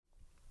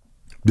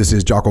This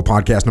is Jocko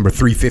Podcast number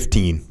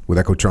 315 with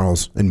Echo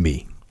Charles and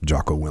me,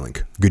 Jocko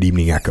Willink. Good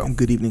evening, Echo.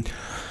 Good evening.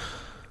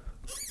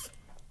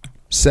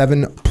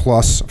 7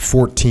 plus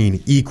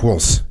 14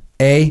 equals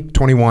A,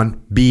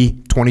 21,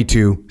 B,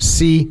 22,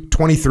 C,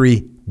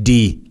 23,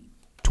 D,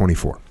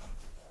 24.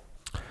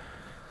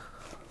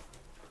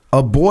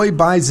 A boy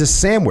buys a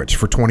sandwich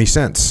for 20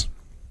 cents,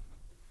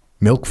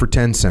 milk for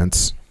 10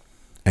 cents,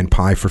 and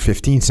pie for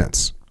 15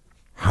 cents.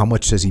 How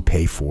much does he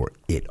pay for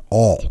it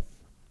all?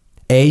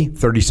 A,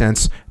 30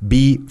 cents,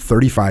 B,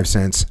 35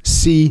 cents,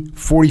 C,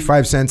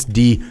 45 cents,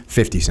 D,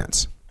 50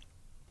 cents.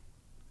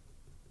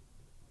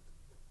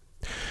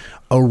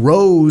 A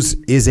rose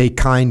is a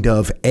kind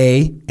of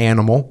A,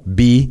 animal,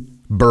 B,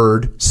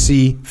 bird,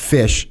 C,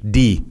 fish,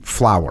 D,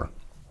 flower.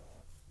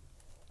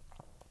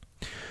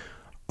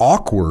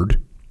 Awkward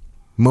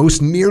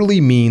most nearly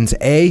means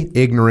A,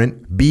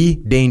 ignorant, B,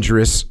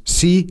 dangerous,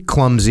 C,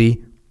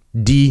 clumsy,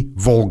 D,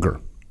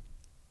 vulgar.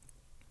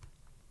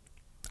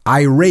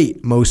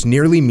 Irate most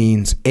nearly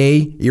means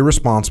A,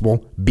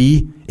 irresponsible,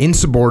 B,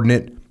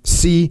 insubordinate,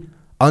 C,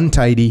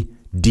 untidy,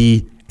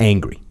 D,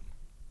 angry.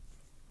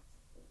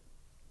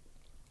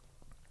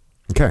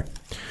 Okay,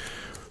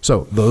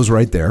 so those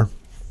right there,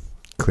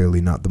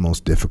 clearly not the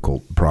most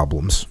difficult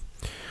problems.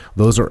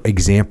 Those are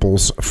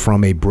examples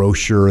from a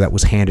brochure that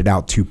was handed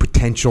out to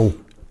potential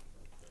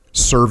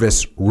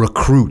service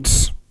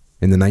recruits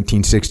in the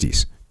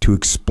 1960s to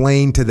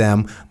explain to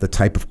them the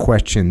type of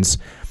questions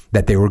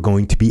that they were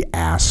going to be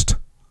asked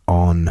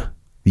on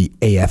the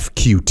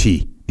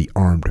AFQT, the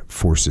Armed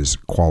Forces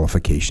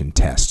Qualification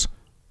Test,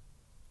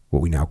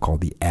 what we now call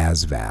the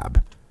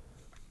ASVAB,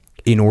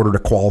 in order to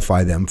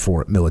qualify them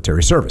for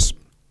military service.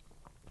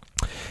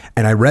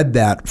 And I read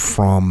that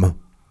from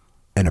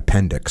an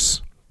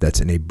appendix that's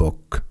in a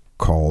book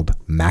called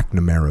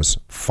McNamara's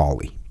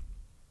Folly,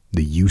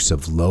 the use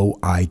of low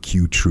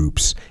IQ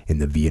troops in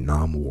the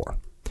Vietnam War.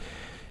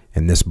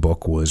 And this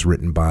book was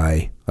written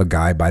by a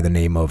guy by the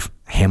name of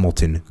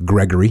Hamilton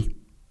Gregory,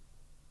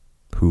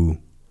 who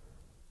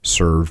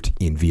served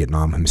in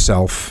Vietnam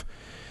himself.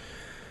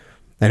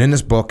 And in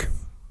this book,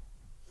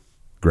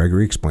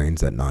 Gregory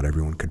explains that not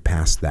everyone could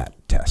pass that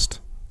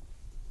test,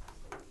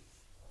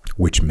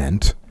 which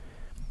meant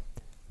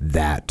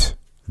that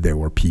there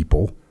were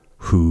people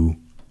who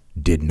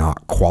did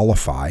not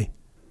qualify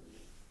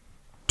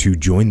to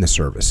join the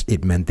service.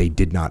 It meant they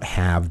did not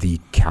have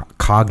the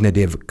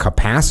cognitive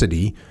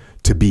capacity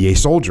to be a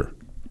soldier.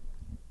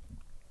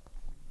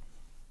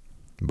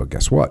 But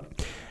guess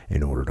what?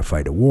 In order to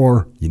fight a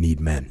war, you need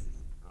men.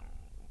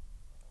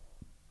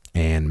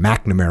 And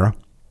McNamara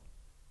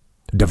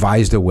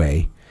devised a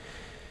way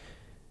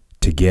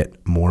to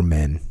get more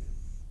men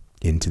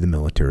into the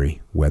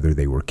military, whether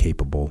they were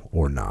capable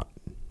or not.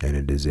 And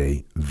it is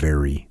a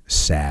very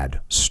sad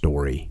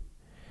story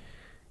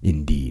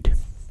indeed.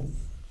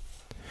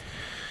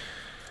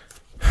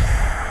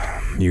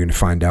 You're going to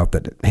find out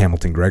that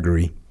Hamilton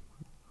Gregory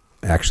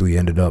actually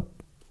ended up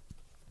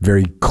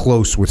very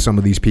close with some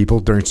of these people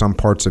during some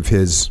parts of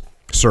his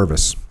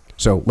service.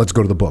 So let's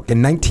go to the book.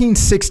 In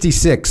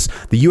 1966,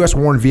 the U.S.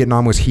 war in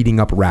Vietnam was heating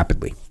up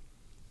rapidly.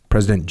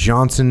 President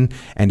Johnson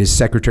and his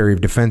Secretary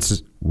of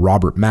Defense,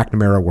 Robert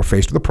McNamara, were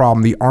faced with a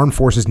problem. The armed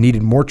forces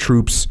needed more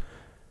troops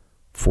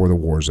for the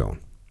war zone.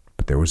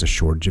 But there was a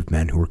shortage of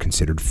men who were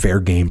considered fair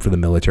game for the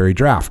military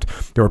draft.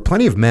 There were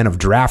plenty of men of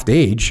draft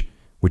age,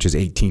 which is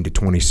 18 to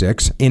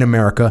 26, in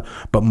America,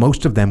 but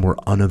most of them were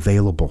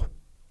unavailable.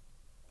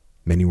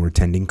 Many were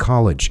attending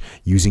college,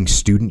 using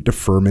student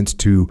deferments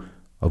to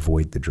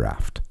avoid the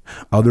draft.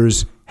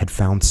 Others had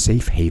found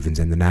safe havens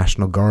in the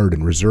National Guard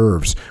and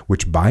reserves,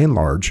 which by and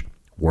large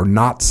were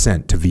not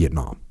sent to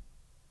Vietnam.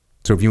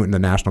 So if you went in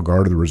the National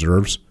Guard or the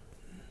reserves,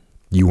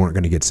 you weren't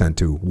going to get sent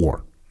to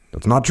war.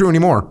 That's not true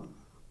anymore.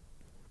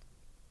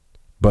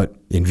 But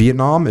in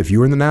Vietnam, if you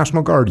were in the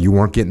National Guard, you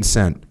weren't getting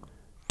sent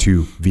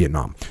to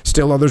Vietnam.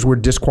 Still others were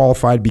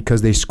disqualified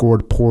because they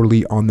scored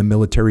poorly on the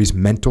military's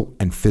mental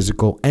and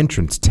physical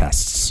entrance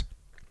tests.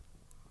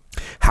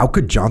 How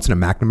could Johnson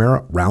and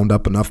McNamara round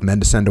up enough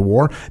men to send to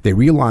war? They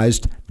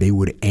realized they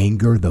would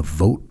anger the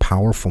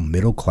vote-powerful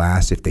middle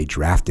class if they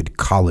drafted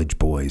college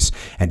boys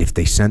and if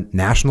they sent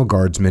National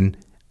Guardsmen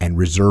and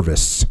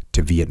reservists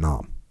to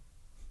Vietnam.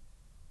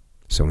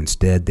 So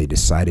instead, they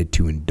decided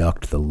to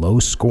induct the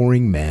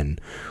low-scoring men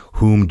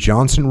whom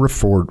Johnson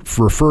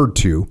referred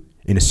to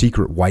in a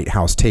secret White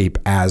House tape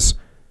as,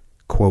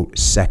 quote,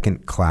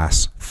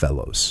 second-class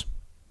fellows,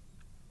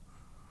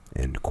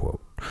 end quote.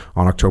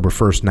 On October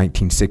 1st,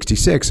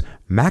 1966,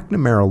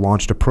 McNamara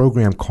launched a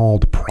program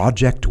called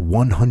Project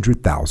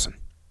 100,000,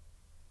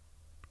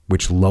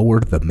 which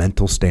lowered the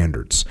mental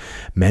standards.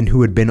 Men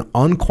who had been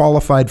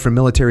unqualified for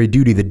military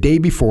duty the day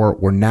before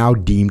were now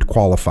deemed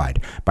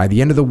qualified. By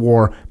the end of the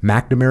war,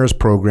 McNamara's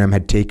program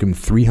had taken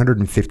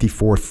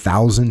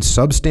 354,000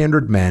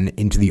 substandard men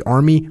into the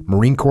Army,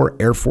 Marine Corps,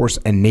 Air Force,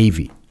 and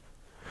Navy.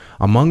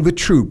 Among the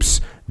troops,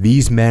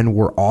 these men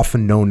were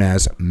often known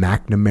as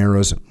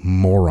McNamara's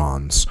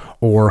morons,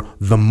 or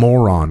the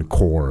Moron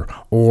Corps,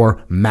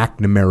 or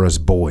McNamara's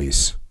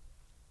boys.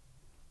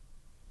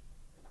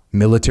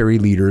 military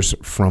leaders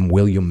from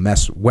William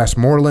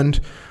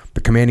Westmoreland,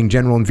 the commanding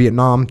general in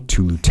Vietnam,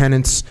 to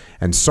lieutenants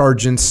and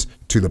sergeants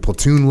to the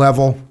platoon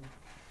level,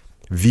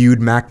 viewed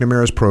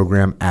McNamara's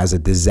program as a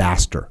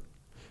disaster.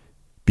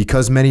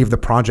 Because many of the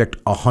Project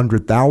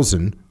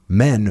 100,000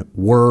 men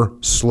were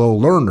slow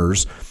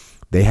learners,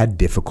 they had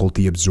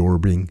difficulty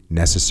absorbing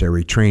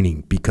necessary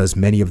training. Because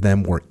many of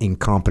them were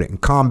incompetent in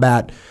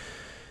combat,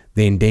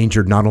 they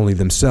endangered not only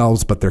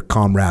themselves, but their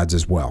comrades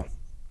as well.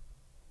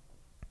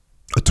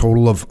 A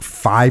total of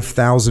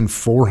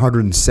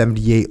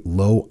 5,478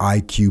 low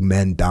IQ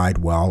men died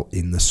while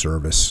in the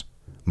service,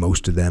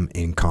 most of them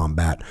in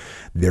combat.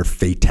 Their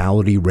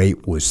fatality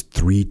rate was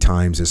 3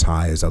 times as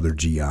high as other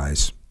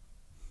GIs.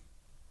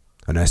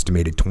 An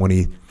estimated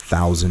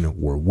 20,000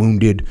 were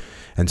wounded,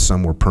 and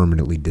some were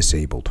permanently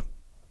disabled.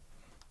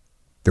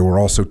 There were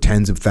also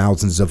tens of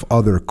thousands of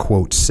other,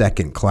 quote,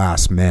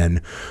 second-class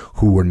men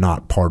who were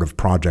not part of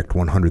Project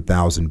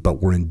 100,000,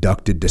 but were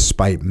inducted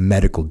despite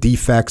medical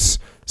defects,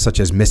 such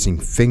as missing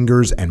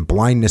fingers and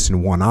blindness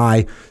in one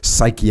eye,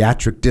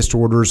 psychiatric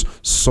disorders,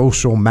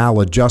 social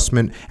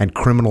maladjustment, and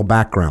criminal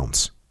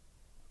backgrounds.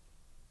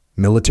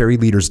 Military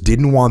leaders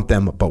didn't want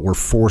them, but were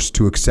forced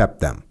to accept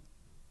them.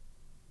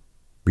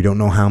 We don't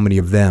know how many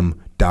of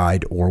them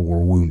died or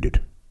were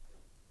wounded.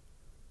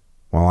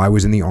 While I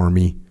was in the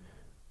Army,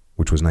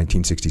 which was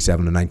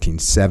 1967 to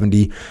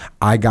 1970,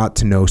 I got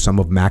to know some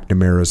of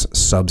McNamara's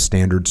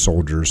substandard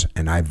soldiers,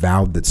 and I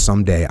vowed that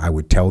someday I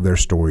would tell their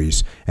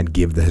stories and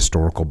give the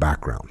historical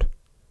background.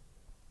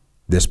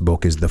 This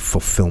book is the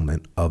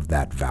fulfillment of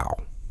that vow.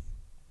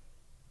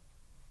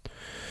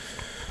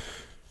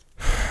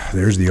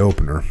 There's the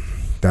opener.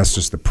 That's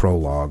just the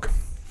prologue.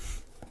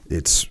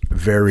 It's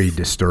very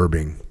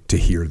disturbing to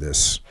hear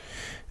this.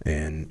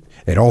 And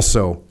it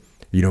also,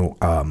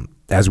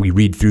 as we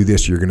read through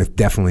this, you're going to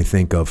definitely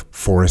think of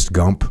Forrest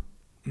Gump.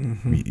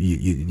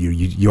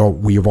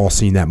 Mm-hmm. We have all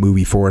seen that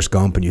movie Forrest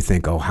Gump, and you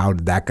think, oh, how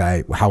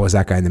was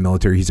that guy in the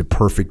military? He's a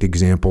perfect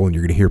example, and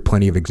you're going to hear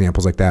plenty of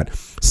examples like that.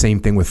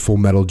 Same thing with Full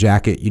Metal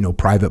Jacket,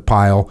 Private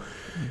Pile.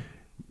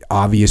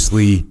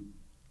 Obviously,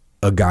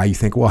 a guy you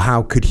think, well,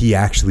 how could he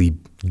actually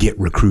get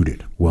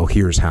recruited? Well,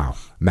 here's how.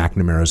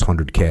 McNamara's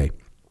 100K.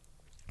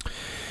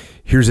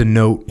 Here's a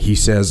note. He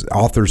says,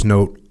 author's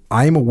note,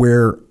 I am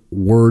aware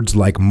words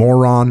like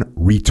moron,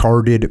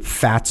 retarded,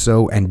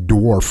 fatso, and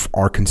dwarf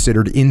are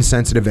considered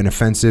insensitive and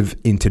offensive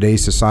in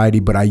today's society,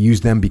 but I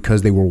use them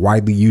because they were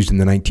widely used in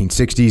the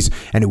 1960s,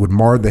 and it would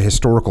mar the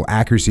historical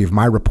accuracy of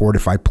my report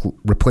if I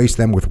replace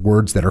them with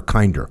words that are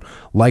kinder.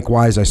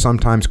 Likewise, I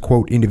sometimes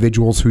quote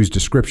individuals whose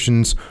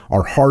descriptions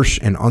are harsh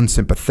and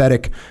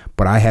unsympathetic,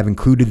 but I have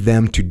included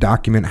them to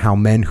document how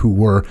men who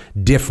were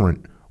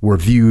different were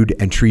viewed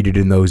and treated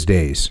in those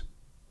days.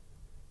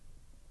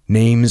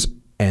 Names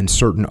and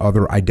certain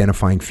other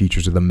identifying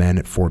features of the men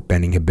at Fort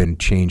Benning have been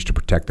changed to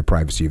protect the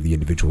privacy of the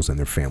individuals and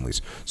their families.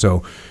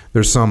 So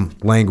there's some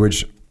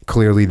language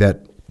clearly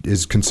that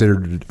is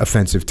considered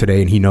offensive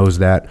today, and he knows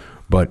that,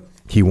 but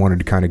he wanted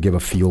to kind of give a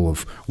feel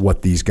of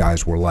what these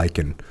guys were like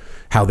and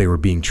how they were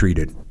being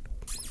treated,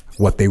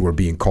 what they were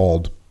being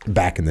called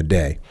back in the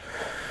day.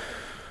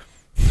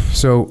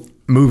 So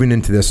moving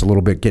into this a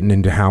little bit, getting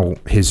into how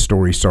his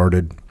story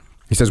started.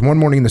 He says, one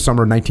morning in the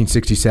summer of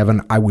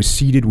 1967, I was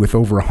seated with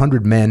over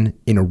 100 men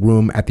in a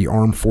room at the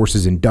Armed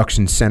Forces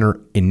Induction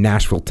Center in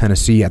Nashville,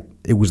 Tennessee.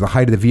 It was the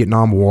height of the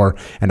Vietnam War,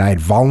 and I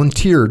had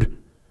volunteered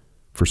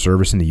for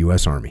service in the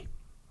U.S. Army.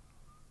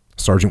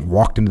 A sergeant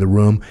walked into the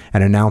room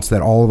and announced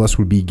that all of us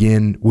would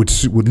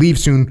leave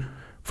soon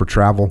for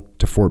travel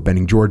to Fort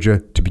Benning, Georgia,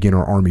 to begin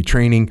our Army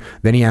training.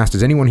 Then he asked,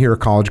 is anyone here a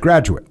college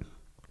graduate?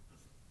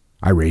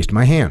 I raised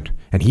my hand,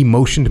 and he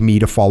motioned me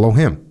to follow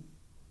him.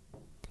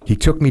 He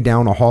took me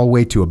down a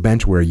hallway to a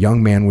bench where a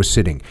young man was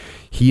sitting.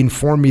 He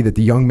informed me that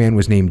the young man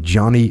was named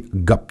Johnny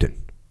Gupton,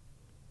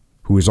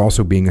 who is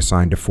also being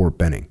assigned to Fort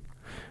Benning.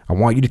 I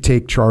want you to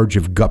take charge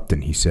of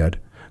Gupton, he said.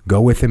 Go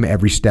with him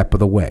every step of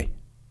the way.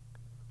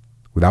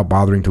 Without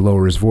bothering to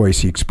lower his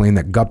voice, he explained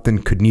that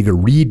Gupton could neither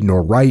read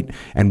nor write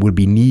and would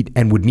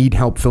need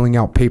help filling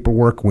out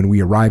paperwork when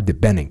we arrived at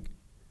Benning.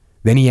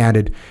 Then he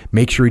added,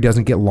 make sure he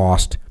doesn't get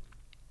lost.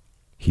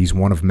 He's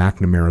one of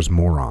McNamara's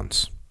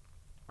morons.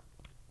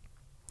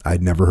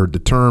 I'd never heard the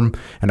term,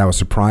 and I was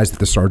surprised that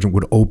the sergeant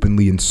would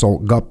openly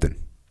insult Gupton.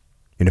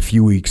 In a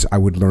few weeks, I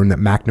would learn that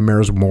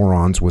McNamara's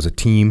morons was a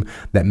term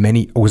that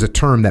many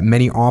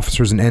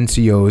officers and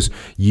NCOs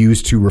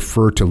used to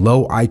refer to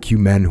low IQ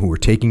men who were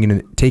taken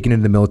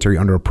into the military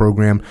under a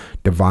program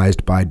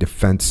devised by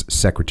Defense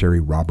Secretary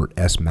Robert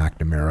S.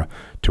 McNamara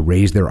to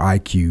raise their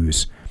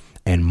IQs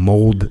and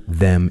mold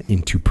them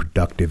into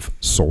productive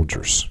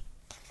soldiers.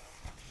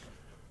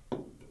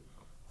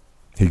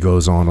 He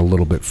goes on a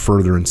little bit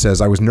further and says,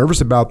 I was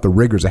nervous about the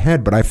rigors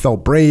ahead, but I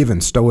felt brave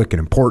and stoic and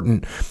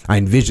important. I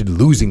envisioned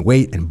losing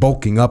weight and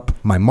bulking up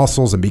my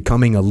muscles and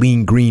becoming a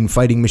lean green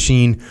fighting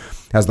machine.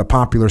 As the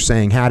popular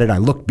saying had it, I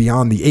looked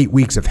beyond the 8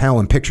 weeks of hell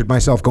and pictured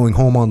myself going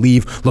home on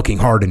leave looking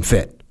hard and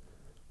fit.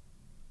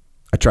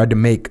 I tried to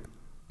make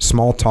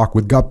small talk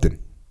with Gupton,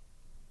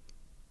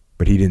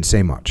 but he didn't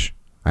say much.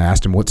 I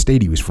asked him what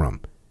state he was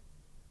from,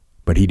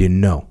 but he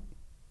didn't know.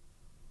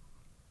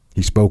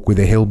 He spoke with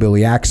a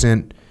hillbilly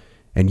accent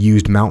and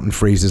used mountain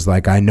phrases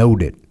like "I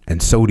knowed it"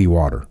 and "sody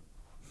water."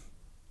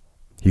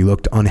 He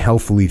looked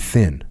unhealthily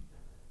thin.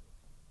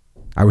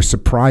 I was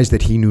surprised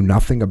that he knew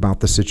nothing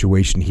about the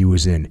situation he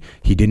was in.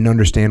 He didn't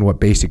understand what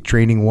basic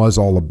training was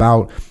all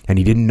about, and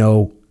he didn't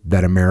know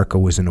that America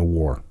was in a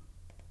war.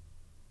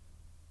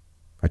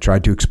 I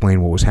tried to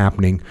explain what was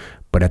happening,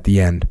 but at the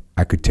end,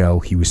 I could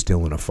tell he was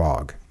still in a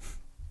fog.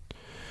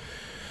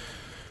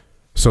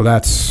 So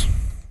that's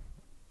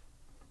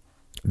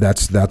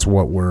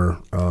what we're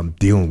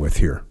dealing with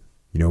here.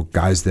 You know,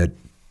 guys that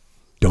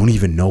don't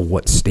even know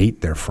what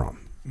state they're from.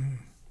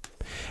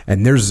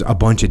 And there's a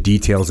bunch of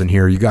details in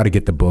here. You got to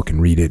get the book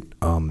and read it.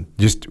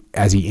 Just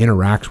as he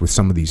interacts with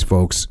some of these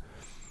folks,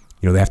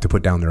 you know, they have to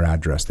put down their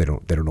address. They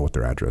don't know what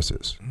their address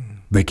is.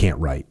 They can't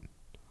write.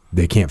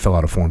 They can't fill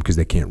out a form because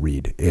they can't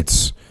read.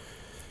 It's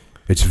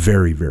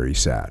very, very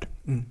sad.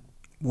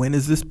 When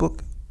is this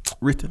book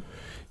written?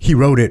 He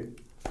wrote it.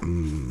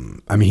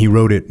 He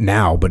wrote it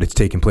now, but it's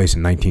taking place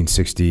in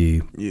 1960,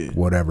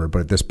 whatever.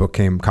 But this book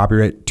came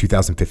copyright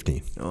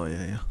 2015. Oh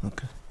yeah,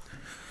 okay.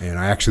 And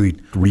I actually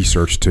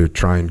researched to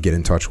try and get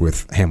in touch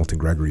with Hamilton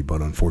Gregory,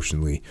 but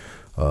unfortunately,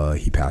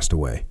 he passed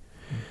away.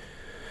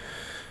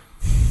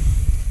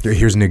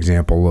 Here's an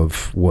example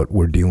of what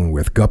we're dealing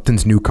with.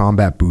 Gupton's new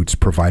combat boots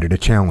provided a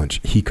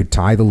challenge. He could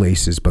tie the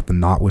laces, but the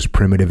knot was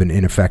primitive and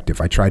ineffective.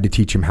 I tried to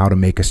teach him how to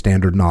make a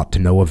standard knot to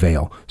no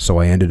avail, so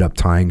I ended up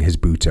tying his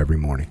boots every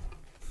morning.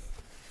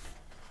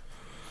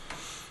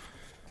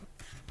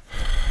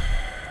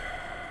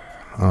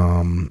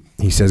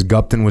 He says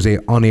Gupton was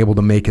unable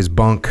to make his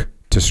bunk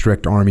to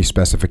strict Army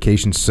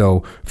specifications,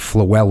 so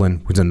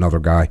Llewellyn was another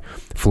guy.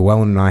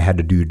 Llewellyn and I had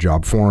to do the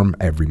job for him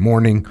every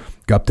morning.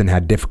 Gupton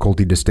had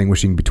difficulty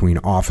distinguishing between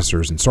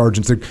officers and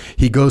sergeants.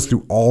 He goes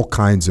through all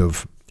kinds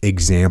of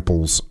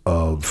examples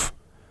of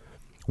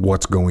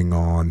what's going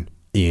on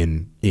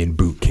in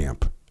boot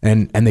camp.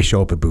 And they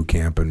show up at boot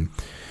camp and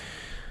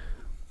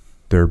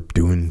they're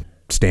doing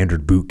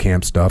standard boot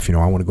camp stuff. You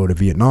know, I want to go to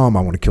Vietnam.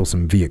 I want to kill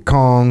some Viet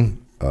Cong.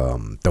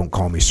 Don't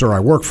call me sir, I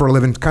work for a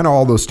living. Kind of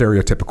all those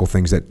stereotypical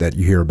things that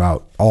you hear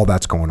about. All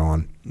that's going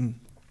on.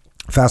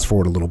 Fast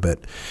forward a little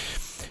bit.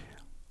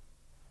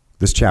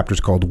 This chapter is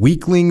called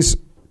Weaklings,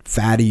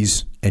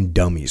 Fatties, and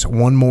Dummies.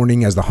 One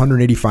morning, as the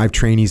 185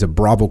 trainees of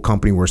Bravo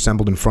Company were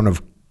assembled in front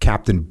of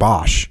Captain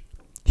Bosch,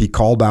 he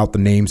called out the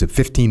names of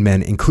 15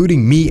 men,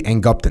 including me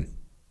and Gupton.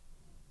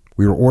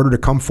 We were ordered to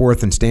come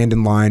forth and stand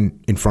in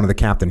line in front of the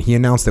captain. He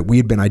announced that we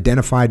had been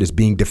identified as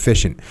being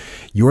deficient.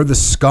 You're the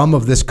scum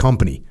of this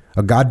company.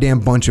 A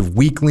goddamn bunch of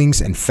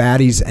weaklings and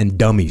fatties and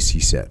dummies,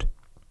 he said.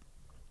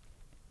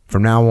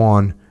 From now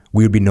on,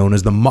 we would be known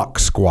as the Muck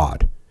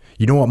Squad.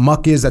 You know what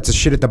muck is? That's a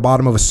shit at the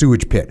bottom of a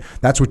sewage pit.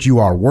 That's what you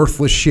are,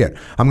 worthless shit.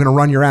 I'm going to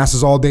run your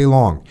asses all day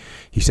long.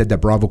 He said that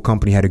Bravo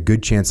Company had a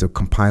good chance of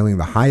compiling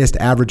the highest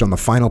average on the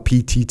final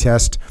PT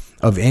test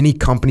of any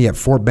company at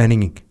Fort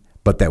Benning,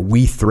 but that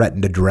we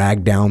threatened to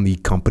drag down the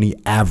company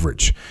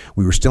average.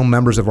 We were still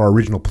members of our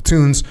original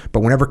platoons,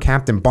 but whenever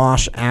Captain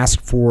Bosch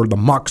asked for the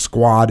Muck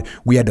Squad,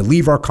 we had to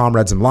leave our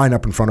comrades and line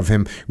up in front of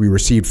him. We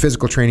received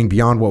physical training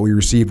beyond what we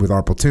received with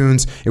our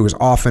platoons. It was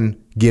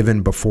often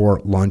given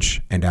before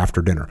lunch and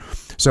after dinner.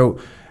 So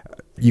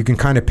you can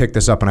kind of pick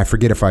this up, and I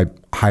forget if I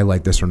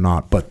highlight this or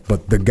not, but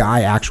the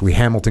guy actually,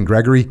 Hamilton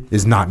Gregory,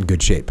 is not in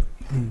good shape.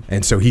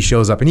 And so he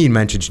shows up, and he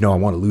mentions, I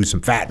want to lose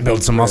some fat and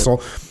build some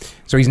muscle.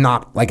 So he's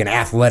not like an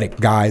athletic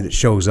guy that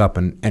shows up,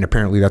 and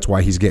apparently that's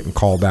why he's getting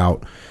called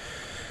out.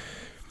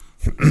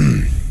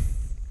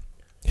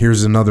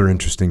 Here's another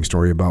interesting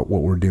story about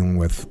what we're dealing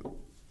with.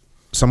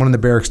 Someone in the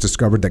barracks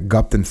discovered that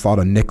Gupton thought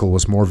a nickel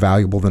was more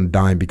valuable than a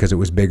dime because it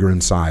was bigger in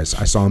size.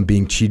 I saw him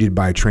being cheated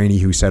by a trainee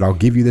who said, "I'll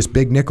give you this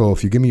big nickel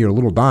if you give me your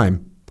little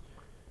dime."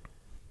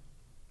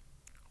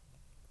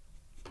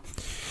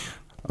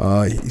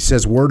 He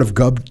says word of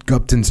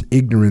Gupton's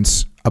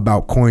ignorance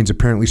about coins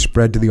apparently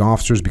spread to the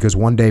officers because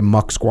one day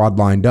Muck Squad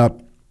lined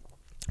up.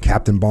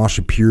 Captain Bosch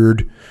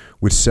appeared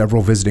with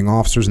several visiting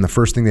officers, and the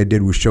first thing they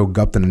did was show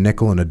Gupton a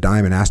nickel and a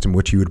dime and asked him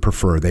which he would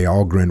prefer. They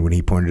all grinned when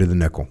he pointed to the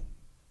nickel.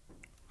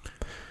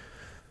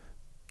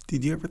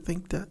 Did you ever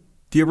think that?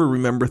 Do you ever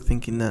remember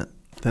thinking that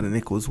a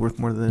nickel was worth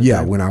more than a dime?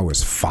 dime? When I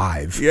was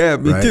 5. Yeah,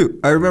 me too.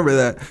 I remember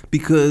that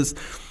because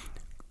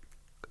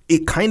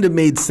it kind of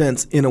made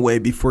sense in a way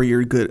before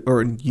you're good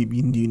or you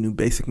knew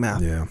basic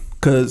math. Yeah.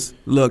 Because,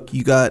 look,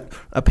 you got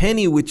a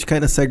penny, which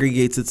kind of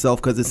segregates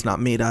itself because it's not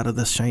made out of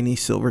the shiny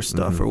silver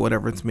stuff or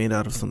whatever. It's made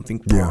out of something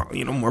brown,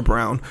 more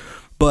brown.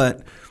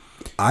 But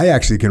I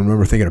actually can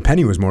remember thinking a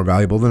penny was more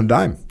valuable than a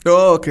dime.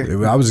 Oh, okay.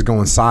 I was just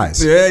going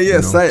size. Yeah,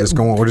 size.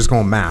 We're just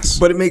going mass.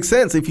 But it makes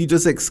sense if you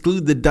just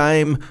exclude the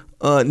dime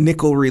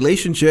nickel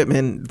relationship,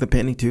 and the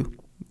penny too.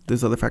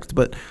 there's other factors.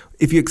 But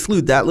if you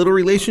exclude that little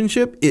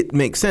relationship, it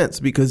makes sense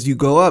because you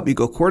go up, you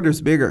go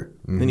quarters bigger.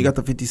 Then you got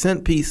the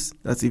 50-cent piece,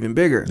 that's even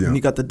bigger. Yeah. And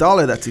you got the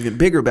dollar, that's even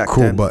bigger back then.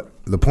 Cool, but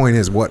the point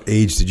is, what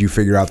age did you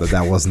figure out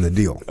that wasn't the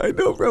deal? I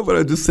know, bro, but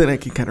I'm just saying I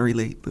can kind of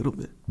relate a little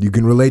bit. You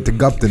can relate to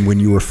Gupton when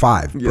you were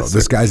 5, bro. Yes,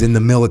 This guy's in the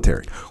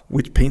military.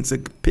 Which paints a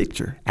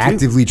picture.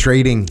 Actively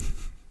trading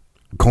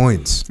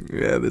coins.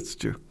 Yeah, that's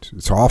true.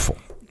 It's awful.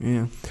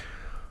 Yeah.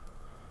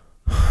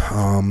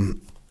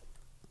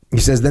 He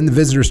says, then the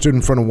visitor stood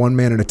in front of one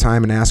man at a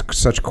time and asked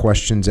such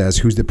questions as,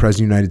 who's the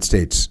president of the United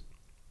States?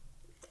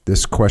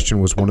 This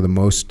question was one of the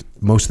most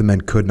of the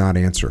men could not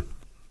answer.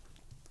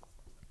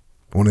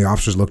 One of the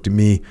officers looked at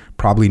me,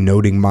 probably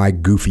noting my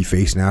goofy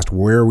face, and asked,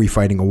 where are we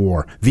fighting a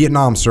war?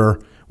 Vietnam, sir.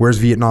 Where's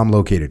Vietnam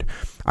located?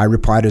 I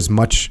replied as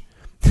much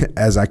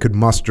as I could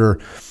muster,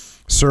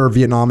 sir,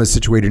 Vietnam is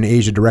situated in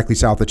Asia, directly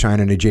south of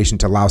China and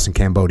adjacent to Laos and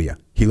Cambodia.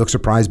 He looked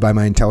surprised by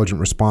my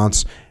intelligent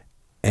response,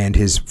 and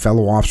his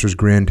fellow officers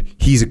grinned.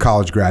 He's a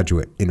college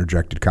graduate,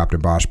 interjected Captain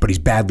Bosch, but he's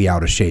badly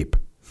out of shape.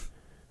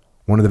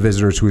 One of the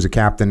visitors, who was a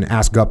captain,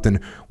 asked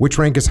Gupton, which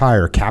rank is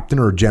higher, captain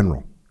or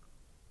general?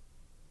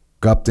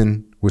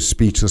 Gupton was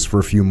speechless for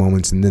a few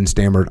moments and then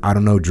stammered, I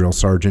don't know, drill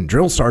sergeant.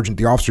 Drill sergeant,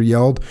 the officer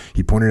yelled.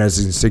 He pointed at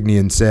his insignia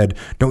and said,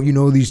 don't you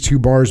know these 2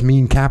 bars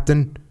mean,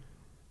 captain?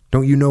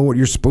 Don't you know what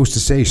you're supposed to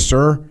say,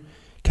 sir?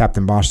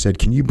 Captain Bosch said,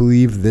 can you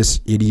believe this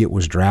idiot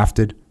was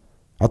drafted?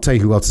 I'll tell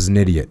you who else is an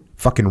idiot.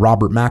 Fucking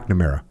Robert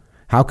McNamara.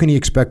 How can he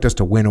expect us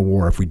to win a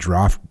war if we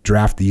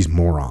draft these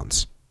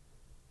morons?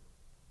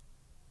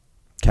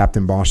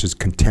 Captain Bosch's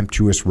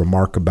contemptuous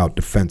remark about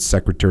Defense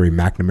Secretary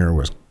McNamara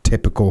was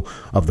typical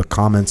of the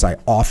comments I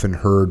often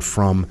heard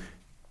from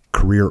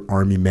career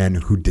Army men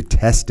who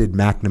detested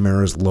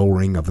McNamara's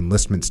lowering of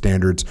enlistment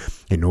standards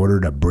in order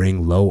to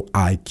bring low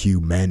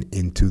IQ men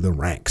into the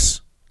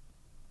ranks.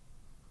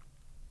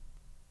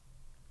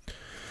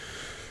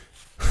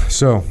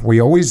 So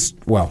this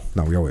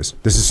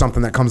is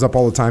something that comes up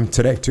all the time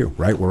today too,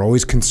 right? We're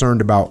always concerned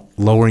about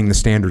lowering the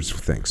standards for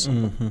things.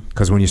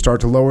 Because when you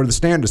start to lower the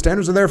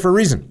standards are there for a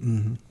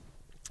reason.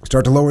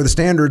 Start to lower the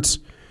standards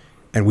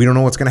and we don't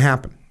know what's going to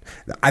happen.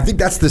 I think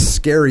that's the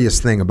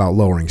scariest thing about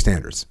lowering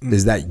standards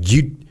is that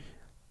you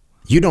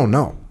don't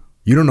know.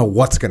 You don't know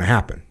what's going to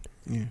happen.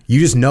 Yeah. You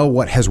just know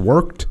what has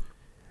worked.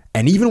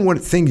 And even when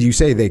things you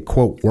say they,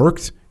 quote,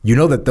 worked, you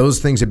know that those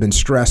things have been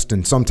stressed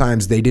and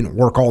sometimes they didn't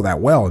work all that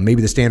well and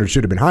maybe the standards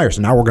should have been higher.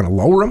 So now we're going to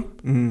lower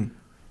them?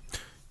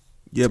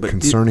 Yeah, but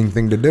concerning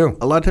thing to do.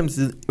 A lot of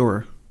times,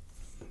 or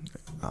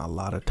a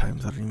lot of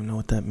times, I don't even know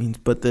what that means,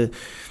 but the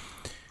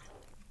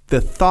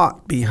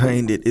thought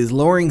behind it is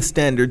lowering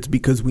standards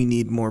because we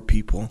need more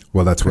people.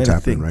 Well, that's what's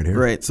happening right here.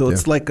 Right. So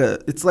it's like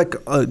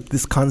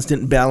this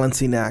constant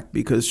balancing act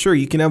because sure,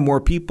 you can have more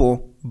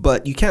people,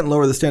 but you can't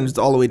lower the standards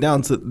all the way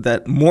down so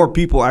that more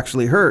people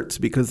actually hurts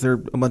because there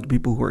are a bunch of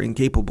people who are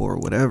incapable or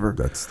whatever.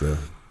 That's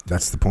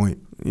the point.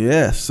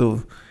 Yeah.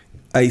 So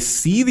I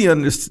see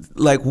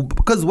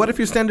because what if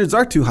your standards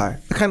are too high?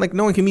 Kind of like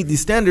no one can meet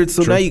these standards.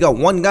 So now you got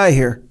one guy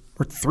here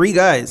or 3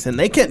 guys and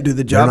they can't do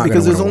the job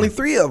because there's only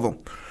 3 of them.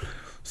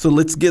 So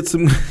let's get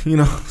some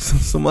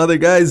other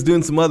guys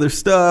doing some other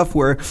stuff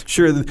where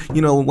sure,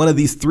 one of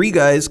these 3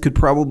 guys could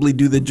probably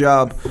do the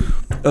job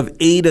of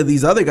 8 of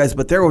these other guys,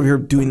 but they're over here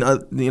doing,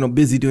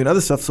 busy doing other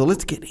stuff. So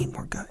let's get 8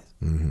 more guys,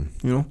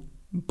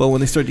 but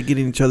when they start to get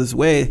in each other's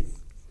way.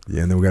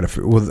 Yeah. And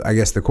then I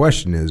guess the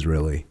question is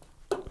really,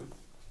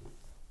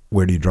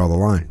 where do you draw the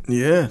line?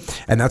 Yeah.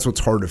 And that's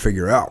what's hard to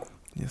figure out.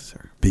 Yes,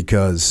 sir.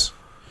 Because,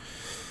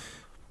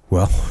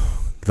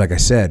 like I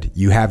said,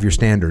 you have your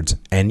standards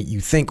and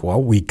you think,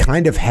 we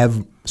kind of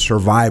have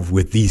survived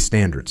with these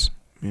standards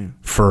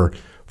for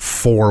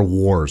 4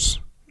 wars,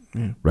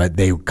 right?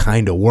 They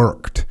kind of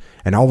worked.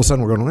 And all of a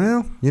sudden we're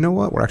going, you know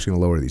what? We're actually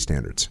going to lower these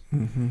standards.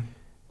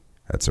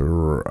 That's a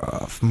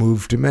rough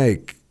move to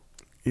make.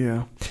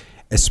 Yeah.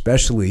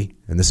 Especially,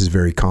 and this is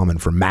very common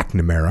for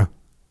McNamara,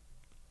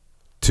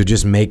 to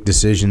just make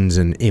decisions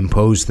and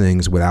impose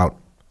things without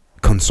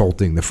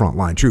consulting the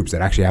frontline troops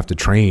that actually have to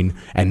train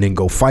and then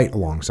go fight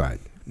alongside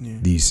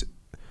these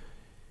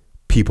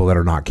people that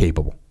are not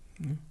capable.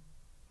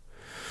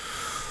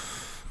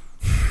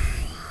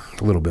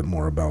 A little bit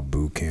more about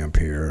boot camp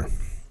here.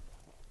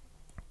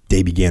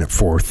 Day began at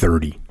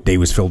 4:30. Day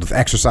was filled with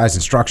exercise,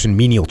 instruction,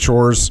 menial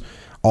chores,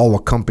 all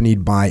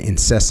accompanied by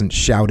incessant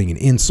shouting and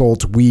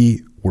insults.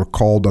 We were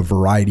called a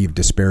variety of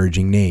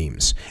disparaging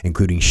names,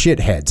 including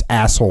shitheads,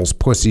 assholes,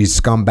 pussies,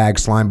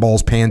 scumbags,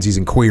 slimeballs, pansies,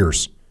 and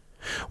queers.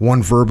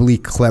 One verbally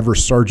clever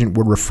sergeant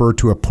would refer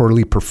to a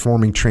poorly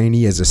performing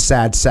trainee as a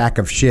sad sack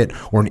of shit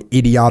or an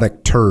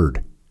idiotic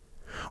turd.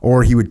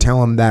 Or he would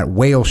tell him that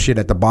whale shit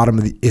is at the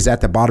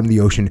bottom of the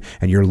ocean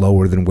and you're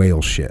lower than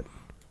whale shit.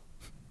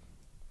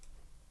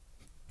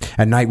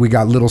 At night, we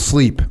got little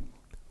sleep.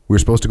 We were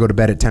supposed to go to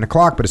bed at 10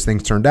 o'clock, but as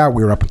things turned out,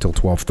 we were up until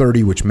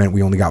 12:30, which meant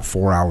we only got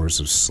 4 hours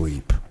of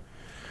sleep.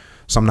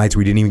 Some nights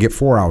we didn't even get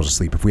 4 hours of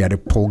sleep. If we had to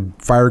pull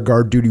fire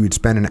guard duty, we'd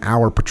spend an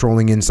hour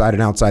patrolling inside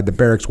and outside the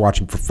barracks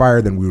watching for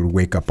fire. Then we would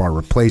wake up our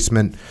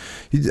replacement.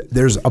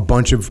 There's a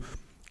bunch of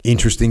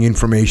interesting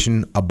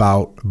information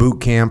about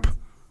boot camp.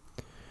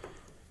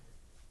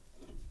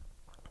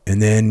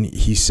 And then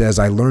he says,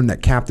 I learned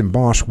that Captain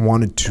Bosch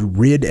wanted to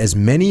rid as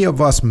many of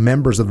us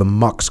members of the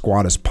Muck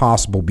Squad as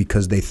possible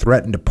because they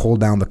threatened to pull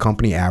down the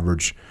company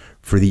average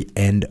for the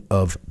end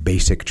of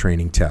basic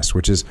training tests,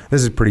 this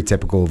is pretty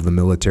typical of the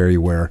military,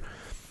 where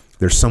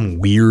there's some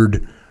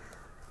weird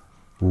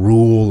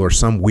rule or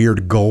some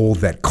weird goal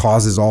that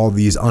causes all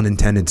these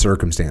unintended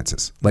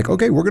circumstances. Like,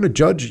 okay, we're going to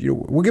judge,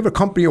 we'll give a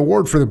company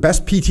award for the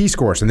best PT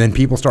scores, and then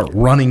people start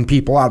running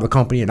people out of the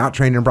company and not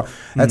training them.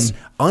 That's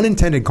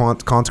unintended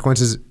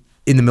consequences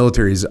in the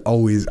military.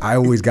 I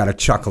always got a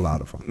chuckle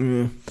out of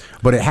them.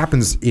 But it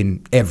happens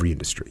in every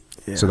industry.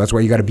 Yeah. So that's why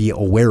you got to be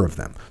aware of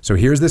them. So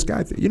here's this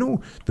guy,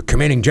 the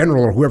commanding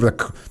general or whoever,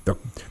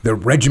 the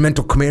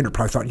regimental commander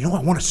probably thought,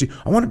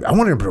 I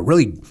want him to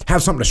really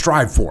have something to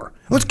strive for.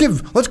 Let's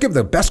give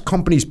the best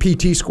company's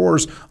PT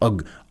scores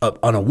an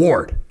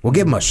award. We'll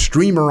give them a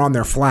streamer on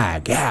their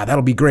flag. Yeah,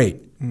 that'll be great.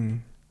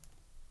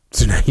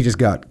 So now you just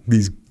got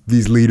these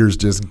leaders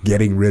just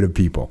getting rid of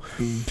people.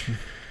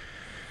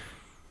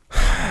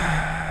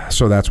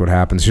 So that's what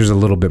happens. Here's a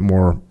little bit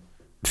more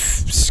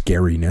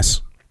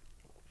scariness.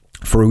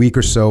 For a week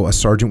or so, a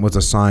sergeant was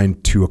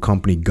assigned to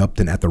accompany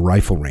Gupton at the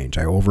rifle range.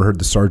 I overheard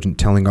the sergeant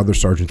telling other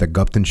sergeants that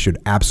Gupton should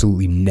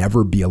absolutely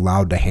never be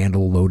allowed to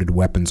handle loaded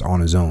weapons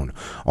on his own.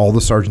 All the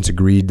sergeants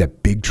agreed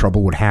that big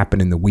trouble would happen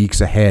in the weeks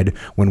ahead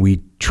when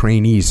we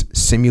trainees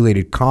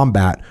simulated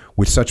combat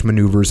with such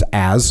maneuvers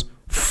as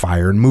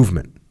fire and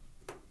movement,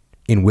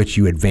 in which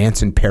you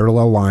advance in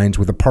parallel lines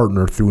with a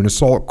partner through an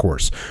assault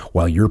course.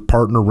 While your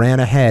partner ran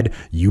ahead,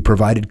 you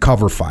provided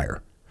cover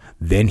fire.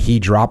 Then he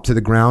dropped to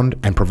the ground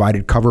and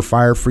provided cover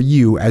fire for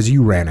you as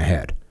you ran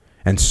ahead,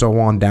 and so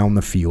on down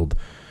the field.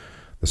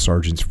 The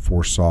sergeants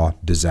foresaw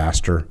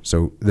disaster.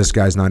 So this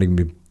guy's not even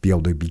going to be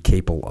able to be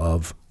capable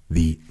of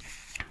the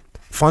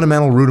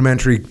fundamental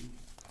rudimentary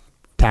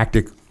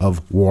tactic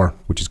of war,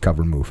 which is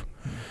cover and move.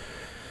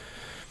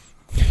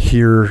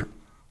 Here,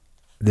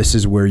 this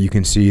is where you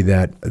can see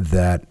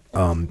that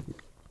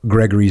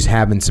Gregory's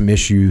having some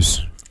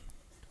issues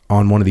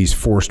on one of these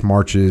forced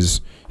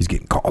marches. He's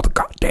getting called a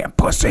goddamn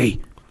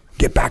pussy.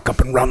 Get back up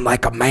and run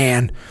like a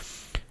man.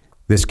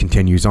 This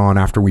continues on.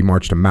 After we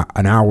marched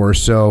an hour or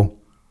so,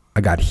 I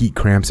got heat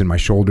cramps in my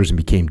shoulders and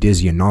became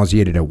dizzy and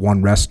nauseated. At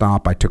one rest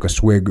stop, I took a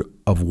swig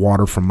of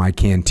water from my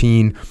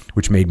canteen,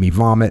 which made me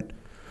vomit.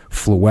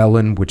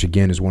 Llewellyn, which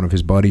again is one of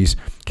his buddies,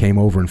 came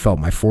over and felt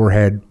my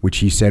forehead, which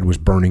he said was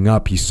burning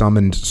up. He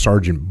summoned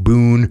Sergeant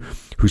Boone,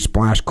 who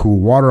splashed cool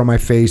water on my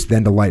face.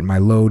 Then to lighten my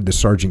load, the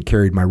sergeant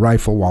carried my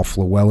rifle while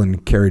Llewellyn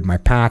carried my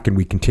pack, and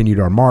we continued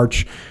our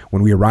march.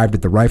 When we arrived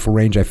at the rifle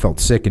range, I felt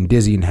sick and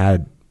dizzy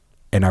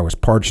and I was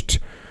parched.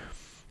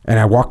 And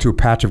I walked to a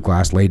patch of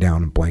glass, lay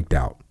down, and blanked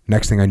out.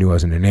 Next thing I knew, I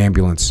was in an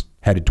ambulance,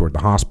 headed toward the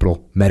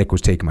hospital. Medic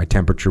was taking my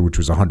temperature, which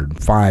was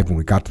 105. When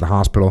we got to the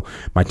hospital,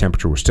 my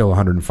temperature was still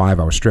 105.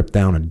 I was stripped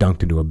down and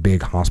dunked into a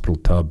big hospital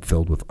tub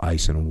filled with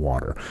ice and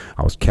water.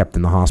 I was kept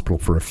in the hospital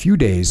for a few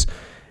days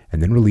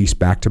and then released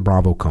back to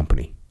Bravo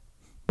Company.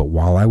 But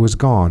while I was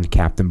gone,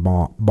 Captain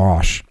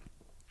Bosch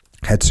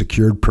had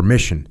secured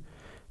permission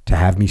to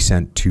have me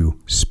sent to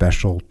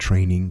Special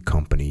Training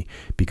Company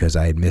because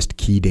I had missed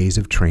key days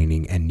of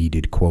training and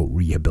needed, quote,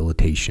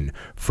 rehabilitation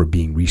for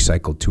being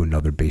recycled to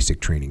another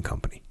basic training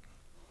company.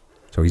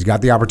 So he's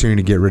got the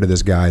opportunity to get rid of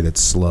this guy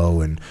that's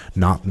slow and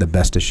not in the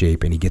best of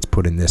shape, and he gets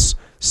put in this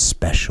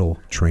Special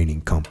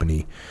Training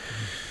Company.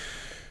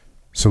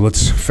 So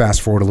let's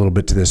fast forward a little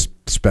bit to this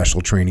Special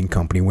Training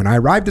Company. When I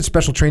arrived at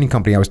Special Training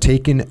Company, I was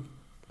taken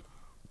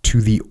to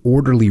the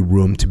orderly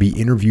room to be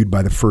interviewed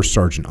by the first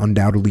sergeant,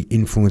 undoubtedly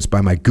influenced by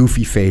my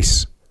goofy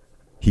face.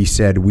 He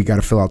said, "We got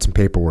to fill out some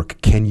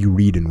paperwork. Can you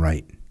read and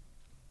write?"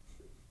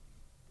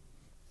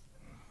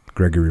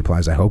 Gregory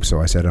replies, "I hope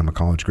so." I said, "I'm a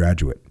college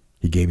graduate."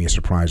 He gave me a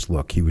surprised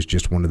look. He was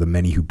just one of the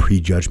many who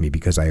prejudged me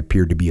because I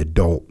appeared to be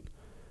adult.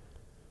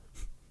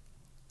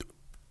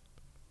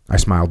 I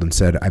smiled and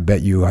said, I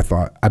bet you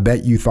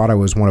thought I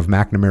was one of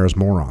McNamara's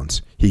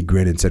morons." He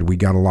grinned and said, "We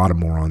got a lot of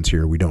morons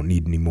here. We don't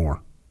need any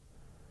more."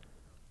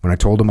 When I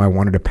told him I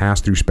wanted to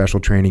pass through special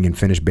training and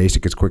finish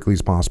basic as quickly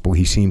as possible,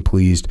 he seemed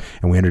pleased,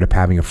 and we ended up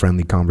having a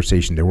friendly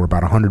conversation. There were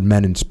about 100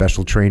 men in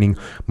special training,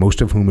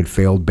 most of whom had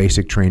failed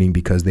basic training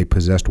because they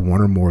possessed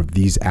one or more of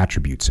these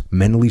attributes: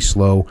 mentally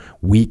slow,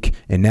 weak,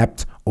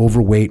 inept,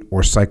 overweight,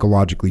 or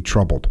psychologically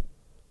troubled.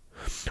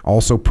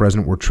 Also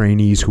present were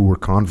trainees who were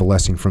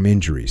convalescing from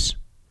injuries.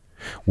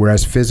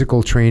 Whereas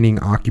physical training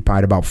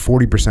occupied about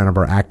 40% of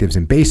our actives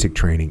in basic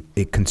training,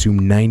 it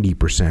consumed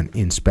 90%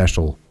 in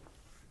special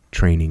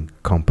training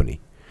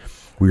company.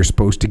 We were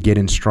supposed to get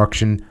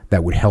instruction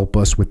that would help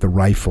us with the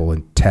rifle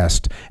and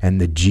test and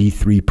the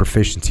G3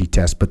 proficiency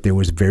test, but there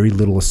was very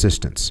little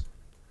assistance.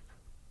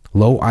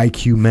 Low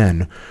IQ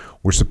men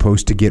were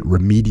supposed to get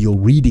remedial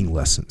reading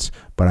lessons,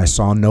 but I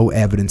saw no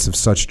evidence of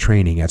such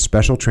training. At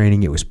special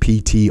training, it was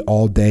PT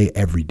all day,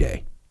 every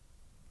day.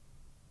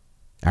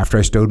 After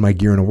I stowed my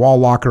gear in a wall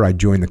locker, I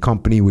joined the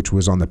company, which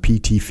was on the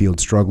PT field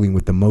struggling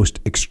with the most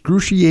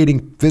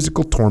excruciating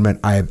physical torment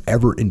I have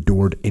ever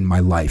endured in my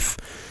life.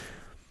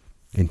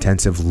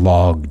 Intensive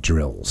log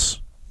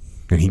drills.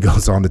 And he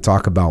goes on to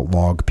talk about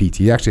log PT.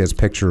 He actually has a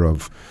picture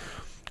of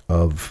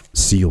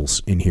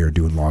SEALs in here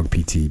doing log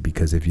PT,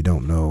 because if you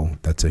don't know,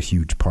 that's a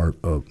huge part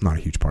of, not a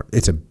huge part,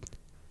 it's a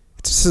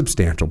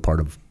substantial part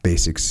of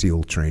basic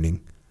SEAL training.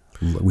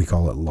 We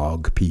call it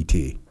log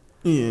PT.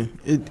 Yeah.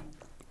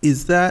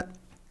 Is that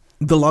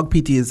the log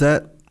PT, is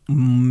that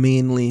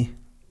mainly,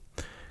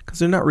 because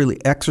they're not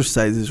really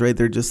exercises, right?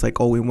 They're just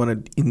like, oh, we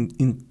want to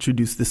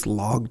introduce this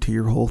log to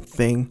your whole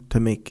thing to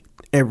make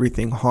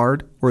everything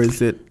hard? Or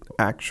is it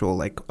actual,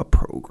 like, a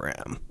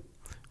program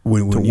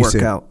when to you work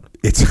say, out?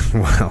 It's,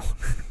 well,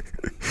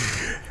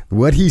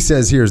 what he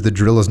says here is the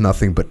drill is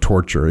nothing but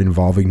torture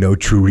involving no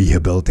true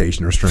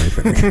rehabilitation or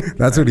strengthening.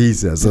 That's what he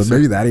says. So yes,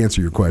 maybe that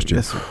answers your question.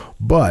 Yes, sir.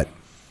 But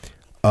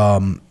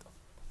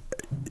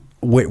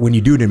when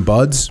you do it in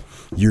buds,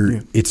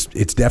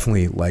 it's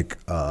definitely like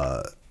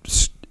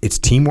it's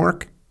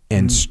teamwork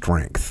and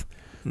strength.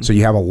 Mm-hmm. So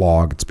you have a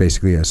log. It's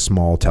basically a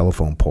small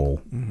telephone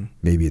pole. Mm-hmm.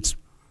 Maybe it's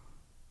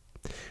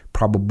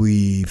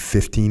probably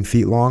 15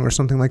 feet long or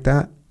something like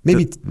that.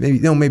 Maybe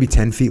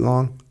 10 feet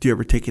long. Do you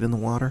ever take it in the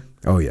water?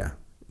 Oh yeah.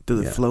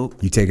 Does it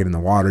float? You take it in the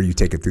water. You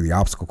take it through the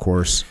obstacle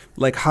course.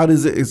 Like, how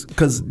does it?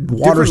 Because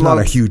water's not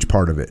a huge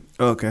part of it.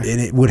 Okay.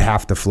 And it would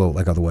have to float,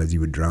 like otherwise you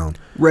would drown.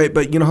 Right,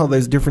 but you know how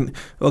there's different.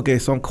 Okay,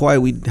 so on Kauai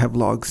we have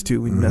logs too.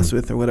 We mess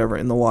with or whatever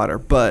in the water,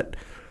 but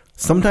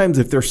sometimes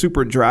if they're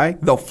super dry,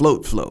 they'll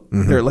float.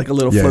 Mm-hmm. They're like a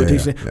little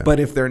flotation. Yeah.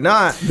 But if they're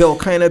not, they'll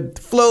kind of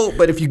float.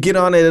 But if you get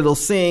on it, it'll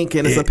sink,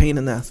 and it's a pain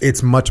in the ass.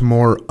 It's much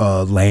more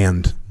a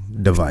land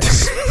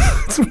device.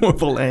 It's more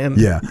of a land.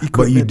 Yeah, equipment.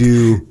 But you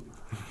do.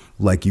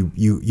 Like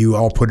you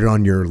all put it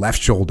on your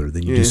left shoulder,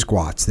 then you do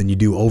squats, then you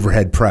do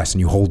overhead press and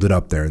you hold it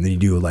up there, and then you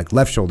do like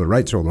left shoulder,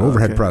 right shoulder,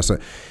 overhead press,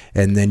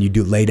 and then you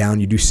do lay down,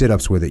 you do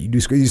sit-ups with it, you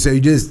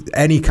just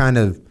any kind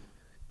of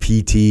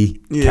PT,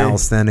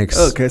 calisthenics.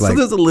 Okay, so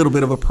there's a little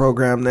bit of a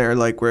program there,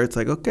 like where it's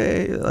like,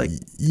 okay, like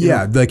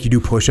like you do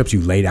push-ups,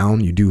 you lay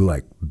down, you do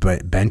like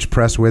bench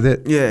press with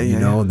it,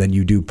 and then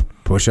you do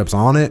push-ups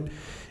on it.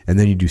 And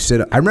then you do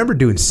sit-ups. I remember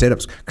doing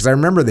sit-ups because I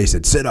remember they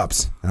said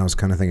sit-ups. And I was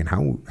kind of thinking,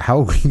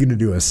 how are you going to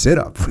do a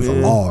sit-up with a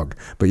log?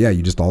 But yeah,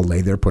 you just all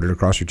lay there, put it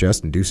across your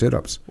chest, and do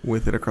sit-ups.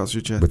 With it across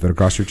your chest? With it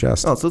across your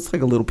chest. Oh, so it's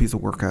like a little piece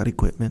of workout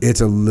equipment.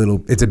 It's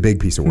a big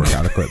piece of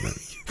workout equipment.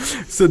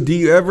 So do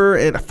you ever,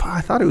 and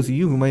I thought it was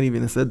you who might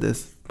even have said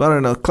this, but I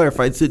don't know,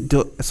 clarified.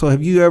 So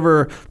have you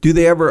ever, do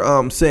they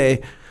ever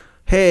say,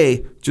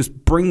 hey,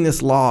 just bring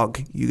this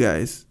log, you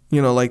guys?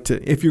 You know, like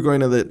if you're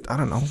going to the, I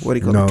don't know, what do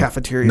you call it,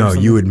 cafeteria? No,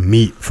 you would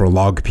meet for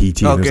log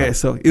PT. Okay,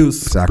 so it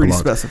was pretty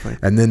specified.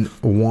 And then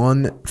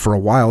for a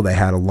while, they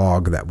had a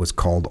log that was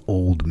called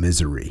Old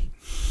Misery.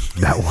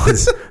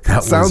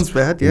 That sounds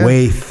bad, yeah.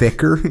 Way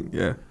thicker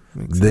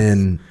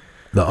than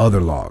the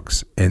other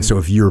logs. And so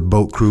if your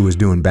boat crew was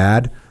doing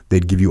bad,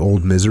 they'd give you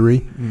Old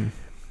Misery. Mm.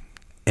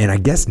 And I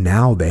guess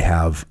now they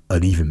have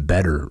an even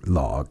better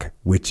log,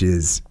 which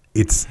is,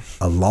 it's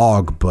a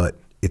log, but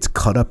it's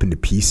cut up into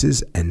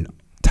pieces and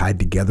tied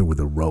together with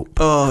a rope.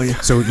 Oh, yeah.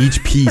 So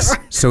each piece,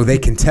 so they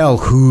can tell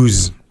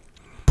who's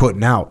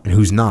putting out and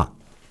who's not.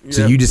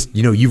 So you just,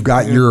 you've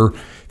got your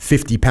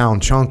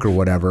 50-pound chunk or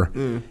whatever.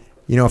 Mm.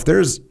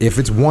 If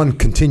it's one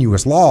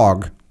continuous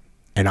log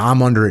and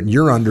I'm under it and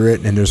you're under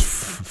it and there's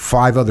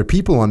 5 other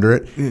people under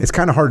it, it's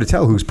kind of hard to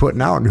tell who's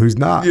putting out and who's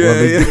not. Yeah,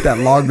 they get that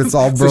log that's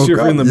all broke up. If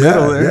you're in the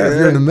middle there. Yeah, if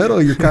you're in the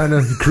middle, you're kind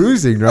of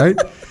cruising, right?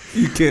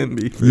 You can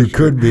be. You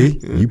could be.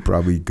 Yeah. You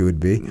probably could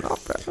be. Not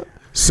bad.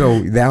 So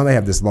now they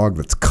have this log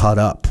that's cut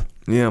up.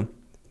 Yeah.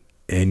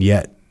 And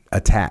yet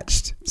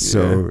attached.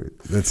 So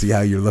let's see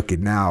how you're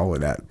looking now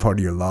when that part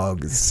of your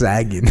log is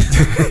sagging.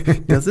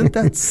 Doesn't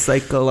that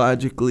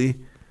psychologically,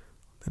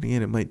 then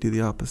again, it might do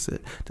the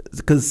opposite.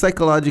 Because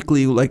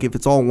psychologically, like if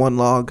it's all one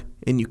log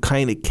and you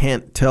kind of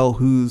can't tell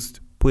who's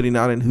putting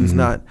out and who's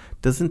not,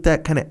 doesn't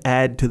that kind of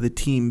add to the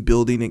team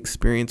building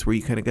experience where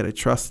you kind of got to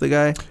trust the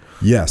guy?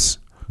 Yes.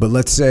 But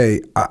let's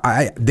say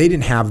they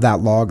didn't have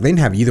that log. They didn't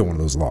have either one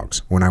of those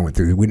logs when I went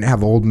through. We didn't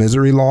have the Old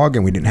Misery log,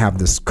 and we didn't have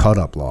this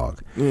cut-up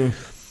log.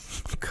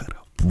 Cut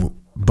up.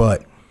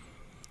 But,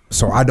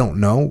 so I don't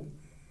know,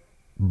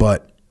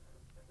 but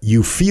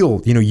you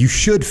feel, you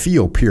should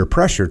feel peer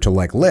pressure to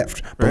like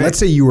lift. But let's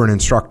say you were an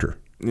instructor,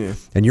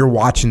 and you're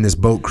watching this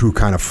boat crew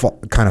kind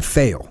of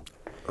fail,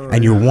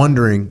 and you're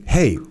wondering,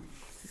 hey,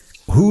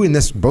 who in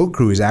this boat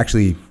crew is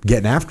actually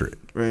getting after it,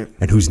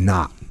 and who's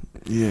not?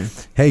 Yeah.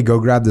 Hey, go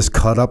grab this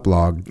cut up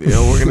log. Yeah,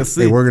 we're gonna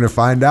see. We're gonna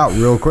find out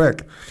real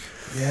quick.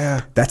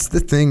 Yeah. That's the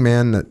thing,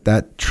 man.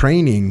 That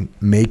training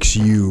makes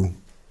you.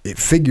 It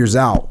figures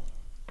out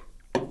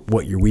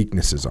what your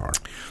weaknesses are.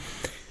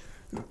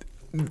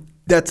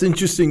 That's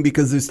interesting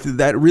because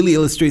that really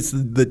illustrates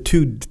the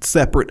two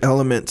separate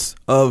elements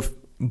of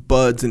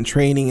buds and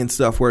training and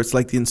stuff, where it's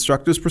like the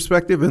instructor's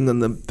perspective and then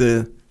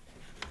the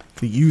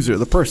the user,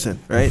 the person,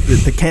 right?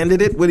 The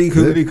candidate. What do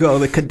you call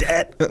the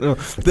cadet? The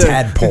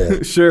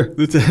tadpole. Sure,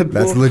 the tadpole.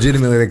 That's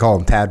legitimately they call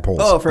them tadpoles.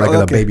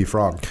 A baby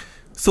frog.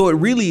 So it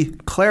really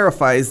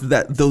clarifies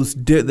that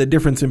the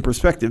difference in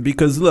perspective.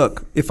 Because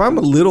look, if I'm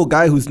a little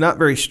guy who's not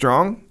very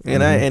strong,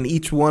 and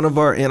each one of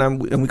our and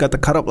we got the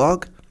cut up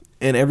log,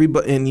 and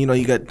everybody, and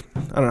you got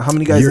I don't know how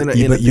many guys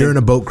you're in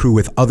a boat crew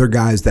with other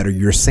guys that are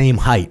your same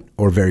height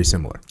or very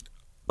similar,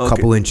 a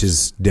couple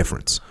inches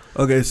difference.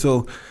 Okay,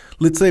 so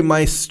let's say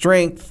my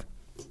strength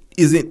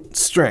isn't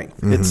strength;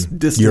 it's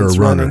distance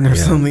running or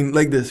something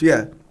like this.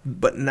 Yeah,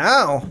 but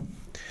now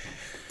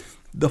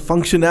the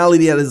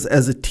functionality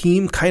as a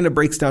team kind of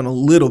breaks down a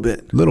little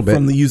bit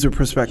from the user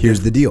perspective.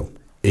 Here's the deal: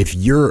 if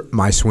you're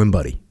my swim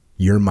buddy,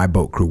 you're in my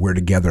boat crew, we're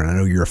together, and I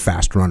know you're a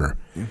fast runner.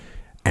 Yeah.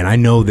 And I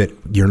know that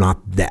you're not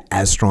that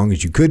as strong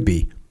as you could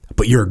be,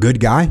 but you're a good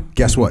guy.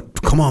 Guess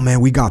what? Come on, man,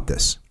 we got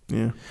this.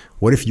 Yeah.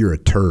 What if you're a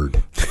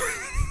turd?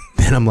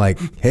 And I'm like,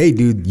 hey,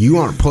 dude, you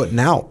aren't putting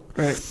out.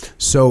 Right.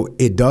 So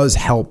it does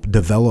help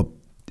develop.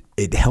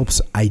 It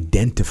helps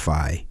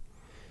identify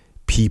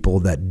people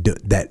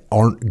that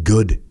aren't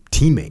good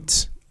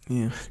teammates.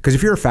 Yeah. Because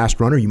if you're a fast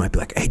runner, you might be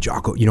like, hey,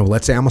 Jocko,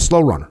 let's say I'm a slow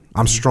runner.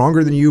 I'm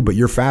stronger than you, but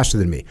you're faster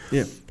than me.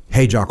 Yeah.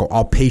 Hey, Jocko,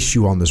 I'll pace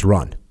you on this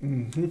run.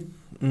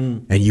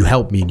 And you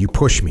help me and you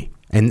push me.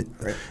 And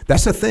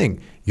that's the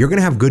thing. You're going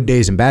to have good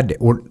days and bad days.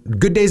 Or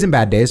good days and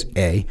bad days,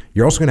 A.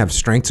 You're also going to have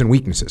strengths and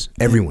weaknesses.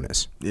 Everyone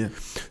is. Yeah.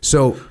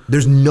 So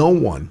there's no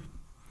one.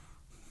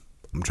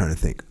 I'm trying to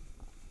think.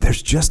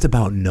 There's just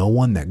about no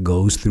one that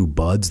goes through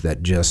buds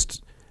that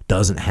just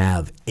doesn't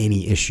have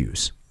any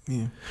issues.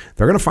 Yeah.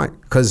 They're going to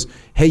find, because,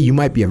 hey, you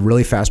might be a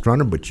really fast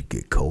runner, but you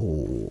get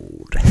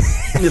cold.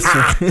 Yes,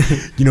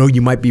 sir.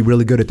 You might be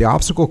really good at the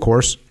obstacle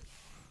course,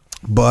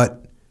 but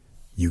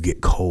you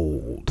get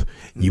cold.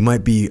 You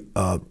might be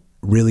a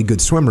really good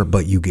swimmer,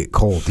 but you get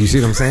cold. Do you see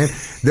what I'm saying?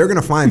 They're going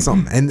to find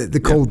something. And the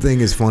cold thing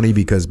is funny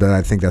but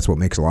I think that's what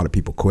makes a lot of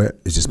people quit,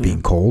 is just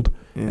being cold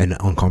and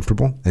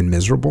uncomfortable and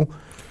miserable.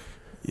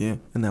 Yeah,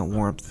 and that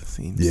warmth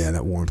seems. Yeah,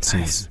 that warmth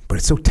seems. But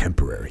it's so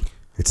temporary.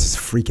 It's a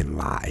freaking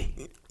lie.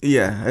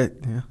 Yeah,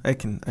 I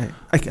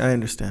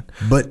understand.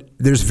 But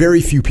there's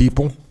very few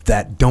people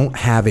that don't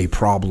have a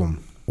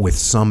problem with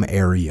some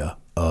area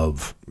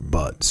of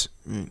buds.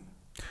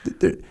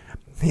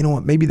 You know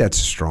what? Maybe that's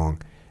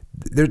strong.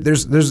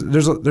 There's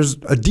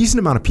a decent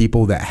amount of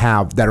people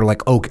that are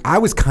like, okay, I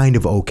was kind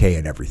of okay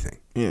at everything.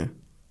 Yeah.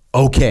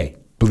 Okay,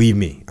 believe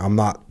me, I'm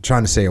not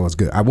trying to say I was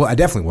good. I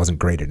definitely wasn't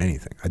great at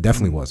anything. I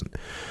definitely wasn't.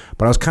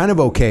 But I was kind of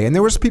okay, and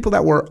there was people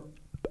that were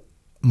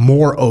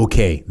more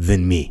okay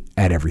than me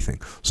at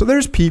everything. So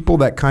there's people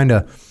that kind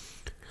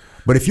of.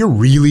 But if you're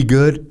really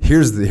good,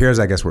 here's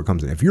I guess where it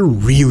comes in. If you're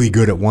really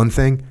good at one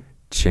thing,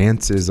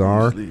 chances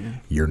are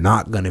you're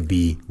not going to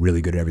be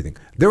really good at everything.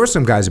 There were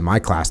some guys in my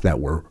class that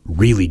were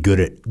really good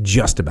at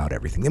just about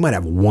everything. They might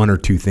have one or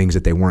two things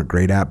that they weren't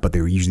great at, but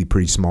they were usually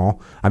pretty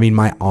small. I mean,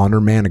 my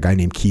honor man, a guy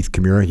named Keith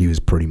Kimura, he was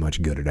pretty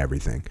much good at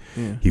everything.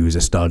 Yeah. He was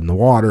a stud in the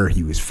water.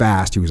 He was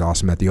fast. He was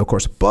awesome at the O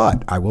course.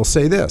 But I will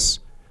say this.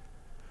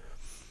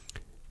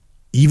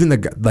 Even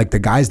the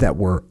guys that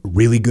were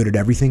really good at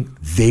everything,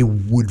 they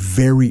wouldn't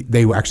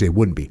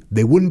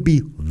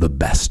be the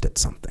best at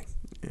something.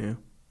 Yeah.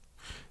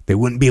 They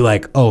wouldn't be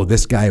like, oh,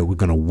 this guy was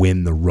going to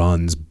win the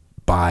runs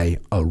by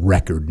a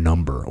record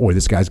number, or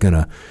this guy's going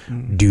to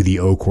do the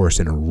O course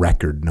in a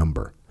record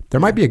number. There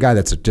might be a guy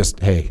that's just,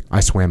 hey, I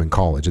swam in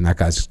college, and that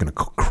guy's just going to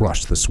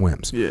crush the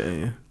swims.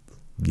 Yeah.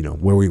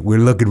 Where we're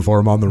looking for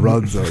him on the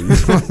runs, though. You know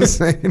what I'm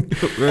saying?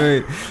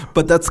 Right.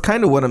 But that's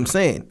kind of what I'm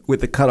saying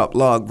with the cut-up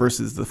log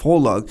versus the whole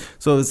log.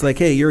 So it's like,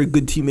 hey, you're a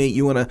good teammate.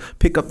 You want to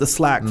pick up the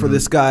slack for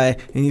this guy,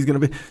 and he's going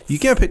to be – you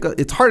can't pick up –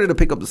 it's harder to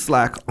pick up the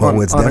slack on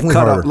a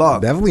cut-up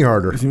log. Definitely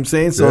harder. You know what I'm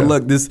saying? So,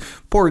 look, this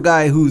poor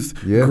guy who's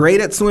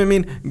great at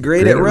swimming,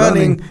 great at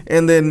running,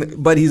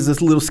 but he's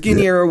just a little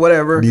skinnier or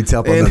whatever. Needs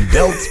help on the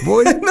belts,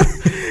 boy.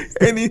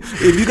 And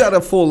if you got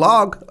a full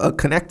log, a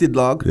connected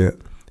log –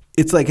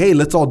 it's like, hey,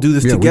 let's all do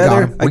this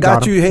together. I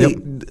got you. Hey,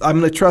 I'm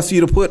going to trust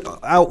you to put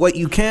out what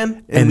you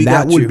can, and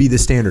that would be the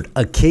standard.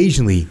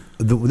 Occasionally,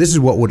 this is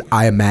what would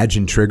I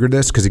imagine trigger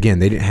this, because, again,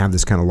 they didn't have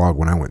this kind of log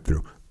when I went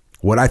through.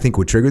 What I think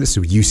would trigger this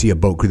is you see a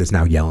boat crew that's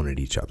now yelling at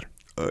each other.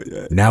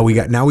 Now we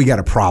got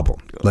a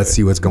problem. Let's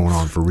see what's going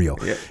on for real.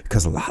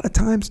 Because not a lot of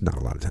times,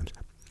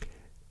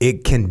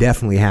 it can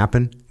definitely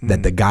happen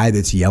that the guy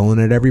that's yelling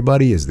at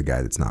everybody is the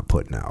guy that's not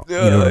putting out. You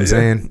know what I'm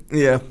saying?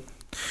 Yeah.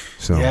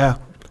 So yeah.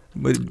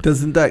 But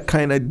doesn't that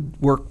kind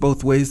of work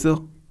both ways,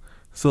 though?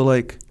 So,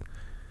 like,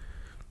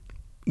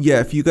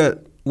 if you got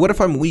 – what if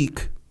I'm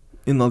weak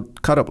in the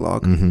cut-up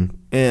log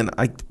and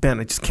I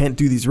just can't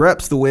do these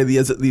reps the way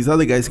these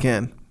other guys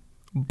can?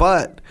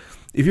 But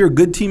if you're a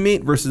good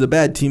teammate versus a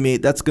bad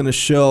teammate, that's going to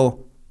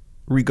show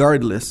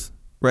regardless,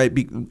 right?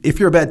 If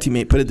you're a bad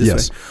teammate, put it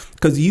this way.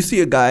 Because you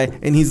see a guy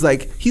and he's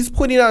like – he's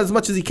putting out as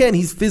much as he can.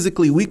 He's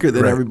physically weaker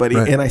than everybody,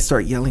 and I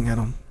start yelling at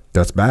him.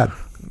 That's bad.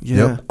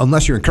 Yeah.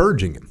 Unless you're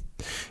encouraging him.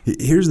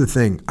 Here's the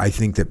thing. I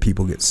think that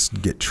people get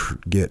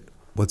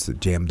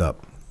jammed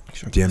up.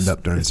 Jammed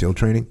up during SEAL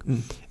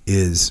training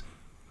is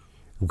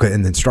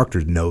and the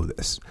instructors know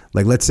this.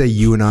 Like, let's say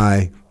you and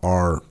I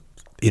are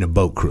in a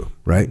boat crew,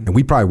 right? And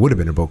we probably would have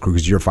been in a boat crew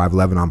because you're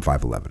 5'11", I'm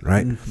 5'11",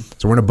 right?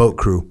 So we're in a boat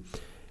crew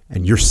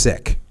and you're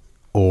sick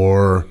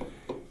or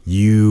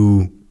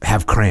you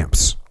have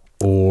cramps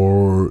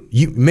or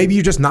maybe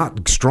you're just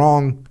not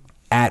strong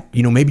at,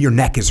 maybe your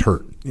neck is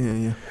hurt.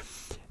 Yeah.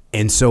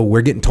 And so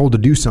we're getting told to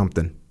do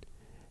something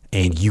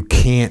and you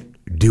can't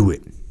do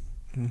it.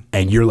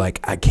 And you're like,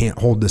 I can't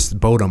hold this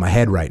boat on my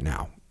head right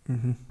now.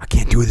 I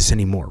can't do this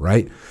anymore,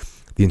 right?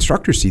 The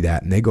instructors see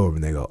that and they go over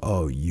and they go,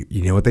 oh,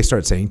 you know what they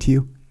start saying to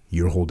you?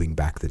 You're holding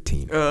back the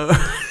team.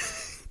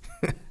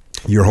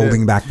 You're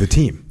holding back the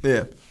team.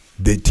 Yeah.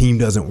 The team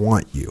doesn't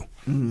want you.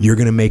 You're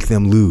going to make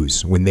them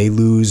lose. When they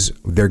lose,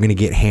 they're going to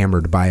get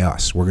hammered by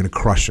us. We're going to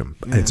crush them.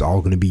 And it's all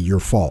going to be your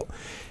fault.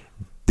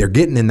 They're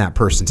getting in that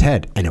person's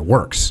head and it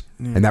works.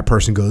 And that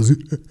person goes,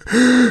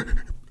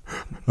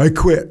 I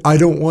quit. I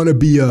don't want to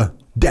be a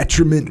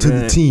detriment to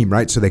the team,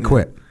 right? So they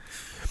quit.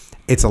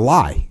 It's a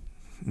lie.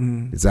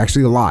 It's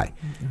actually a lie.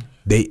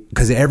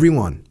 Because every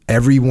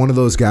one of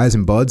those guys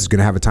and buds is going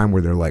to have a time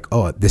where they're like,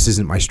 oh, this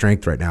isn't my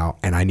strength right now,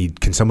 and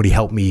can somebody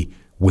help me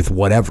with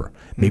whatever?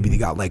 Maybe they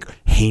got like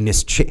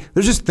heinous.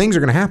 There's just things are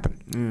going to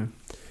happen,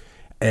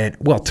 and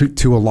well,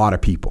 to a lot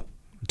of people,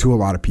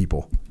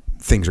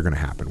 things are going to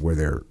happen where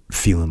they're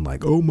feeling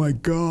like, oh my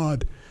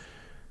God.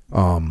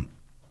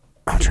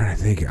 I'm trying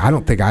to think. I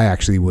don't think I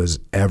actually was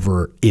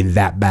ever in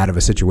that bad of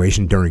a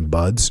situation during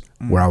buds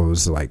where I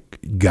was like,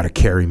 you got to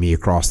carry me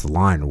across the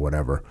line or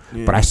whatever.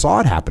 Yeah. But I saw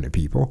it happen to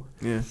people.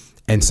 Yeah.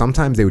 And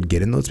sometimes they would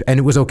get in those, and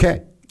it was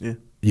okay. Yeah.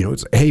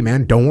 It's, hey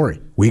man, don't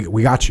worry.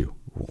 We got you.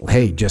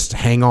 Hey, just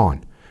hang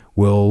on.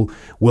 We'll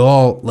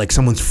all, like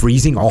someone's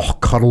freezing, I'll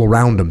cuddle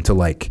around them to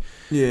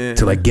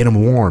get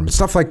them warm.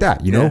 Stuff like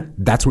that,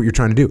 That's what you're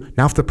trying to do.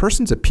 Now, if the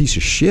person's a piece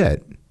of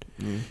shit,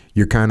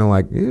 you're kind of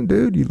like,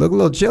 dude, you look a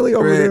little chilly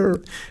over there.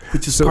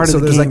 Which is part of the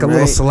game, there's like a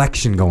little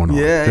selection going on.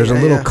 Yeah, there's a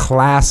little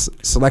class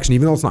selection,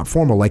 even though it's not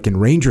formal. Like in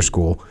Ranger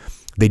School,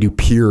 they do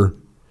peer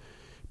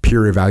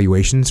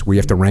evaluations where you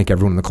have to rank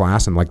everyone in the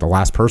class, and like the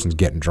last person's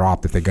getting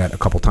dropped if they got a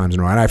couple times in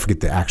a row. And I forget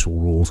the actual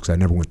rules because I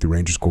never went through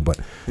Ranger School. But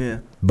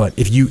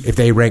if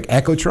they rank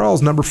Echo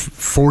Charles number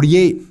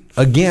 48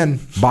 again,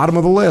 bottom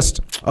of the list.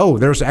 Oh,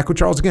 there's Echo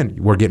Charles again.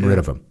 We're getting rid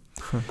of him.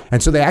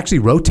 And so they actually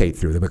rotate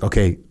through. They're like,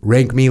 okay,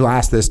 rank me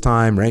last this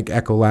time, rank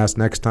Echo last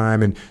next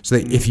time. And so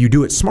if you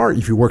do it smart,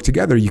 if you work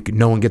together,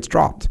 no one gets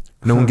dropped.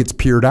 No one gets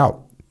peered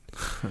out.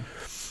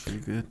 Pretty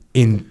good.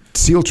 In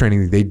SEAL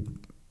training,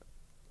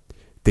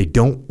 they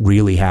don't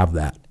really have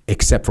that,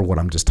 except for what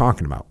I'm just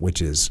talking about, which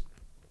is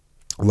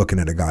looking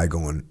at a guy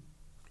going,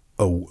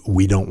 oh,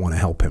 we don't want to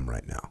help him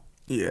right now.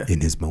 Yeah. In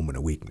his moment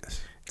of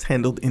weakness. It's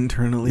handled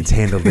internally.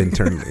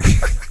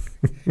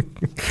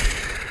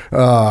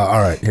 All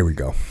right, here we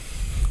go.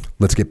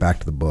 Let's get back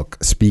to the book.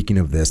 Speaking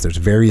of this, there's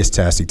various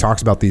tests. He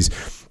talks about this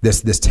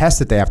test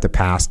that they have to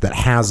pass that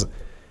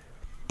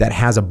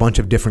has a bunch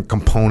of different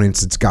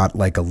components. It's got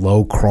like a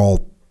low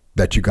crawl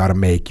that you got to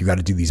make. You got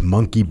to do these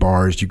monkey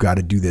bars. You got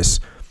to do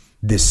this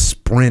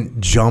sprint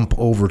jump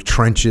over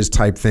trenches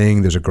type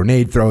thing. There's a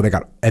grenade throw.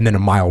 And then a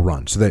mile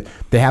run. So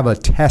they have a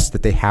test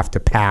that they have to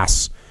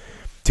pass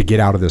to get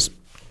out of this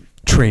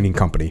training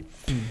company.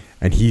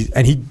 And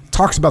he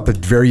talks about the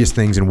various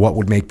things and what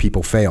would make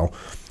people fail.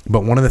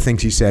 But one of the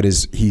things he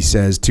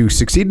says to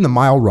succeed in the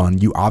mile run,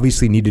 you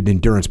obviously needed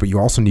endurance, but you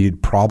also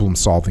needed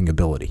problem-solving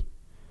ability.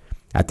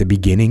 At the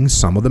beginning,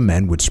 some of the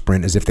men would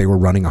sprint as if they were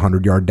running a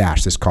 100-yard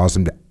dash. This caused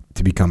them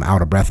to become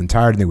out of breath and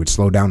tired, and they would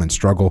slow down and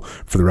struggle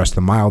for the rest of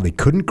the mile. They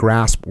couldn't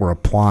grasp or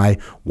apply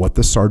what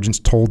the sergeants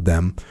told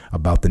them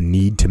about the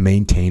need to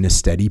maintain a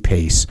steady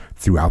pace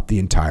throughout the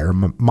entire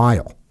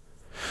mile.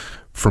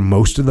 For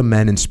most of the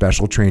men in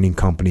Special Training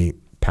Company,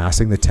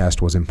 passing the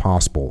test was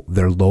impossible.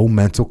 Their low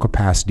mental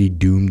capacity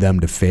doomed them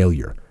to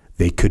failure.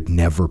 They could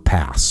never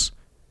pass.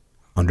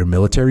 Under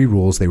military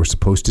rules, they were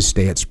supposed to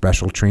stay at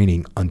special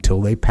training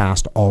until they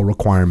passed all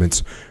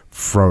requirements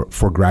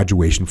for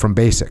graduation from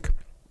basic.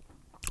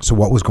 So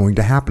what was going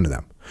to happen to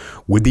them?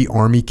 Would the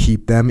Army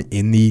keep them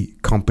in the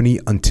company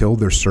until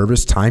their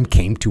service time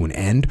came to an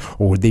end,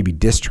 or would they be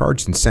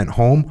discharged and sent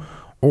home?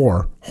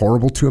 Or,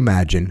 horrible to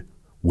imagine,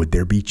 would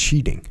there be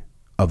cheating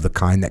of the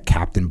kind that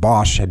Captain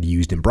Bosch had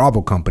used in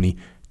Bravo Company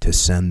to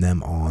send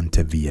them on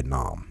to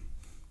Vietnam?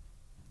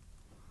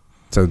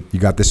 So you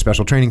got this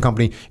special training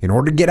company. In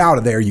order to get out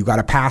of there, you got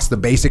to pass the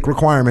basic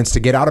requirements to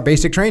get out of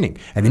basic training.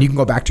 And then you can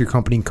go back to your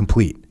company and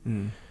complete.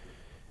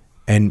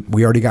 And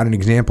we already got an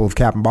example of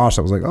Captain Bosch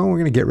that was like, oh, we're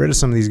going to get rid of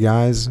some of these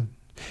guys.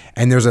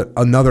 And there's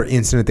another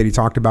incident that he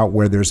talked about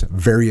where there's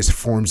various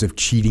forms of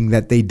cheating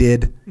that they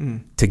did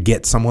to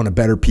get someone a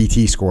better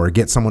PT score,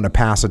 get someone to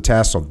pass a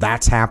test. So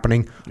that's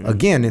happening.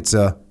 Again, it's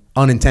a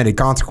unintended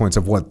consequence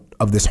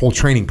of this whole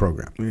training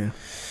program. Yeah.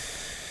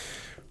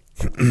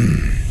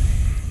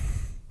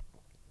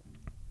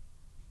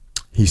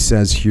 He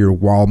says here,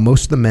 while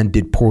most of the men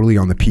did poorly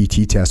on the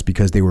PT test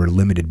because they were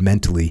limited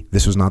mentally,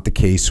 this was not the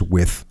case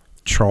with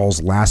Charles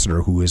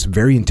Lasseter, who is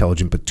very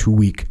intelligent but too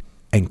weak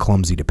and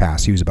clumsy to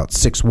pass. He was about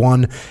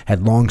 6'1",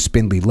 had long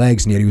spindly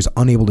legs, and yet he was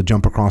unable to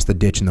jump across the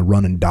ditch in the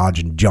run and dodge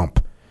and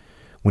jump.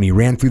 When he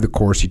ran through the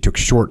course, he took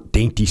short,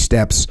 dainty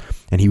steps,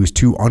 and he was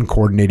too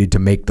uncoordinated to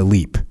make the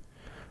leap.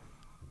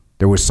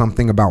 There was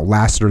something about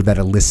Lassiter that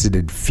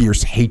elicited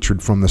fierce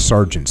hatred from the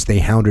sergeants. They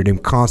hounded him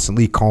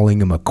constantly,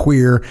 calling him a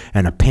queer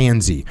and a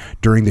pansy.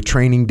 During the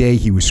training day,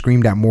 he was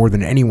screamed at more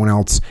than anyone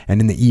else, and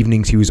in the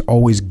evenings, he was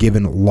always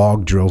given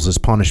log drills as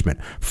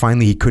punishment.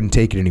 Finally, he couldn't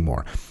take it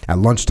anymore. At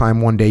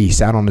lunchtime one day, he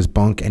sat on his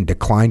bunk and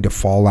declined to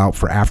fall out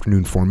for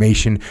afternoon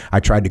formation. I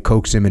tried to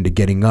coax him into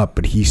getting up,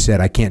 but he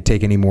said, "I can't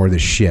take any more of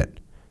this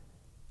shit."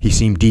 He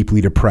seemed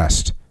deeply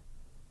depressed.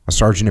 A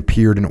sergeant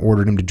appeared and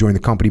ordered him to join the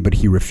company, but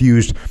he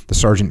refused. The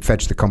sergeant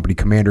fetched the company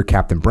commander,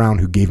 Captain Brown,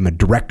 who gave him a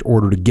direct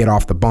order to get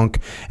off the bunk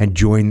and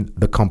join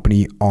the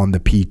company on the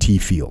PT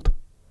field.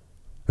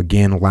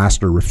 Again,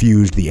 Lassiter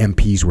refused. The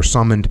MPs were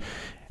summoned,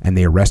 and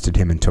they arrested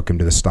him and took him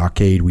to the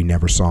stockade. We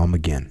never saw him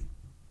again.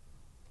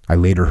 I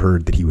later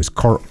heard that he was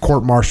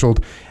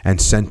court-martialed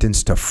and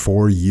sentenced to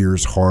 4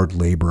 years hard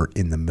labor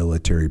in the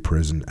military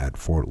prison at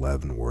Fort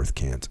Leavenworth,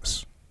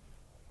 Kansas.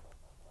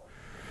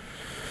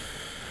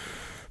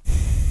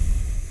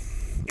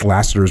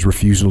 Lassiter's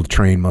refusal to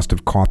train must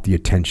have caught the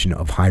attention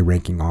of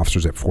high-ranking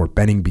officers at Fort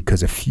Benning,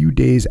 because a few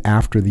days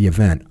after the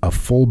event, a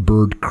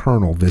full-bird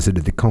colonel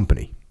visited the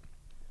company.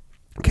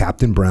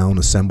 Captain Brown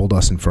assembled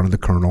us in front of the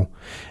colonel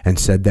and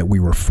said that we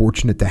were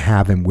fortunate to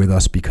have him with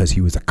us because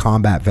he was a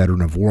combat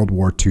veteran of World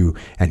War II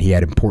and he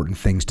had important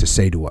things to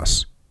say to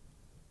us.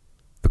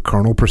 The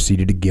colonel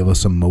proceeded to give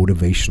us a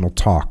motivational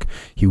talk.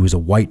 He was a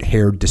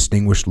white-haired,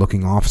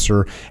 distinguished-looking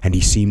officer, and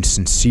he seemed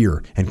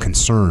sincere and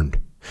concerned.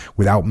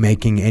 Without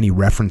making any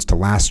reference to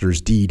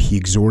Lassiter's deed, he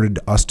exhorted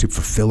us to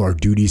fulfill our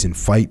duties and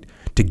fight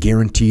to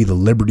guarantee the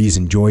liberties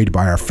enjoyed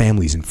by our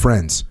families and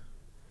friends.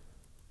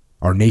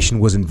 Our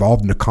nation was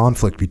involved in a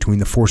conflict between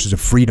the forces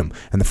of freedom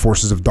and the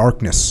forces of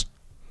darkness.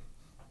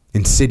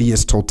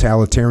 Insidious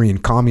totalitarian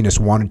communists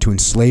wanted to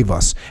enslave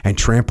us and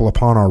trample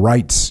upon our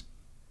rights.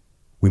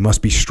 We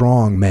must be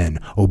strong men,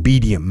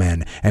 obedient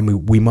men,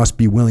 and we must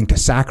be willing to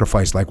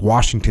sacrifice like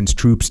Washington's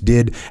troops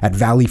did at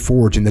Valley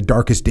Forge in the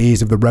darkest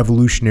days of the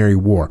Revolutionary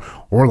War,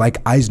 or like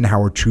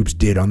Eisenhower troops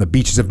did on the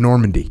beaches of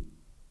Normandy.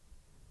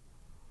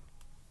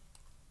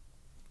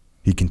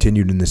 He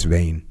continued in this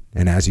vein,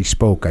 and as he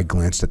spoke, I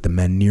glanced at the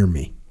men near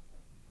me.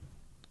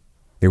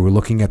 They were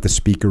looking at the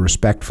speaker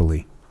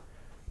respectfully,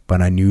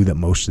 but I knew that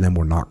most of them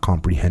were not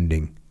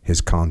comprehending his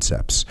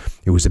concepts.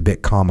 It was a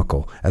bit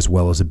comical as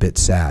well as a bit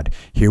sad.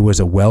 Here was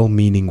a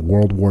well-meaning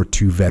World War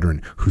II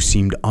veteran who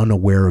seemed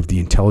unaware of the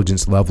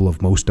intelligence level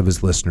of most of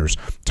his listeners,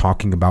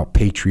 talking about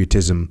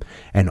patriotism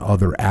and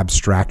other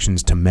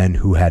abstractions to men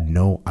who had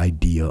no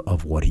idea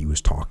of what he was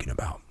talking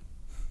about.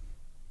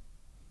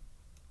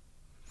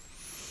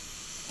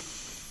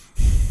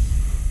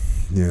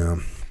 Yeah.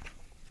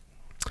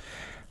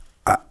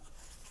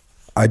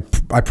 I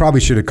probably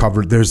should have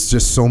covered, there's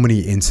just so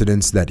many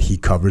incidents that he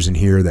covers in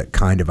here that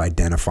kind of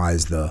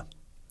identifies the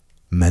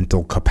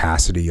mental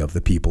capacity of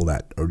the people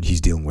that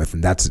he's dealing with.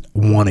 And that's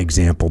one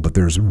example, but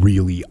there's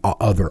really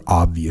other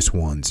obvious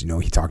ones. You know,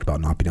 he talked about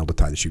not being able to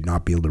tie the shoe,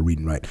 not being able to read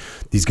and write.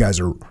 These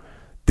guys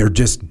they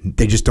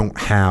just don't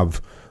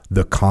have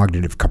the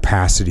cognitive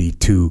capacity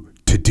to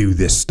do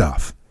this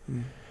stuff.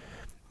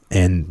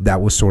 And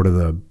that was sort of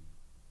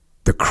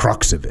the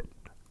crux of it.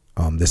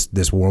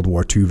 This World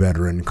War II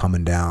veteran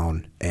coming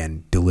down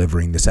and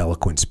delivering this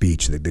eloquent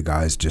speech that the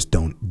guys just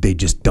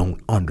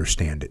don't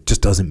understand it.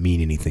 Just doesn't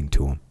mean anything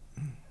to them.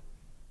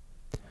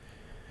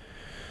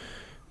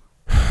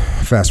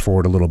 Fast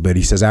forward a little bit.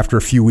 He says, after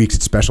a few weeks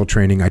at special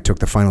training, I took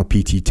the final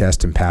PT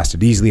test and passed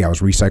it easily. I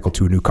was recycled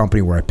to a new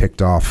company where I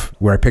picked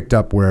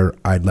up where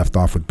I'd left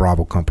off with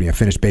Bravo Company. I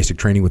finished basic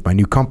training with my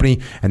new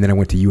company, and then I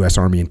went to U.S.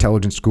 Army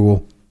Intelligence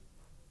School.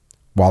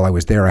 While I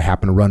was there, I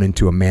happened to run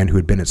into a man who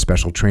had been at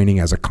special training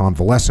as a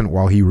convalescent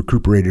while he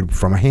recuperated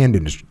from a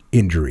hand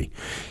injury.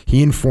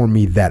 He informed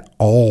me that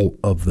all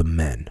of the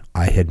men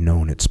I had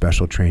known at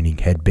special training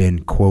had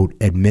been, quote,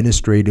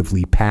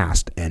 administratively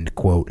passed, end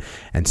quote,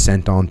 and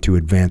sent on to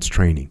advanced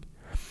training.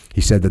 He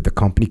said that the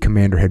company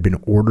commander had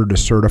been ordered to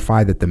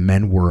certify that the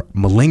men were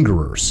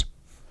malingerers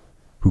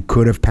who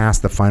could have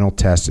passed the final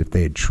test if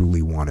they had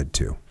truly wanted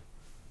to.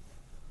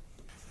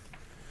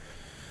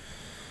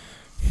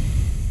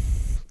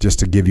 Just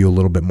to give you a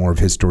little bit more of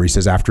his story, he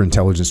says, after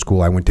intelligence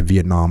school, I went to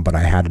Vietnam, but I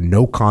had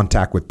no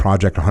contact with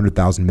Project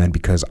 100,000 Men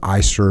because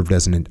I served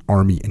as an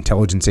Army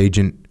intelligence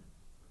agent,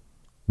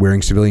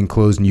 wearing civilian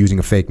clothes and using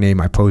a fake name.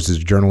 I posed as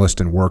a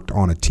journalist and worked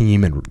on a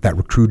team that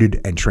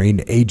recruited and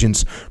trained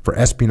agents for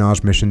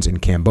espionage missions in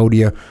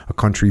Cambodia, a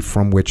country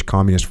from which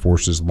communist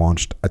forces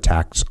launched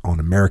attacks on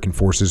American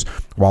forces.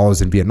 While I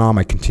was in Vietnam,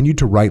 I continued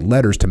to write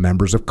letters to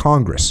members of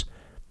Congress.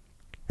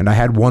 And I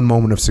had one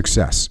moment of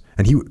success.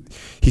 And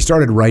he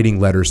started writing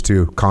letters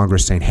to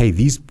Congress saying, hey,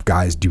 these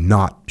guys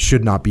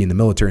should not be in the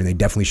military, and they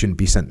definitely shouldn't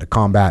be sent into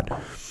combat.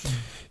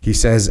 He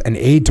says, an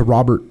aide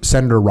to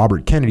Senator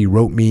Robert Kennedy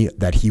wrote me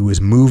that he was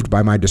moved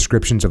by my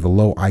descriptions of the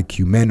low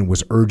IQ men and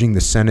was urging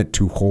the Senate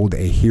to hold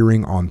a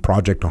hearing on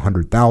Project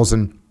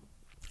 100,000.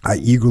 I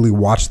eagerly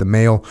watched the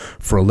mail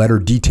for a letter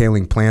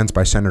detailing plans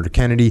by Senator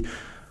Kennedy.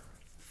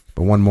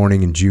 But one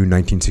morning in June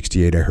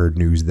 1968, I heard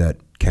news that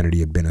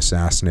Kennedy had been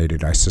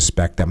assassinated. I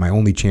suspect that my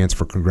only chance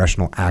for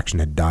congressional action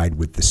had died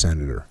with the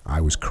senator. I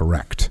was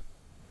correct.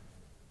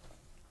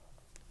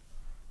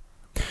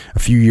 A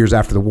few years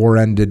after the war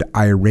ended,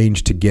 I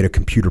arranged to get a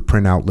computer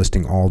printout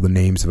listing all the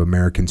names of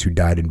Americans who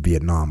died in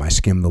Vietnam. I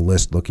skimmed the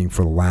list looking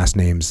for the last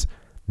names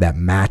that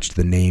matched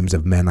the names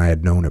of men I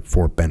had known at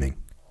Fort Benning.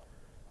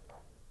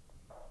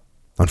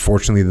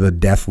 Unfortunately, the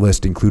death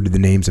list included the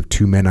names of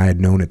two men I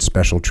had known at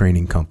Special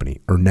Training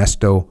Company,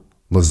 Ernesto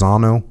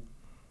Lozano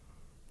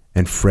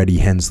and Freddie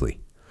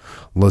Hensley.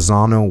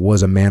 Lozano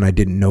was a man I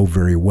didn't know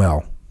very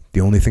well.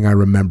 The only thing I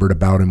remembered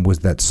about him was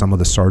that some of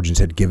the sergeants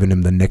had given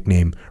him the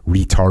nickname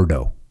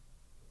Retardo.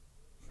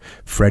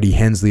 Freddie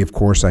Hensley, of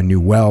course, I knew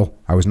well.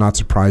 I was not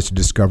surprised to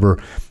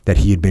discover that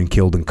he had been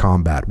killed in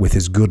combat. With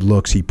his good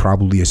looks, he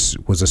probably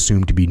was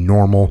assumed to be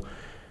normal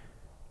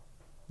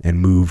and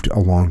moved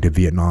along to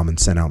Vietnam and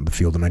sent out in the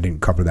field. And I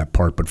didn't cover that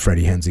part, but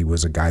Freddie Hensley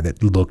was a guy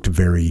that looked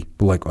very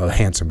like a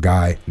handsome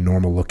guy,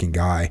 normal looking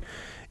guy,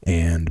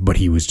 but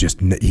he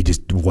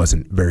just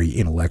wasn't very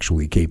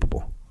intellectually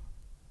capable.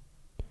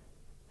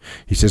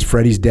 He says,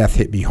 Freddie's death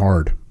hit me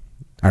hard.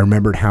 I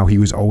remembered how he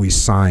was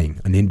always sighing,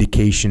 an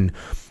indication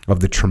of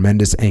the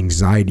tremendous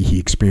anxiety he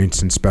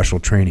experienced in special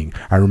training.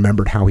 I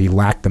remembered how he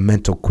lacked the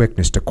mental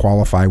quickness to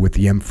qualify with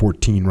the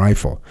M14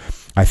 rifle.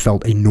 I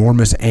felt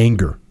enormous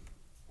anger,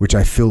 which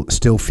I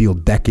still feel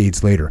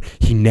decades later.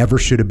 He never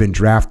should have been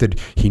drafted.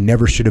 He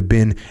never should have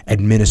been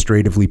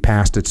administratively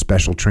passed at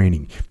special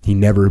training. He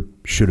never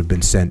should have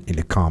been sent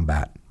into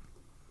combat.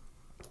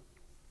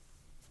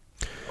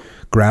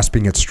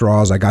 Grasping at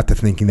straws, I got to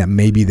thinking that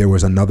maybe there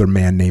was another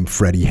man named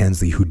Freddie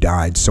Hensley who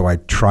died, so I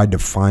tried to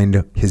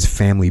find his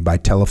family by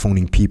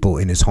telephoning people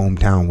in his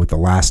hometown with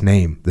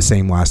the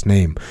same last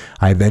name.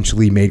 I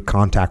eventually made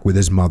contact with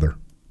his mother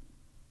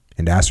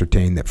and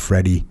ascertained that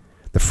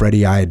the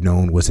Freddie I had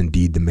known was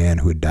indeed the man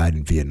who had died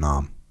in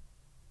Vietnam.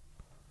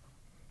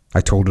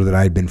 I told her that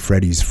I had been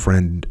Freddie's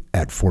friend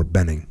at Fort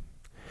Benning.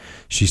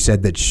 She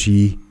said that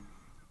she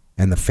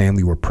and the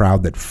family were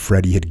proud that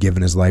Freddie had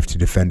given his life to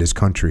defend his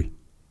country.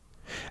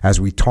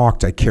 As we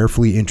talked, I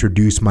carefully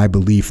introduced my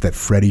belief that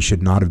Freddie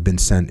should not have been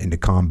sent into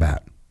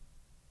combat.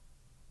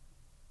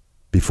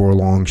 Before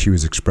long, she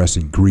was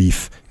expressing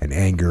grief and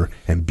anger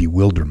and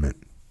bewilderment.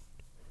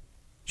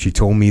 She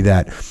told me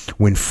that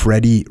when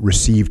Freddie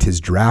received his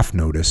draft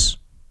notice,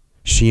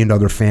 she and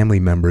other family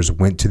members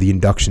went to the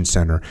induction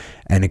center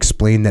and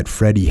explained that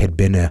Freddie had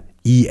been a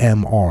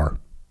EMR,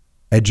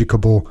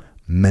 educable,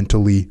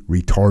 mentally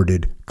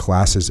retarded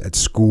classes at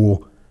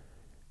school,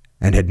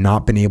 and had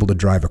not been able to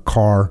drive a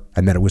car,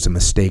 and that it was a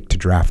mistake to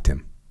draft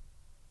him.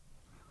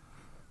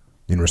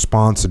 In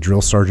response, the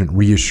drill sergeant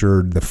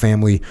reassured the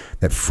family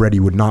that Freddie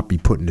would not be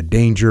put into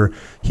danger.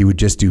 He would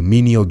just do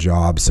menial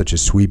jobs such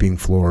as sweeping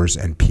floors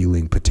and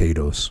peeling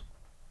potatoes.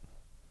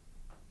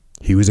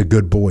 He was a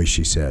good boy,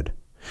 she said.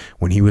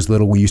 When he was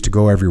little, we used to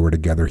go everywhere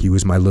together. He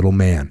was my little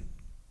man.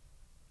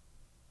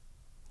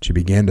 She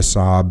began to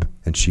sob,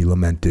 and she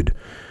lamented,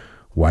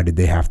 why did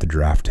they have to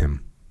draft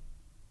him?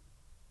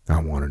 I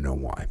want to know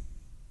why.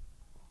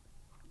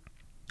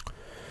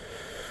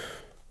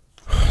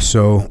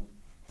 So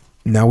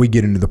now we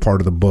get into the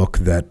part of the book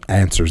that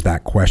answers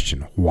that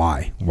question.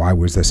 Why? Why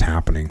was this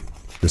happening?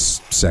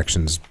 This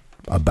section's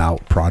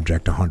about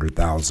Project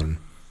 100,000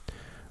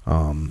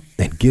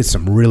 and gives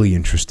some really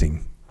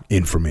interesting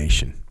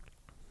information.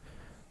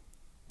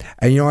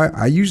 And,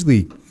 I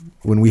usually,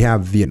 when we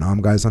have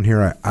Vietnam guys on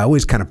here, I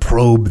always kind of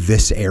probe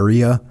this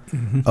area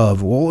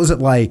of what was it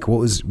like?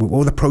 What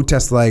were the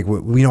protests like?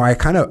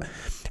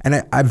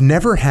 I've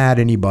never had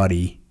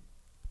anybody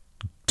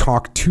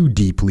talk too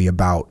deeply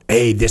about,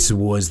 hey, this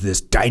was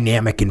this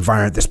dynamic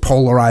environment, this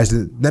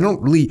polarized. They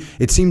don't really,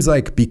 it seems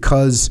like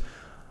because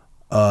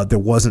there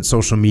wasn't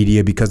social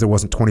media, because there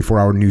wasn't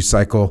 24-hour news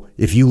cycle,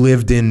 if you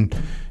lived in,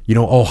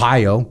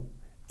 Ohio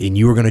and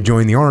you were going to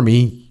join the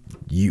army,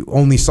 you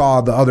only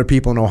saw the other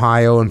people in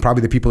Ohio, and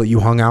probably the people that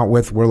you hung out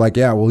with were like,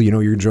 yeah, well, you're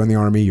going to join the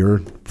army.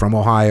 You're from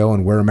Ohio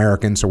and we're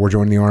Americans, so we're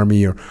joining the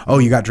army. Or, oh,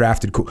 you got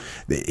drafted. Cool.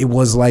 It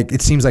was like,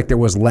 it seems like there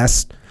was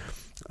less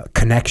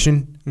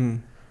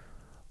connection.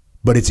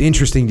 But it's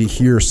interesting to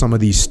hear some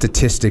of these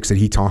statistics that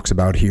he talks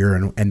about here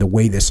and the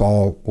way this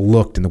all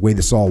looked and the way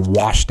this all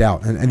washed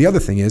out. And the other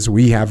thing is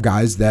we have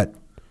guys that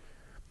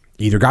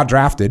either got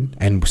drafted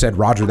and said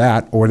roger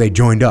that, or they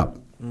joined up.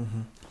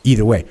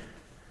 Either way.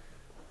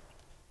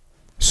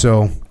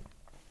 So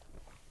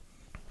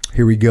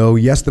here we go.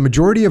 Yes, the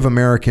majority of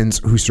Americans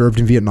who served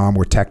in Vietnam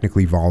were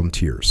technically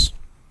volunteers.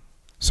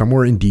 Some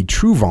were indeed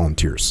true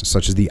volunteers,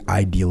 such as the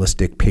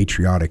idealistic,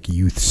 patriotic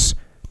youths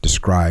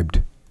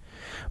described.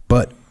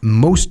 But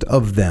Most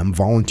of them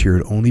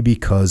volunteered only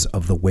because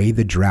of the way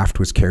the draft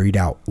was carried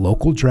out.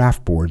 Local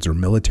draft boards or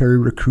military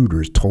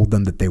recruiters told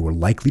them that they were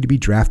likely to be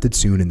drafted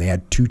soon, and they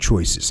had two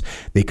choices.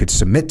 They could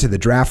submit to the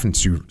draft and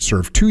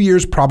serve 2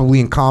 years, probably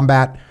in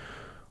combat,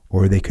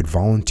 or they could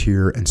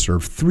volunteer and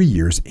serve 3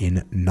 years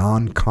in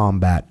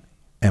non-combat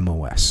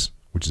MOS,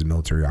 which is a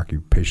military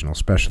occupational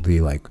specialty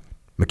like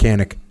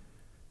mechanic,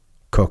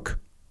 cook,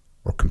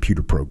 or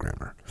computer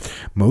programmer.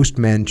 Most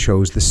men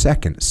chose the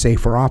second,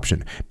 safer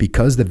option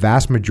because the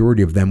vast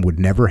majority of them would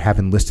never have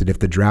enlisted if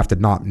the draft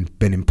had not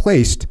been in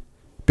place.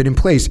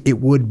 It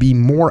would be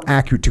more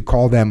accurate to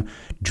call them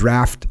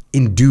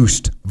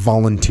draft-induced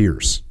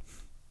volunteers.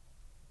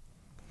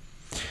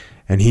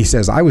 And he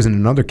says, I was in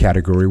another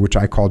category, which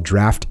I call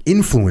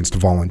draft-influenced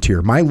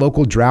volunteer. My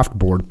local draft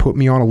board put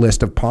me on a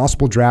list of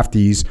possible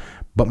draftees,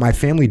 but my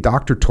family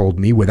doctor told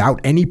me, without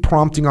any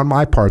prompting on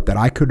my part, that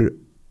I could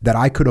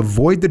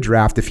avoid the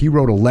draft if he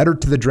wrote a letter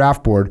to the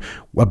draft board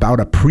about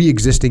a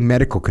pre-existing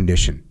medical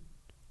condition.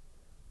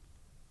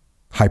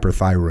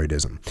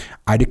 Hyperthyroidism.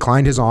 I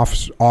declined his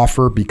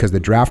offer because the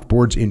draft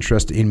board's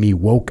interest in me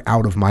woke me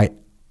out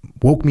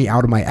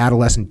of my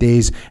adolescent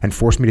days and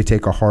forced me to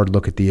take a hard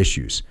look at the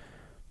issues.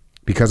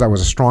 Because I was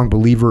a strong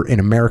believer in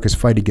America's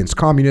fight against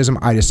communism,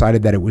 I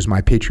decided that it was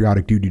my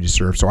patriotic duty to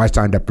serve, so I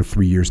signed up for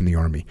 3 years in the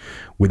Army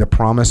with a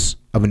promise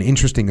of an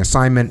interesting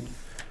assignment,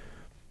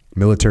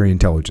 military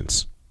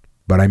intelligence.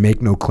 But I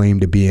make no claim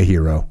to be a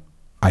hero.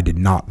 I did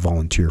not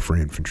volunteer for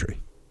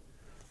infantry.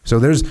 So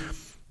there's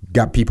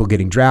got people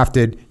getting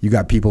drafted. You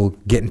got people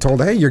getting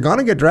told, hey, you're going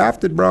to get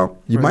drafted, bro.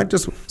 You might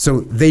just...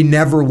 So they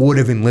never would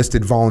have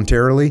enlisted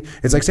voluntarily.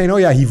 It's like saying, oh,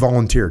 yeah, he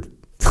volunteered.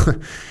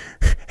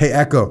 Hey,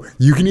 Echo,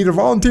 you can either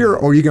volunteer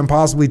or you can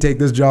possibly take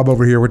this job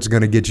over here, which is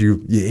going to get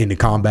you into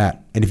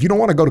combat. And if you don't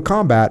want to go to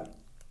combat,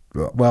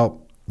 well,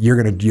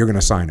 you're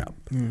gonna sign up.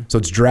 So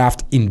it's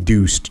draft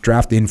induced,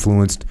 draft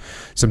influenced,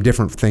 some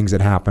different things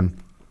that happen.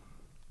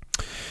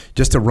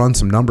 Just to run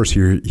some numbers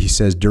here, he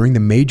says during the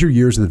major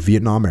years of the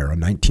Vietnam era,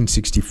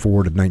 1964 to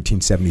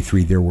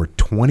 1973, there were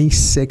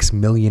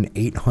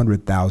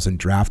 26,800,000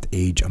 draft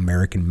age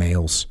American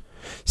males,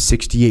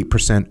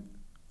 68%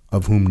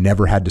 of whom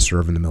never had to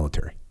serve in the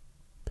military.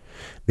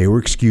 They were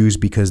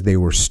excused because they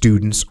were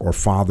students or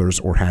fathers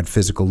or had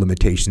physical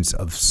limitations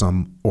of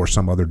some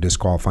other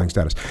disqualifying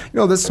status. You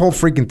know, this whole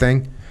freaking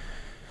thing,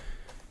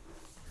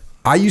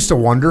 I used to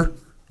wonder,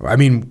 I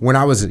mean, when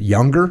I was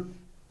younger,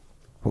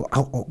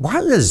 why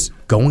is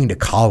going to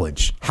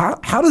college,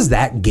 how does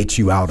that get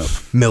you out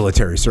of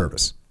military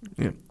service?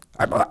 Yeah.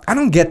 I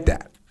don't get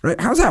that, right?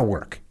 How does that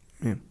work?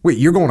 Yeah. Wait,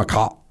 you're going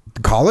to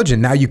college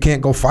and now you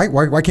can't go fight?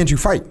 Why can't you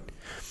fight?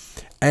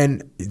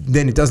 And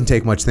then it doesn't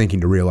take much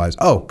thinking to realize,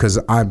 oh, because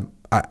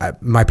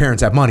my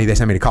parents have money, they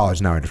sent me to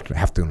college, now I don't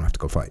have to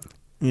go fight.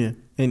 Yeah,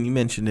 and you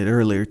mentioned it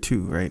earlier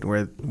too, right?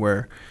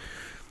 Where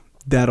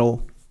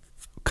that'll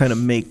kind of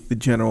make the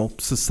general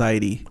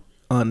society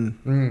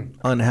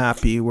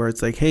unhappy, where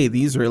it's like, hey,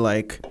 these are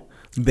like,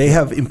 they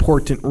have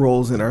important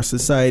roles in our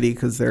society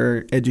because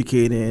they're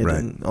educated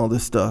and all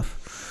this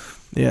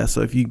stuff. Yeah,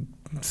 so if you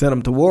send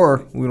them to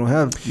war, we don't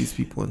have these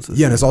people in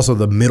society. Yeah, and it's also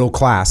the middle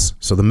class.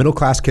 So the middle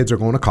class kids are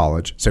going to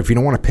college. So if you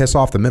don't want to piss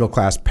off the middle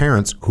class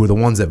parents, who are the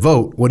ones that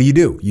vote, what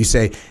do? You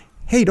say,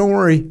 hey, don't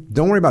worry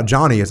about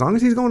Johnny. As long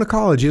as he's going to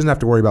college, he doesn't have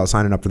to worry about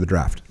signing up for the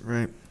draft.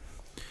 Right.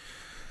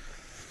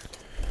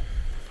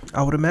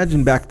 I would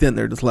imagine back then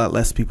there was a lot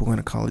less people going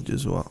to college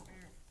as well.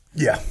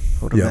 Yeah.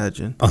 I would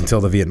imagine.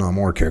 Until the Vietnam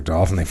War kicked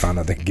off and they found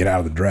out they could get out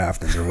of the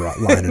draft and they were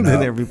lining up.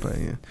 Then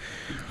everybody,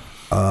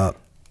 yeah.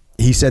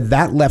 He said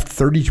that left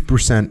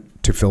 30%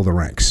 to fill the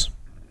ranks.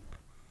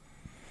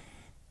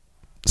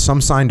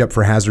 Some signed up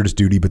for hazardous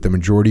duty, but the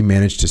majority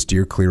managed to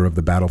steer clear of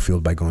the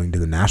battlefield by going to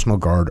the National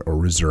Guard or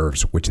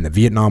reserves, which in the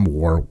Vietnam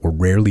War were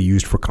rarely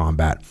used for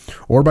combat,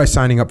 or by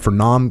signing up for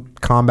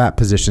non-combat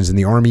positions in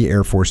the Army,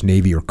 Air Force,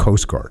 Navy, or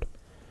Coast Guard.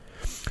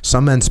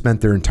 Some men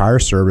spent their entire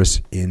service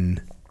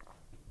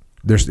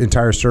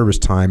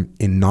time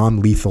in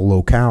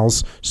non-lethal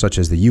locales such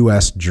as the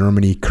U.S.,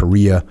 Germany,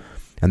 Korea,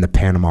 and the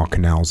Panama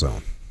Canal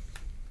Zone.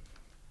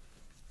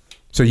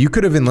 So you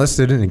could have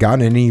enlisted and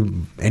gotten any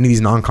of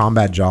these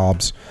non-combat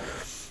jobs.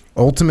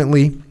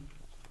 Ultimately,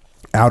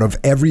 out of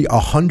every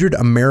 100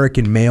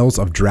 American males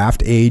of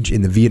draft age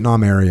in the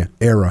Vietnam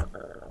era,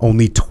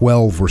 only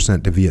 12 were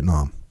sent to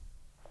Vietnam.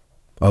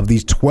 Of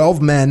these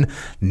 12 men,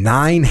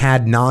 9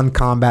 had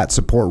non-combat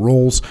support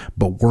roles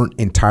but weren't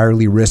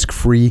entirely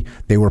risk-free.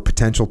 They were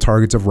potential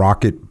targets of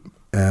rocket,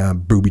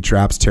 booby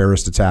traps,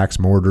 terrorist attacks,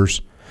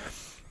 mortars.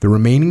 The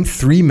remaining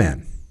 3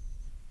 men,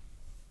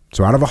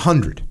 so out of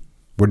 100,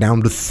 we're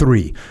down to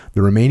 3.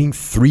 The remaining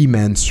 3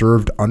 men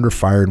served under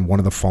fire in one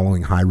of the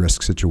following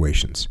high-risk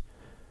situations.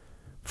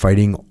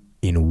 Fighting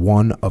in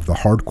one of the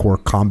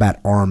hardcore combat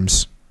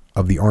arms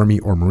of the Army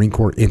or Marine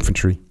Corps,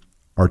 infantry,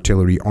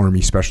 artillery, Army,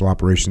 special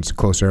operations,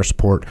 close air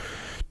support.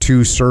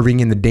 2,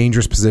 serving in the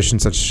dangerous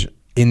positions such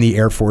in the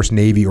Air Force,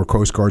 Navy, or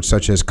Coast Guard,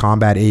 such as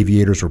combat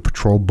aviators or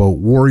patrol boat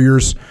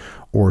warriors.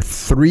 Or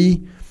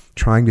 3,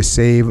 trying to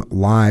save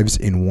lives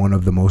in one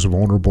of the most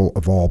vulnerable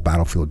of all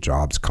battlefield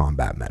jobs,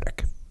 combat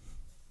medic.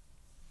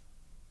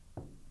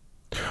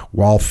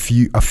 While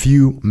a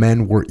few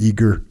men were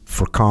eager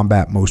for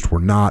combat, most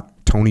were not.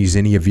 Tony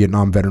Zinni, a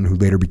Vietnam veteran who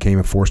later became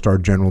a 4-star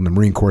general in the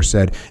Marine Corps,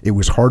 said, "It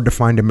was hard to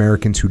find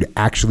Americans who'd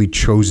actually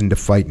chosen to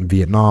fight in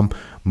Vietnam.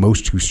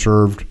 Most who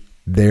served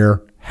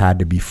there had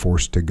to be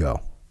forced to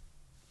go."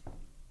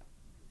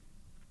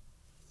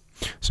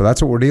 So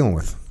that's what we're dealing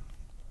with.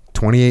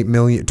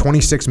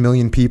 26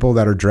 million people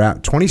that are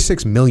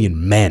 26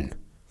 million men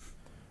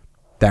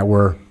that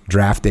were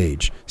draft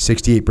age.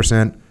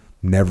 68%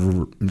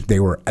 never, they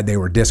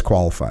were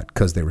disqualified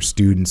because they were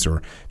students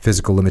or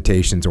physical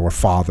limitations or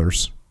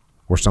fathers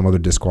or some other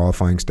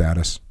disqualifying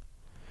status.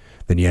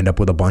 Then you end up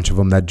with a bunch of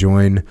them that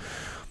join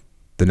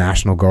the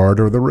National Guard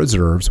or the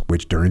reserves,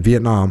 which during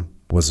Vietnam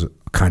was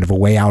kind of a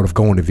way out of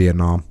going to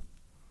Vietnam.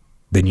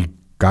 Then you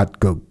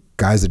got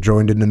guys that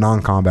joined in the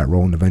non-combat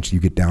role, and eventually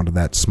you get down to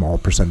that small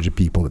percentage of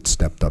people that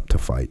stepped up to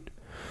fight.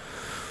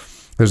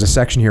 There's a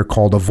section here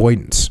called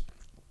avoidance.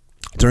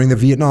 During the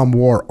Vietnam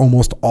War,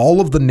 almost all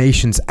of the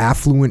nation's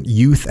affluent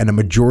youth and a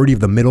majority of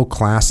the middle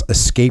class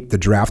escaped the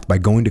draft by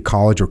going to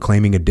college or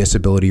claiming a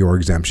disability or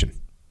exemption.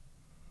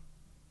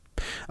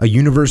 A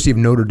University of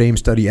Notre Dame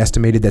study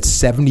estimated that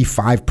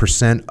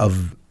 75%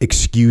 of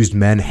excused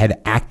men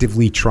had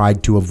actively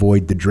tried to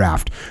avoid the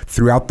draft.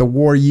 Throughout the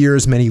war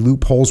years, many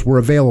loopholes were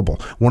available.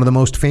 One of the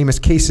most famous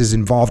cases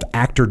involved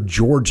actor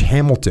George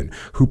Hamilton,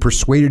 who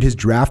persuaded his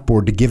draft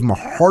board to give him a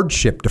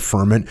hardship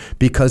deferment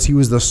because he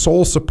was the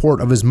sole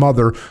support of his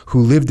mother,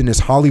 who lived in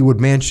his Hollywood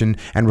mansion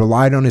and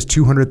relied on his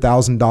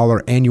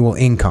 $200,000 annual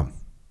income,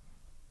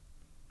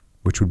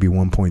 which would be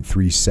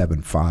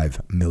 $1.375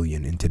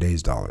 million in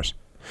today's dollars.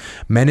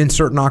 Men in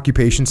certain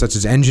occupations, such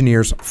as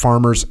engineers,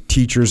 farmers,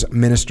 teachers,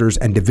 ministers,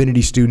 and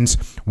divinity students,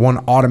 won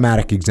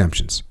automatic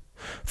exemptions.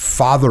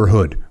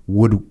 Fatherhood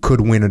could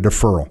win a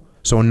deferral.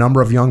 So a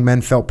number of young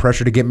men felt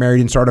pressure to get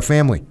married and start a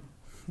family.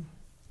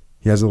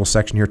 He has a little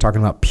section here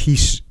talking about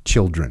peace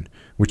children,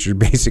 which are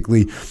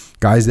basically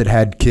guys that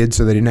had kids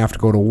so they didn't have to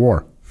go to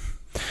war.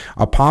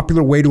 A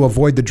popular way to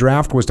avoid the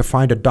draft was to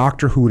find a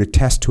doctor who would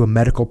attest to a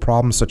medical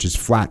problem such as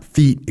flat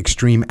feet,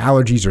 extreme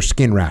allergies, or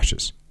skin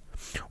rashes.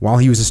 While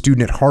he was a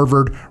student at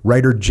Harvard,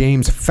 writer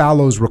James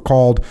Fallows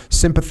recalled,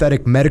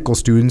 "Sympathetic medical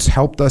students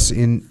helped us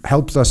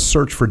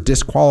search for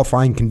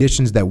disqualifying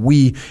conditions that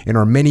we, in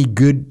our many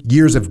good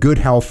years of good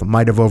health,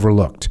 might have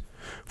overlooked.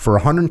 For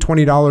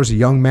 $120, a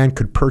young man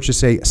could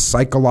purchase a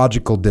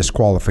psychological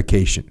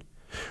disqualification.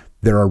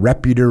 There are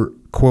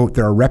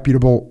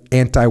reputable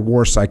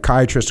anti-war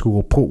psychiatrists who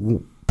will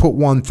put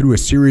one through a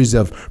series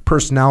of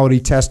personality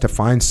tests to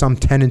find some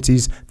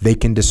tendencies they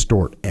can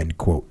distort," end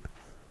quote.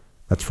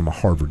 That's from a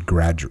Harvard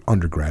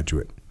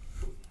undergraduate.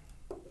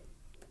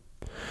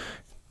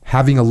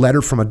 Having a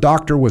letter from a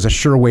doctor was a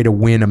sure way to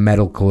win a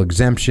medical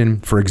exemption.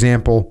 For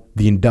example,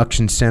 the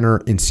Induction Center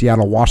in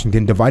Seattle,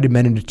 Washington divided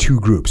men into two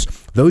groups: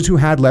 those who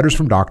had letters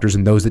from doctors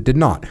and those that did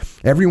not.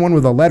 Everyone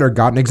with a letter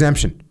got an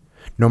exemption,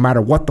 no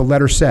matter what the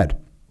letter said.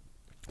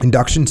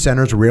 Induction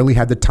centers rarely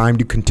had the time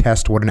to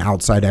contest what an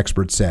outside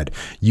expert said.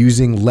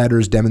 Using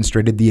letters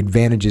demonstrated the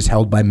advantages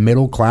held by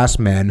middle-class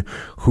men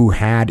who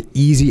had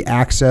easy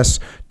access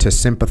to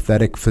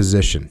sympathetic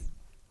physician.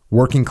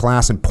 Working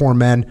class and poor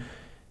men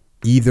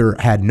either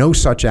had no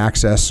such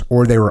access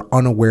or they were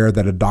unaware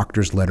that a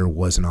doctor's letter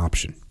was an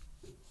option.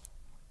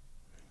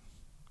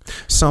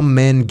 Some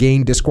men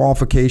gained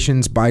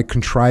disqualifications by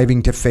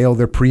contriving to fail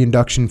their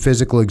pre-induction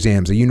physical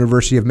exams. A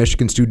University of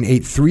Michigan student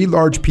ate 3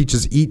 large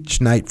pizzas each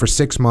night for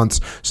 6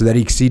 months so that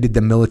he exceeded the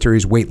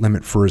military's weight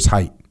limit for his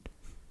height.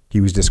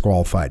 He was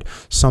disqualified.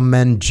 Some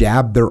men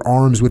jabbed their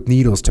arms with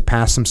needles to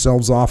pass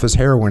themselves off as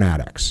heroin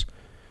addicts.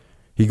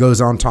 He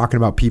goes on talking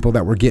about people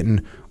that were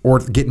getting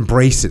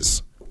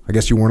braces. I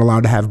guess you weren't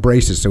allowed to have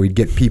braces, so he'd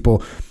get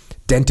people.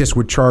 Dentists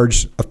would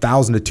charge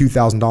 $1,000 to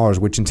 $2,000,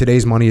 which in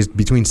today's money is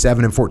between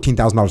 $7,000 and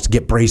 $14,000 to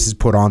get braces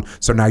put on,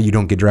 so now you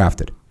don't get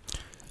drafted.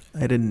 I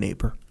had a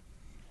neighbor.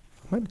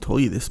 I might have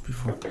told you this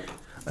before.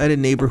 I had a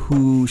neighbor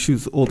she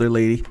was an older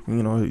lady.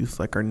 You know, it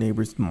was like our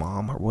neighbor's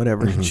mom or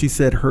whatever. Mm-hmm. She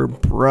said her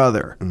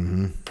brother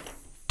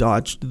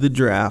dodged the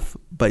draft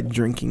by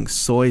drinking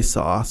soy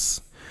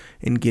sauce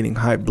and getting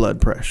high blood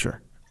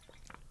pressure.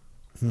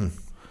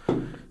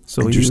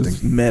 So he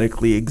was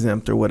medically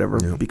exempt or whatever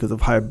because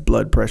of high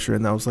blood pressure,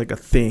 and that was like a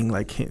thing.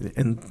 Like,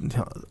 and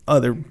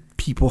other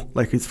people,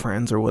 like his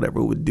friends or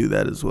whatever, would do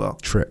that as well.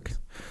 Trick.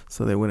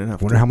 So they wouldn't have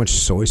to. I wonder how much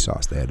soy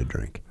sauce they had to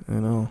drink. I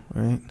know,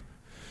 right?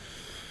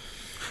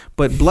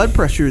 But blood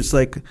pressure is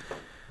like,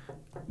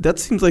 that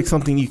seems like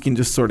something you can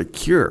just sort of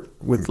cure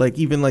with, like,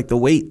 even like the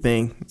weight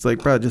thing. It's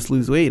like, bro, just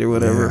lose weight or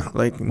whatever. Yeah,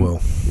 like,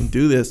 and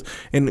do this.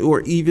 Or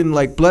even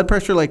like blood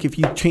pressure, like if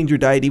you change your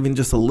diet even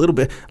just a little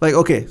bit. Like,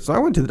 okay, so I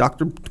went to the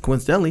doctor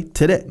coincidentally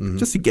today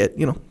just to get,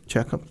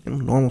 check up,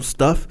 normal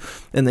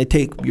stuff. And they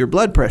take your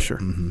blood pressure.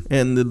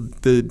 And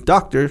the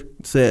doctor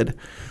said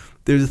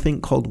there's a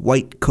thing called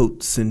white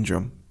coat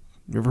syndrome.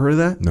 You ever heard of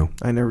that? No.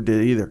 I never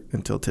did either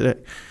until today.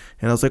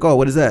 And I was like, oh,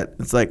 what is that?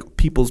 It's like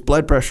people's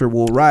blood pressure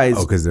will rise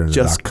because they're in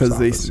just because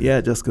office.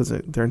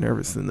 they're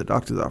nervous in the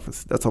doctor's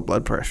office. That's how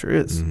blood pressure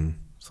is. Mm-hmm.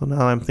 So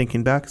now I'm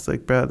thinking back, it's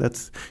like, bro,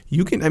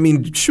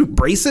 shoot,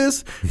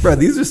 braces? Bro,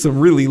 these are some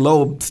really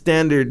low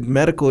standard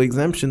medical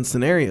exemption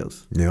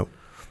scenarios. Yep.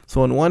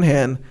 So on one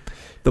hand,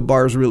 the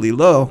bar's really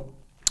low.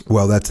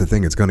 Well, that's the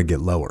thing. It's going to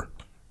get lower.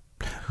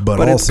 But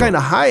also, it's kind kind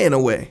of high in a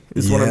way,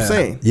 is what I'm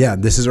saying. Yeah,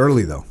 this is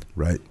early though,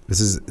 right? This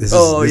is this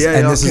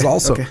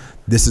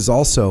is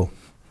also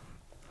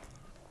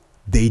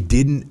they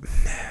didn't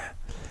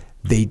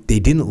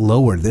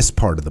lower this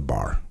part of the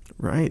bar.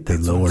 Right. They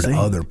lowered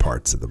other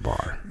parts of the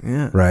bar.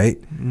 Yeah. Right?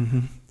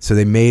 Mm-hmm. So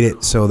they made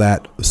it so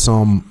that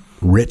some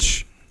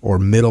rich or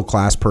middle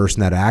class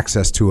person had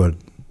access to a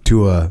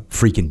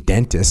freaking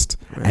dentist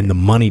and the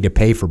money to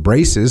pay for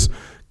braces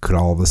could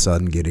all of a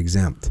sudden get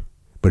exempt.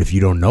 But if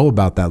you don't know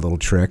about that little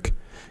trick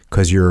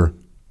because you're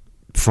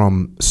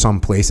from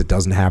some place that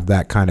doesn't have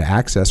that kind of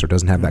access or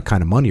doesn't have that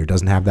kind of money or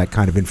doesn't have that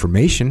kind of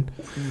information,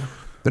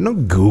 there's no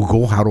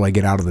Google, how do I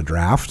get out of the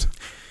draft?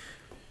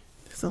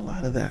 There's a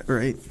lot of that,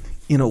 right?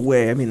 In a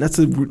way. I mean, that's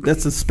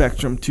a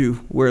spectrum too,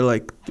 where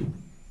like,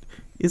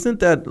 isn't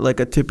that like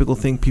a typical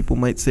thing people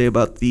might say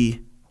about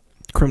the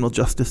criminal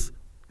justice,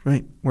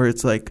 right? Where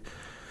it's like,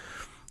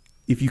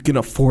 if you can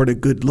afford a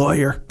good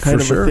lawyer kind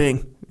of a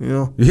thing. You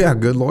know? Yeah, a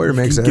good lawyer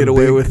makes get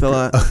away with a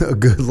lot. A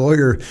good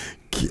lawyer,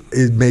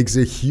 it makes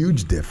a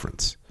huge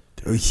difference.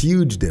 A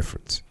huge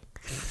difference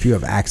if you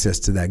have access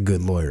to that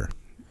good lawyer.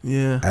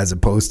 Yeah. As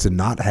opposed to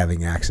not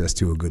having access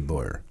to a good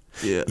lawyer.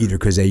 Yeah. Either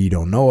because A, you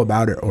don't know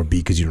about it, or B,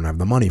 because you don't have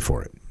the money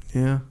for it.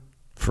 Yeah.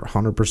 For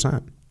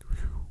 100%.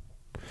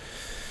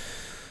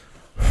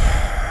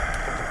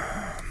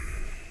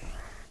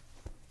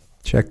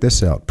 Check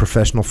this out.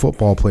 Professional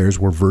football players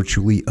were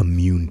virtually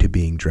immune to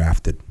being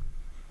drafted.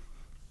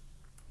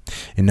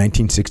 In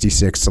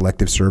 1966,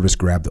 Selective Service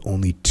grabbed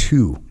only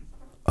 2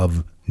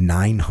 of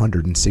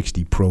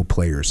 960 pro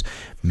players,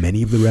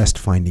 many of the rest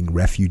finding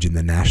refuge in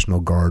the National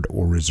Guard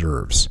or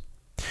reserves.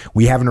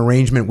 We have an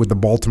arrangement with the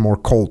Baltimore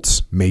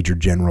Colts, Major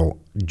General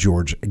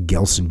George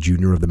Gelson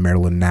Jr. of the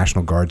Maryland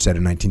National Guard said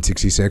in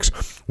 1966.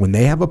 When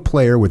they have a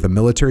player with a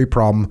military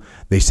problem,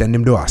 they send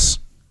him to us.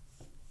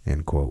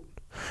 End quote.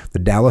 The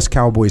Dallas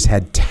Cowboys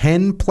had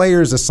 10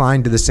 players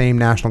assigned to the same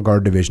National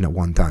Guard division at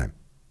one time.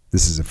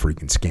 This is a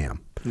freaking scam.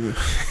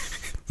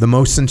 The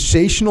most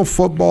sensational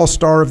football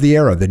star of the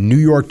era, the New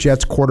York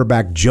Jets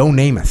quarterback Joe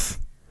Namath,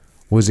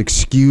 was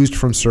excused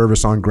from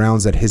service on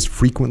grounds that his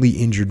frequently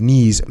injured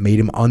knees made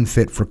him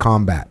unfit for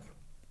combat.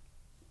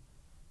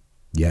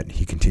 Yet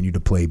he continued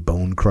to play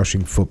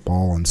bone-crushing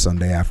football on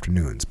Sunday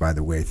afternoons. By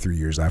the way, 3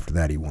 years after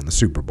that, he won the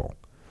Super Bowl.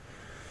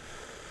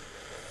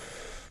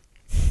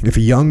 If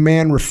a young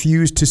man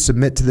refused to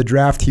submit to the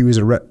draft, he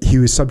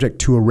was subject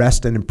to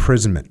arrest and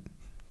imprisonment.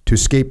 To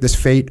escape this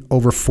fate,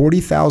 over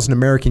 40,000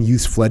 American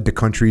youths fled to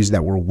countries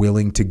that were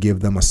willing to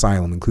give them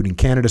asylum, including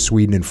Canada,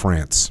 Sweden, and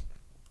France.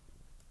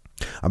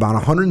 About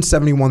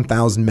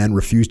 171,000 men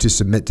refused to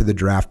submit to the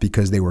draft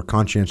because they were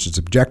conscientious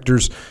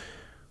objectors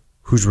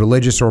whose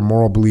religious or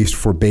moral beliefs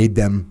forbade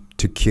them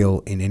to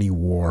kill in any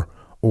war,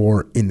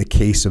 or in the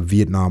case of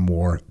Vietnam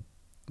War,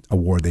 a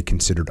war they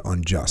considered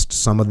unjust.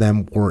 Some of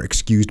them were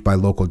excused by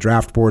local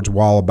draft boards,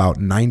 while about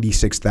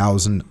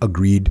 96,000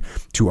 agreed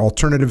to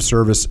alternative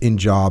service in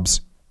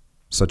jobs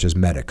such as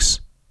medics.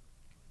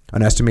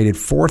 An estimated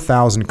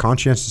 4,000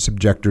 conscientious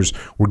objectors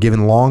were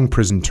given long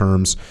prison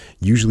terms,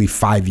 usually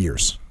 5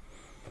 years.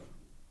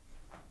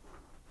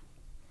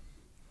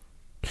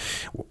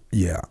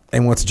 Yeah,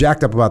 and what's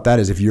jacked up about that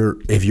is if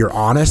you're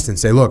honest and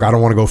say, look, I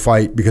don't want to go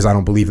fight because I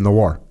don't believe in the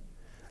war,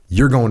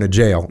 you're going to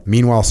jail.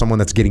 Meanwhile, someone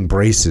that's getting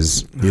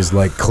braces is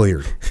like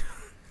cleared.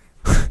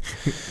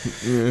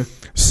 Yeah.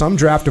 Some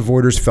draft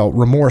avoiders felt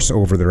remorse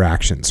over their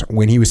actions.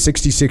 When he was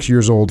 66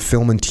 years old,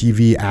 film and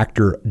TV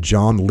actor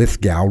John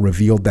Lithgow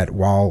revealed that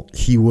while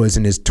he was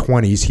in his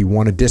 20s, he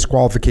won a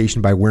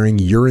disqualification by wearing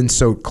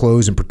urine-soaked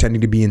clothes and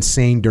pretending to be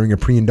insane during a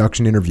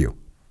pre-induction interview.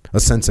 A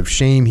sense of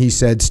shame, he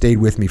said, stayed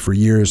with me for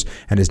years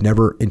and has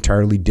never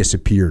entirely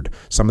disappeared.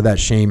 Some of that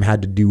shame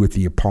had to do with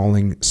the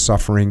appalling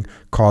suffering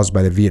caused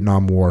by the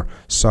Vietnam War,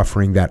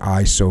 suffering that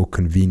I so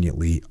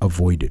conveniently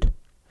avoided.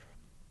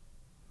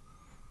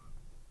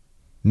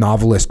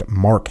 Novelist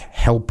Mark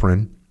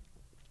Halperin,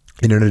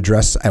 in an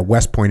address at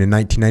West Point in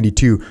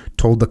 1992,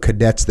 told the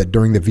cadets that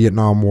during the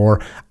Vietnam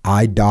War,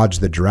 I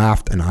dodged the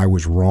draft and I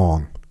was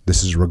wrong.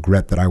 This is a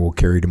regret that I will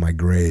carry to my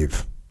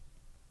grave.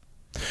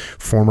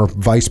 Former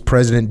Vice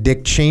President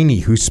Dick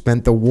Cheney, who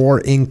spent the war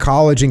in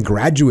college and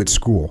graduate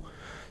school,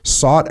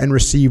 sought and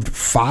received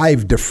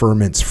 5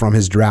 deferments from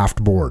his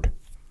draft board,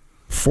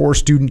 4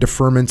 student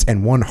deferments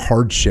and 1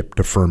 hardship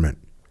deferment,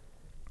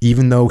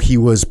 even though he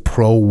was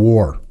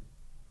pro-war.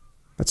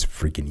 That's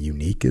freaking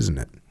unique, isn't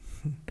it?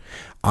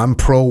 I'm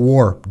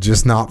pro-war,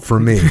 just not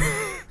for me.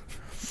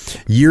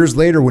 Years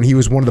later, when he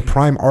was one of the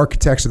prime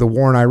architects of the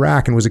war in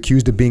Iraq and was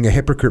accused of being a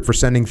hypocrite for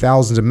sending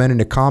thousands of men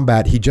into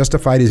combat, he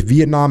justified his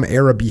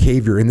Vietnam-era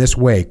behavior in this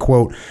way,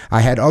 quote,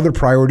 "I had other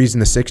priorities in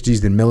the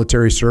 60s than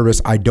military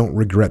service. I don't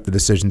regret the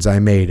decisions I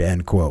made,"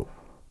 end quote.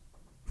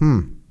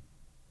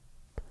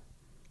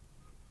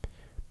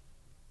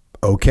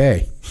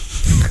 Okay.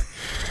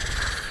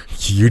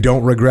 You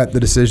don't regret the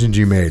decisions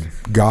you made.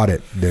 Got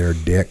it there,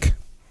 dick.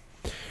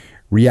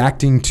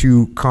 Reacting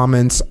to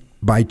comments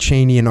by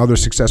Cheney and other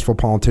successful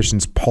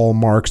politicians, Paul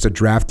Marks, a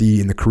draftee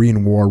in the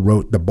Korean War,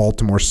 wrote the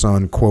Baltimore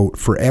Sun, quote,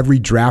 "For every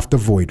draft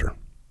avoider,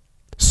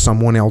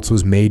 someone else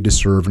was made to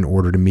serve in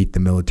order to meet the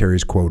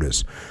military's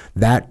quotas.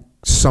 That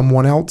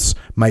someone else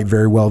might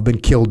very well have been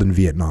killed in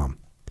Vietnam.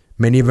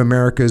 Many of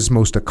America's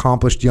most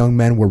accomplished young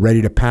men were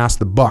ready to pass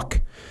the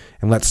buck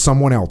and let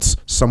someone else,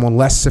 someone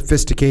less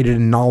sophisticated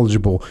and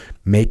knowledgeable,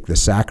 make the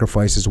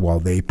sacrifices while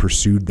they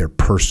pursued their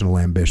personal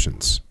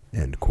ambitions,"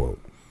 end quote.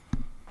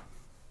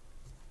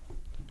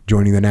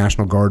 Joining the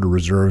National Guard or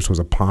Reserves was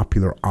a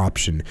popular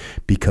option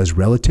because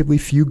relatively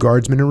few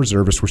guardsmen and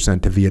reservists were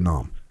sent to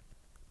Vietnam.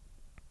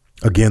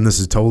 Again, this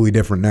is totally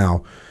different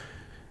now.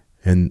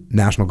 And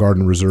National Guard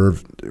and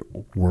Reserve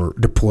were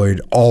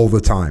deployed all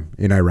the time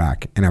in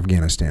Iraq and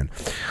Afghanistan.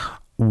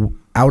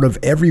 Out of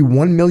every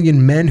 1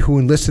 million men who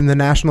enlisted in the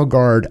National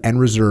Guard and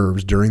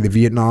Reserves during the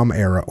Vietnam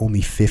era,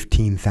 only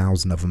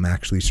 15,000 of them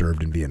actually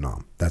served in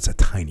Vietnam. That's a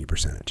tiny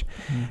percentage.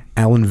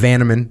 Alan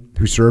Vanneman,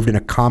 who served in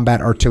a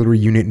combat artillery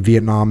unit in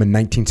Vietnam in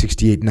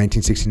 1968 and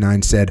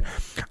 1969, said,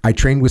 "I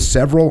trained with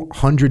several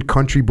hundred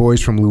country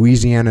boys from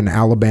Louisiana and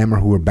Alabama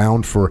who were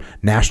bound for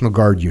National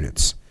Guard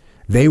units.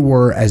 They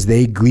were, as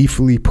they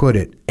gleefully put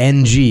it,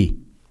 NG,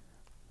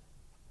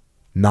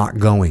 not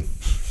going."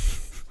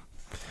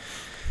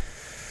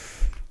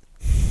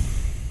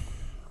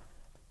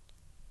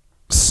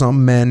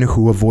 Some men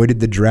who avoided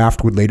the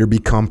draft would later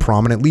become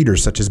prominent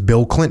leaders, such as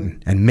Bill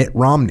Clinton and Mitt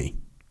Romney.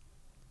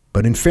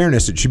 But in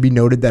fairness, it should be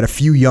noted that a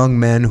few young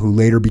men who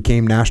later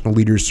became national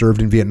leaders served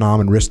in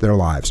Vietnam and risked their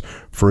lives.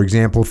 For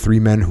example, 3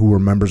 men who were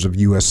members of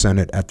U.S.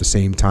 Senate at the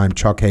same time,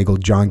 Chuck Hagel,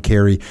 John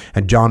Kerry,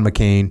 and John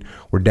McCain,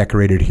 were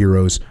decorated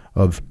heroes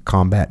of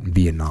combat in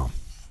Vietnam.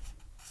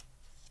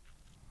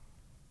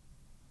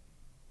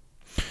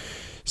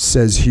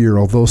 Says here,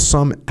 although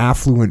some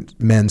affluent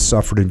men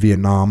suffered in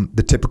Vietnam,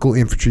 the typical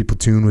infantry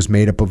platoon was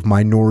made up of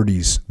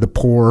minorities, the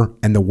poor,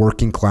 and the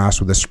working class,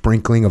 with a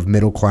sprinkling of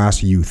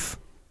middle-class youth.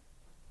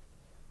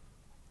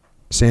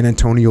 San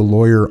Antonio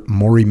lawyer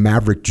Maury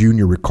Maverick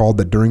Jr. recalled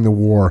that during the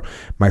war,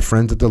 my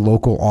friends at the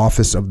local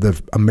office of the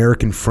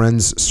American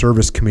Friends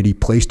Service Committee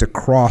placed a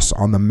cross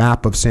on the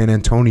map of San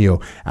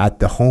Antonio at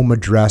the home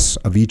address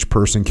of each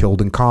person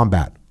killed in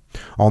combat.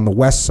 On the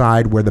west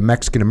side, where the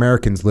Mexican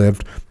Americans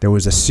lived, there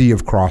was a sea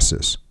of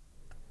crosses.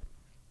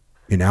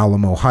 In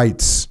Alamo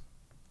Heights,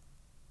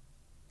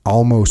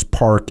 Almos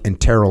Park, and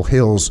Terrell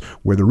Hills,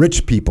 where the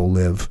rich people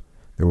live,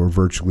 there were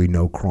virtually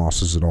no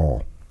crosses at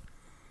all.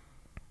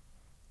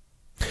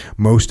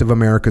 Most of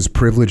America's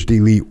privileged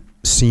elite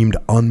seemed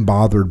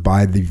unbothered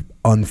by the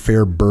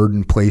unfair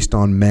burden placed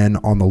on men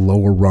on the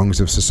lower rungs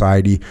of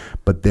society,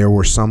 but there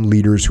were some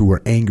leaders who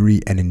were angry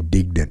and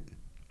indignant.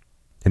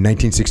 In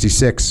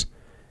 1966,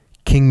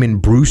 Kingman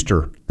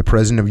Brewster, the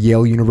president of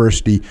Yale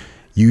University,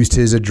 used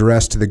his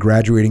address to the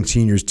graduating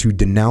seniors to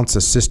denounce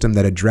a system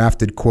that had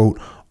drafted, quote,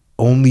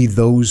 "only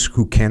those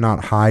who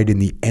cannot hide in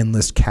the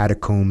endless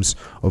catacombs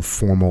of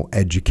formal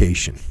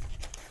education."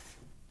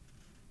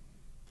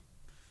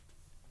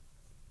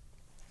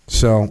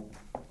 So,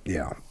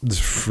 yeah, this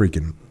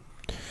freaking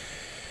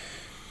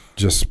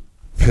just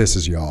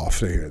pisses you off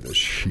to hear this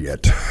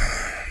shit.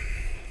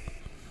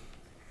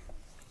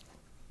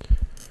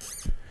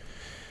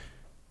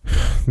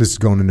 This is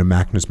going into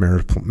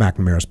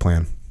McNamara's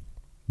plan.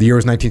 The year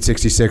was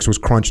 1966, was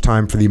crunch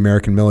time for the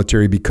American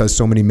military because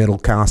so many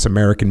middle-class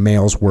American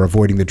males were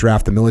avoiding the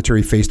draft. The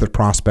military faced the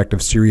prospect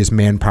of serious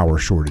manpower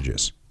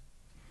shortages.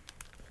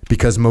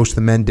 Because most of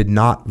the men did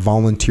not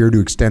volunteer to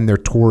extend their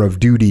tour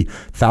of duty,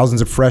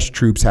 thousands of fresh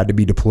troops had to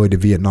be deployed to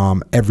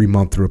Vietnam every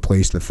month to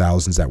replace the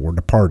thousands that were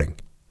departing.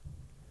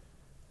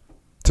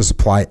 To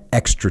supply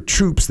extra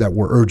troops that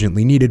were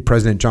urgently needed,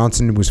 President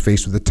Johnson was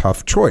faced with a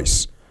tough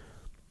choice.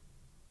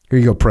 Here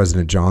you go,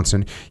 President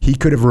Johnson. He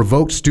could have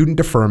revoked student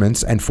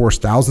deferments and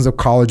forced thousands of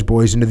college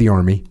boys into the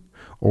Army,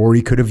 or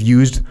he could have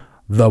used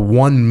the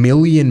 1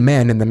 million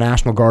men in the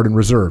National Guard and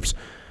Reserves.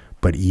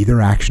 But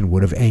either action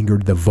would have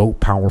angered the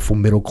vote-powerful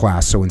middle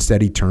class, so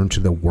instead he turned to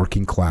the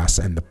working class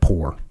and the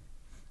poor.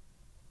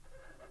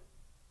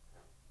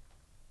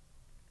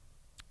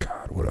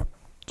 God, what a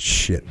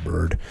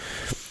shitbird.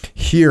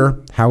 Here,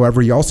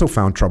 however, he also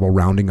found trouble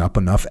rounding up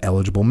enough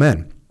eligible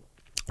men.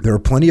 There are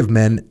plenty of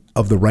men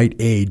of the right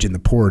age in the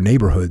poorer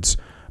neighborhoods,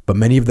 but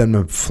many of them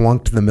have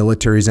flunked the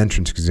military's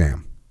entrance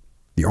exam,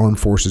 the Armed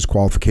Forces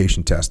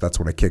Qualification Test. That's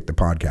what I kicked the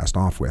podcast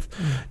off with.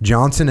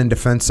 Johnson and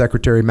Defense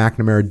Secretary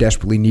McNamara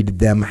desperately needed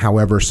them,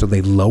 however, so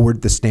they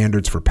lowered the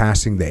standards for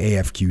passing the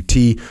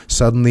AFQT.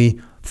 Suddenly,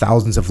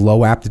 Thousands of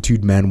low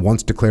aptitude men,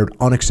 once declared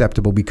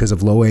unacceptable because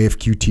of low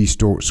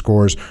AFQT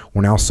scores,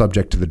 were now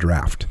subject to the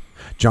draft.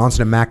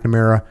 Johnson and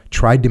McNamara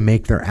tried to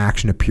make their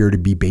action appear to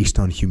be based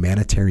on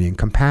humanitarian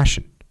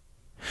compassion.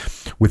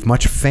 With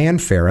much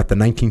fanfare at the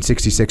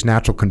 1966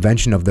 National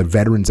Convention of the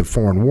Veterans of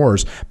Foreign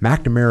Wars,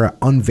 McNamara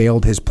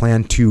unveiled his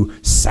plan to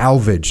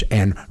salvage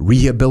and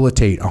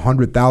rehabilitate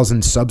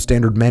 100,000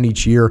 substandard men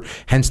each year,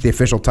 hence the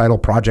official title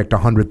Project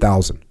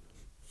 100,000.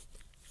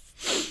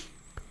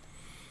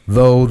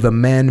 Though the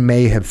men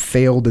may have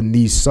failed in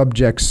these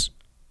subjects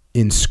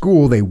in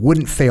school, they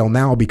wouldn't fail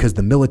now because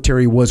the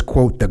military was,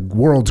 quote, the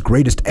world's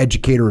greatest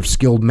educator of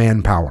skilled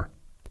manpower.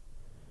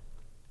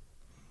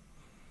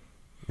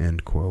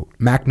 End quote.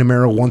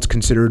 McNamara, once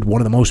considered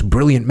one of the most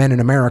brilliant men in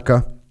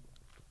America,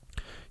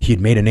 he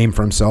had made a name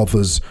for himself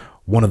as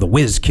one of the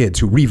whiz kids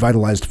who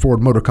revitalized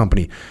Ford Motor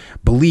Company,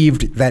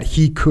 believed that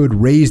he could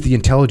raise the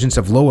intelligence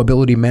of low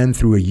ability men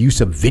through a use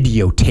of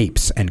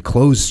videotapes and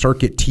closed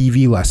circuit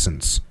TV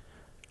lessons.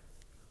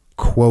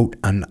 Quote,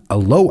 a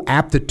low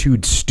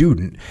aptitude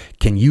student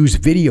can use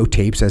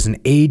videotapes as an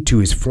aid to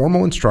his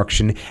formal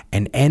instruction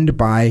and end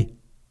by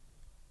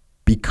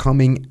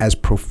becoming as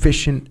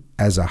proficient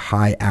as a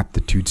high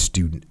aptitude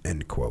student,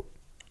 end quote.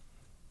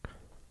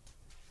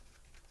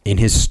 In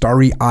his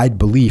starry-eyed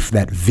belief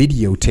that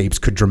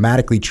videotapes could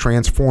dramatically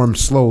transform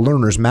slow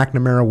learners,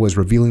 McNamara was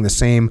revealing the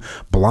same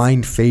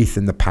blind faith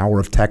in the power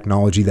of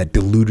technology that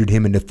deluded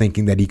him into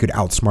thinking that he could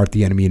outsmart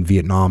the enemy in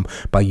Vietnam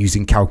by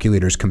using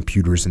calculators,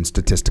 computers, and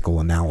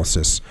statistical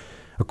analysis.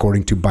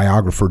 According to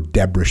biographer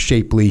Deborah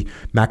Shapley,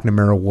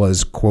 McNamara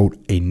was, quote,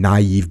 a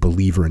naive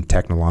believer in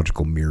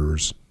technological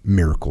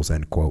miracles,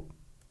 end quote.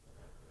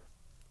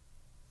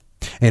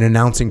 In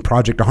announcing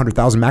Project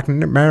 100,000,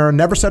 McNamara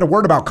never said a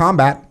word about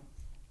combat.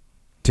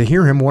 To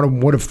hear him, one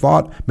would have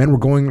thought men were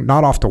going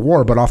not off to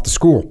war, but off to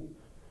school.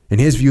 In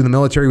his view, the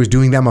military was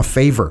doing them a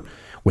favor.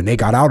 When they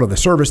got out of the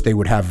service, they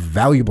would have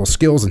valuable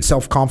skills and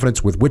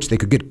self-confidence with which they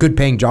could get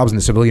good-paying jobs in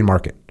the civilian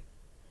market.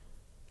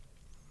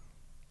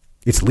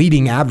 Its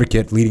leading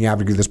advocate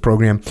of this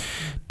program,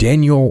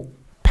 Daniel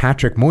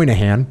Patrick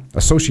Moynihan, a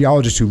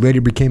sociologist who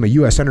later became a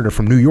U.S. Senator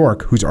from New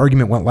York, whose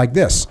argument went like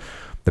this: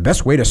 the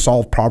best way to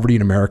solve poverty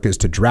in America is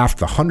to draft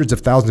the hundreds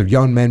of thousands of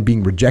young men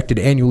being rejected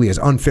annually as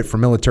unfit for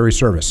military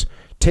service.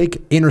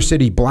 Take inner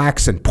city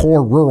blacks and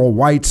poor rural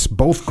whites,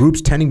 both groups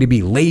tending to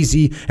be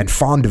lazy and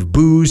fond of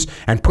booze,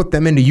 and put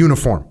them into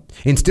uniform.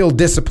 Instill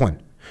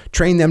discipline.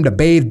 Train them to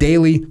bathe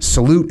daily,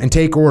 salute, and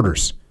take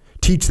orders.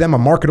 Teach them a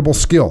marketable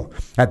skill.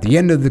 At the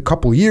end of the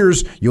couple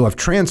years, you'll have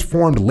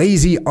transformed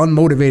lazy,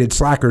 unmotivated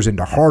slackers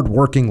into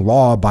hardworking,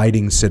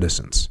 law-abiding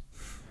citizens.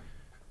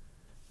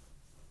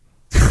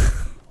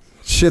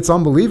 Shit's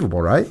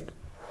unbelievable, right?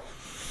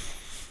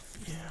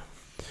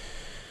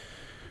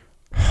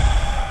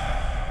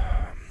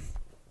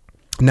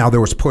 Now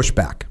there was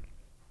pushback.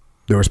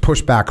 There was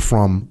pushback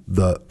from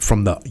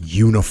the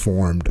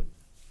uniformed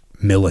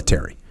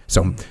military.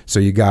 So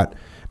you got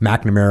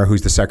McNamara,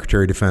 who's the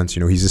Secretary of Defense. You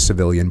know, he's a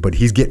civilian, but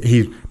he's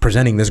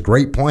presenting this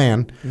great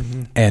plan,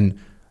 and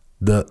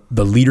the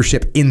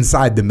leadership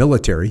inside the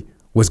military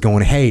was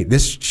going, "Hey,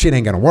 this shit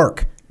ain't gonna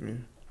work."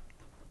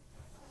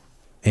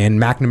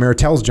 And McNamara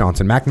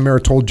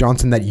told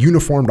Johnson that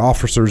uniformed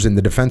officers in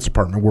the Defense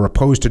Department were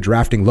opposed to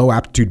drafting low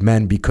aptitude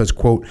men because,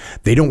 quote,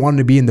 they don't want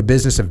to be in the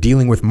business of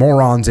dealing with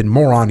morons in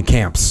moron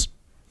camps.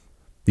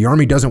 The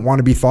Army doesn't want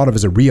to be thought of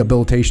as a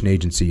rehabilitation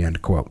agency,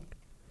 end quote.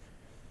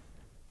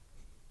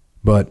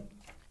 But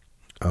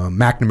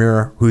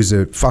McNamara, who's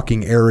a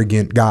fucking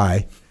arrogant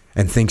guy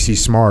and thinks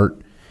he's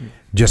smart,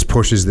 just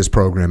pushes this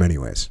program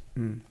anyways.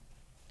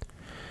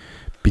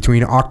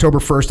 Between October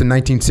 1st in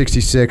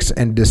 1966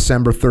 and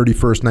December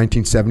 31st,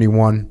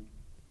 1971,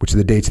 which are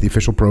the dates of the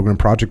official program,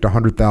 Project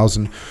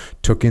 100,000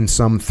 took in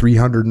some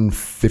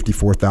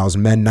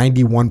 354,000 men,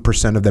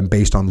 91% of them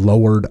based on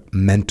lowered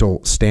mental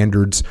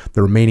standards,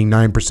 the remaining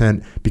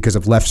 9% because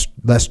of less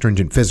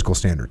stringent physical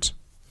standards.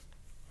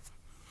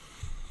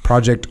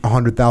 Project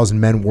 100,000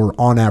 men were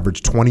on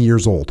average 20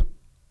 years old.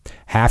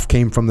 Half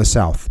came from the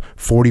South.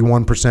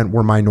 41%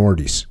 were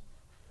minorities.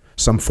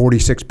 Some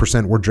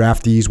 46% were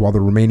draftees, while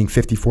the remaining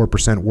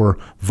 54% were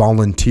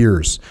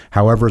volunteers.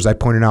 However, as I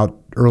pointed out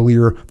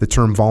earlier, the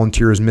term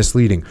volunteer is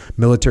misleading.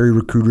 Military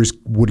recruiters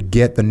would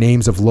get the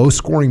names of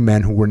low-scoring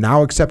men who were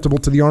now acceptable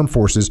to the armed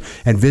forces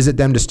and visit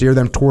them to steer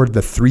them toward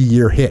the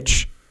 3-year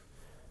hitch.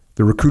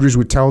 The recruiters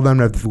would tell them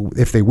that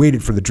if they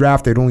waited for the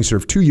draft, they'd only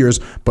serve 2 years,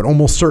 but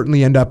almost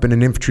certainly end up in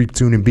an infantry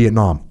platoon in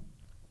Vietnam.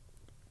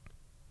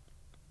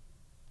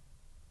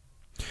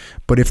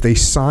 But if they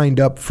signed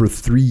up for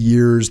 3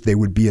 years, they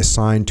would be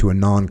assigned to a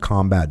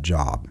non-combat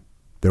job.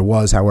 There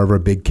was, however,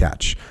 a big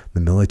catch. The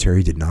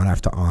military did not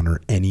have to honor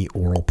any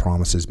oral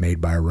promises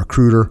made by a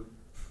recruiter.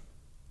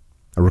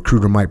 A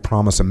recruiter might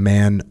promise a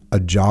man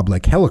a job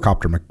like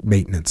helicopter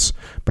maintenance,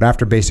 but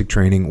after basic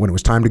training, when it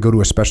was time to go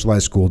to a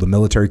specialized school, the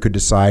military could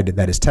decide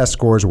that his test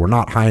scores were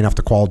not high enough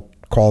to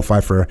qualify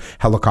for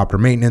helicopter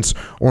maintenance,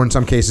 or in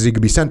some cases, he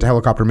could be sent to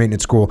helicopter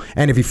maintenance school,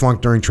 and if he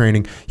flunked during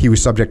training, he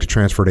was subject to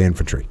transfer to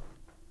infantry.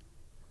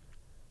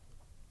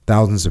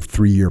 Thousands of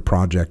 3-year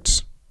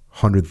projects,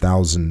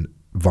 100,000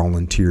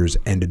 volunteers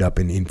ended up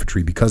in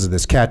infantry because of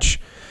this catch.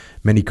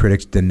 Many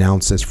critics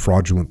denounce as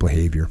fraudulent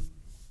behavior.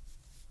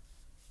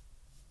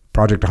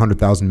 Project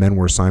 100,000 men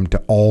were assigned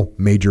to all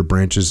major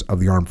branches of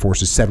the armed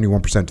forces,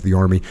 71% to the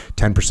Army,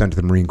 10% to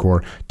the Marine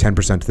Corps,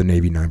 10% to the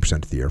Navy,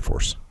 9% to the Air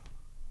Force.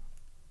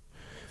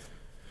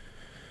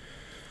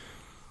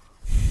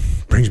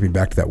 Brings me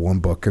back to that one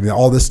book. I mean,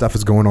 all this stuff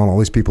is going on, all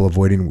these people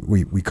avoiding.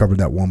 We covered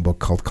that one book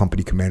called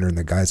Company Commander, and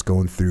the guy's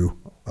going through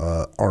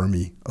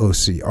Army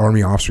OC,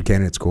 Army Officer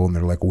Candidate School, and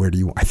they're like, where do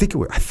you, I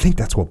think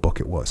that's what book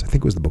it was. I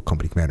think it was the book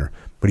Company Commander.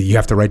 But you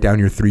have to write down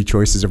your 3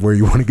 choices of where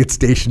you want to get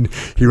stationed.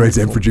 He writes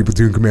infantry,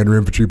 platoon commander,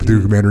 infantry,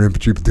 platoon commander,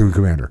 infantry, platoon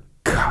commander.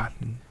 God.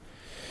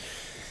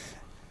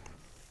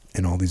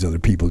 And all these other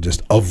people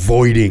just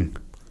avoiding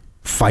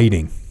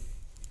fighting.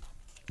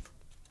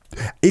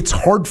 It's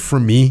hard for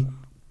me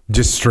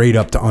just straight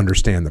up to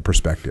understand the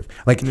perspective.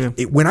 Like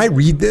when I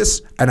read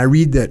this and I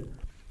read that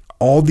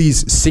all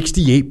these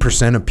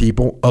 68% of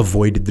people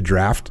avoided the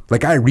draft,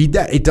 like I read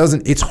that,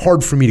 it's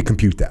hard for me to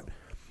compute that.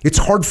 It's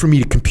hard for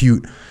me to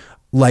compute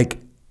like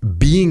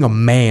being a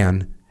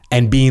man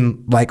and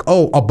being like,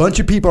 oh, a bunch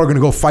of people are going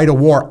to go fight a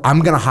war.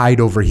 I'm going to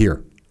hide over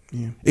here.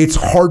 Yeah. It's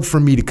hard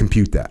for me to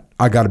compute that.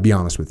 I got to be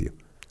honest with you.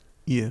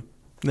 Yeah,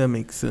 that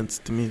makes sense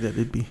to me that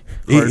it'd be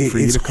hard for you to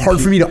compute. It's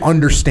hard for me to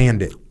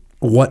understand it.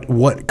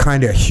 What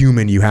kind of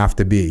human you have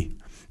to be.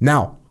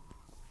 Now,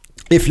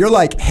 if you're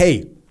like,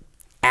 hey,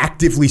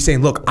 actively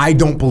saying, look, I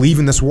don't believe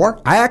in this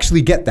war, I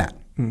actually get that.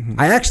 Mm-hmm.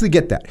 I actually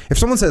get that. If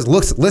someone says,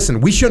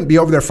 listen, we shouldn't be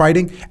over there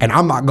fighting, and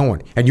I'm not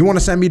going, and you want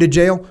to send me to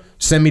jail,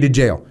 send me to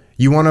jail.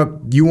 You want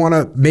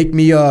to make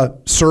me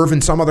serve in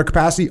some other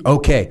capacity?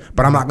 Okay,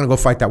 but I'm not going to go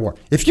fight that war.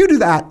 If you do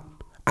that,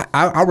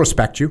 I'll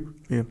respect you,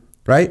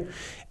 right?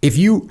 If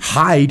you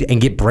hide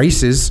and get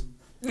braces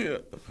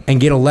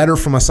and get a letter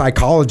from a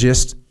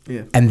psychologist,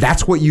 and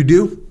that's what you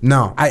do?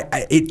 No,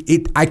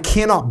 I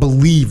cannot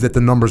believe that the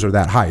numbers are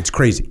that high. It's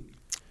crazy.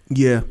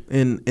 Yeah,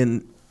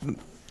 and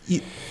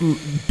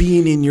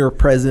being in your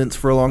presence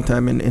for a long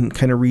time and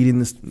kind of reading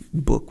this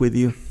book with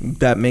you,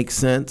 that makes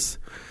sense.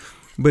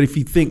 But if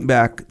you think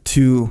back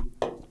to,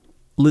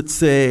 let's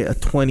say, a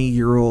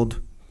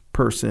 20-year-old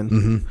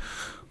person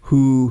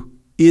who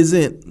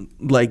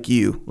isn't like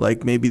you,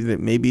 like maybe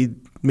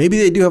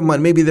they do have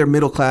money, maybe they're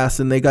middle class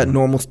and they got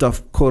normal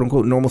stuff, quote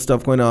unquote, normal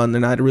stuff going on.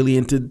 They're not really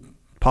into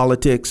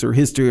politics or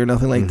history or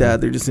nothing like that.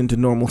 They're just into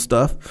normal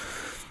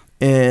stuff.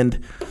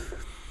 And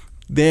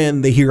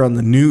then they hear on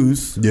the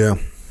news,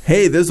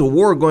 hey, there's a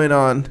war going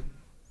on.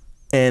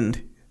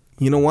 And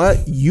you know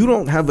what? You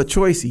don't have a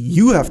choice.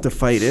 You have to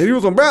fight it. He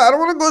was like, bro, I don't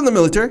want to go in the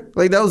military.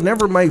 Like, that was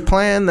never my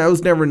plan. That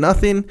was never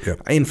nothing.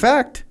 In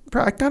fact,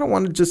 I kind of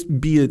want to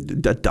just be a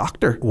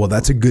doctor. Well,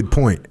 that's a good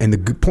point. And the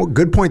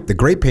good point, the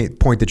great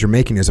point that you're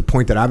making is a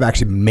point that I've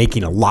actually been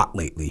making a lot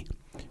lately.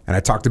 And I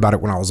talked about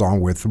it when I was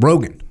on with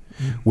Rogan,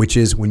 which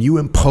is when you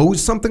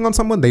impose something on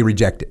someone, they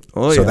reject it.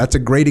 So that's a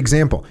great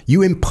example.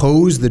 You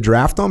impose the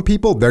draft on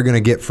people, they're going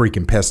to get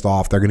freaking pissed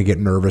off. They're going to get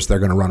nervous. They're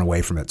going to run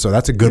away from it. So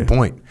that's a good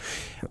point.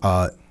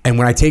 And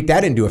when I take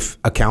that into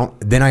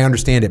account, then I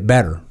understand it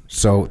better.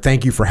 So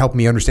thank you for helping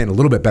me understand a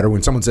little bit better.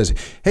 When someone says,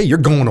 hey, you're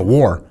going to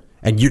war,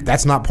 and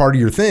that's not part of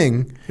your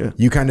thing,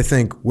 you kind of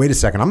think, wait a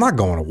second, I'm not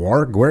going to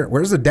war.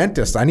 Where's the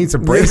dentist? I need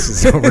some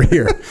braces over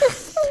here.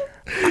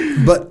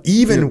 But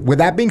even with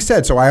that being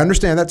said, so I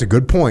understand that's a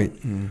good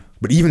point.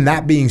 But even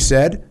that being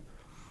said,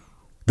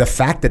 the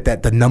fact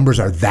that the numbers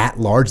are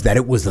that large, that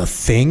it was a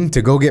thing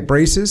to go get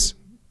braces,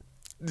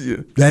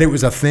 that it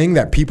was a thing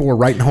that people were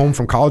writing home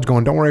from college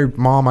going, don't worry,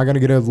 Mom, I got to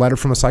get a letter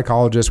from a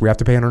psychologist. We have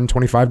to pay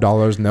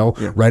 $125 and they'll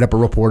write up a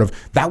report of,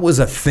 that was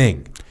a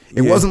thing.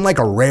 It wasn't like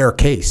a rare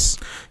case.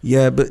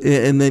 Yeah, but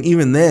and then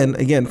even then,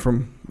 again,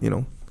 from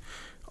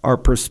our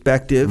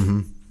perspective,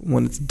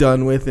 when it's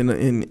done with, and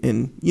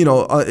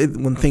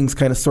when things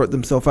kind of sort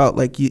themselves out,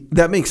 like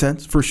that makes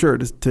sense for sure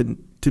to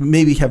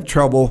maybe have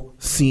trouble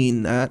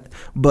seeing that.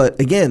 But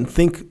again,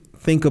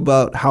 think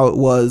about how it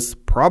was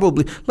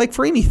probably like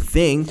for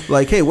anything.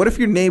 Like, hey, what if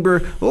your neighbor?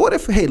 Well, what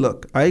if? Hey,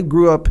 look, I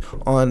grew up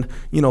on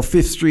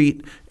 5th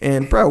Street,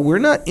 and bro, we're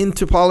not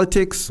into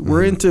politics.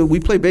 We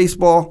play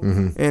baseball,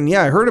 and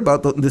I heard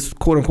about this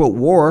quote unquote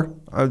war.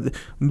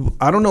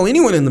 I don't know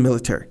anyone in the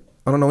military.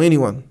 I don't know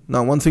anyone,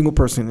 not one single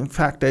person. In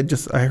fact,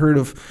 I heard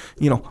of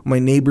my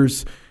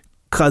neighbor's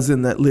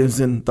cousin that lives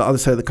in the other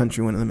side of the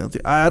country went in the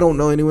military. I don't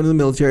know anyone in the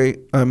military.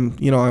 I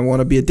want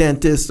to be a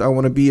dentist. I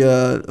want to be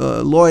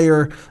a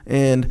lawyer,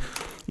 and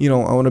I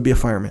want to be a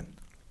fireman.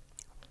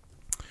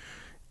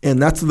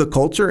 And that's the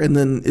culture. And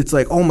then it's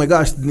like, oh my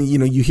gosh,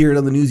 you hear it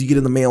on the news, you get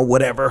in the mail,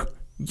 whatever.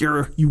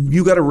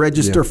 You got to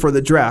register for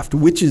the draft,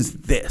 which is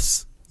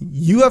this.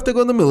 You have to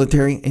go in the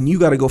military and you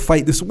got to go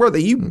fight this war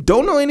that you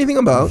don't know anything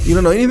about. You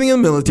don't know anything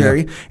in the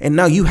military. And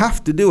now you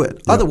have to do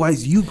it.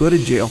 Otherwise, you go to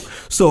jail.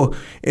 So,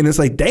 and it's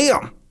like,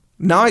 damn,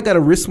 now I got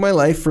to risk my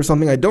life for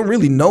something I don't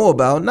really know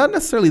about. Not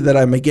necessarily that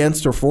I'm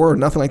against or for or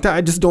nothing like that.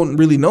 I just don't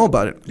really know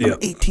about it. I'm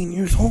 18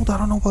 years old. I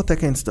don't know about that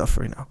kind of stuff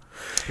right now.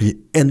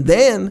 And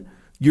then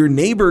your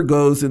neighbor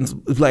goes and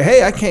is like,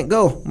 hey, I can't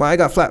go. I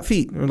got flat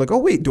feet. And we're like, oh,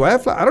 wait, do I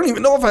have flat? I don't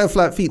even know if I have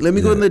flat feet. Let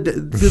me go to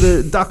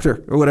the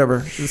doctor or whatever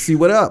and see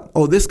what up.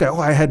 Oh, this guy,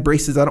 I had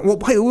braces. Let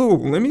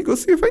me go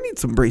see if I need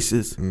some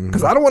braces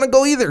because I don't want to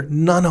go either.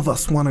 None of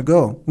us want to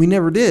go. We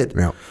never did.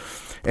 Yeah.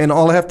 And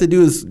all I have to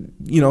do is,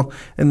 and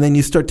then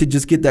you start to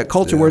just get that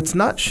culture where it's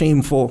not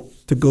shameful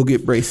to go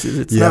get braces.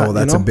 It's not, well,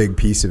 that's a big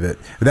piece of it.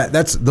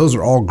 Those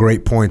are all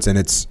great points, and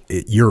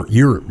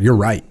you're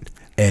right.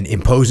 And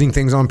imposing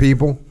things on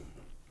people,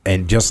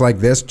 and just like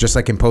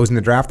imposing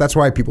the draft. That's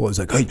why people always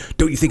like, hey,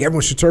 don't you think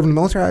everyone should serve in the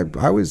military?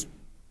 I always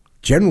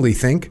generally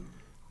think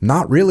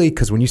not really,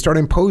 because when you start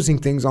imposing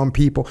things on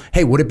people,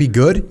 hey, would it be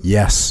good?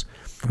 Yes.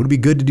 Would it be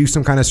good to do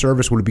some kind of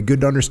service? Would it be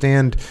good to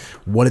understand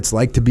what it's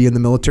like to be in the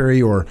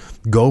military or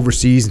go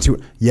overseas and see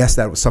what? Yes,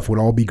 that stuff would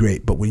all be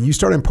great. But when you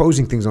start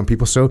imposing things on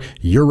people, so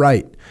you're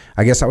right.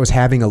 I guess I was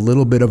having a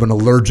little bit of an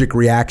allergic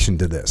reaction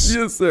to this.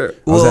 Yes, sir.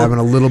 I was having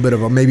a little bit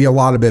of maybe a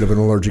lot of bit of an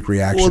allergic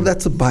reaction. Well,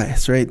 that's a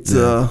bias, right? It's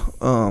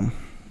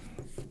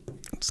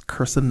it's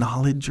curse of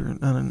knowledge or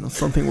I don't know,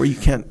 something where you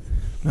can't.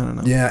 I don't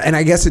know. Yeah, and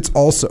I guess it's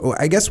also,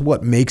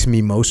 what makes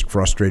me most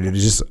frustrated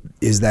is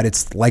that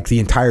it's like the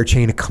entire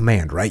chain of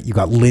command, right? You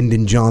got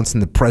Lyndon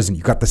Johnson, the president,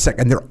 you got the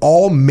second, and they're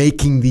all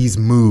making these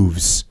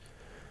moves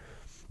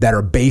that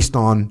are based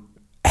on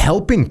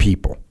helping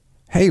people.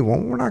 Hey, well,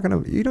 we're not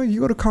going to,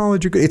 you go to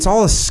college, you're good. It's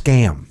all a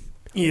scam.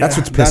 Yeah, that's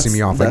what's pissing me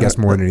off, I guess,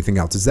 more than anything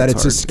else, is that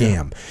it's a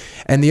scam.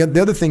 Yeah. And the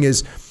other thing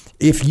is,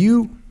 if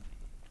you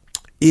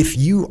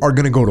are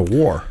going to go to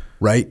war,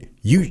 right,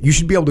 you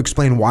should be able to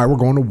explain why we're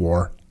going to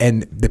war.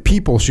 And the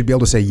people should be able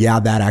to say, yeah,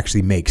 that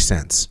actually makes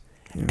sense.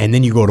 Yeah. And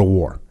then you go to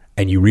war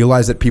and you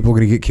realize that people are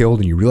going to get killed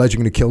and you realize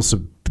you're going to kill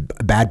some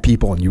bad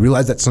people and you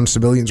realize that some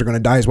civilians are going to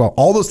die as well.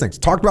 All those things.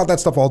 Talk about that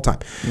stuff all the time.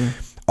 Yeah.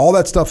 All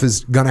that stuff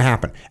is going to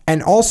happen.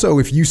 And also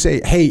if you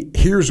say, hey,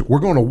 we're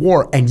going to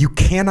war and you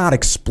cannot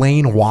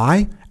explain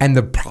why, and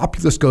the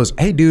populace goes,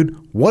 hey, dude,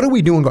 what are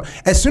we doing?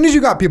 As soon as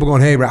you got people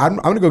going, hey, I'm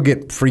going to go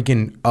get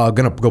freaking, going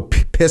to go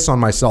piss on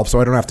myself so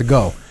I don't have to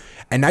go.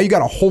 And now you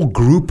got a whole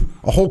group,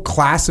 a whole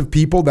class of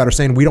people that are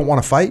saying we don't want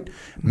to fight.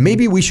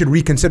 Maybe we should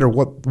reconsider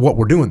what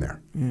we're doing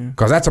there,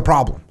 because that's a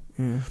problem.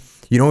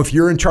 If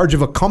you're in charge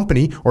of a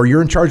company or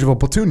you're in charge of a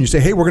platoon, you say,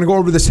 hey, we're going to go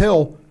over this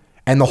hill.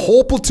 And the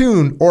whole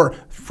platoon or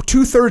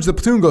 2/3 of the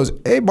platoon goes,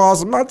 hey,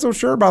 boss, I'm not so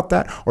sure about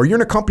that. Or you're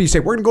in a company, you say,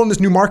 we're going to go in this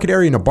new market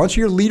area, and a bunch of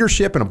your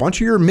leadership and a bunch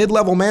of your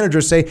mid-level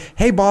managers say,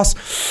 hey,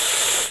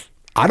 boss,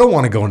 I don't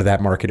want to go into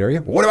that market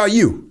area. What about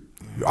you?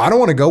 I don't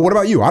want to go. What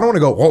about you? I don't want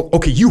to go. Well,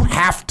 okay, you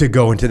have to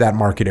go into that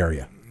market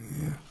area.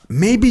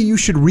 Maybe you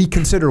should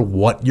reconsider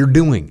what you're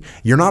doing.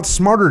 You're not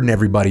smarter than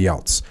everybody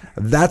else.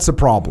 That's a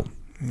problem.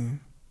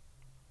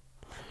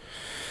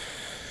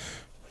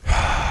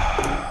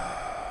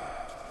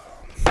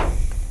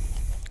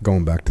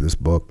 Going back to this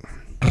book.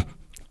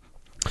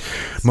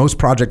 Most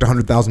Project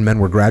 100,000 men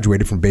were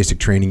graduated from basic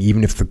training,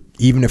 even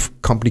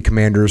if company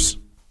commanders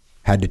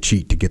had to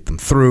cheat to get them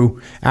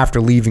through. After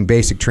leaving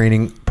basic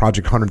training,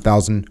 Project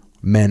 100,000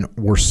 men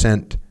were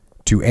sent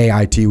to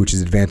AIT, which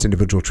is Advanced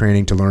Individual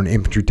Training, to learn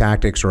infantry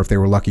tactics, or if they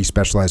were lucky,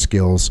 specialized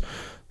skills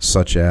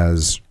such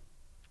as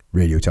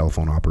radio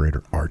telephone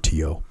operator,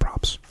 RTO,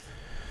 props.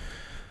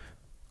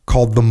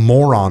 Called the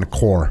Moron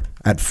Corps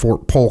at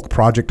Fort Polk,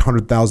 Project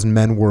 100,000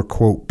 men were,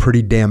 quote,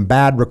 pretty damn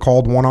bad,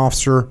 recalled one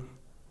officer.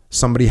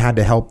 Somebody had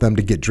to help them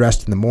to get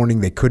dressed in the morning.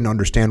 They couldn't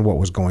understand what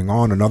was going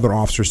on. Another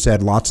officer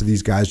said lots of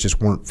these guys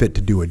just weren't fit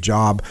to do a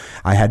job.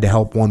 I had to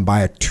help one buy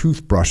a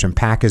toothbrush and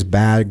pack his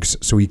bags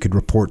so he could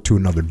report to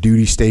another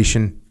duty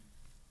station.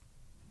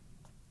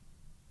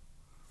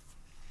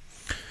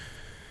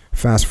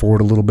 Fast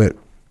forward a little bit.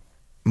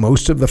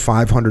 Most of the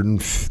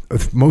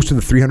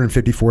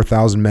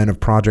 354,000 men of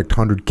Project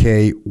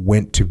 100K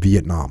went to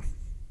Vietnam,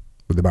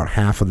 with about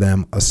half of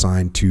them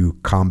assigned to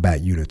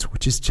combat units,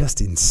 which is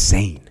just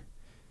insane.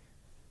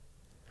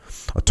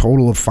 A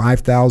total of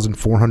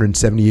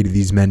 5,478 of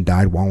these men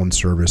died while in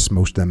service,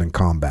 most of them in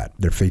combat.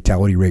 Their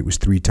fatality rate was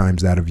 3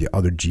 times that of the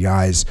other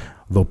GIs,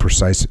 though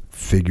precise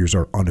figures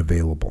are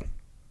unavailable.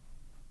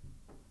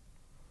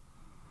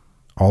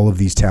 All of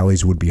these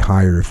tallies would be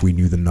higher if we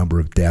knew the number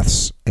of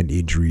deaths and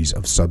injuries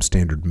of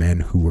substandard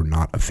men who were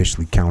not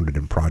officially counted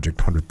in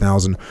Project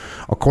 100,000,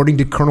 according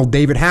to Colonel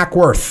David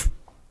Hackworth,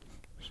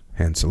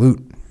 hand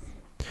salute,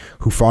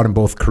 who fought in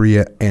both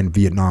Korea and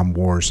Vietnam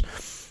wars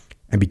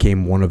and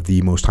became one of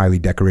the most highly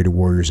decorated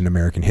warriors in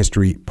American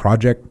history.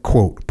 Project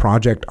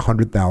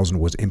 100,000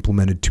 was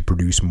implemented to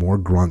produce more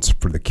grunts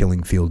for the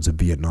killing fields of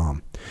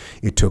Vietnam.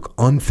 It took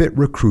unfit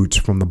recruits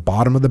from the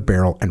bottom of the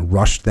barrel and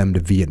rushed them to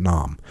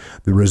Vietnam.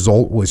 The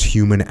result was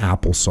human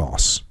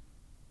applesauce.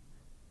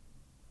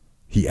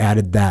 He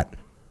added that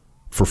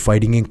for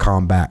fighting in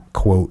combat,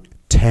 quote,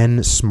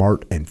 10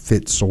 smart and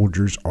fit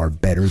soldiers are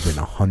better than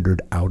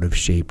 100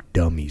 out-of-shape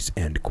dummies,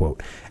 end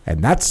quote.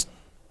 And that's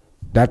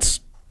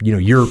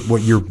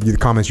the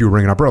comments you were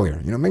bringing up earlier.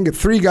 I get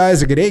 3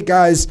 guys, I get 8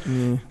 guys.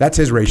 That's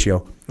his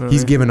ratio.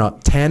 He's given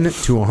up 10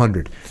 to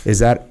 100. Is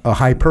that a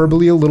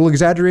hyperbole, a little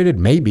exaggerated?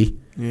 Maybe.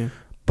 Yeah.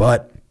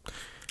 But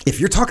if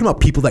you're talking about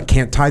people that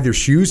can't tie their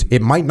shoes,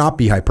 it might not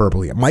be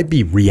hyperbole. It might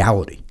be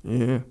reality.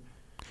 Yeah.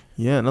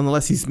 Yeah,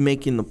 nonetheless, he's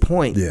making the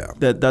point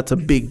that that's a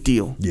big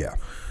deal. Yeah.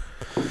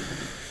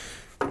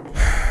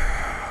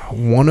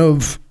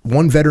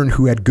 One veteran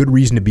who had good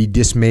reason to be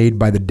dismayed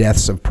by the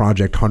deaths of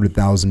Project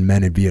 100,000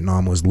 Men in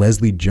Vietnam was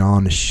Leslie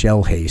John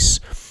Shellhase,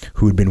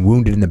 who had been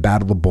wounded in the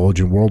Battle of Bulge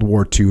in World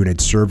War II and had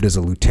served as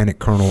a lieutenant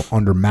colonel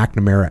under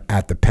McNamara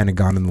at the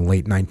Pentagon in the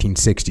late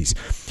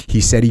 1960s.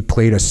 He said he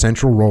played a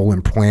central role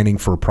in planning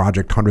for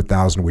Project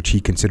 100,000, which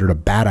he considered a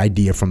bad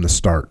idea from the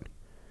start.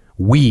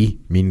 We,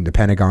 meaning the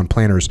Pentagon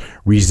planners,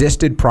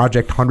 resisted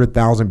Project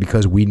 100,000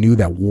 because we knew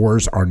that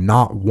wars are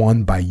not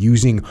won by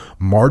using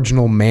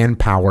marginal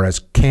manpower as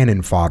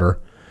cannon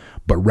fodder,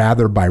 but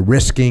rather by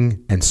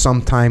risking and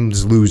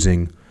sometimes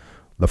losing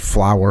the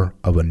flower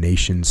of a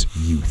nation's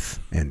youth,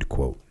 end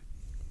quote.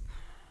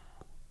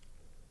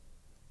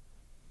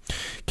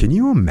 Can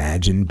you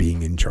imagine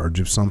being in charge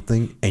of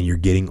something and you're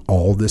getting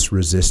all this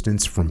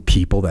resistance from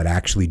people that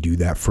actually do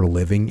that for a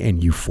living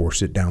and you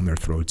force it down their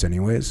throats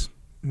anyways?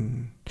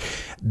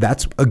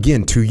 That's,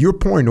 again, to your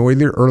point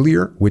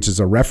earlier, which is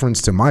a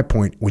reference to my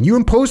point. When you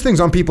impose things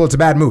on people, it's a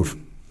bad move.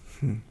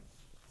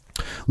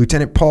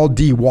 Lieutenant Paul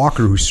D.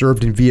 Walker, who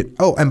served in Vietnam.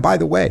 Oh, and by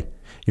the way,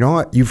 you know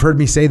what? You've heard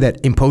me say that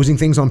imposing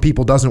things on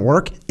people doesn't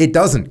work. It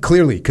doesn't,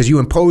 clearly, because you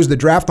impose the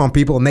draft on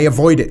people and they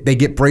avoid it. They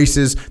get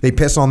braces, they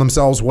piss on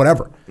themselves,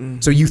 whatever.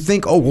 So you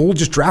think, oh, well, we'll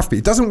just draft it.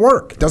 It doesn't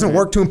work. It doesn't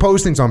work to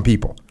impose things on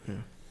people.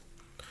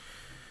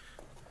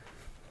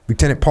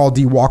 Lieutenant Paul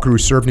D. Walker, who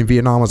served in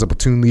Vietnam as a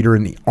platoon leader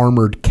in the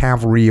Armored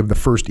Cavalry of the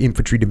 1st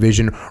Infantry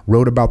Division,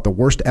 wrote about the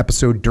worst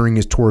episode during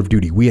his tour of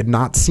duty. We had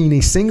not seen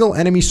a single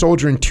enemy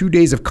soldier in 2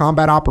 days of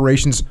combat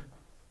operations,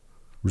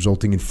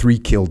 resulting in 3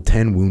 killed,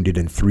 10 wounded,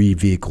 and 3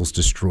 vehicles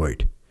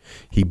destroyed.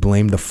 He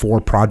blamed the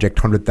 4 Project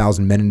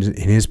 100,000 men in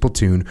his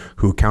platoon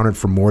who accounted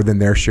for more than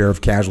their share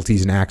of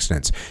casualties and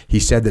accidents. He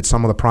said that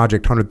some of the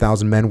Project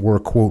 100,000 men were,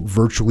 quote,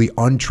 virtually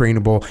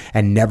untrainable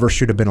and never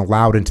should have been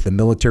allowed into the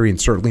military and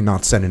certainly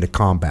not sent into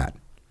combat.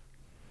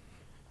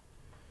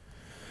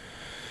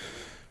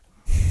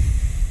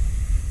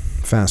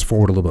 Fast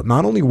forward a little bit.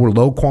 Not only were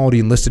low-quality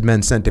enlisted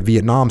men sent to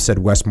Vietnam, said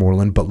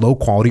Westmoreland, but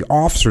low-quality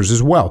officers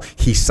as well.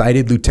 He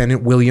cited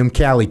Lieutenant William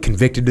Calley,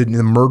 convicted in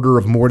the murder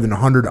of more than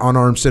 100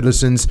 unarmed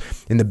citizens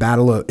in the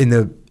battle of, in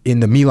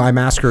the My Lai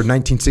massacre of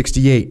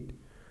 1968.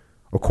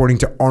 According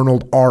to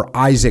Arnold R.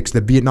 Isaacs,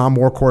 the Vietnam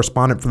War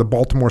correspondent for the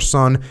Baltimore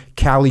Sun,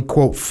 Calley,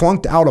 quote,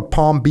 flunked out of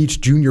Palm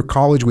Beach Junior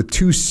College with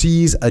 2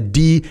 C's, a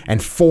D,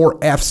 and 4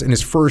 F's in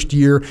his first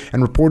year,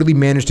 and reportedly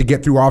managed to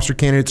get through officer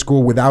candidate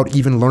school without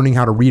even learning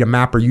how to read a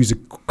map or use a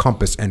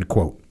compass, end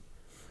quote.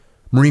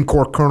 Marine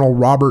Corps Colonel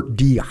Robert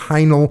D.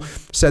 Heinel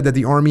said that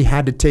the Army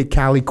had to take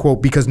Calley,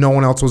 quote, because no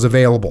one else was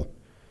available.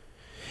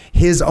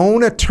 His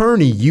own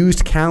attorney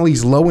used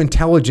Calley's low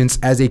intelligence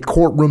as a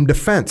courtroom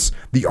defense.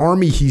 The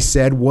Army, he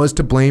said, was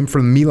to blame for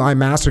the My Lai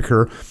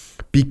massacre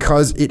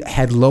because it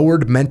had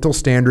lowered mental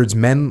standards.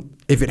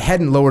 If it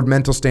hadn't lowered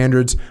mental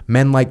standards,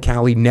 men like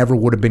Calley never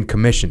would have been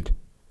commissioned.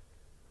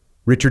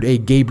 Richard A.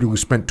 Gabriel, who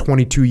spent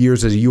 22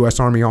 years as a U.S.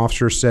 Army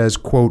officer, says,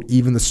 quote,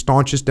 even the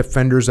staunchest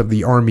defenders of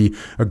the Army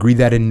agree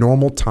that in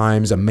normal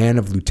times, a man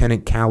of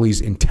Lieutenant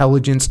Calley's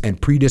intelligence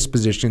and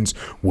predispositions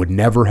would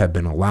never have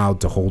been allowed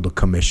to hold a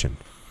commission.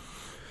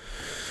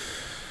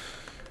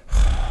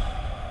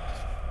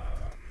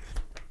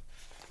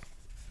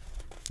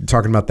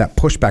 Talking about that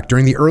pushback.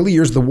 During the early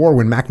years of the war,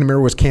 when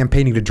McNamara was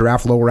campaigning to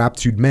draft lower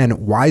aptitude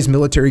men, wise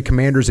military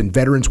commanders and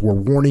veterans were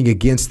warning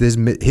against his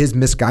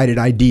misguided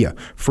idea.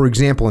 For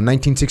example, in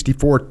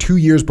 1964, 2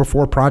 years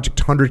before Project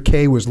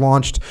 100K was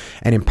launched,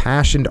 an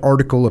impassioned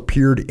article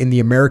appeared in the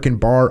American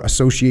Bar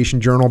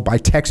Association Journal by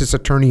Texas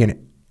attorney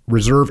and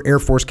Reserve Air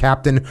Force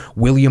Captain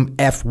William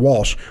F.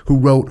 Walsh, who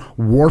wrote,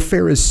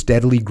 warfare is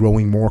steadily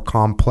growing more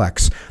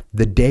complex.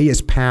 The day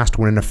is past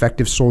when an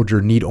effective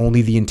soldier need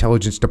only the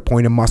intelligence to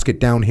point a musket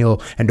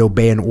downhill and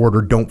obey an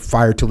order. Don't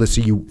fire till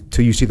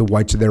you see the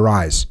whites of their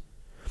eyes.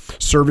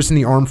 Service in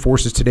the armed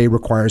forces today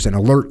requires an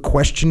alert,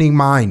 questioning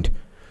mind,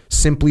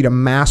 simply to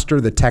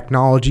master the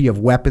technology of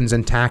weapons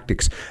and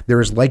tactics.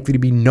 There is likely to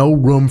be no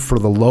room for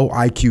the low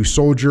IQ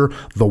soldier,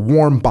 the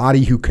warm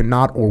body who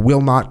cannot or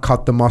will not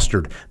cut the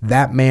mustard.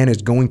 That man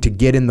is going to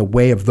get in the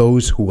way of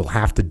those who will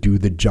have to do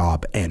the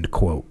job, end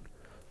quote.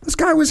 This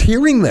guy was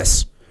hearing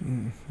this.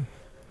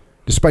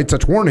 Despite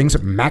such warnings,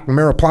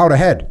 McNamara plowed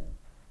ahead,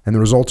 and the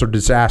results are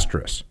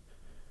disastrous.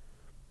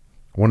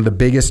 One of the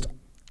biggest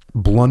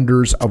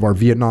blunders of our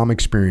Vietnam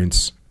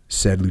experience,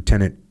 said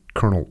Lieutenant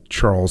Colonel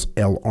Charles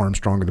L.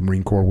 Armstrong of the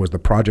Marine Corps, was the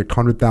Project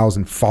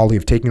 100,000 folly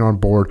of taking on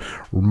board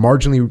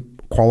marginally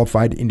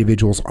qualified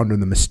individuals under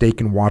the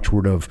mistaken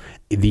watchword of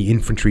the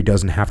infantry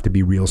doesn't have to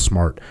be real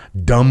smart.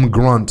 Dumb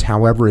grunt,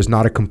 however, is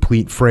not a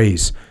complete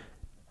phrase.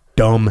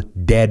 Dumb,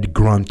 dead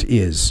grunt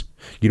is.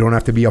 You don't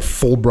have to be a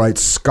Fulbright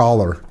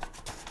scholar.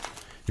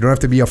 You don't have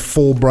to be a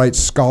Fulbright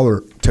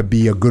scholar to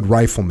be a good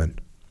rifleman.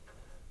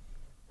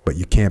 But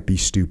you can't be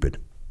stupid.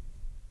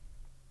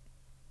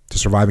 To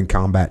survive in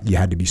combat, you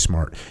had to be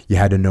smart. You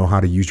had to know how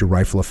to use your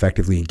rifle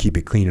effectively and keep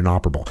it clean and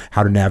operable,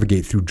 how to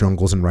navigate through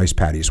jungles and rice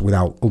paddies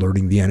without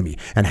alerting the enemy,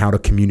 and how to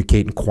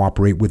communicate and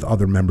cooperate with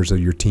other members of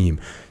your team.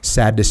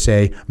 Sad to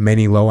say,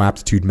 many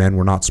low-aptitude men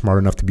were not smart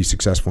enough to be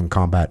successful in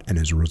combat, and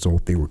as a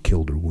result, they were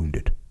killed or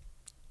wounded.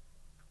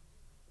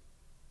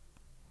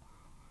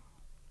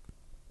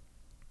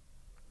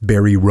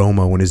 Barry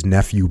Romo and his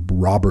nephew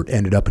Robert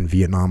ended up in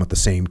Vietnam at the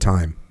same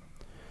time.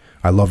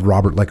 I loved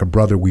Robert like a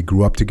brother. We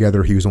grew up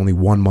together. He was only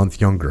 1 month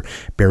younger.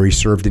 Barry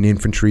served in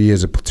infantry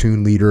as a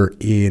platoon leader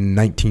in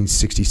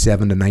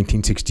 1967 to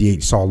 1968. He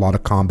saw a lot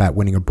of combat,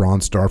 winning a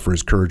Bronze Star for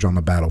his courage on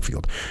the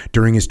battlefield.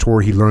 During his tour,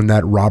 he learned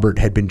that Robert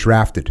had been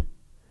drafted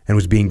and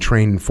was being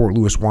trained in Fort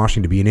Lewis,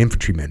 Washington to be an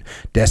infantryman,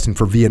 destined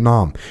for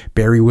Vietnam.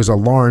 Barry was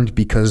alarmed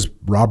because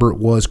Robert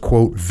was,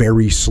 quote,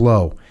 very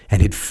slow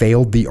and had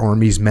failed the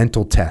Army's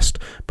mental test.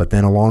 But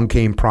then along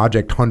came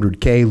Project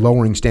 100K,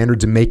 lowering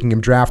standards and making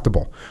him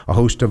draftable. A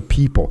host of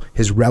people,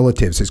 his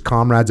relatives, his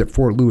comrades at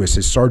Fort Lewis,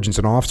 his sergeants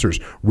and officers,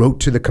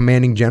 wrote to the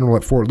commanding general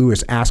at Fort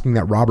Lewis asking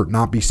that Robert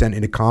not be sent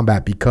into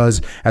combat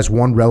because, as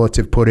one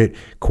relative put it,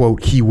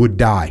 quote, he would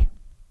die.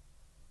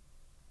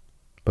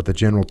 But the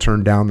general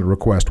turned down the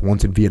request.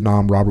 Once in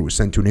Vietnam, Robert was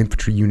sent to an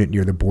infantry unit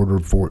near the border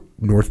of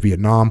North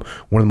Vietnam,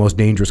 one of the most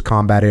dangerous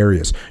combat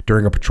areas.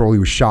 During a patrol, he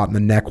was shot in the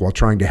neck while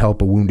trying to help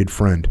a wounded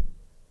friend.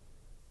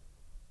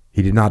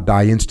 He did not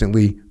die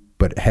instantly,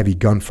 but heavy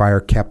gunfire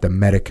kept the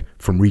medic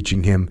from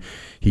reaching him.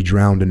 He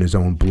drowned in his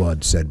own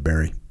blood, said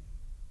Barry.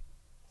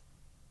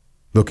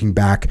 Looking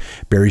back,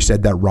 Barry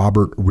said that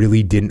Robert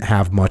really didn't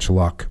have much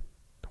luck.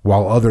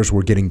 While others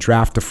were getting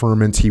draft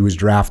deferments, he was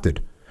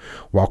drafted.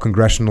 While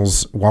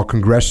congressmen's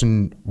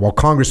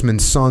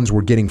sons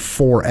were getting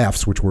 4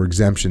 Fs, which were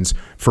exemptions,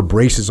 for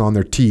braces on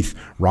their teeth,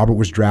 Robert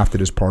was drafted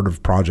as part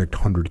of Project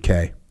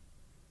 100K.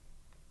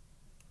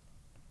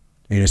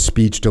 In a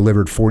speech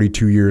delivered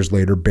 42 years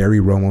later, Barry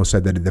Romo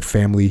said that the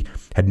family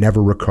had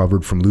never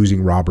recovered from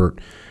losing Robert.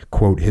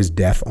 Quote, his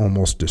death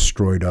almost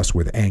destroyed us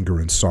with anger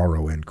and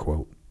sorrow, end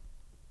quote.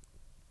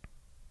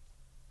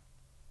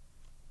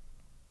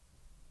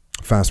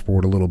 Fast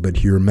forward a little bit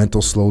here.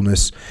 Mental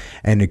slowness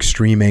and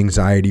extreme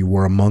anxiety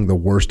were among the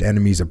worst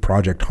enemies of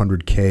Project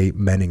 100K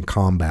men in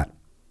combat.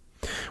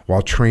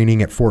 While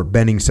training at Fort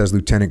Benning, says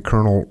Lieutenant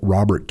Colonel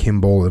Robert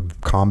Kimball, a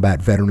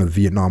combat veteran of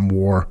the Vietnam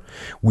War,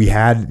 we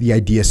had the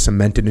idea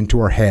cemented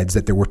into our heads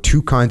that there were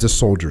 2 kinds of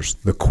soldiers,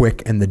 the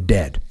quick and the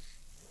dead.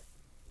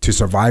 To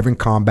survive in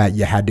combat,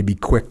 you had to be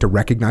quick to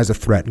recognize a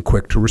threat and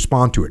quick to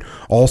respond to it.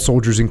 All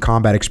soldiers in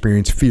combat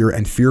experience fear,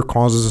 and fear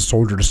causes a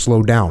soldier to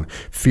slow down.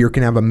 Fear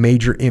can have a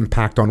major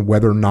impact on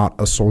whether or not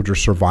a soldier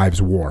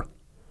survives war.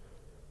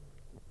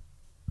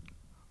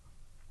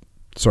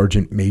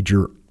 Sergeant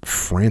Major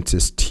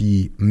Francis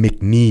T.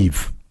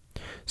 McNeve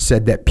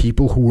said that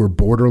people who were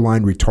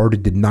borderline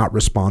retarded did not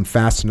respond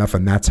fast enough,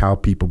 and that's how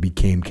people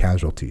became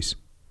casualties.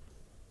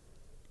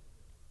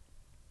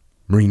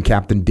 Marine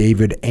Captain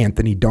David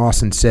Anthony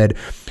Dawson said,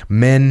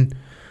 men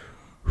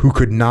who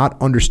could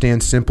not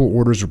understand simple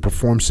orders or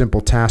perform simple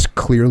tasks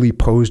clearly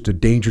posed a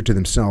danger to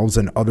themselves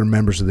and other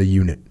members of the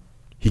unit.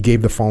 He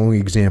gave the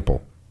following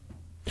example.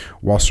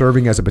 While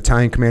serving as a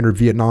battalion commander in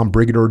Vietnam,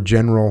 Brigadier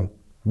General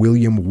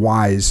William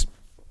Wise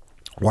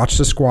watched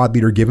the squad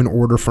leader give an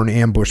order for an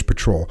ambush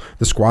patrol.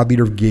 The squad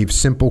leader gave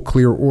simple,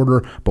 clear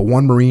order, but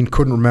one Marine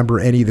couldn't remember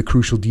any of the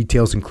crucial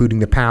details, including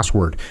the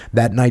password.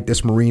 That night,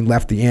 this Marine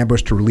left the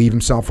ambush to relieve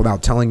himself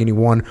without telling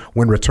anyone.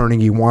 When returning,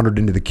 he wandered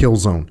into the kill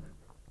zone.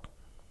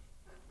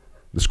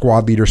 The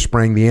squad leader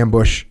sprang the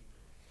ambush,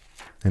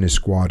 and his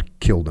squad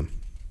killed him.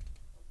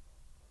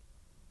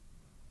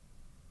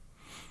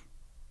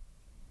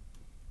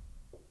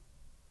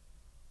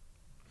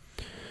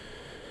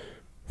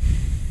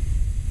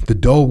 The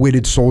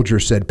dull-witted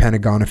soldier, said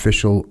Pentagon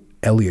official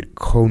Elliot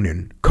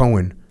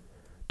Cohen,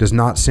 does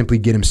not simply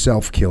get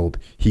himself killed.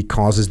 He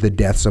causes the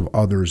deaths of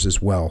others as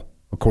well.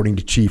 According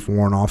to Chief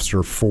Warrant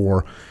Officer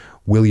 4,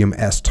 William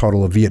S.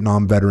 Tuttle, a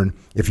Vietnam veteran,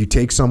 if you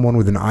take someone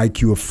with an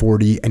IQ of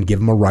 40 and give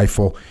him a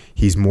rifle,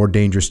 he's more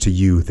dangerous to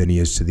you than he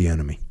is to the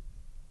enemy.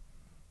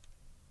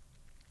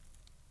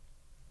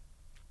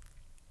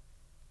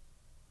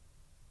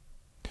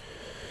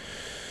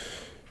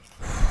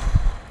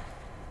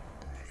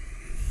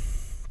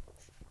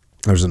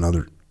 There's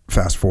another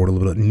fast forward a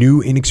little bit.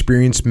 New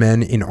inexperienced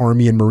men in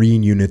Army and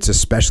Marine units,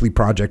 especially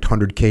Project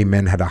 100K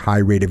men, had a high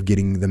rate of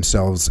getting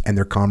themselves and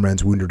their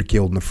comrades wounded or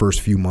killed in the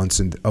first few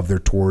months of their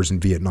tours in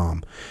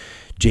Vietnam.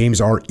 James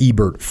R.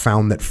 Ebert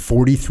found that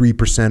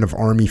 43% of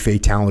Army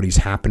fatalities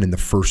happened in the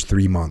first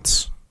 3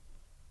 months.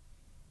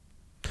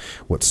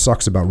 What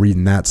sucks about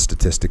reading that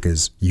statistic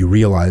is you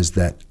realize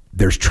that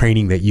there's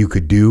training that you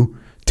could do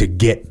to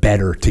get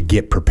better, to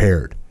get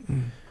prepared.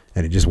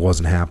 And it just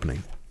wasn't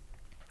happening.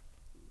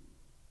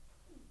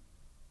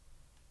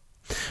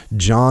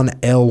 John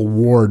L.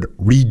 Ward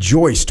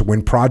rejoiced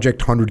when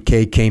Project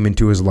 100K came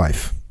into his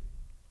life.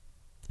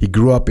 He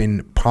grew up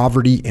in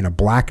poverty in a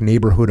black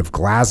neighborhood of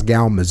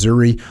Glasgow,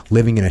 Missouri,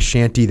 living in a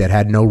shanty that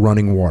had no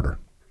running water.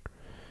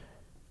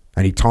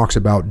 And he talks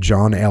about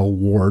John L.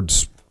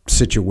 Ward's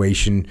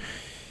situation.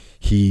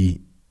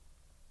 He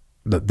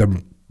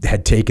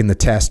had taken the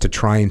test to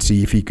try and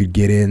see if he could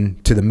get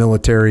into the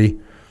military.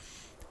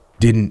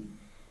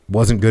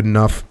 Wasn't good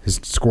enough. His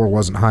score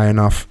wasn't high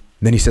enough.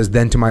 And then he says,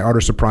 then to my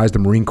utter surprise, the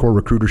Marine Corps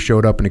recruiter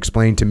showed up and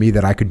explained to me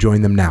that I could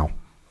join them now,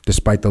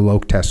 despite the low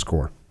test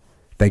score.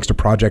 Thanks to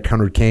Project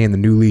 100K and the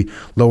newly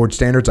lowered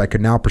standards, I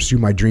could now pursue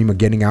my dream of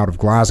getting out of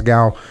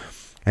Glasgow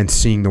and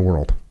seeing the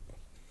world.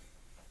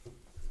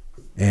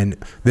 And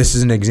this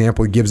is an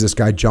example. He gives this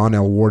guy, John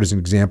L. Ward, as an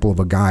example of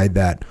a guy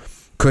that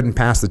couldn't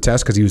pass the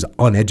test because he was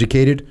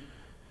uneducated,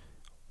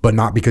 but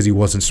not because he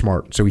wasn't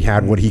smart. So he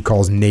had what he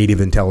calls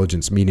native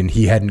intelligence, meaning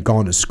he hadn't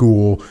gone to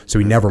school, so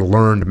he never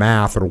learned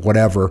math or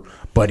whatever,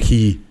 but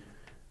he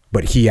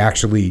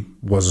actually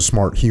was a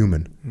smart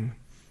human.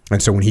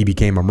 And so when he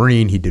became a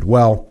Marine, he did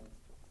well.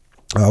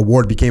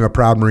 Ward became a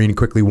proud Marine and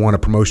quickly won a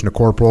promotion to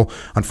corporal.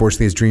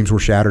 Unfortunately, his dreams were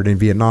shattered in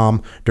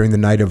Vietnam. During the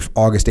night of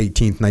August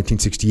 18th,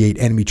 1968,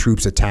 enemy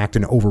troops attacked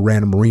and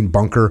overran a Marine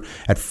bunker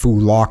at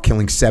Phu Loc,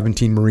 killing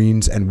 17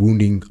 Marines and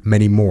wounding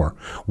many more.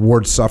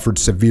 Ward suffered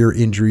severe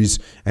injuries,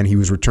 and he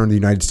was returned to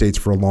the United States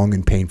for a long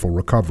and painful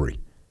recovery.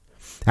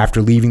 After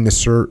leaving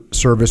the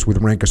service with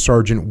rank of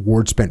sergeant,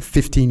 Ward spent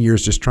 15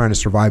 years just trying to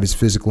survive his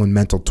physical and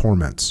mental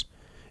torments.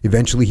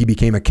 Eventually, he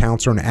became a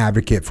counselor and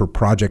advocate for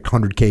Project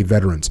 100K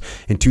veterans.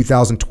 In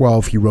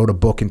 2012, he wrote a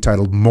book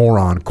entitled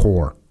Moron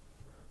Corps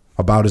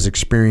about his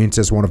experience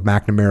as one of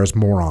McNamara's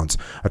morons,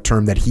 a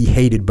term that he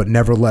hated but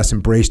nevertheless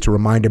embraced to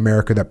remind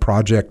America that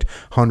Project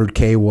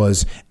 100K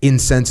was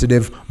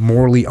insensitive,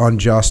 morally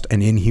unjust,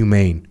 and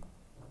inhumane.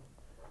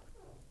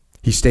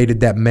 He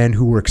stated that men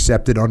who were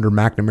accepted under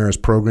McNamara's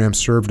program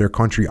served their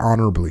country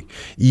honorably.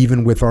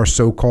 Even with our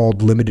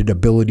so-called limited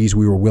abilities,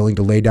 we were willing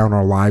to lay down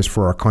our lives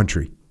for our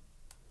country.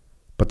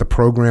 But the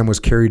program was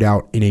carried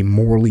out in a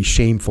morally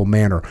shameful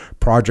manner.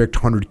 Project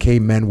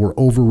 100K men were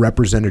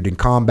overrepresented in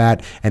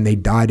combat, and they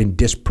died in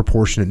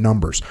disproportionate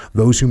numbers.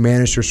 Those who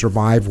managed to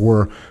survive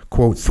were,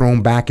 quote,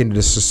 thrown back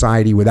into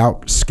society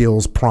without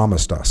skills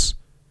promised us.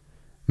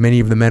 Many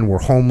of the men were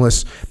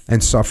homeless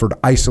and suffered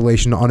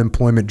isolation,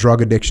 unemployment,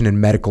 drug addiction, and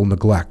medical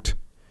neglect.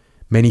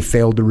 Many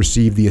failed to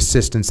receive the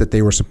assistance that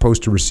they were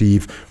supposed to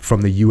receive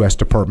from the U.S.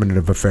 Department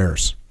of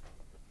Affairs.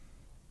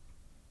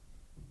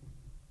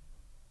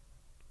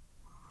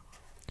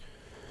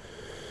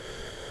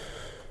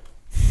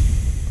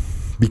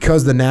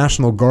 Because the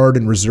National Guard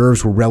and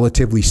Reserves were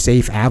relatively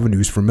safe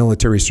avenues for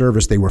military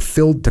service, they were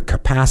filled to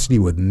capacity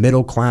with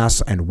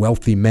middle-class and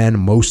wealthy men,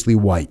 mostly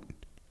white.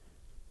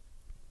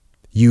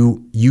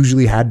 You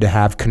usually had to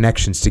have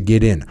connections to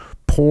get in.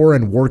 Poor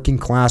and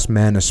working-class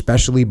men,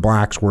 especially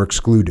blacks, were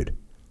excluded.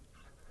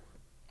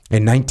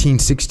 In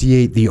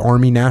 1968, the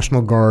Army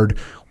National Guard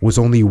was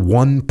only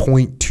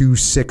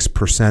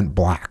 1.26%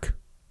 black.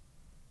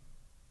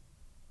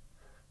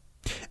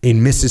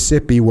 In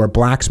Mississippi, where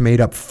blacks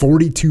made up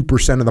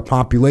 42% of the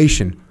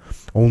population,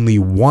 only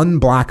one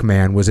black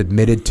man was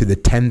admitted to the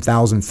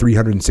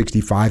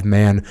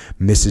 10,365-man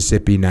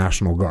Mississippi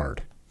National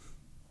Guard.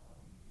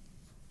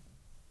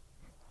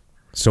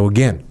 So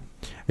again,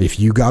 if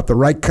you got the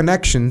right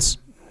connections,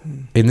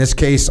 in this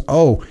case,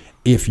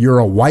 if you're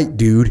a white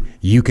dude,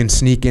 you can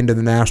sneak into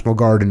the National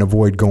Guard and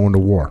avoid going to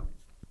war.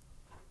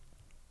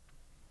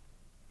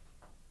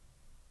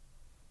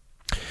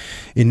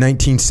 In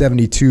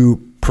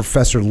 1972,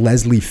 Professor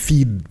Leslie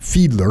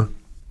Fiedler,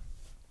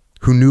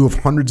 who knew of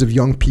hundreds of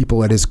young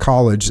people at his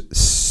college,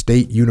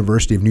 State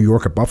University of New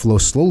York at Buffalo,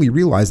 slowly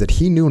realized that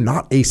he knew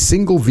not a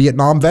single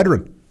Vietnam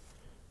veteran.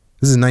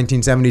 This is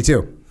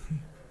 1972.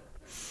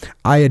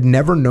 I had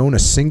never known a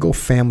single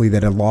family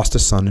that had lost a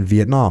son in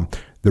Vietnam.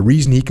 The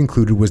reason, he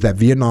concluded, was that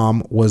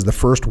Vietnam was the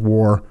first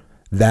war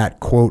that,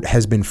 quote,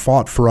 has been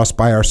fought for us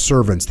by our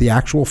servants. The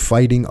actual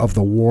fighting of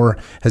the war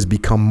has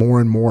become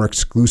more and more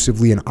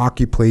exclusively an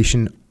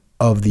occupation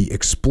of the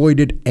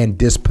exploited and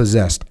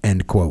dispossessed,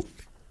 end quote.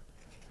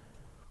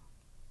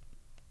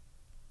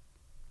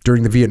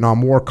 During the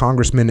Vietnam War,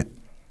 Congressman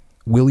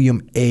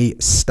William A.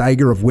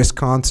 Steiger of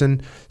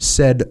Wisconsin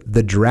said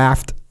the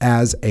draft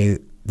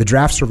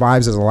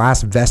survives as a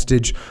last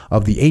vestige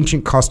of the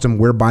ancient custom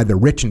whereby the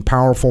rich and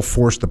powerful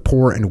force the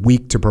poor and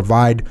weak to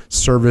provide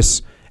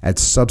service at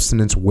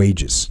subsistence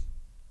wages.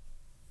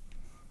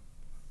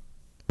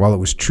 While it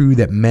was true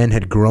that men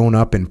had grown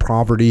up in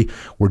poverty,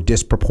 were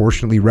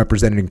disproportionately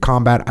represented in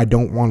combat, I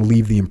don't want to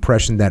leave the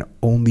impression that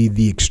only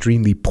the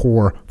extremely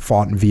poor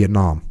fought in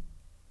Vietnam.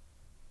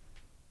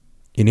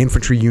 In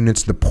infantry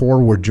units, the poor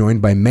were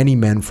joined by many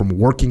men from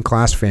working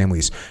class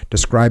families,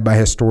 described by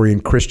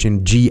historian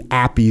Christian G.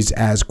 Appies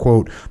as,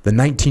 quote, the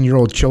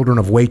 19-year-old children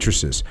of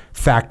waitresses,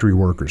 factory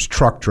workers,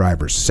 truck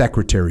drivers,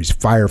 secretaries,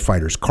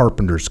 firefighters,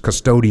 carpenters,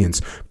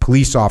 custodians,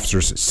 police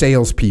officers,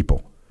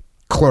 salespeople,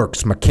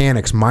 clerks,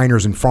 mechanics,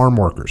 miners, and farm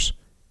workers,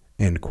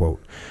 end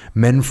quote.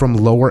 Men from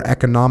lower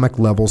economic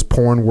levels,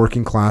 poor and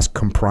working class,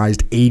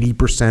 comprised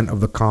 80%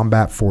 of the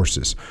combat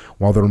forces,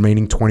 while the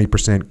remaining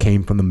 20%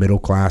 came from the middle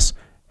class,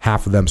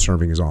 half of them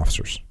serving as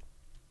officers.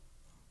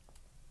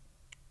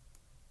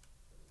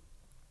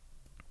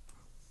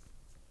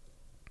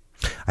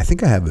 I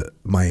think I have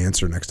my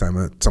answer next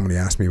time somebody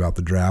asks me about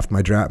the draft.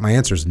 My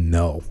answer is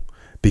no,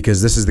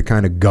 because this is the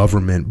kind of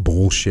government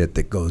bullshit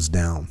that goes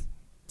down.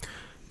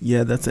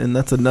 Yeah, that's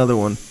another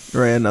one,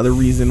 right? Another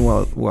reason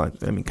why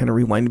I mean, kind of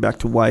rewinding back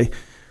to why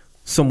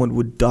someone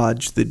would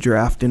dodge the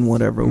draft in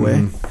whatever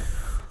way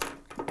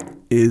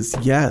is,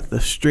 the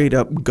straight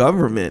up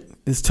government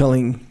is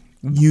telling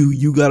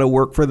you got to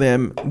work for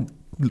them,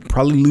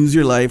 probably lose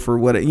your life or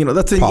what,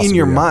 that's in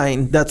your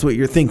mind. That's what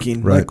you're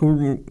thinking, right? Like,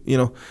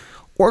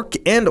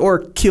 or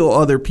kill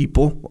other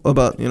people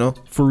about,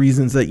 for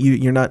reasons that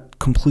you're not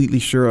completely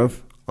sure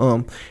of.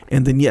 And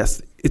then,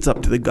 yes, it's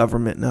up to the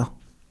government now,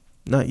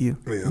 not you.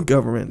 Yeah.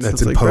 Government.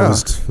 That's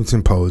imposed. It's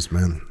imposed,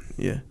 man.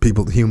 Yeah.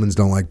 Humans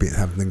don't like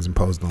having things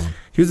imposed on them.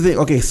 Here's the thing.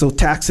 Okay, so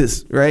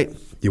taxes, right?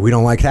 Yeah, we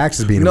don't like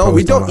taxes being imposed on us. No,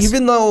 we don't.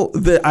 Even though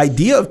the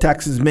idea of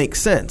taxes makes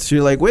sense.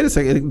 You're like, wait a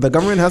second. The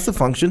government has to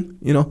function,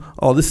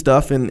 all this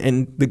stuff.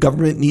 And the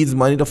government needs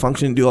money to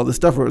function and do all this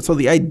stuff. So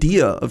the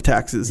idea of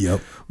taxes.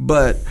 Yep.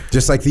 But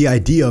just like the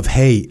idea of,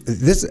 hey,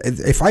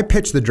 if I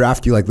pitch the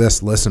draft to you like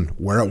this, listen,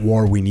 we're at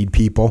war. We need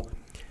people.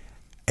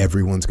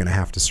 Everyone's going to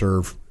have to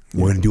serve.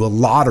 We're going to do a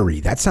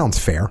lottery. That sounds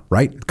fair,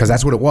 right? Because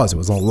that's what it was. It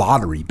was a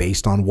lottery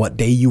based on what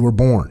day you were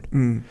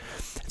born.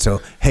 So,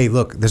 hey,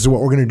 look, this is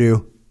what we're going to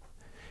do.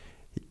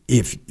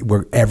 If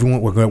we're at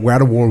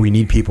a war, we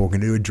need people. We're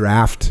going to do a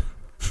draft.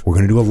 We're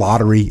going to do a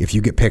lottery. If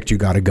you get picked, you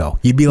got to go.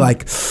 You'd be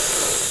like,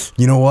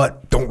 you know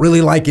what? Don't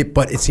really like it,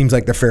 but it seems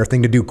like the fair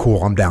thing to do.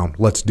 Cool, I'm down.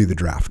 Let's do the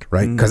draft,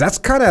 right? Because that's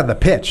kind of the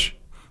pitch.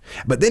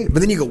 But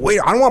then you go, wait,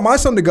 I don't want my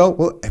son to go.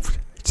 Well,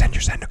 send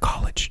your son to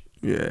college.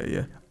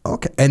 Yeah.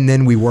 Okay, and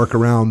then we work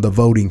around the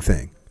voting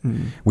thing.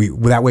 I'm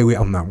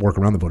not work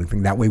around the voting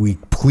thing. That way we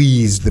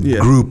please the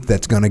group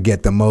that's going to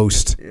get the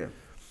most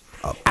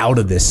out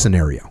of this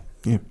scenario.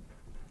 Yeah.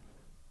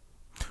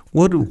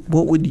 What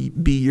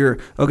would be your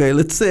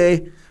let's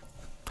say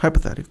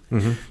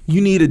hypothetically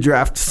you need a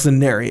draft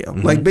scenario.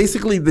 Like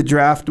basically the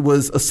draft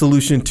was a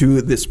solution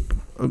to this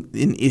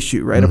an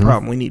issue, right? A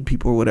problem. We need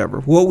people or whatever.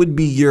 What would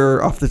be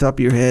your off the top of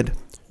your head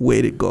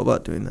way to go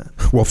about doing that?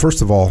 Well,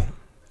 first of all,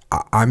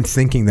 I'm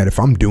thinking that if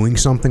I'm doing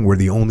something where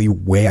the only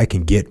way I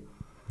can get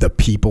the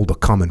people to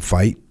come and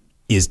fight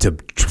is to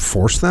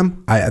force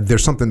them, I'm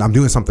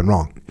doing something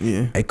wrong.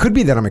 Yeah. It could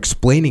be that I'm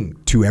explaining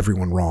to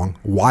everyone wrong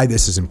why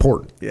this is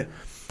important. Yeah.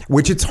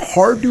 Which it's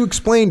hard to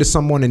explain to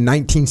someone in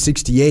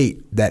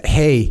 1968 that,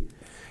 hey,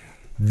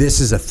 this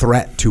is a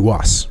threat to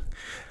us.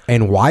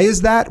 And why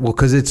is that? Well,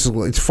 because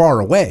it's far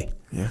away.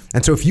 Yeah.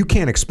 And so if you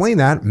can't explain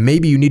that,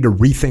 maybe you need to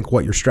rethink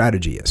what your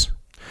strategy is.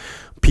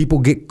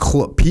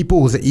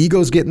 People's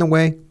egos get in the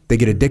way. They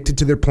get addicted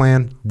to their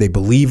plan. They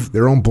believe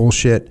their own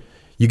bullshit.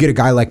 You get a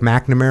guy like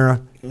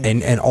McNamara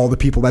and all the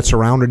people that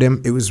surrounded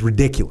him. It was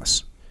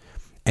ridiculous.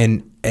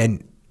 And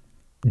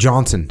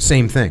Johnson,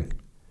 same thing.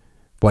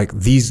 Like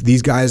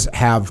these guys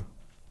have.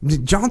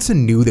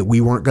 Johnson knew that we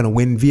weren't going to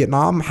win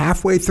Vietnam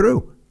halfway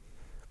through,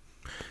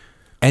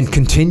 and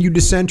continued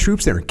to send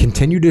troops there and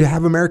continued to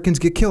have Americans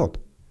get killed.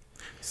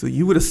 So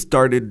you would have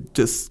started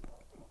just.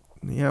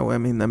 Yeah, well, I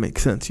mean, that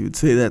makes sense. You would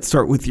say that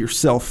start with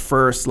yourself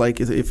first,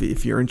 like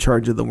if you're in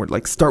charge of the word,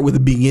 like start with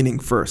the beginning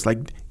first.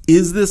 Like,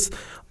 is this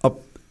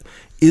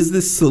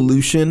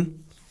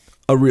solution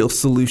a real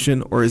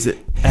solution, or is it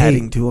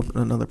adding to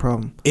another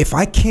problem? If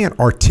I can't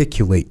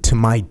articulate to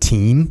my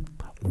team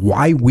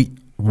why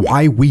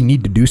we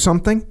need to do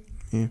something,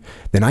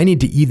 then I need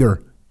to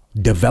either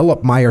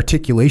develop my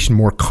articulation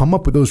more, come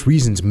up with those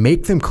reasons,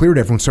 make them clear to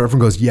everyone so everyone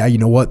goes, yeah, you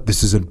know what,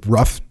 this is a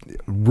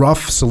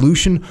rough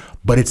solution,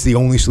 but it's the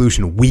only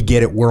solution. We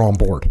get it. We're on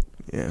board.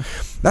 Yeah.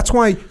 That's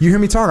why you hear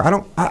me talk.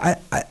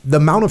 The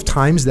amount of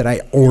times that I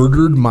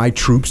ordered my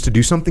troops to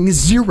do something is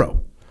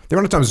zero. The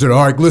amount of times I said,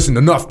 all right, listen,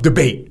 enough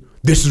debate.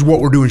 This is what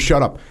we're doing.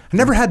 Shut up. I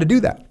never had to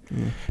do that.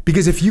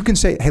 Because if you can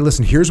say, hey,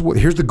 listen, here's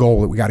the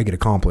goal that we got to get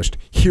accomplished.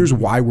 Here's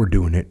why we're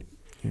doing it.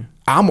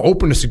 I'm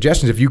open to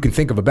suggestions if you can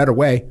think of a better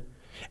way.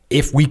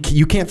 If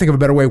you can't think of a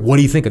better way, what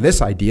do you think of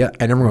this idea?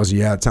 And everyone goes,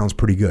 yeah, it sounds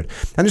pretty good.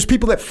 And there's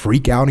people that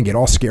freak out and get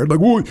all scared, like,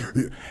 whoa,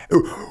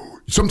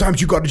 sometimes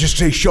you got to just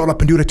say shut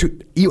up and do it too.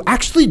 You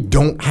actually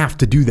don't have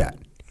to do that.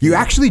 You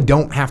actually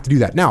don't have to do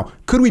that. Now,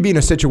 could we be in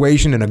a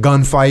situation in a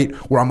gunfight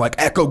where I'm like,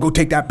 Echo, go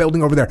take that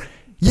building over there?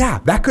 Yeah,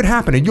 that could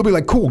happen. And you'll be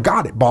like, cool,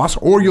 got it, boss.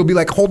 Or you'll be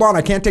like, hold on,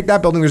 I can't take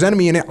that building. There's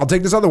enemy in it. I'll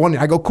take this other one.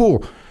 I go,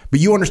 cool. But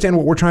you understand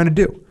what we're trying to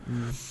do.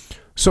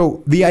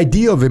 So the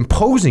idea of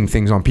imposing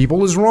things on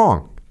people is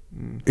wrong.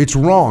 It's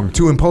wrong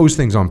to impose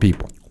things on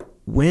people.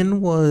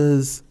 When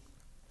was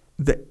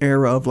the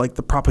era of like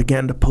the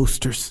propaganda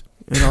posters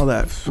and all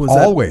that? Was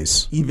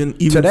always. That even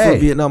today. For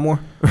Vietnam War?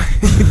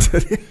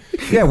 Today.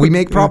 Yeah, we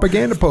make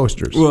propaganda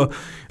posters. Well,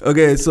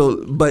 okay,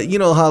 so, but you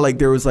know how like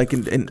there was like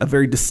a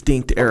very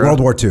distinct era.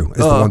 World War II is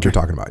the one you're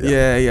talking about.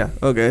 Yeah.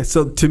 Okay,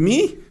 so to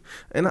me,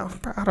 and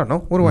I don't know,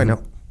 what do I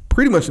know?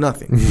 Pretty much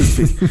nothing.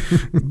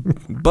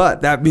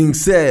 But that being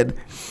said,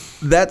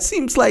 that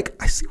seems like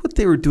I see what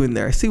they were doing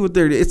there. I see what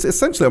it's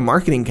essentially a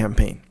marketing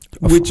campaign.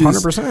 which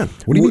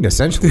 100%. What do you mean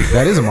essentially?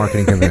 That is a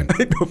marketing campaign.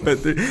 I know,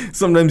 but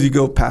sometimes you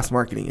go past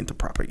marketing into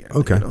propaganda.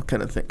 Okay.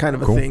 Kind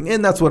of a thing,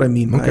 and that's what I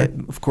mean by it,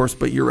 of course.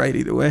 But you're right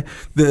either way.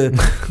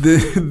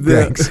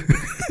 Thanks.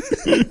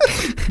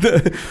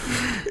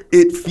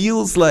 It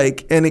feels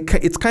like, and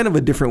it's kind of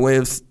a different way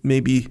of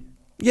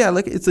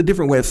it's a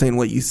different way of saying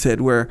what you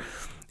said, where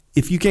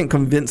if you can't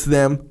convince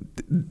them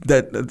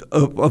that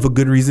of a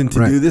good reason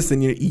to do this,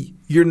 then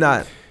you're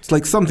not. It's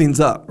like something's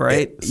up,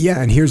 right?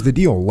 Yeah, and here's the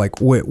deal: like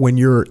when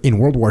you're in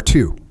World War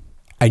II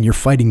and you're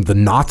fighting the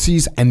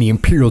Nazis and the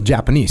Imperial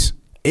Japanese,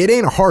 it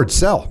ain't a hard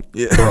sell,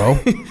 bro.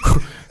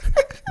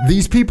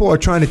 These people are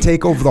trying to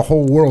take over the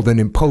whole world and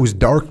impose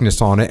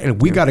darkness on it,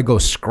 and we got to go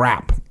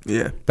scrap.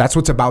 Yeah, that's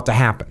what's about to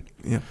happen.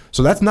 Yeah,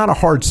 so that's not a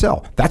hard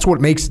sell. That's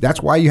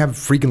why you have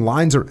freaking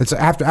lines. It's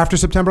after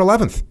September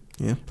 11th.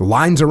 Yeah,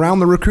 lines around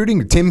the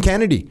recruiting. Tim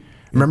Kennedy.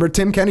 Remember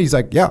Tim Kennedy? He's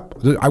like, yeah,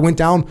 I went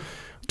down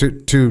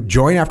to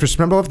join after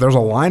September 11th. There's a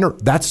liner.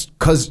 That's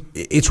because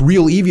it's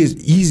real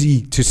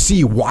easy to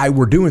see why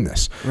we're doing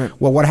this. Right.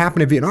 Well, what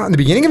happened in Vietnam? In the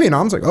beginning of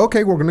Vietnam, it's like,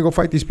 okay, we're going to go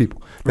fight these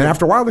people. Then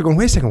after a while, they're going,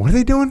 wait a second, what are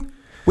they doing?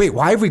 Wait,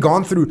 why have we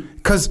gone through?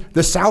 Because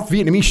the South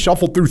Vietnamese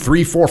shuffled through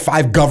 3, 4,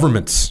 5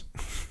 governments.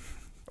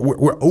 We're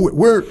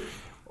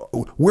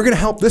going to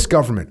help this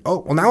government. Oh,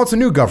 well, now it's a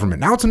new government.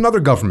 Now it's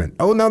another government.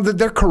 Oh, now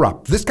they're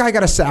corrupt. This guy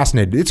got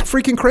assassinated. It's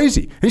freaking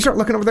crazy. And you start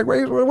looking over there,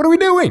 wait, what are we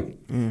doing?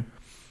 Mm.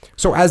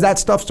 So as that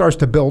stuff starts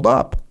to build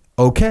up,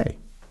 okay.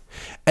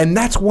 And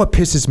that's what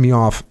pisses me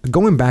off.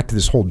 Going back to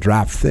this whole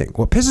draft thing,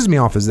 what pisses me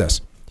off is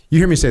this. You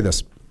hear me say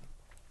this.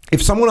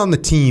 If someone on the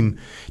team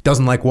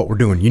doesn't like what we're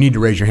doing, you need to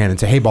raise your hand and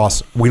say, hey,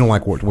 boss, we don't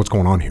like what's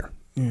going on here.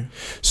 Yeah.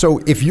 So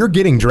if you're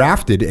getting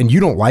drafted and you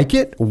don't like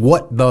it,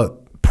 what the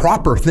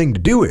proper thing to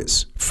do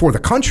is for the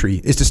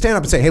country is to stand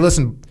up and say, hey,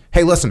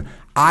 listen,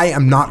 I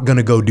am not going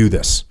to go do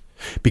this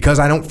because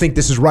I don't think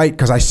this is right,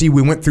 because I see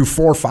we went through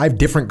 4 or 5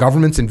 different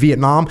governments in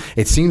Vietnam.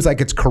 It seems like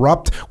it's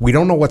corrupt. We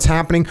don't know what's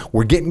happening.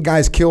 We're getting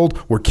guys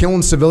killed. We're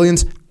killing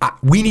civilians.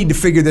 We need to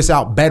figure this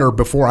out better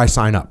before I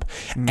sign up.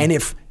 And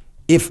if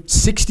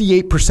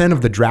 68%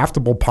 of the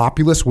draftable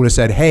populace would have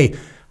said, hey,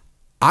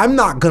 I'm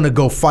not going to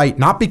go fight,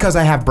 not because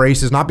I have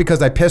braces, not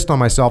because I pissed on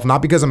myself,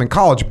 not because I'm in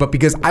college, but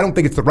because I don't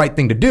think it's the right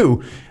thing to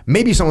do.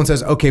 Maybe someone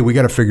says, okay, we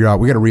got to figure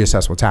out, we got to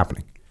reassess what's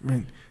happening.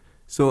 Right.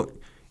 So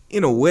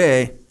in a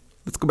way,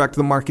 let's go back to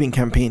the marketing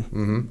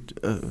campaign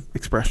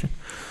expression.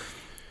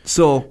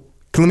 So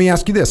let me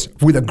ask you this.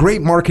 With a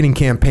great marketing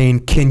campaign,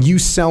 can you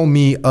sell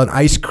me an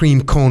ice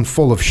cream cone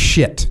full of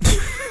shit?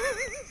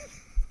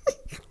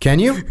 Can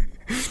you?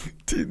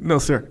 No,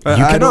 sir.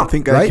 I don't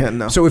think I can,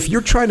 no. So if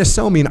you're trying to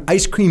sell me an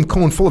ice cream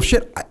cone full of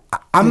shit,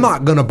 I'm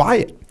not going to buy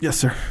it. Yes,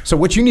 sir. So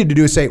what you need to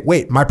do is say,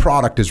 wait, my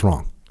product is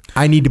wrong.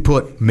 I need to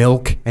put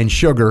milk and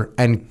sugar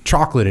and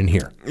chocolate in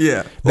here.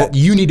 Yeah. That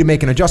you need to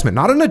make an adjustment.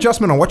 Not an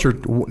adjustment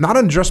on not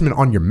an adjustment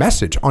on your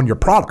message, on your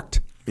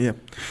product. Yeah.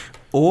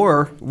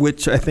 Or,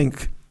 which I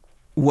think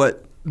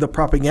what the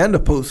propaganda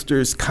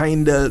posters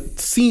kind of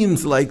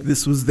seems like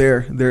this was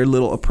their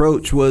little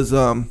approach was,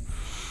 well,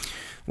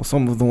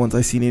 some of the ones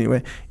I've seen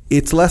anyway,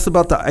 it's less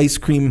about the ice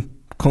cream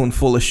cone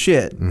full of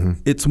shit. Mm-hmm.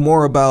 It's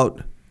more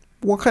about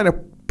what kind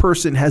of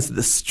person has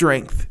the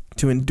strength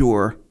to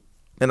endure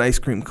an ice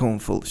cream cone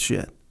full of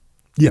shit.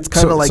 Yeah, it's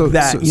kind of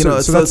that.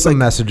 So that's some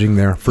messaging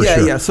there for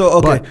sure. Yeah. So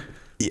okay,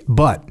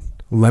 but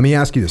let me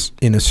ask you this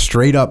in a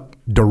straight up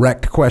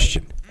direct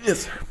question.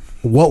 Yes, sir.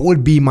 What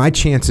would be my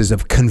chances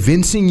of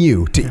convincing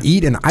you to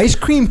eat an ice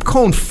cream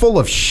cone full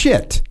of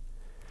shit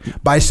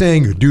by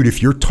saying, dude,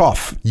 if you're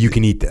tough, you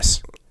can eat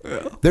this?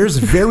 There's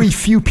very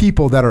few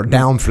people that are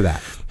down for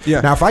that.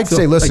 Yeah. Now, if I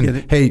say,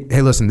 listen, hey,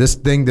 listen,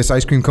 this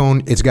ice cream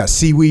cone, it's got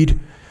seaweed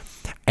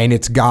and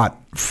it's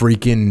got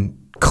freaking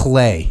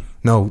clay.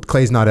 No,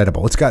 clay's not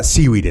edible. It's got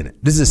seaweed in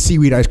it. This is a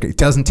seaweed ice cream. It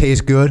doesn't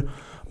taste good,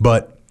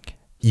 but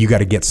you got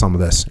to get some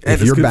of this.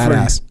 If you're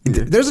badass,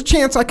 there's a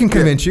chance I can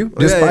convince you.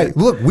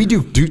 Look, we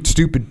do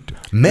stupid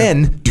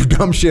men do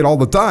dumb shit all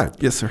the time.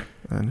 Yes, sir.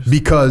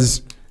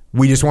 Because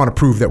we just want to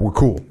prove that we're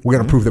cool. We're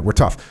going to prove that we're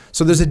tough.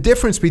 So there's a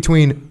difference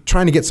between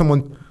trying to get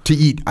someone to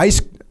eat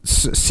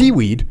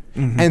seaweed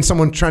and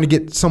someone trying to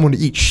get someone to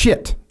eat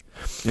shit.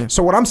 Yeah.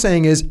 So what I'm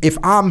saying is, if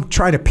I'm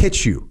trying to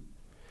pitch you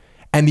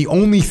and the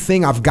only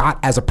thing I've got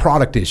as a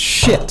product is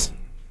shit,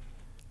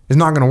 it's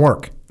not going to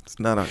work. It's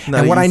not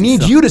and what I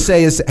need you to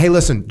say is, hey,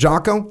 listen,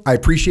 Jocko, I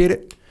appreciate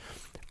it.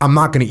 I'm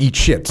not going to eat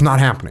shit. It's not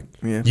happening.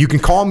 Yeah. You can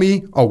call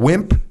me a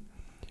wimp.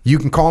 You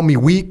can call me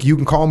weak. You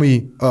can call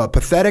me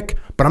pathetic,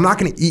 but I'm not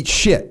going to eat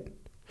shit.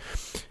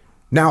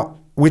 Now,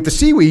 with the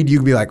seaweed, you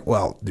can be like,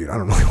 well, dude, I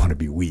don't really want to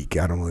be weak.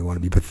 I don't really want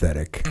to be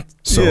pathetic.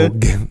 So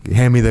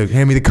hand me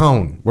the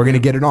cone. We're going to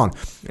get it on.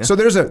 Yeah. So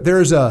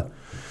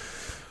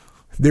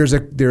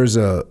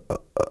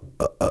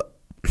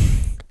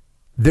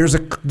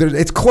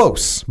it's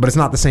close, but it's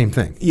not the same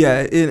thing.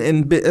 Yeah,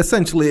 and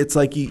essentially it's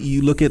like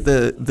you look at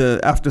the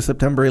after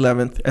September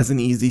 11th as an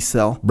easy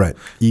sell. Right,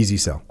 easy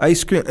sell.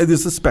 Ice cream,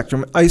 there's a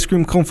spectrum. Ice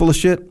cream cone full of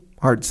shit,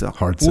 hard sell.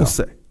 We'll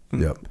say.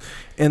 Yep.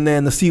 And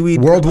then the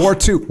seaweed. World War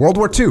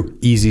II,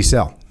 easy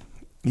sell.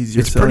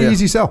 Easier it's sell, pretty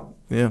easy sell.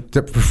 Yeah. It's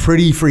a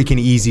pretty freaking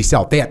easy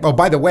sell.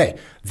 By the way,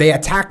 they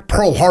attacked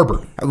Pearl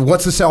Harbor.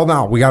 What's the sell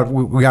now? We got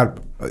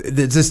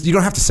this. You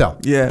don't have to sell.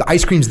 Yeah. The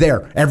ice cream's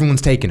there.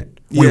 Everyone's taking it.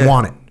 We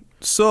want it.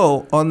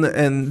 So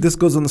and this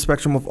goes on the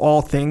spectrum of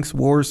all things,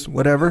 wars,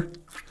 whatever.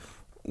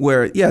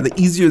 Where the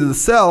easier the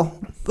sell,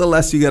 the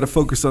less you got to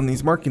focus on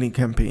these marketing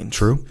campaigns.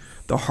 True.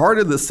 The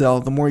harder the sell,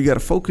 the more you got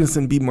to focus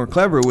and be more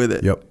clever with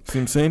it. Yep. See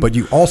what I'm saying? But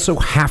you also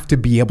have to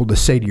be able to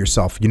say to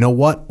yourself, you know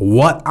what?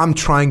 What I'm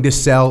trying to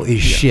sell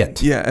is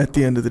shit. Yeah. At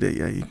the end of the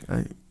day,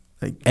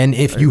 and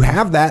if you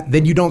have that,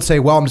 then you don't say,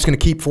 well, I'm just going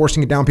to keep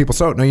forcing it down people's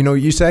throat. No, you know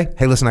what you say?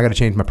 Hey, listen, I got to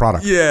change my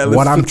product. Yeah.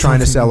 What I'm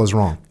trying to sell is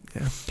wrong.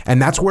 Yeah. And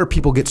that's where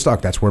people get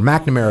stuck. That's where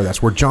McNamara, that's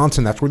where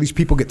Johnson, that's where these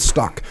people get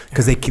stuck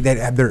because they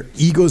have their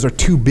egos are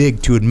too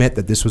big to admit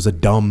that this was a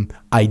dumb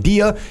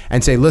idea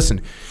and say,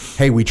 listen,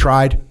 hey, we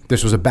tried.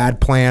 This was a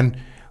bad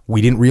plan.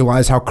 We didn't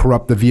realize how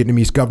corrupt the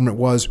Vietnamese government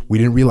was. We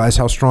didn't realize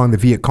how strong the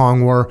Viet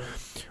Cong were.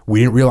 We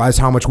didn't realize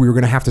how much we were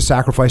going to have to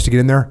sacrifice to get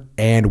in there.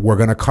 And we're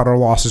going to cut our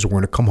losses. We're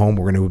going to come home.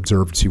 We're going to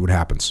observe and see what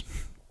happens.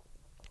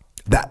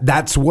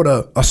 That's what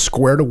a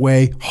squared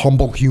away,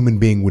 humble human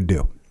being would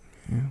do.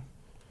 Yeah.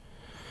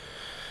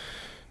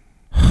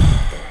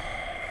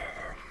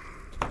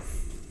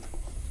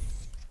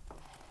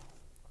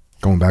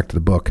 Going back to the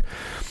book,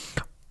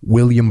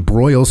 William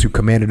Broyles, who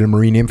commanded a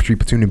Marine infantry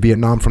platoon in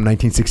Vietnam from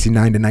 1969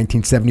 to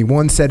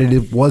 1971, said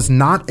it was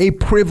not a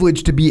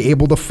privilege to be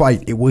able to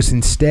fight. It was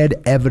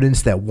instead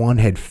evidence that one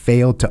had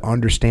failed to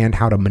understand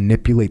how to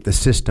manipulate the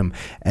system,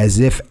 as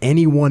if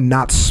anyone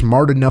not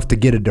smart enough to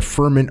get a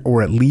deferment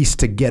or at least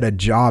to get a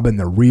job in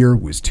the rear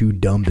was too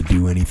dumb to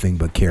do anything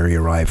but carry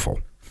a rifle.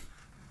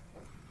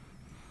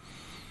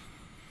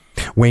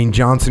 Wayne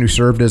Johnson, who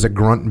served as a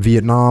grunt in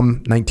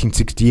Vietnam,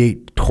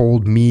 1968,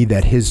 told me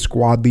that his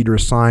squad leader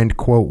assigned,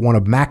 quote, one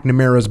of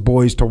McNamara's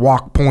boys to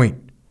walk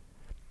point,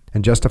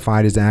 and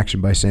justified his action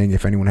by saying,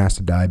 if anyone has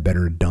to die,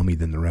 better a dummy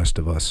than the rest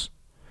of us.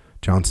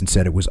 Johnson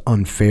said it was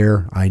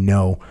unfair, I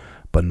know,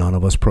 but none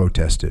of us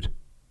protested.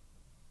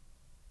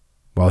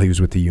 While he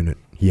was with the unit,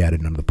 he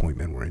added none of the point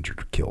men were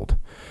injured or killed.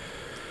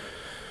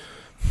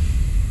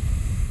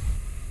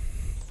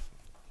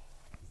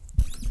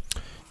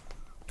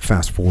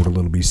 Fast forward a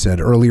little bit, he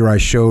said, earlier I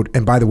showed,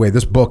 and by the way,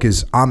 this book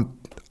is, I'm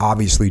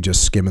obviously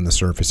just skimming the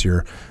surface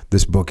here.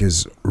 This book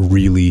is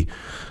really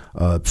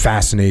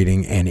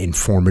fascinating and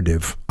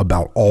informative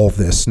about all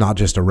this, not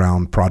just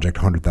around Project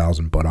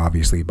 100,000, but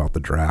obviously about the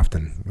draft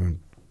and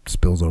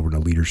spills over into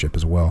leadership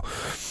as well.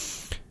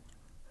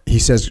 He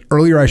says,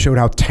 earlier I showed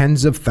how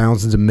tens of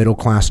thousands of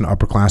middle-class and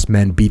upper-class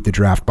men beat the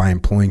draft by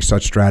employing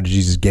such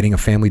strategies as getting a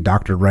family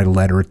doctor to write a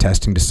letter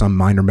attesting to some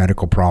minor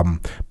medical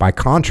problem. By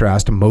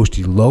contrast, most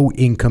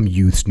low-income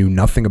youths knew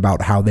nothing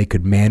about how they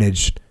could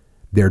manage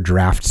their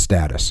draft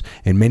status.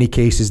 In many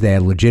cases, they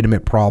had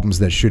legitimate problems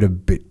that should have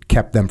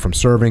kept them from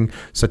serving,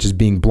 such as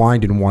being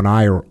blind in one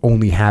eye or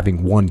only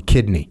having one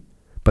kidney.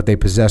 But they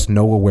possessed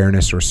no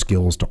awareness or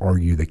skills to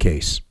argue the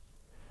case.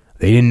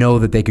 They didn't know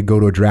that they could go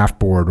to a draft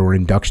board or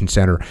induction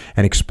center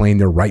and explain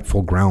their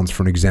rightful grounds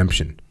for an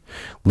exemption.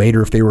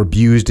 Later, if they were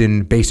abused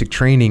in basic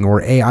training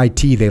or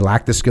AIT, they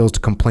lacked the skills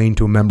to complain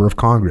to a member of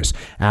Congress.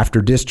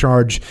 After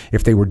discharge,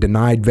 if they were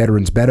denied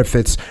veterans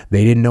benefits,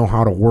 they didn't know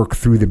how to work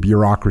through the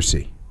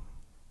bureaucracy.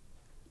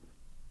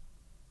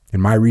 In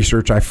my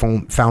research, I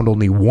found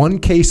only one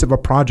case of a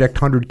Project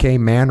 100K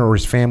man or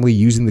his family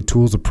using the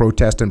tools of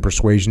protest and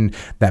persuasion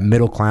that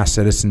middle-class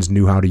citizens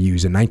knew how to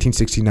use. In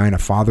 1969, a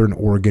father in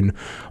Oregon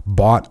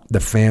fought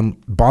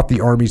the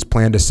Army's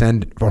plan to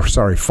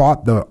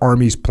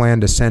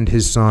send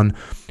his son,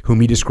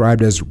 whom he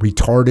described as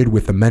retarded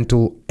with the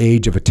mental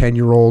age of a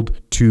 10-year-old,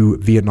 to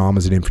Vietnam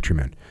as an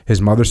infantryman. His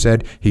mother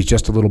said, "He's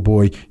just a little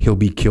boy. He'll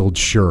be killed,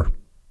 sure."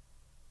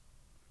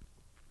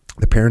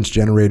 The parents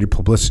generated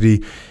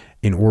publicity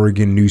in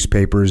Oregon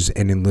newspapers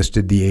and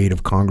enlisted the aid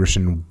of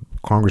Congressman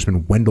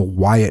Wendell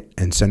Wyatt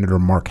and Senator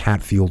Mark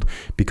Hatfield.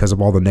 Because of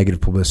all the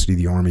negative publicity,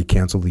 the Army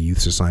canceled the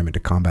youth's assignment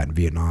to combat in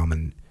Vietnam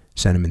and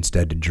sent him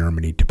instead to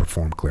Germany to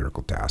perform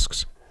clerical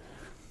tasks.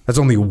 That's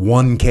only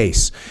one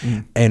case.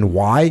 And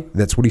why?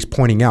 That's what he's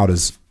pointing out,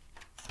 is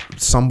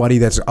somebody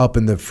that's up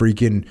in the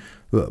freaking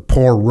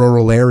poor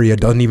rural area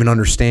doesn't even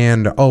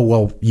understand, oh,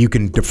 well, you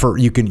can defer,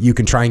 you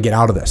can try and get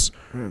out of this.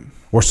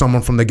 Or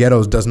someone from the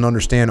ghettos doesn't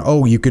understand,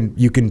 oh, you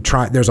can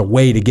try, there's a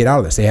way to get out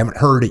of this. They haven't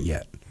heard it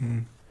yet.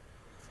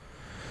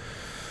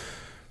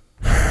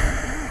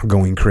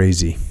 Going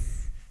crazy.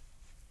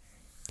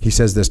 He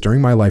says this,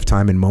 during my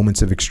lifetime, in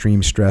moments of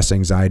extreme stress,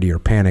 anxiety, or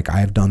panic, I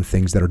have done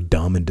things that are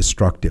dumb and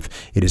destructive.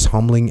 It is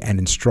humbling and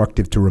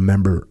instructive to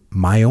remember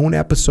my own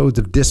episodes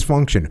of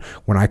dysfunction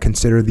when I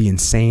consider the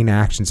insane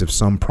actions of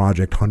some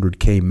Project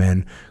 100K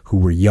men who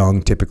were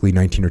young, typically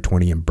 19 or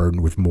 20, and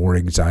burdened with more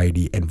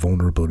anxiety and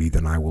vulnerability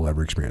than I will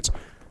ever experience.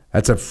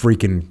 That's a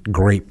freaking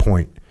great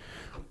point.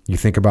 You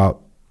think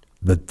about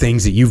the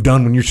things that you've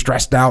done when you're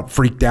stressed out,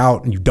 freaked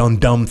out, and you've done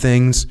dumb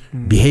things,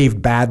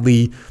 behaved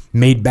badly,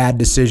 made bad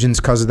decisions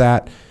because of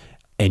that,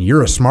 and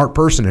you're a smart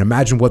person. And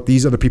imagine what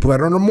these other people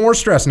that are under more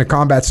stress in a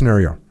combat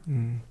scenario.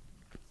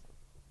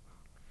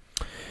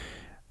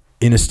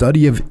 In a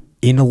study of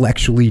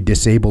intellectually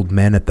disabled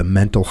men at the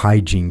mental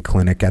hygiene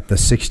clinic at the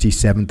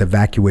 67th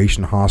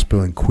Evacuation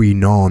Hospital in Quy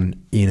Nhon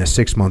in a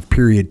 6-month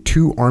period,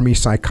 2 Army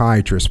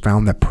psychiatrists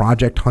found that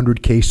Project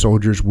 100K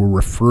soldiers were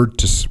referred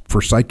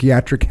for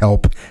psychiatric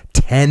help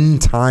 10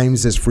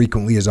 times as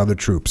frequently as other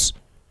troops.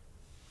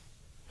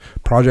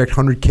 Project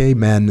 100K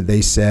men,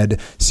 they said,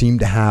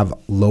 seemed to have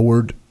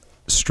lowered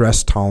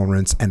stress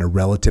tolerance and a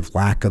relative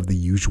lack of the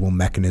usual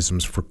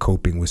mechanisms for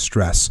coping with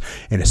stress.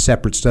 In a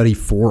separate study,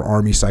 4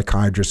 Army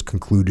psychiatrists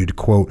concluded,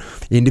 quote,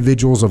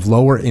 individuals of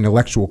lower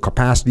intellectual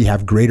capacity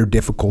have greater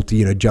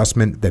difficulty in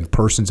adjustment than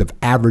persons of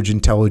average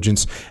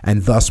intelligence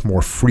and thus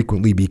more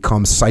frequently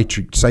become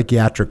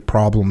psychiatric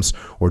problems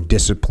or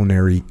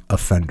disciplinary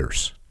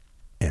offenders,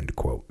 end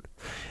quote.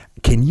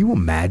 Can you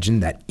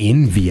imagine that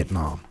in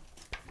Vietnam,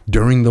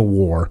 during the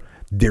war,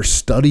 they're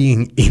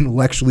studying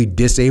intellectually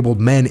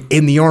disabled men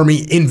in the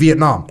Army in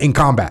Vietnam, in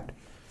combat?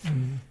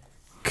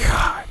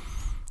 God,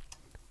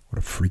 what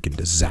a freaking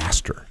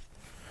disaster.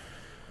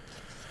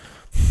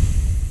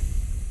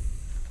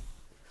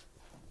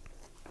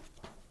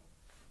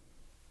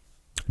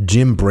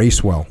 Jim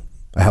Bracewell,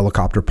 a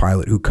helicopter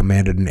pilot who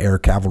commanded an air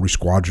cavalry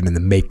squadron in the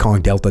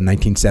Mekong Delta in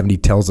 1970,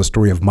 tells the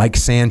story of Mike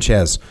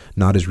Sanchez,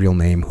 not his real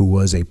name, who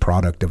was a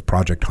product of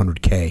Project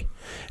 100K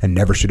and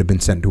never should have been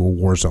sent to a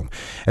war zone.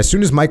 As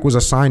soon as Mike was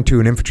assigned to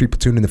an infantry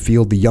platoon in the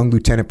field, the young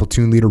lieutenant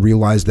platoon leader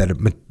realized that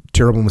a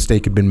terrible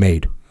mistake had been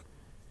made.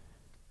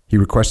 He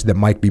requested that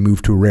Mike be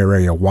moved to a rare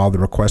area. While the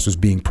request was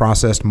being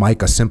processed,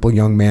 Mike, a simple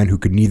young man who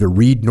could neither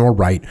read nor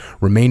write,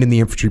 remained in the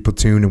infantry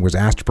platoon and was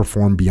asked to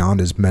perform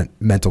beyond his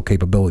mental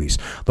capabilities.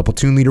 The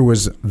platoon leader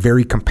was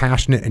very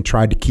compassionate and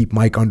tried to keep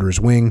Mike under his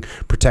wing,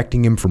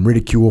 protecting him from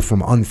ridicule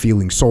from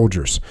unfeeling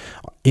soldiers.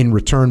 In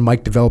return,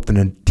 Mike developed an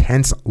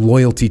intense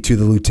loyalty to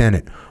the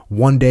lieutenant.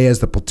 One day, as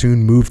the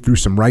platoon moved through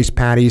some rice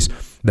paddies,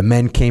 the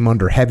men came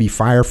under heavy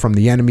fire from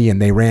the enemy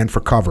and they ran for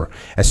cover.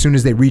 As soon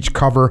as they reached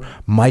cover,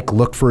 Mike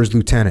looked for his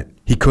lieutenant.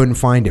 He couldn't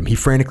find him. He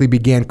frantically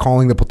began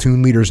calling the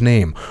platoon leader's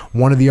name.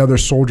 One of the other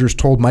soldiers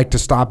told Mike to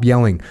stop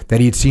yelling,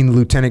 that he had seen the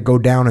lieutenant go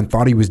down and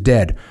thought he was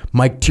dead.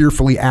 Mike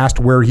tearfully asked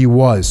where he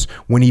was.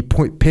 When he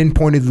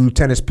pinpointed the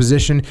lieutenant's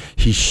position,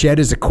 he shed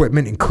his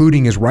equipment,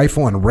 including his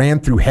rifle, and ran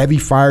through heavy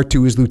fire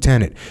to his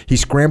lieutenant. He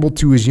scrambled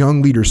to his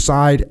young leader's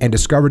side and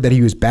discovered that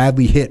he was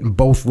badly hit in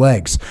both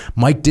legs.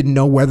 Mike didn't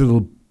know whether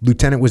the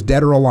lieutenant was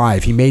dead or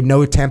alive. He made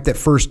no attempt at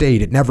first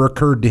aid. It never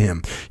occurred to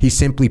him. He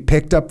simply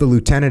picked up the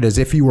lieutenant as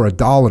if he were a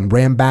doll and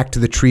ran back to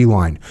the tree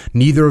line.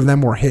 Neither of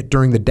them were hit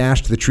during the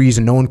dash to the trees,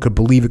 and no one could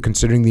believe it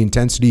considering the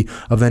intensity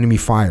of enemy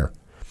fire.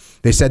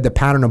 They said the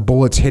pattern of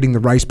bullets hitting the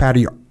rice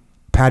paddy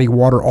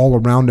water all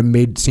around him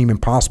made it seem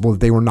impossible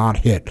that they were not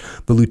hit.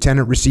 The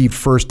lieutenant received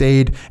first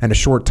aid and a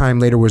short time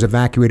later was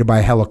evacuated by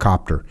a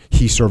helicopter.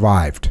 He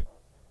survived.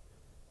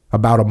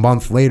 About a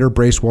month later,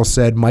 Bracewell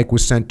said Mike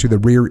was sent to the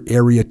rear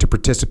area to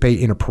participate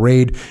in a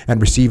parade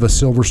and receive a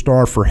Silver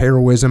Star for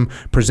heroism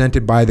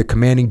presented by the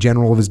commanding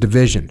general of his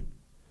division.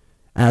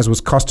 As was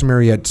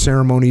customary at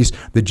ceremonies,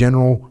 the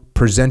general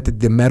presented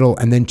the medal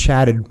and then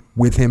chatted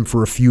with him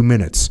for a few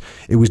minutes.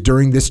 It was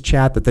during this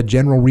chat that the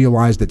general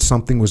realized that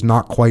something was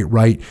not quite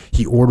right.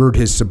 He ordered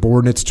his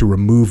subordinates to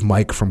remove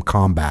Mike from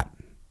combat.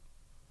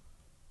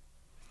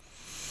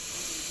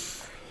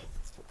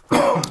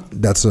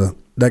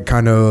 That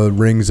kind of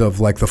rings of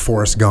like the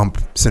Forrest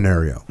Gump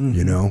scenario,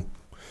 you know.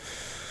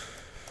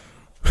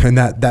 And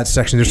that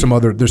section, there's some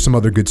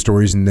other good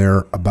stories in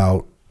there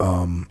about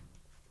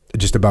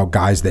just about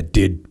guys that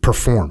did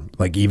perform,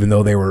 like even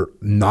though they were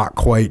not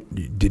quite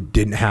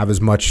didn't have as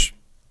much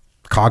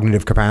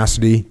cognitive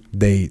capacity,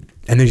 and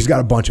then he's got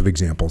a bunch of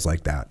examples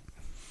like that.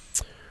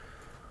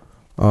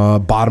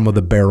 Bottom of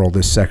the barrel,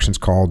 this section's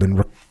called.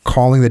 And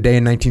recalling the day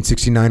in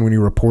 1969 when he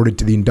reported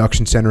to the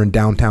induction center in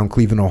downtown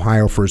Cleveland,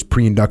 Ohio for his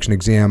pre-induction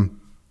exam,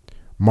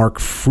 Mark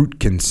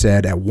Fruitkin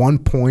said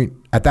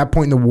at that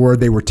point in the war,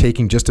 they were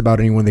taking just about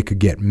anyone they could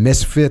get.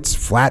 Misfits,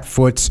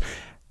 flatfoots,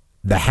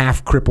 the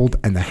half-crippled,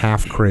 and the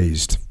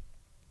half-crazed.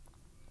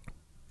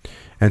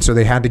 And so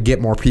they had to get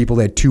more people.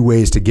 They had 2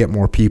 ways to get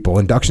more people.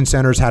 Induction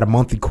centers had a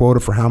monthly quota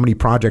for how many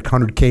Project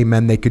 100K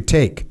men they could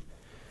take.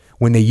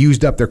 When they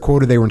used up their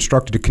quota, they were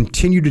instructed to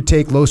continue to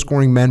take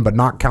low-scoring men but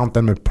not count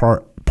them as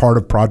part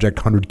of Project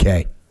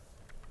 100K.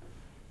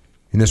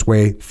 In this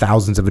way,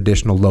 thousands of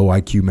additional low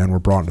IQ men were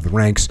brought into the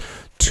ranks.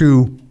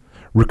 2,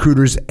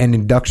 recruiters and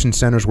induction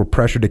centers were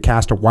pressured to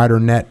cast a wider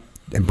net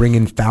and bring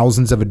in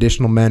thousands of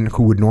additional men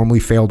who would normally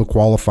fail to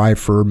qualify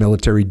for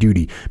military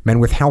duty. Men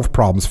with health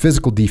problems,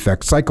 physical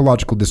defects,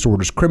 psychological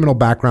disorders, criminal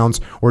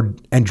backgrounds,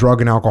 and drug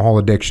and alcohol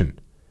addiction.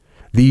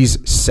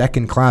 These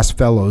second-class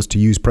fellows, to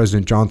use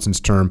President Johnson's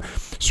term,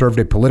 served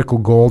a political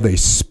goal. They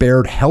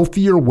spared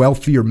healthier,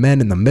 wealthier men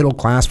in the middle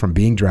class from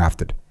being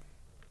drafted.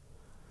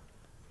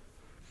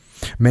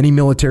 Many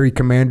military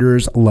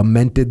commanders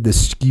lamented the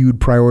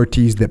skewed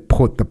priorities that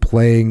put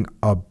playing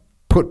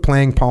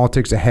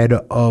politics ahead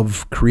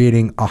of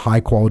creating a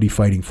high-quality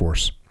fighting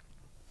force.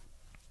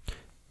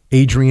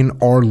 Adrian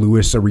R.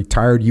 Lewis, a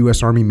retired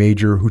U.S. Army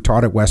major who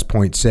taught at West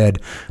Point, said,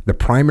 "The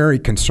primary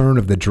concern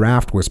of the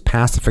draft was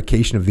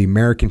pacification of the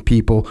American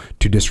people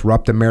to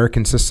disrupt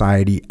American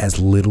society as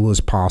little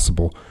as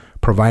possible.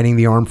 Providing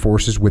the armed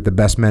forces with the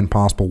best men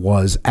possible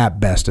was, at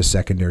best, a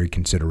secondary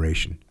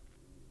consideration."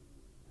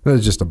 It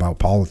was just about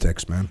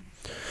politics, man.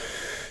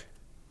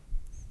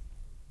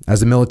 As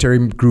the military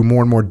grew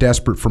more and more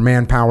desperate for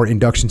manpower,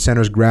 induction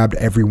centers grabbed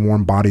every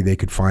warm body they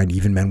could find,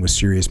 even men with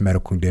serious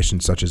medical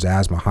conditions such as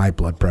asthma, high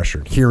blood pressure,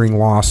 and hearing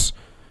loss.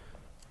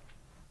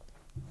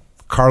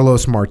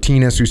 Carlos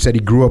Martinez, who said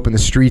he grew up in the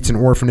streets and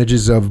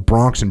orphanages of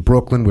Bronx and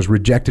Brooklyn, was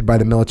rejected by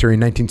the military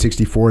in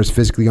 1964 as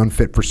physically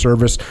unfit for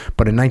service.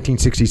 But in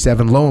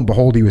 1967, lo and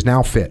behold, he was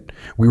now fit.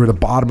 "We were the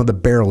bottom of the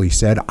barrel," he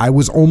said. "I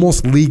was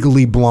almost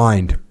legally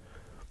blind."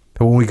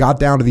 But when we got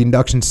down to the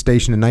induction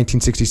station in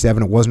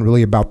 1967, it wasn't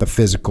really about the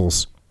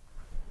physicals.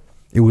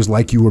 It was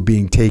like you were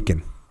being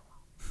taken.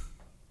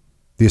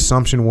 The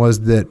assumption was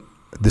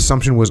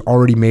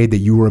already made that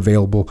you were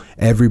available.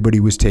 Everybody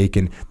was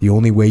taken. The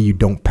only way you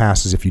don't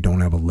pass is if you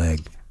don't have a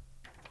leg.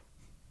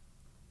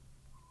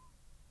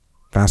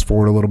 Fast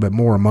forward a little bit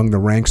more. Among the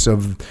ranks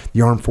of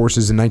the armed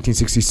forces in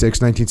 1966,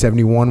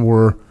 1971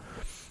 were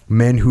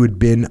men who had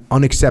been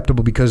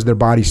unacceptable because of their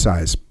body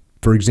size.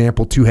 For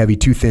example, too heavy,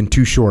 too thin,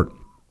 too short.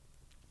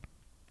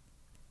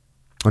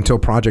 Until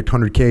Project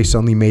 100K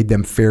suddenly made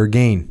them fair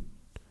game.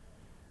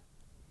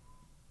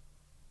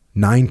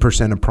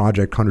 9% of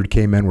Project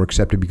 100K men were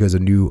accepted because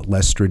of new,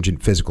 less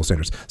stringent physical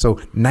standards. So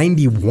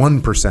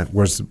 91%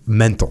 was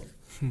mental.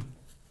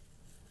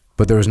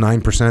 But there was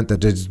 9% that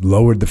just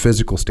lowered the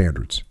physical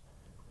standards.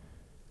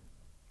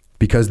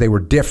 Because they were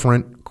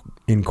different,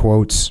 in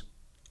quotes,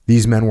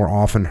 these men were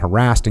often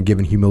harassed and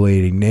given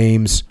humiliating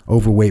names.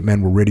 Overweight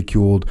men were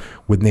ridiculed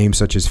with names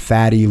such as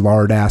fatty,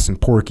 lard ass, and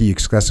porky.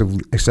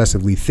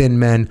 Excessively thin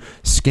men,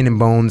 skin and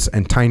bones,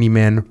 and tiny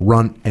men,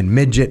 runt and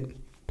midget.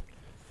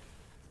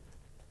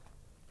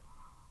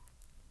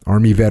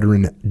 Army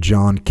veteran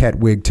John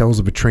Ketwig tells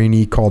of a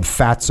trainee called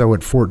Fatso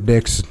at Fort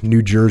Dix,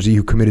 New Jersey,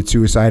 who committed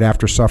suicide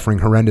after suffering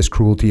horrendous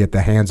cruelty at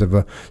the hands of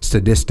a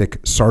sadistic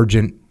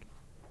sergeant.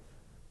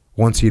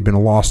 Once he had been a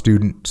law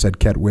student, said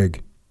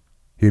Ketwig.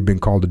 He had been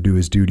called to do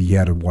his duty. He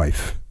had a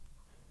wife.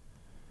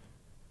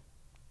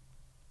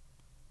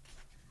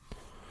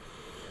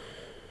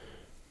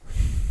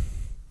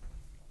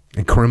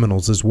 And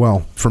criminals as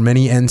well. For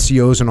many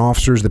NCOs and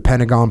officers, the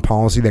Pentagon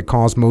policy that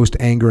caused most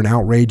anger and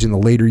outrage in the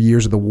later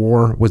years of the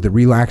war was the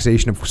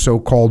relaxation of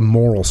so-called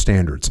moral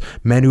standards.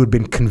 Men who had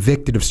been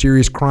convicted of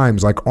serious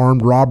crimes like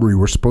armed robbery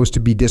were supposed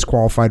to be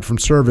disqualified from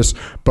service,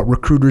 but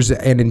recruiters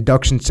and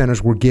induction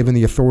centers were given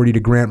the authority to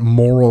grant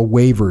moral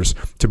waivers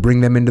to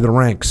bring them into the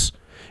ranks.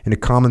 In a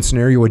common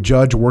scenario, a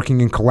judge working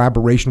in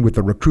collaboration with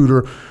the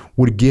recruiter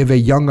would give a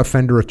young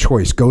offender a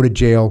choice: go to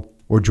jail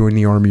or join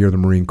the Army or the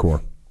Marine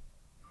Corps.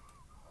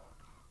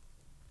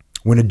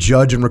 When a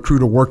judge and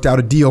recruiter worked out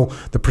a deal,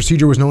 the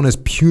procedure was known as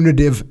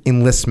punitive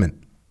enlistment.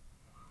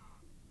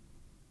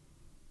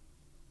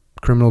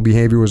 Criminal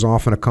behavior was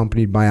often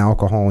accompanied by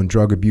alcohol and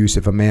drug abuse.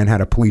 If a man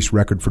had a police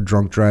record for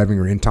drunk driving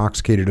or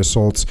intoxicated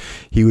assaults,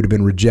 he would have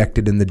been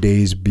rejected in the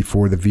days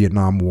before the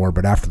Vietnam War,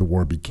 but after the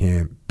war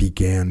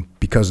began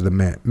because of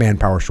the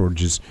manpower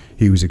shortages,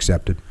 he was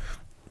accepted.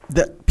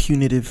 That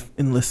punitive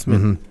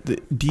enlistment.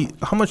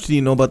 Mm-hmm. How much do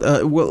you know about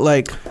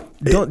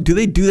that? Do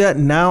they do that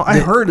now? I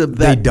heard of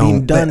that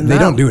being done. They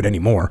don't do it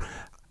anymore.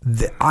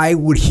 I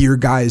would hear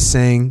guys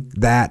saying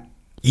that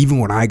even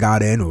when I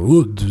got in,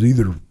 it's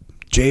either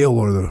jail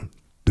or the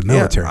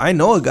military. Yeah, I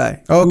know a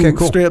guy. Oh, okay,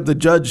 cool. Straight up the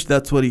judge,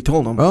 that's what he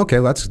told him. Okay,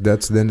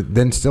 that's then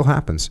it still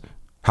happens.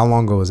 How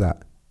long ago was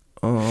that?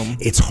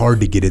 It's hard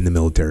to get in the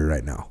military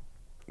right now.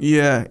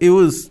 Yeah, it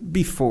was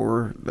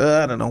before.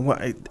 I don't know.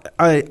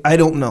 I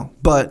don't know.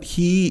 But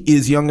he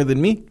is younger than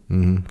me.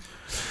 Mm-hmm.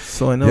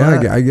 So I know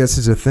that. I guess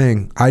it's a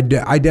thing. I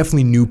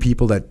definitely knew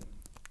people that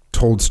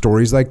told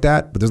stories like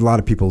that, but there's a lot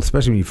of people,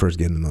 especially when you first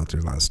get in the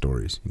military, a lot of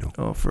stories, you know.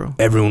 Oh, for real.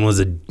 Everyone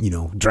was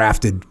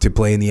drafted to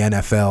play in the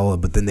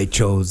NFL, but then they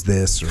chose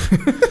this, or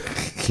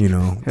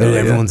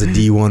everyone's a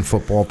D1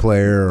 football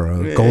player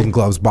or a Golden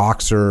Gloves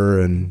boxer,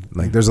 and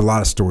there's a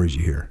lot of stories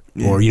you hear.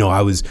 Yeah. Or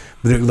I was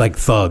like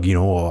thug,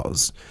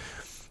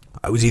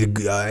 I was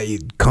either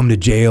come to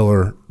jail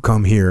or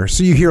come here.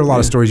 So you hear a lot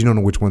of stories. You don't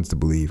know which ones to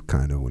believe,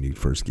 kind of, when you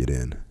first get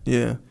in.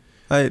 Yeah,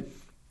 I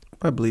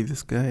believe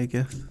this guy, I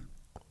guess.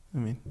 I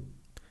mean,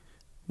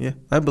 yeah,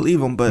 I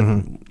believe him, but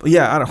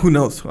who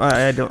knows?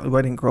 I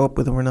didn't grow up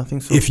with him or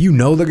nothing. So if you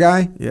know the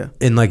guy,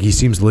 and he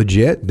seems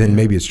legit, then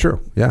maybe it's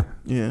true. Yeah,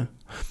 yeah.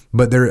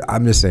 But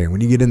I'm just saying,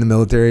 when you get in the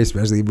military,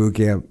 especially boot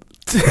camp,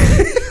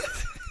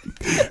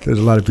 there's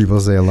a lot of people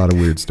say a lot of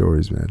weird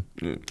stories, man.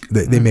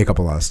 They make up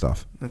a lot of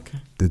stuff. Okay,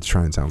 to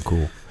try and sound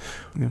cool.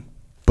 Yeah.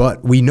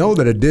 But we know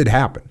that it did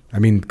happen. I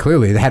mean,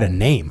 clearly it had a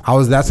name.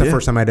 That's the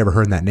first time I'd ever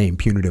heard that name,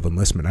 punitive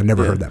enlistment. I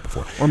never heard that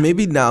before. Or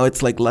maybe now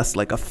it's less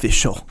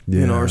official,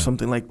 or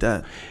something like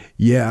that.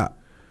 Yeah.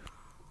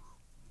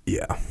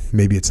 Yeah.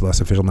 Maybe it's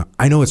less official now.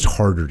 I know it's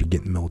harder to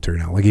get in the military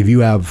now. If you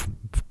have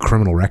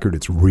criminal record,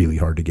 it's really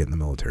hard to get in the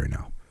military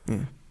now.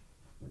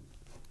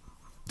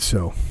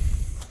 So,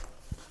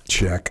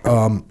 check.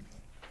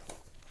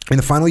 In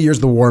the final years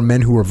of the war,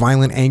 men who were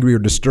violent, angry, or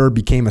disturbed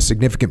became a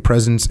significant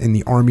presence in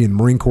the Army and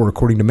Marine Corps.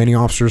 According to many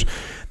officers,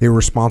 they were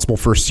responsible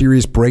for a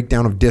serious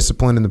breakdown of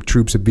discipline in the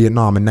troops of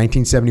Vietnam. In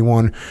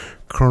 1971,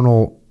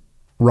 Colonel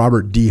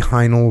Robert D.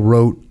 Heinel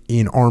wrote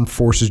in Armed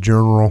Forces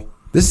Journal,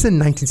 this is in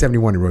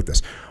 1971 he wrote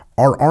this,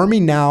 "Our army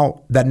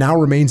now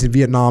remains in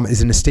Vietnam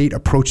is in a state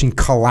approaching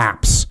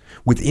collapse,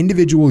 with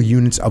individual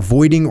units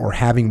avoiding or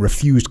having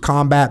refused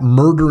combat,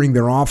 murdering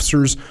their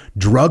officers,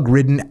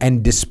 drug-ridden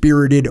and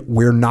dispirited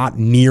where not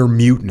near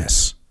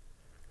mutinous."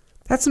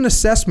 That's an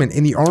assessment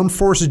in the Armed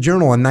Forces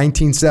Journal in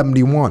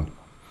 1971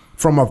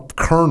 from a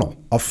colonel,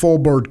 a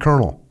full-bird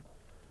colonel.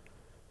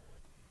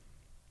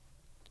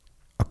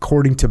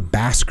 According to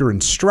Basker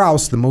and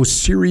Strauss, the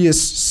most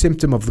serious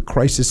symptom of the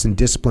crisis in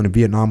discipline in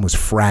Vietnam was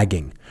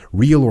fragging,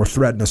 real or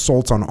threatened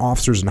assaults on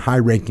officers and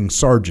high-ranking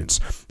sergeants.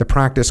 The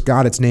practice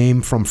got its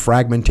name from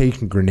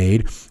fragmentation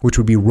grenade, which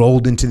would be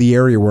rolled into the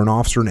area where an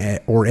officer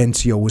or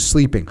NCO was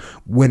sleeping.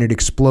 When it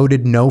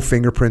exploded, no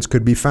fingerprints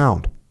could be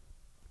found.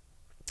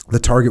 The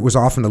target was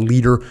often a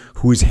leader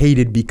who was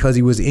hated because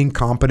he was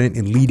incompetent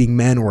in leading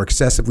men or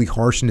excessively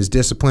harsh in his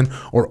discipline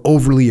or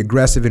overly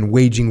aggressive in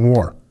waging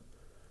war,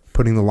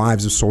 putting the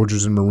lives of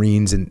soldiers and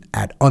Marines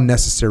at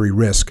unnecessary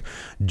risk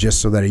just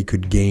so that he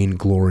could gain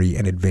glory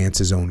and advance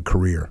his own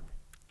career.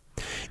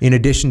 In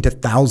addition to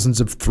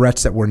thousands of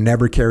threats that were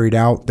never carried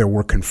out, there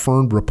were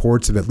confirmed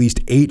reports of at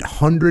least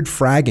 800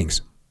 fraggings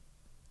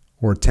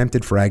or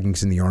attempted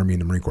fraggings in the Army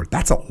and the Marine Corps.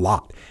 That's a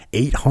lot,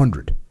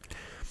 800,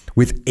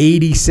 with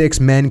 86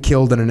 men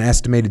killed and an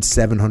estimated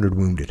 700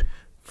 wounded.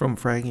 From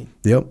fragging?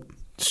 Yep.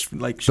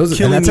 Like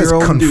killing and that's your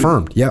own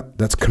confirmed. Dude. Yep,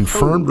 that's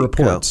confirmed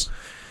reports.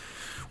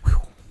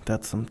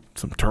 That's some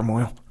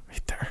turmoil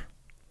right there.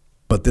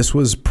 But this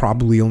was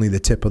probably only the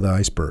tip of the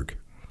iceberg,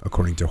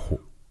 according to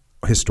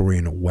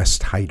historian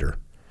West Hyder.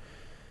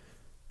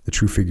 The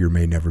true figure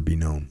may never be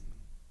known.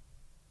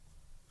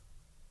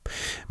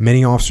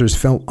 Many officers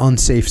felt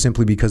unsafe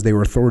simply because they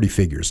were authority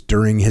figures.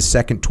 During his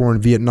second tour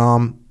in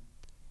Vietnam,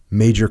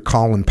 Major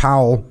Colin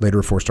Powell, later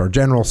a four-star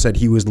general, said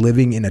he was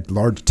living in a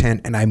large tent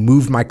and I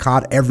moved my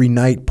cot every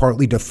night,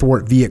 partly to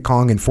thwart Viet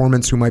Cong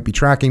informants who might be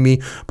tracking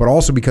me, but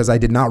also because I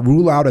did not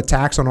rule out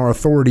attacks on our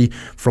authority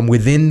from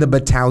within the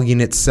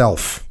battalion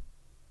itself.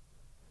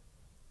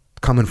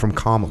 Coming from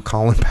Colin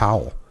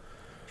Powell.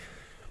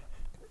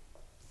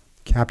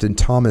 Captain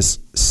Thomas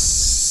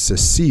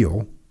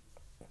Cecile,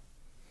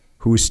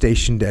 who was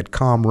stationed at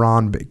Cam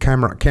Ranh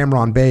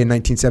Bay in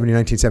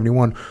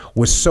 1970-1971,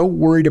 was so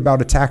worried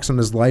about attacks on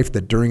his life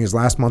that during his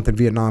last month in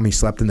Vietnam, he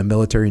slept in the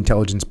military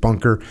intelligence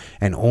bunker,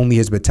 and only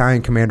his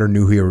battalion commander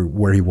knew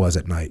where he was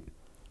at night.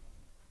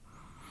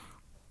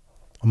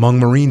 Among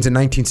Marines in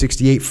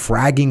 1968,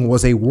 fragging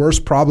was a worse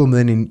problem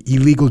than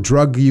illegal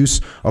drug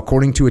use,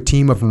 according to a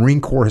team of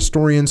Marine Corps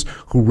historians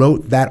who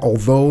wrote that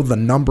although the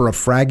number of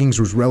fraggings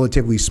was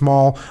relatively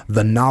small,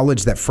 the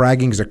knowledge that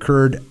fraggings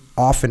occurred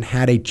often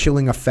had a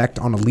chilling effect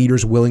on a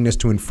leader's willingness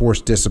to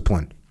enforce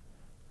discipline.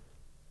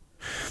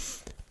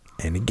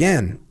 And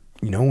again,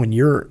 when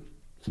your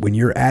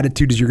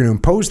attitude is you're going to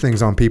impose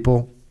things on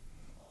people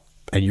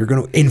and you're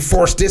going to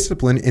enforce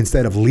discipline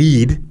instead of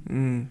lead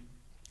and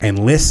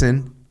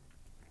listen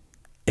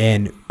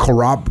and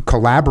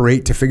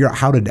collaborate to figure out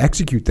how to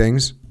execute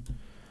things.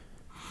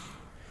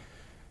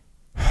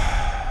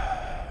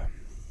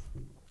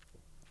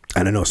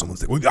 And I know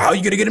someone's like, well, how are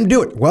you going to get him to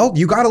do it? Well,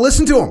 you got to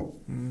listen to him.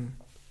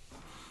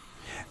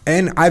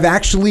 And I've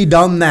actually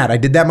done that. I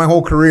did that my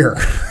whole career.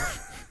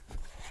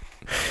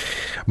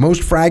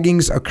 Most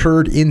fraggings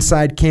occurred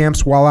inside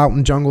camps while out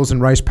in jungles and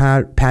rice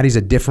paddies.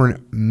 A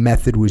different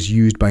method was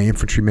used by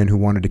infantrymen who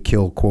wanted to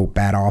kill, quote,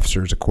 bad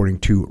officers, according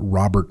to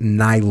Robert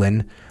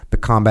Nyland, the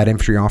combat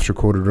infantry officer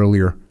quoted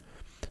earlier.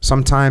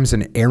 Sometimes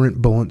an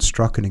errant bullet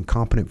struck an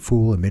incompetent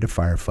fool amid a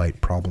firefight.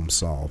 Problem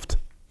solved.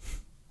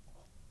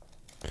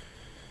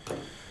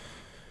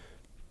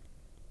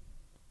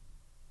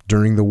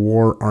 During the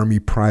war,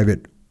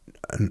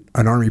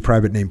 an Army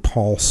private named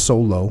Paul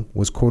Solo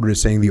was quoted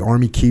as saying, "The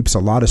Army keeps a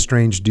lot of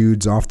strange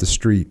dudes off the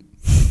street."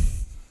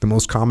 The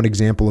most common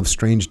example of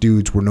strange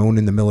dudes were known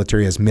in the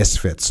military as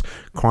misfits,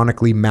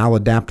 chronically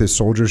maladaptive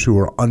soldiers who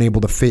were unable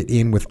to fit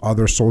in with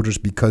other soldiers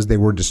because they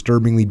were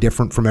disturbingly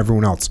different from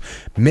everyone else.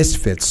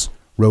 Misfits,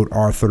 wrote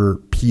Arthur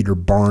Peter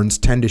Barnes,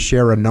 tend to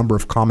share a number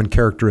of common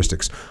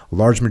characteristics. A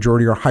large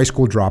majority are high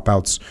school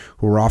dropouts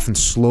who are often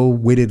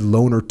slow-witted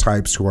loner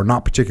types who are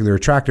not particularly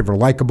attractive or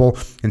likable.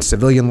 In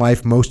civilian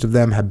life, most of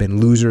them have been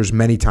losers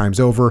many times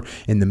over.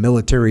 In the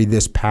military,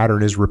 this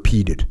pattern is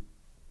repeated.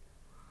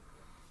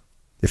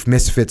 If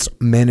misfits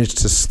manage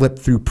to slip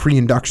through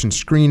pre-induction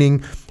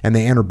screening and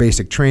they enter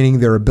basic training,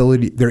 their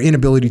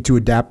inability to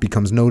adapt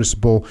becomes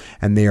noticeable,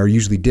 and they are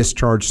usually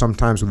discharged,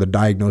 sometimes with a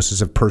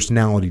diagnosis of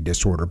personality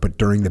disorder. But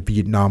during the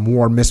Vietnam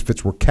War,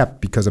 misfits were kept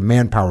because of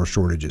manpower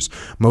shortages.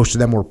 Most of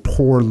them were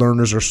poor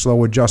learners or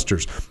slow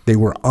adjusters. They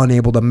were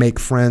unable to make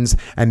friends,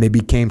 and they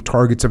became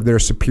targets of their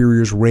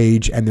superiors'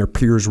 rage and their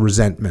peers'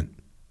 resentment.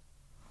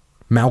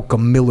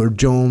 Malcolm Miller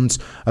Jones,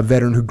 a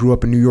veteran who grew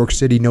up in New York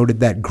City, noted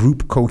that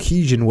group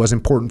cohesion was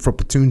important for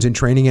platoons in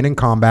training and in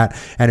combat,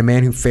 and a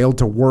man who failed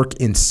to work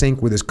in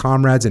sync with his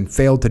comrades and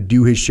failed to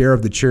do his share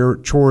of the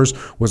chores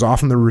was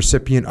often the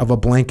recipient of a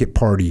blanket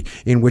party,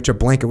 in which a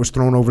blanket was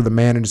thrown over the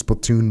man and his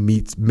platoon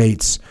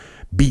mates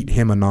beat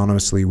him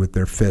anonymously with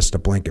their fist. A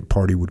blanket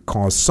party would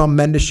cause some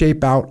men to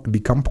shape out and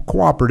become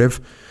cooperative,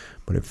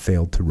 but it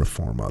failed to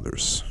reform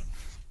others.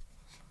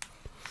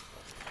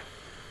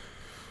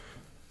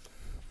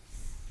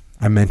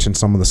 I mentioned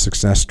some of the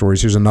success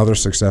stories. Here's another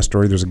success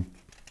story. There's a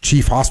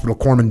Chief Hospital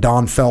Corpsman,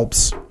 Don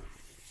Phelps,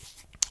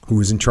 who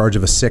was in charge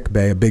of a sick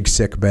bay, a big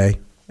sick bay,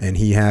 and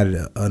he had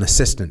an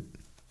assistant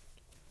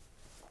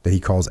that he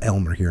calls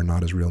Elmer here,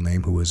 not his real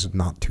name, who was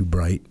not too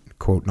bright,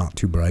 quote, not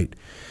too bright.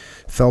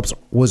 Phelps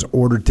was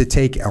ordered to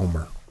take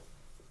Elmer,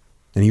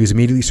 and he was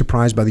immediately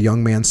surprised by the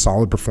young man's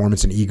solid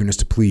performance and eagerness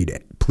to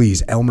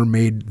please. Elmer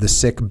made the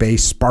sick bay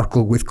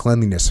sparkle with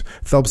cleanliness.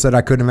 Phelps said,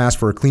 "I couldn't have asked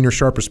for a cleaner,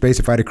 sharper space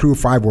if I had a crew of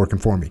 5 working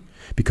for me."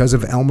 Because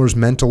of Elmer's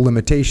mental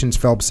limitations,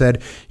 Phelps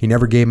said he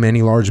never gave him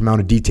any large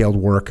amount of detailed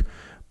work,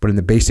 but in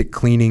the basic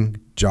cleaning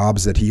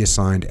jobs that he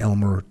assigned,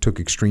 Elmer took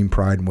extreme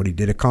pride in what he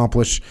did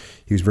accomplish.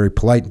 He was very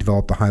polite and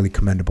developed a highly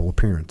commendable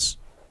appearance.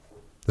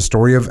 The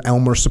story of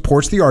Elmer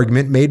supports the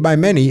argument made by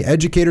many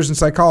educators and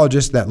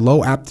psychologists that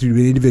low aptitude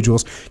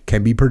individuals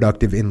can be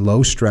productive in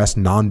low stress,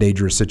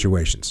 non-dangerous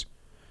situations.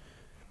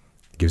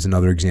 It gives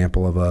another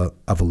example of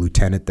a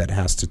lieutenant that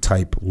has to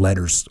type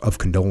letters of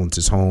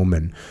condolences home,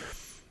 and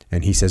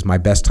he says, "My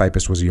best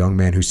typist was a young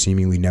man who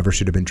seemingly never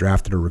should have been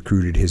drafted or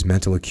recruited. His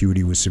mental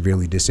acuity was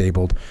severely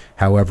disabled.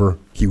 However,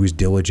 he was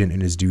diligent in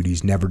his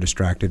duties, never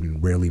distracted,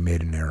 and rarely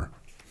made an error.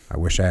 I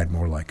wish I had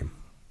more like him."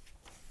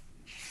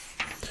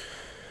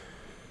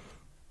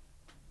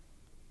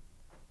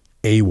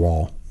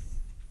 AWOL,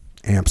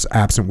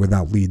 absent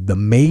without leave. The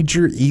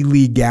major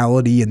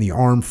illegality in the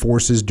armed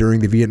forces during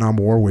the Vietnam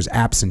War was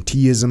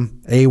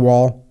absenteeism,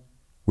 AWOL,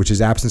 which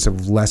is absence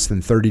of less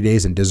than 30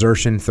 days, and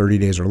desertion, 30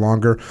 days or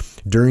longer.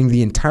 During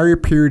the entire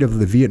period of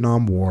the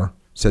Vietnam War,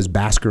 says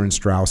Basker and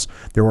Strauss,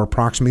 there were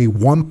approximately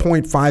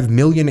 1.5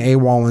 million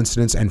AWOL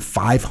incidents and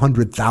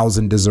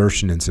 500,000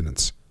 desertion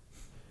incidents.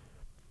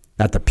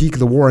 At the peak of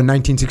the war in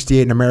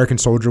 1968, an American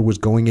soldier was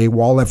going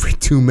AWOL every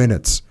 2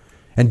 minutes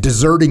and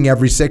deserting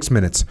every 6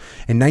 minutes.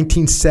 In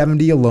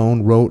 1970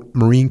 alone, wrote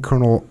Marine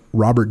Colonel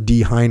Robert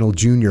D. Heinel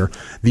Jr.,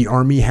 the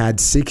Army had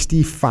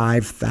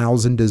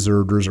 65,000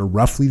 deserters, or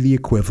roughly the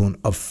equivalent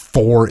of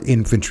 4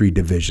 infantry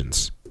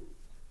divisions.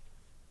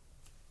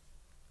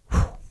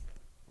 Whew.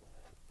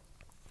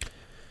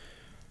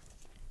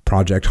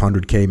 Project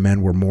 100K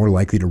men were more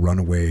likely to run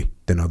away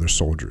than other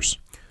soldiers.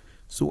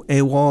 So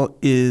AWOL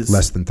is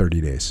less than 30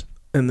 days.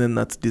 And then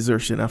that's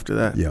desertion after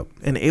that. Yep.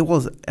 And AWOL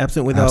is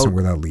absent without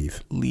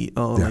leave.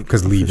 Oh, yeah,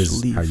 because like leave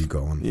is leave. how you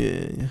go on.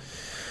 Yeah.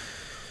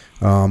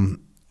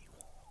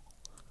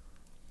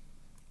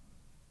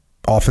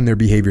 Often their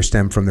behavior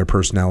stemmed from their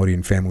personality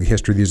and family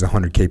history. These are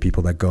 100K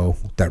people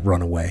that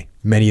run away.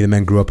 Many of the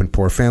men grew up in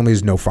poor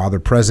families, no father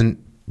present,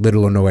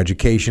 little or no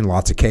education,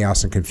 lots of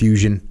chaos and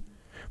confusion.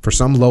 For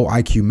some low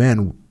IQ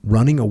men,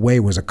 running away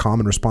was a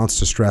common response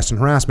to stress and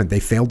harassment. They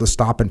failed to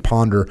stop and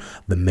ponder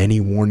the many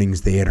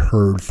warnings they had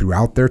heard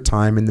throughout their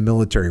time in the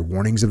military,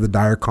 warnings of the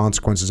dire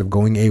consequences of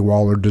going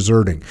AWOL or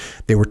deserting.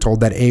 They were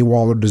told that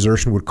AWOL or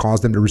desertion would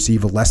cause them to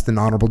receive a less than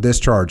honorable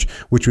discharge,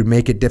 which would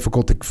make it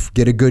difficult to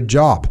get a good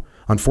job.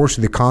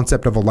 Unfortunately, the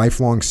concept of a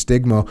lifelong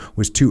stigma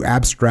was too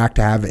abstract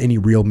to have any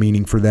real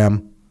meaning for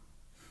them.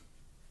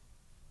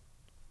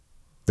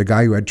 The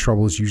guy who had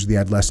troubles usually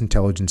had less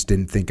intelligence,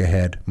 didn't think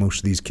ahead. Most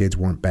of these kids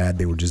weren't bad;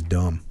 they were just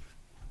dumb.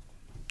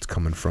 It's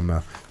coming from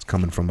a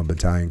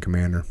battalion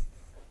commander.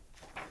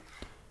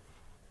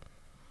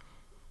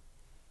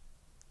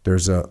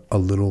 There's a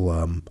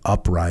little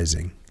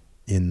uprising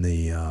in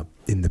the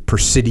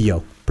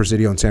Presidio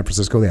in San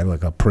Francisco. They had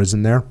like a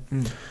prison there.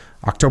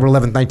 October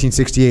 11th,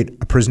 1968,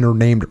 a prisoner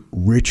named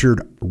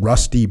Richard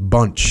Rusty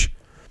Bunch,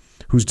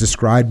 who's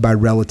described by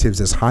relatives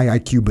as high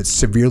IQ but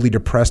severely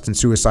depressed and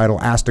suicidal,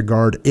 asked a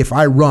guard, "If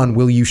I run,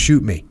 will you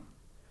shoot me?"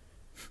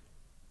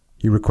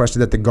 He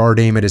requested that the guard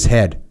aim at his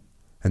head,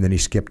 and then he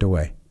skipped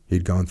away.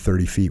 He'd gone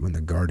 30 feet when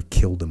the guard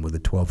killed him with a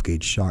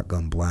 12-gauge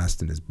shotgun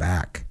blast in his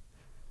back.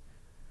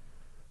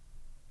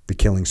 The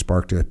killing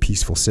sparked a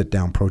peaceful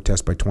sit-down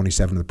protest by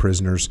 27 of the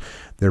prisoners.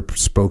 Their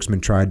spokesman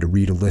tried to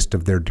read a list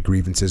of their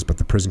grievances, but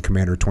the prison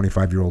commander, a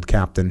 25-year-old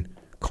captain,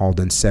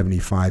 called in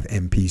 75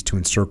 MPs to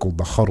encircle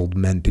the huddled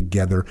men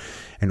together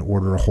and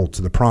order a halt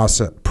to the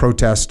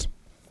protest.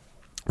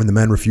 When the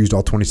men refused,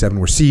 all 27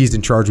 were seized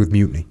and charged with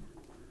mutiny.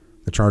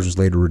 The charge was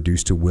later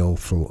reduced to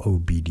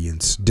willful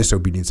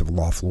disobedience of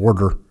lawful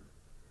order.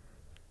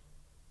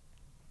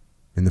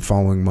 In the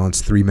following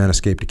months, 3 men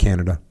escaped to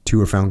Canada. 2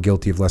 were found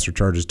guilty of lesser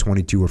charges.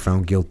 22 were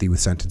found guilty with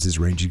sentences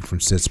ranging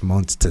from 6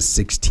 months to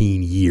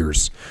 16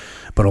 years.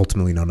 But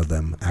ultimately, none of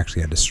them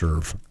actually had to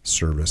serve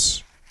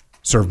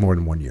more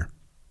than 1 year,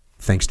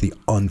 thanks to the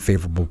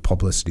unfavorable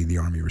publicity the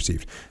Army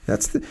received.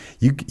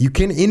 You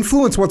can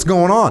influence what's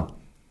going on.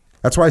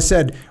 That's why I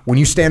said, when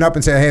you stand up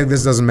and say, hey,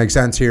 this doesn't make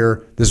sense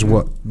here, this is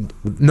what,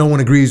 no one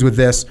agrees with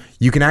this,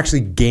 you can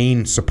actually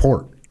gain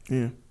support.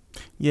 Yeah.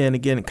 Yeah, and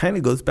again, it kind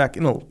of goes back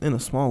in a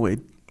small way,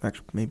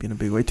 actually maybe in a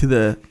big way,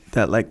 to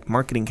that like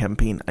marketing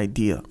campaign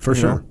idea. For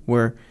sure. Know,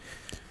 where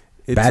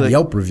it's bad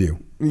Yelp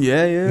review.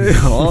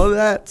 Yeah, all of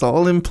that. It's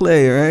all in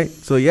play, right?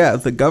 So yeah,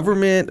 if the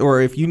government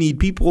or if you need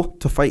people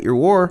to fight your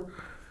war,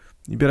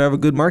 you better have a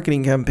good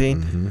marketing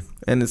campaign. Mm-hmm.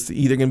 And it's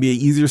either going to be an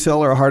easier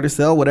sell or a harder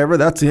sell, whatever.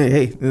 That's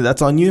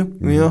that's on you,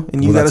 you know,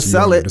 and you got to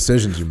sell it.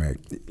 Decisions you make.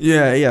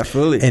 Yeah,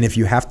 fully. And if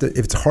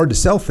it's hard to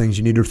sell things,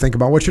 you need to think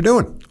about what you're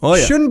doing. Oh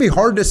yeah, it shouldn't be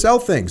hard to sell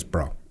things,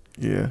 bro.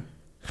 Yeah.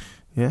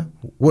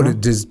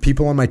 Does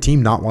people on my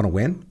team not want to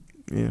win?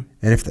 Yeah.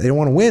 And if they don't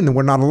want to win, then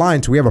we're not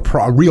aligned, so we have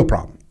a real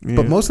problem. Yeah.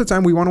 But most of the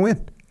time, we want to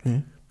win. Yeah.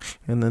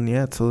 And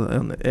then so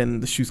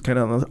and the shoe's kind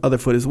of on the other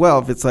foot as well.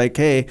 If it's like,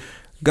 hey,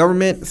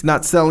 government is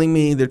not selling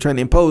me, they're trying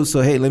to impose. So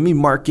hey, let me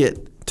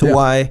market to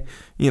why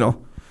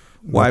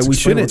we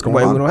shouldn't,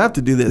 why we don't have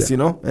to do this, you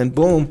know. And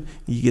boom,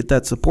 you get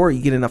that support.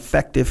 You get an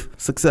effective,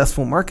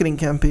 successful marketing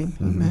campaign.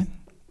 Mm-hmm. Man.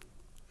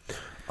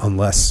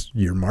 Unless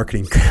your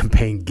marketing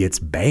campaign gets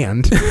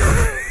banned.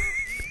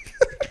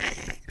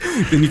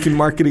 Then you can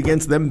market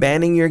against them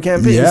banning your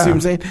campaign. Yeah. You see what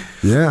I'm saying?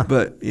 Yeah.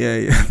 But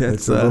yeah,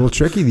 that's a little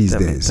tricky these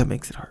days. That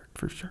makes it hard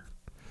for sure.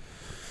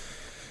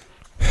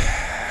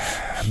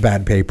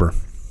 Bad paper.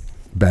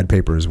 Bad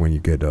paper is when you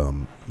get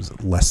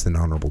less than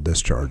honorable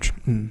discharge.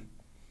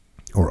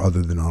 Or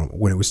other than honorable.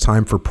 When it was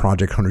time for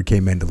Project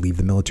 100K men to leave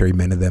the military,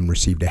 many of them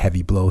received a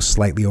heavy blow.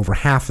 Slightly over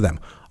half of them,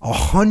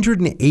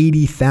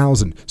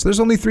 180,000. So there's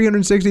only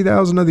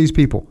 360,000 of these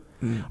people.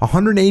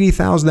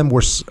 180,000 of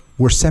them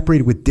were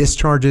separated with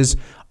discharges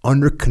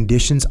under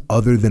conditions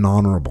other than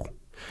honorable.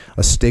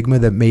 A stigma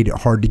that made it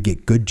hard to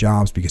get good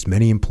jobs because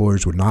many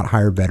employers would not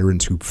hire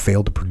veterans who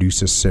failed to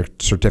produce a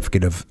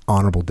certificate of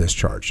honorable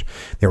discharge.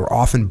 They were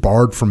often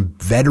barred from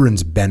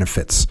veterans'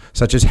 benefits,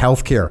 such as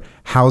health care,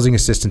 housing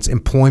assistance,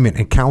 employment,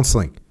 and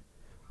counseling.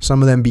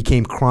 Some of them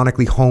became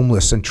chronically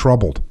homeless and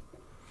troubled.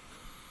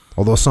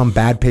 Although some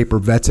bad paper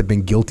vets have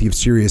been guilty of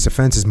serious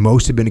offenses,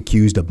 most have been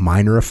accused of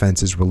minor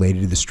offenses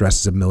related to the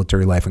stresses of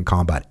military life in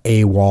combat: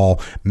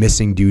 AWOL,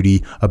 missing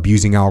duty,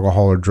 abusing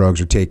alcohol or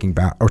drugs, or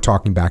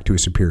talking back to a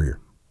superior.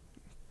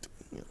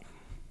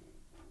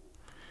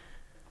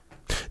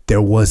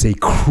 There was a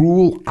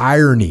cruel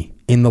irony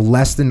in the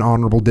less than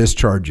honorable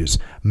discharges.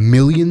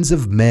 Millions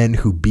of men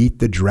who beat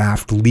the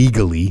draft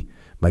legally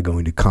by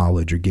going to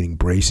college or getting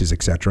braces,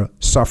 etc.,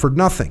 suffered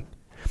nothing.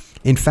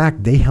 In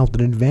fact, they held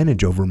an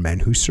advantage over men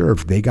who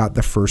served. They got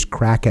the first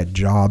crack at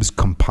jobs,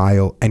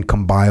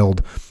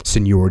 compiled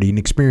seniority and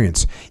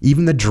experience.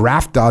 Even the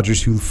draft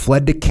dodgers who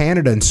fled to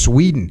Canada and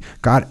Sweden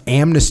got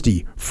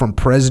amnesty from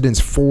Presidents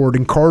Ford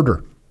and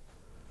Carter.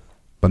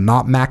 But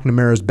not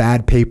McNamara's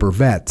bad paper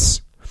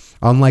vets.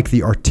 Unlike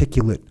the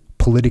articulate,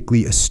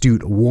 politically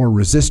astute war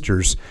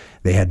resistors,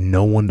 they had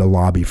no one to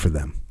lobby for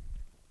them.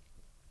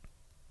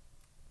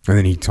 And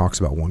then he talks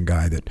about one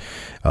guy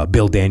that,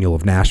 Bill Daniel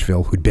of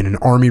Nashville, who'd been an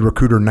Army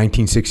recruiter in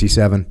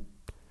 1967.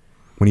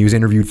 When he was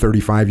interviewed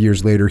 35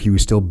 years later, he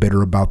was still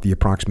bitter about the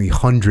approximately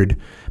 100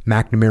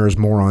 McNamara's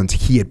morons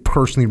he had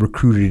personally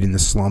recruited in the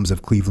slums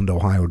of Cleveland,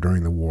 Ohio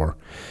during the war.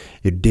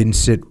 It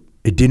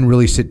didn't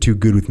really sit too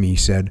good with me, he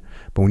said.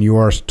 But when you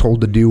are told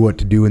to do what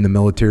to do in the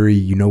military,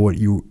 you know what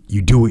you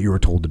do what you were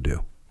told to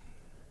do.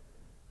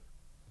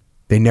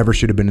 They never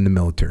should have been in the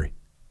military.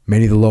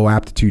 Many of the low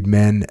aptitude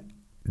men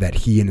that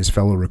he and his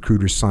fellow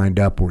recruiters signed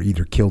up were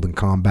either killed in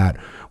combat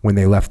when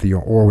they left the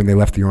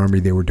Army.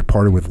 They were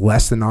departed with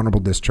less than honorable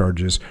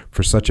discharges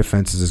for such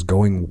offenses as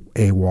going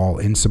AWOL,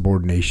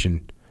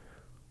 insubordination,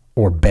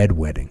 or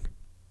bedwetting.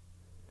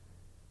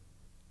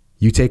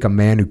 You take a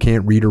man who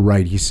can't read or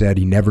write, he said,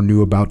 he never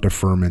knew about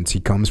deferments,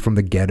 he comes from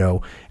the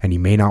ghetto, and he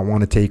may not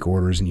want to take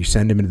orders, and you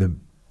send him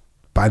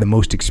by the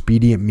most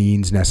expedient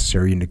means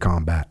necessary into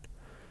combat.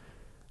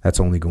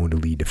 That's only going to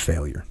lead to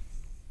failure.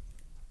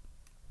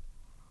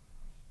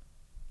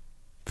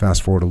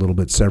 Fast forward a little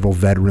bit, several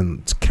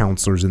veterans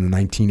counselors in the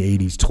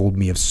 1980s told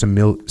me of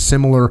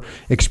similar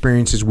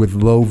experiences with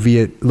low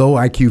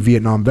IQ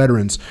Vietnam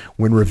veterans.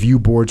 When review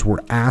boards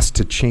were asked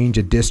to change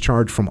a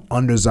discharge from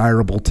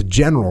undesirable to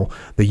general,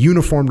 the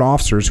uniformed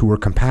officers who were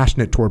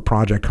compassionate toward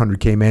Project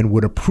 100K men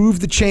would approve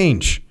the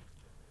change.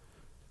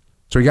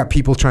 So you got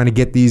people trying to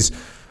get these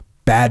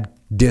bad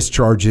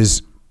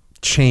discharges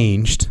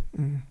changed,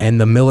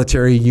 and the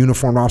military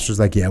uniformed officers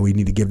like, yeah, we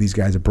need to give these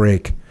guys a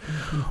break.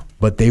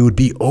 But they would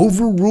be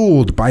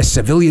overruled by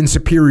civilian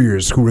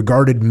superiors who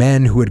regarded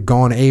men who had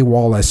gone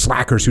AWOL as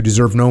slackers who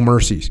deserved no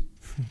mercies.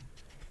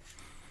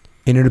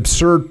 In an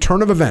absurd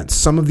turn of events,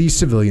 some of these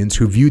civilians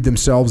who viewed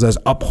themselves as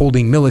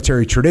upholding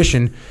military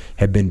tradition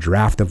had been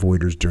draft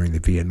avoiders during the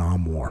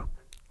Vietnam War.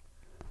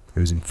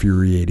 It was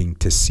infuriating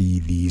to see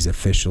these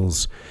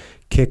officials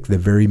kick the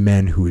very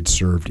men who had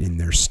served in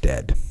their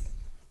stead.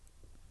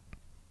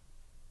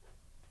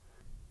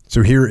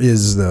 So here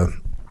is the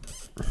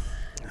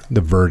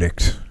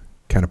verdict.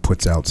 Kind of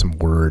puts out some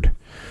word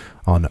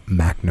on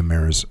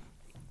McNamara's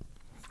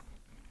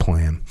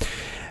plan.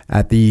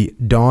 At the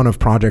dawn of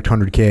Project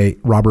 100K,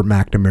 Robert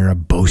McNamara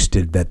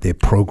boasted that the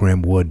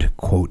program would,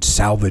 quote,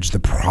 salvage the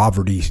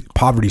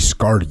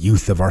poverty-scarred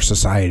youth of our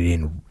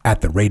society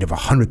at the rate of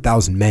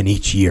 100,000 men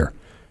each year.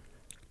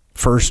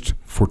 First,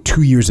 for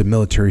 2 years of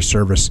military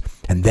service,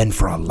 and then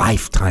for a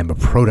lifetime of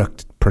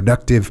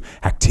productive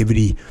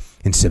activity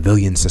in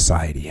civilian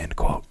society, end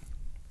quote.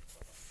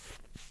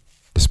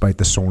 Despite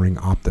the soaring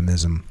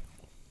optimism,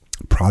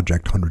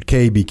 Project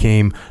 100K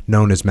became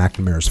known as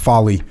McNamara's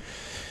Folly.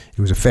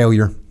 It was a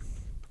failure,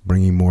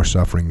 bringing more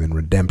suffering than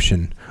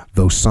redemption,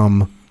 though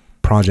some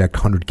Project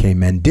 100K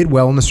men did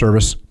well in the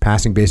service,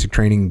 passing basic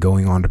training and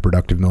going on to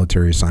productive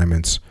military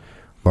assignments.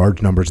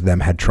 Large numbers of them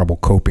had trouble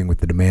coping with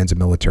the demands of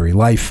military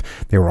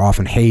life. They were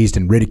often hazed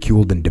and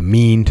ridiculed and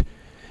demeaned.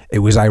 It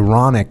was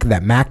ironic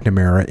that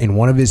McNamara, in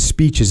one of his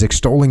speeches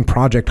extolling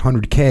Project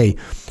 100K,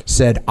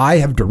 said, "I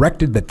have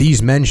directed that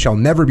these men shall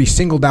never be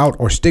singled out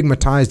or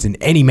stigmatized in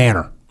any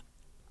manner."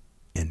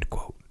 End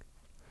quote.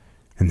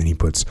 And then he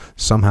puts,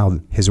 somehow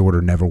his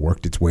order never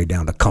worked its way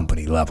down to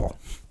company level.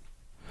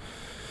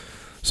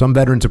 Some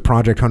veterans of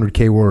Project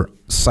 100K were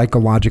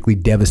psychologically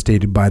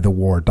devastated by the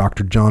war.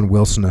 Dr. John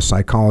Wilson, a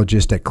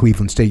psychologist at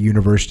Cleveland State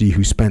University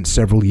who spent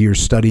several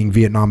years studying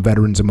Vietnam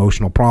veterans'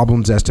 emotional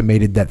problems,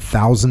 estimated that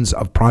thousands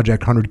of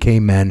Project 100K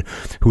men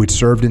who had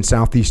served in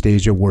Southeast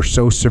Asia were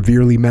so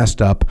severely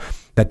messed up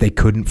that they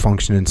couldn't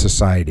function in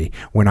society.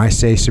 When I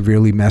say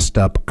severely messed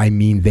up, I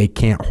mean they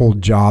can't hold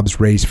jobs,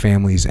 raise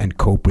families, and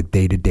cope with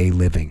day-to-day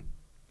living.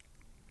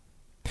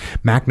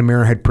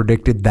 McNamara had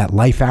predicted that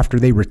life after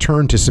they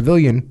returned to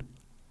civilian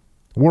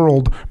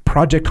world,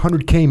 Project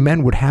 100K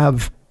men would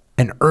have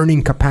an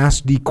earning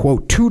capacity,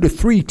 quote, 2 to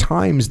 3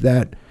 times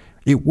that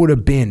it would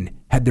have been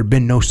had there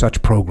been no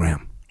such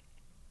program.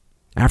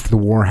 After the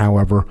war,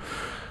 however,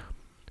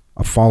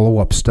 a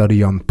follow-up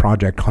study on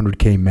Project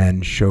 100K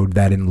men showed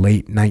that in the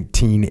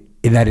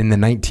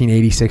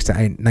 1986 to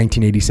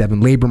 1987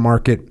 labor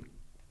market,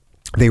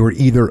 they were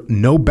either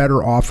no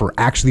better off or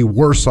actually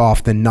worse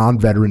off than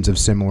non-veterans of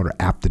similar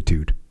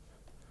aptitude.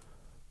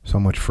 So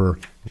much for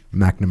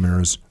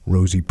McNamara's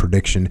rosy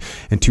prediction.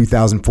 In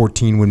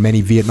 2014, when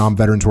many Vietnam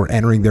veterans were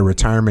entering their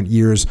retirement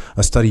years,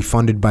 a study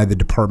funded by the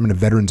Department of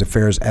Veterans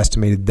Affairs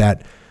estimated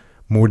that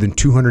more than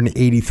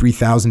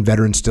 283,000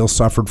 veterans still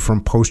suffered from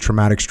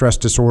post-traumatic stress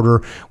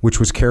disorder, which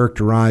was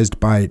characterized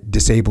by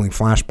disabling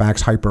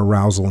flashbacks,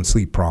 hyperarousal, and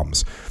sleep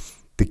problems.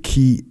 The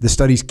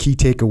study's key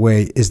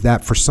takeaway is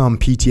that for some,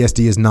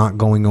 PTSD is not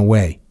going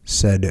away,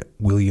 said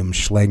William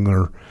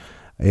Schlagler,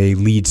 a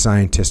lead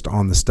scientist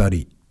on the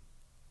study.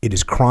 It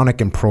is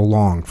chronic and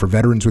prolonged. For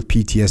veterans with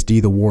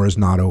PTSD, the war is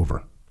not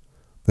over.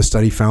 The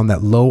study found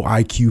that low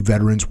IQ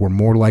veterans were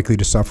more likely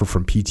to suffer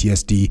from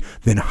PTSD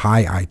than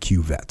high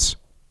IQ vets.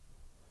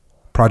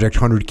 Project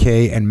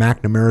 100K and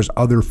McNamara's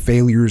other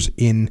failures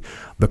in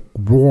the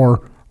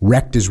war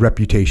wrecked his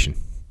reputation.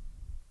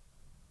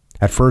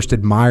 At first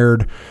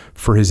admired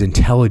for his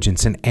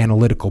intelligence and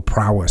analytical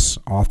prowess,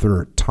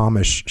 author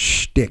Thomas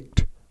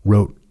Sticht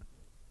wrote,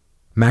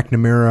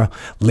 McNamara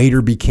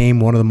later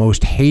became one of the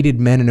most hated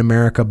men in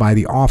America by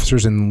the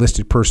officers and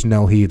enlisted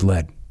personnel he had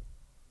led.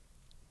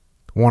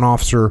 One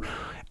officer,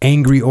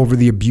 angry over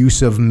the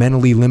abuse of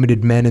mentally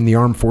limited men in the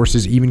armed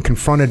forces, even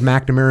confronted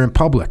McNamara in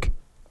public.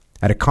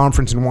 At a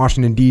conference in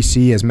Washington,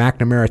 D.C., as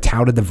McNamara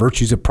touted the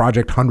virtues of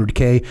Project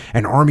 100K,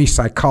 an Army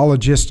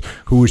psychologist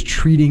who was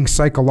treating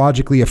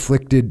psychologically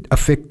afflicted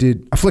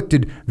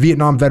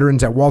Vietnam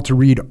veterans at Walter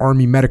Reed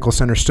Army Medical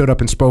Center stood up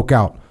and spoke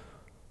out.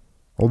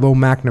 Although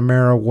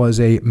McNamara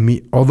was a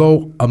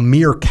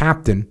mere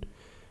captain,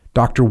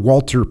 Dr.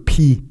 Walter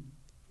P.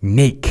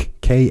 Nake,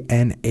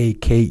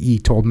 K-N-A-K-E,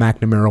 told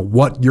McNamara,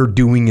 "What you're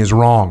doing is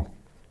wrong."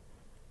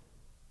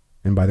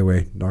 And by the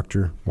way,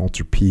 Dr.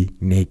 Walter P.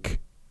 Nake,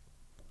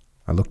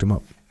 I looked him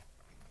up.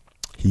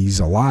 He's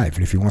alive,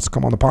 and if he wants to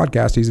come on the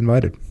podcast, he's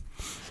invited.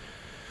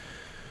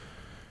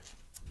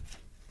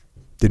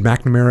 Did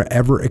McNamara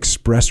ever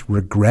express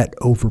regret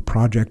over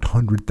Project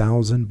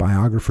 100,000?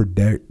 Biographer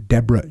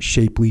Deborah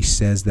Shapley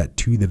says that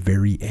to the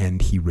very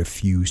end, he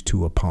refused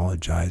to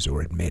apologize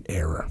or admit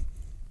error.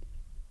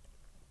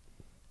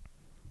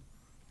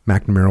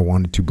 McNamara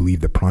wanted to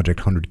believe that Project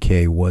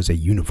 100K was a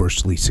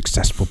universally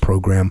successful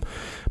program,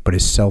 but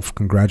his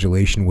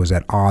self-congratulation was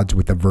at odds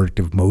with the verdict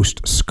of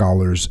most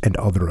scholars and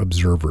other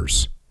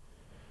observers.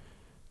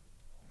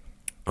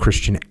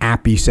 Christian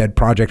Appy said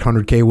Project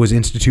 100K was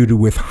instituted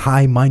with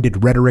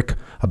high-minded rhetoric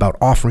about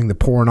offering the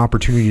poor an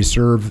opportunity to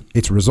serve.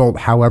 Its result,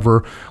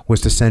 however,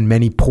 was to send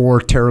many poor,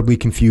 terribly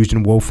confused,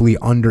 and woefully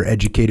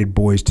undereducated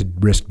boys to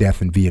risk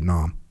death in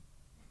Vietnam.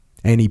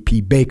 Annie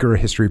P. Baker, a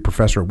history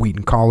professor at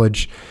Wheaton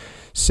College,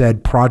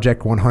 said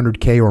Project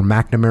 100K, or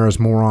McNamara's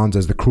morons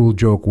as the cruel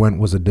joke went,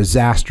 was a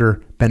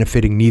disaster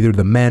benefiting neither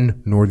the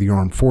men nor the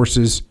armed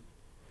forces.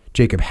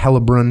 Jacob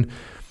Hellebrun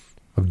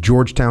of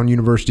Georgetown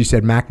University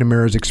said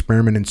McNamara's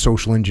experiment in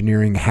social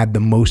engineering had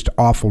the most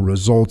awful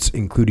results,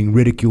 including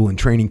ridicule in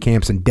training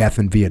camps and death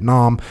in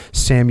Vietnam.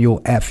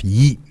 Samuel F.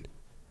 Yeat,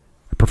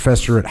 a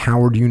professor at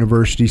Howard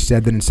University,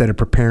 said that instead of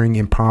preparing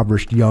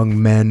impoverished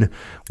young men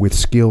with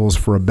skills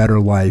for a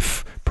better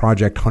life,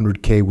 Project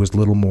 100K was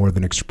little more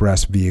than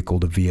express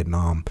vehicle to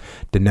Vietnam.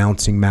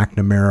 Denouncing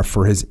McNamara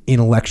for his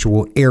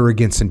intellectual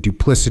arrogance and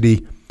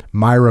duplicity,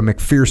 Myra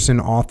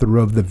McPherson, author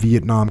of the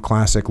Vietnam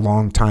classic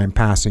Long Time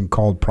Passing,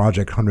 called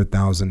Project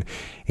 100,000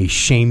 a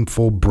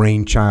shameful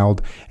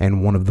brainchild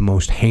and one of the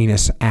most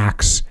heinous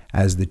acts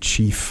as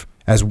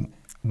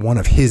one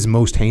of his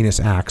most heinous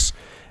acts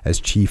as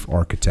chief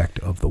architect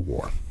of the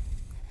war.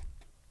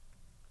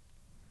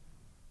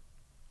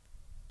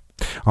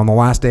 On the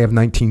last day of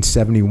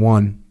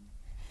 1971,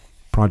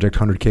 Project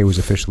 100K was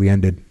officially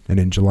ended, and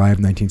in July of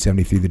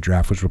 1973, the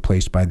draft was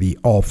replaced by the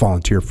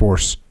all-volunteer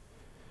force.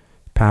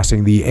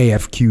 Passing the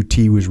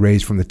AFQT was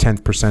raised from the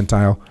 10th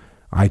percentile,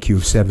 IQ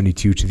of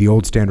 72, to the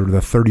old standard of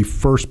the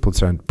 31st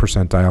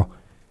percentile,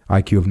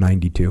 IQ of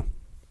 92.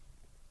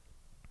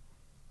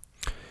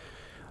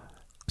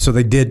 So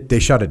they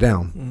shut it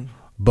down.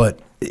 But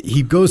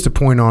he goes to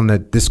point on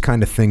that this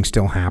kind of thing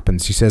still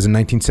happens. He says in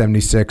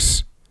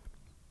 1976,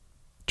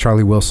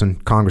 Charlie Wilson,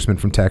 congressman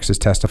from Texas,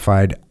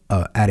 testified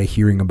at a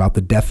hearing about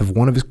the death of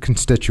one of his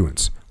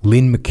constituents,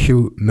 Lynn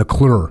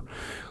McClure,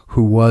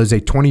 who was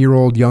a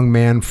 20-year-old young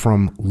man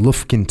from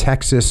Lufkin,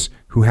 Texas,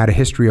 who had a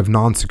history of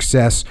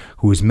non-success,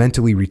 who was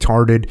mentally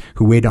retarded,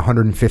 who weighed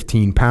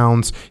 115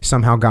 pounds,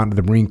 somehow got into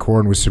the Marine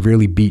Corps and was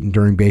severely beaten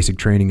during basic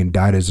training and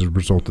died as a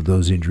result of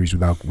those injuries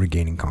without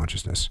regaining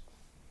consciousness.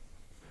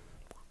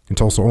 In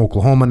Tulsa,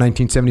 Oklahoma,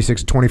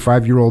 1976, a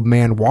 25-year-old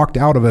man walked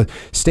out of a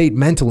state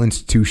mental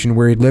institution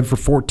where he'd lived for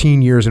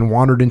 14 years and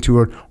wandered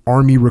into an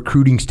Army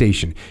recruiting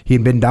station. He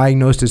had been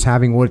diagnosed as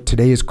having what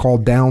today is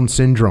called Down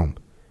syndrome,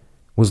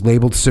 was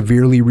labeled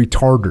severely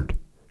retarded.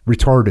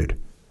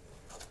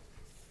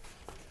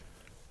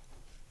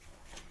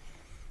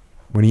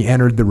 When he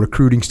entered the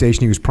recruiting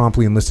station, he was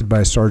promptly enlisted by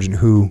a sergeant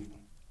who,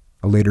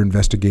 a later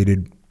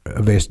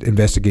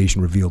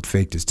investigation revealed,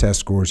 faked his test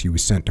scores. He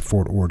was sent to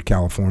Fort Ord,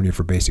 California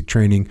for basic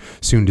training,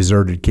 soon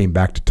deserted, came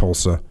back to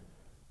Tulsa,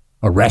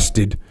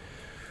 arrested,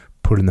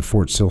 put in the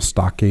Fort Sill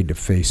stockade to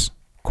face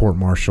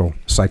court-martial.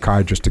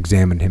 Psychiatrist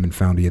examined him and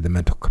found he had the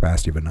mental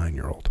capacity of a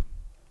 9-year-old.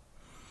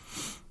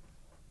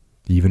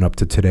 Even up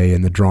to today,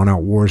 in the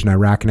drawn-out wars in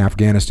Iraq and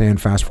Afghanistan,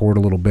 fast forward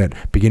a little bit,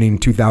 beginning in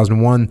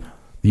 2001,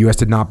 the U.S.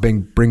 did not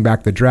bring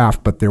back the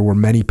draft, but there were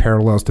many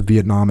parallels to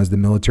Vietnam as the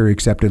military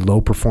accepted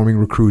low-performing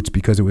recruits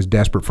because it was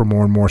desperate for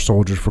more and more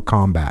soldiers for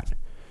combat.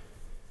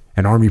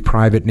 An Army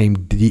private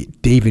named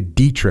David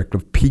Dietrich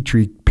of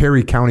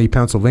Perry County,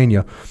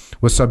 Pennsylvania,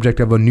 was subject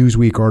of a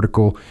Newsweek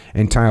article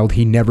entitled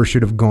 "He Never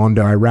Should Have Gone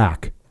to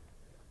Iraq."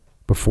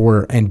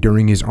 Before and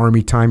during his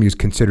Army time, he was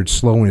considered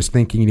slow in his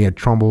thinking, and he had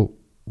trouble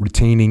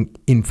retaining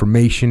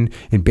information.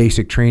 In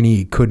basic training,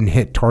 he couldn't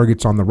hit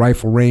targets on the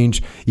rifle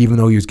range, even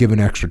though he was given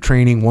extra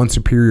training. One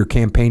superior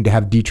campaigned to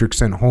have Dietrich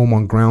sent home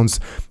on grounds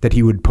that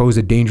he would pose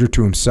a danger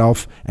to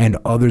himself and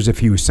others if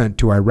he was sent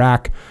to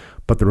Iraq,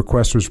 but the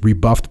request was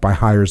rebuffed by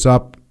higher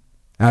up.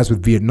 As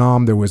with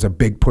Vietnam, there was a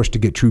big push to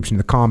get troops into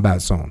the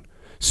combat zone.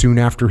 Soon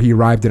after he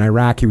arrived in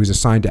Iraq, he was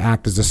assigned to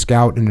act as a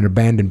scout in an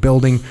abandoned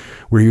building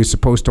where he was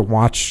supposed to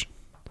watch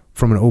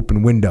from an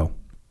open window.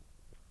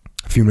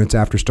 A few minutes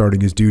after starting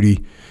his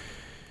duty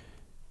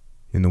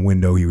in the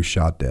window, he was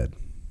shot dead.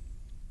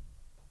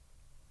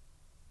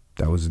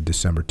 That was in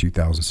December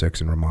 2006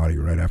 in Ramadi,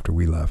 right after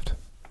we left.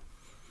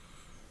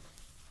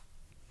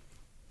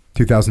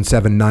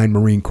 2007, 9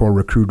 Marine Corps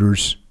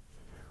recruiters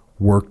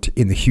worked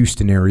in the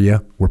Houston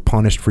area were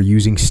punished for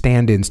using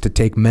stand-ins to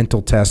take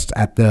mental tests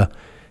at the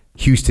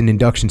Houston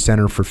Induction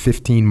Center for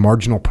 15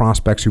 marginal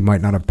prospects who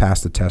might not have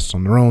passed the tests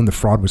on their own. The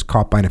fraud was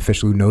caught by an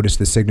official who noticed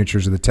the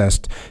signatures of the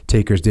test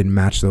takers didn't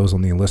match those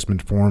on the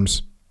enlistment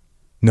forms.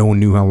 No one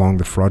knew how long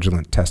the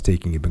fraudulent test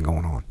taking had been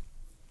going on.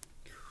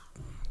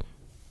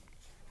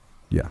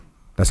 Yeah,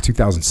 that's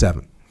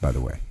 2007, by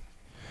the way.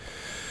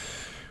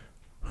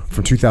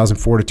 From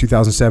 2004 to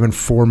 2007,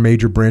 4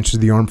 major branches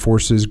of the armed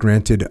forces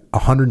granted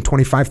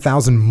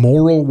 125,000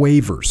 moral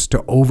waivers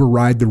to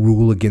override the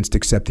rule against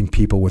accepting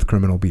people with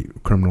criminal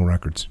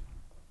records.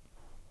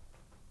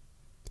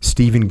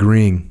 Stephen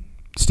Green,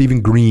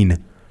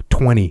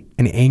 20,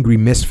 an angry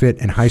misfit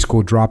and high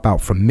school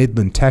dropout from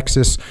Midland,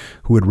 Texas,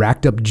 who had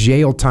racked up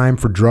jail time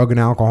for drug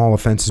and alcohol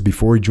offenses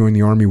before he joined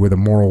the Army with a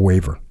moral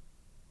waiver.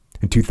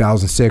 In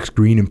 2006,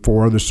 Green and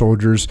 4 other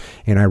soldiers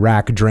in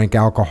Iraq drank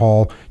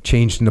alcohol,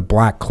 changed into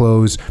black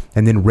clothes,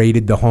 and then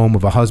raided the home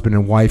of a husband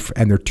and wife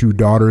and their 2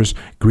 daughters.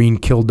 Green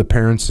killed the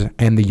parents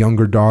and the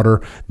younger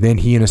daughter. Then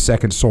he and a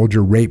second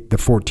soldier raped the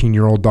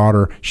 14-year-old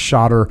daughter,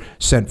 shot her,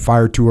 sent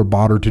fire to her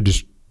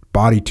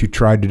body to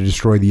try to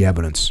destroy the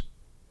evidence.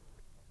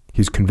 He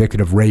was convicted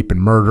of rape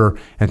and murder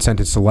and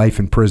sentenced to life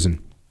in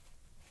prison.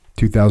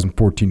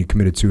 2014, he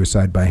committed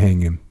suicide by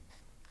hanging him.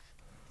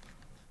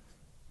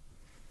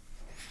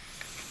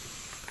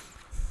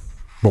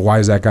 But why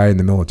is that guy in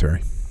the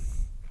military?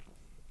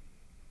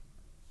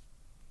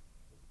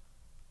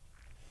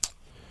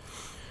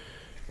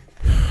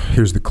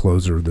 Here's the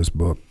closer of this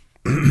book.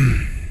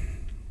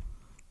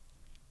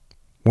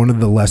 One One of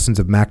the lessons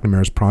of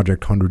McNamara's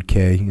Project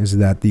 100K is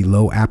that the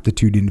low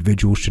aptitude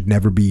individuals should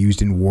never be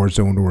used in war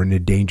zone or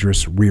in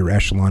dangerous rear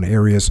echelon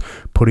areas.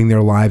 Putting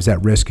their lives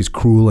at risk is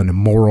cruel and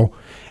immoral,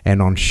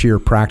 and on sheer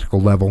practical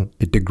level,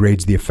 it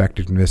degrades the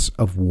effectiveness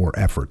of war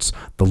efforts.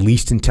 The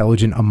least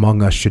intelligent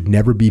among us should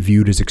never be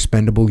viewed as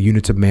expendable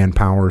units of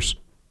manpowers,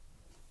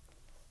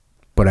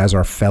 but as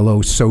our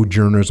fellow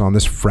sojourners on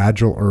this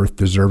fragile earth,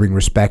 deserving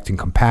respect and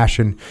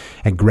compassion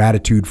and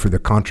gratitude for the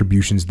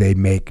contributions they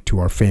make to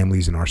our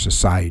families and our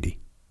society.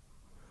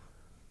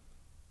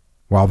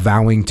 While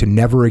vowing to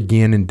never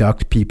again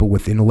induct people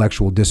with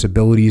intellectual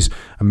disabilities,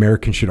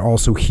 Americans should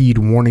also heed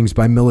warnings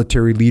by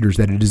military leaders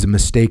that it is a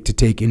mistake to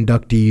take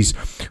inductees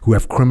who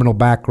have criminal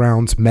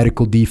backgrounds,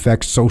 medical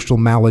defects, social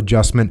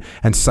maladjustment,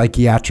 and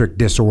psychiatric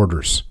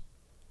disorders.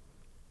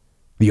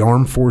 The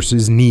armed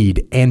forces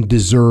need and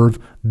deserve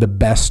the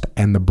best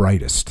and the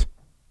brightest.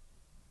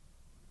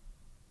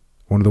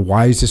 One of the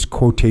wisest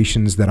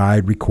quotations that I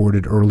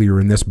recorded earlier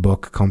in this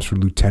book comes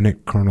from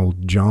Lieutenant Colonel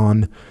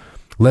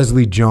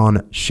Leslie John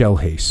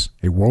Shellhace,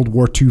 a World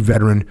War II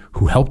veteran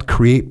who helped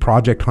create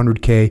Project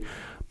 100K,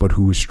 but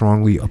who was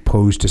strongly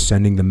opposed to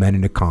sending the men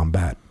into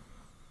combat.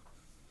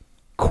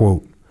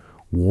 Quote,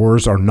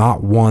 "Wars are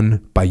not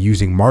won by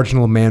using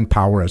marginal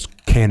manpower as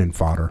cannon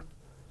fodder,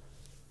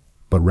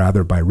 but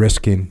rather by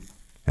risking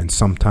and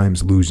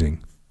sometimes losing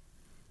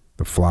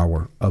the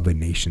flower of a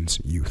nation's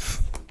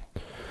youth."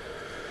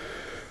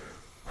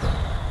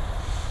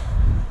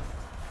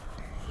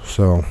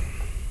 So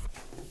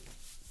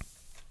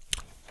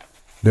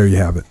there you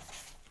have it.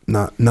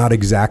 Not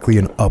exactly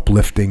an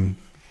uplifting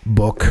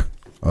book.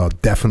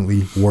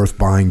 Definitely worth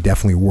buying,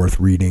 definitely worth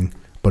reading,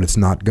 but it's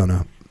not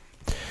gonna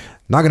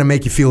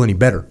make you feel any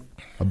better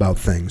about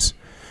things.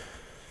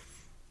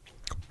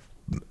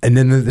 And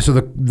then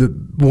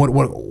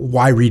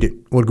why read it?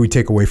 What do we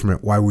take away from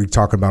it? Why are we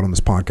talking about it on this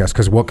podcast?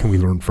 Because what can we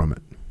learn from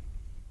it?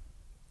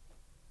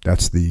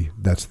 That's the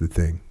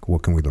thing.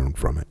 What can we learn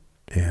from it?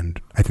 And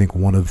I think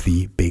one of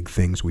the big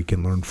things we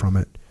can learn from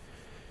it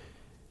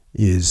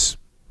is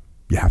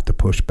you have to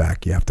push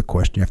back. You have to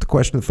question. You have to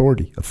question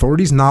authority.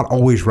 Authority's not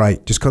always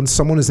right. Just because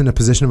someone is in a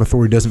position of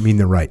authority doesn't mean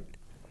they're right.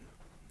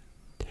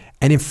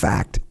 And in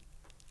fact,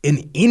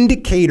 an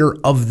indicator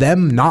of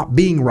them not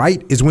being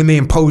right is when they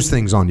impose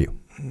things on you.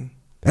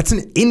 That's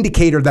an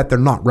indicator that they're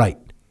not right.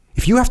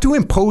 If you have to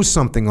impose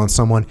something on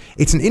someone,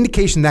 it's an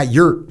indication that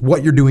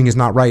what you're doing is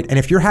not right. And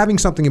if you're having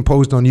something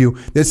imposed on you,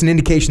 that's an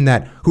indication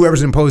that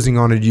whoever's imposing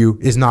on you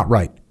is not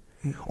right.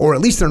 Or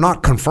at least they're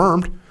not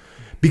confirmed.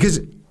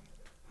 Because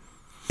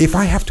if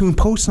I have to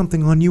impose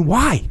something on you,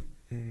 why?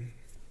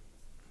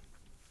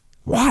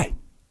 Why?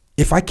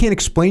 If I can't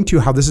explain to you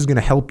how this is going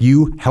to help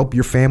you, help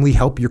your family,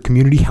 help your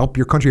community, help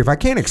your country, if I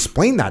can't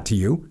explain that to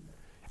you,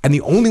 and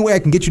the only way I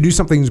can get you to do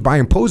something is by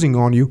imposing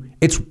on you,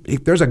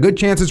 there's a good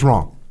chance it's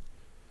wrong.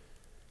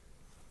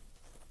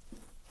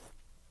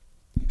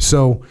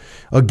 So,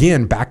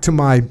 again, back to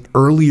my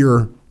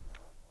earlier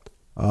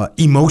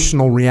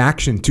emotional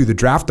reaction to the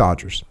draft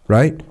dodgers,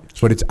 right?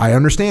 But I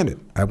understand it.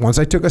 Once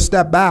I took a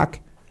step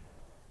back,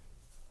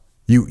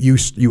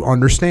 you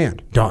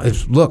understand.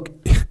 Look,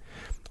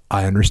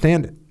 I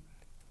understand it.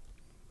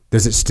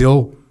 Does it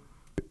still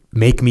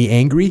make me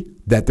angry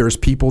that there's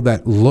people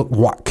that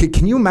look?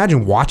 Can you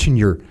imagine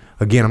watching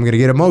again, I'm going to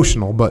get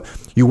emotional, but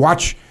you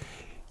watch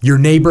your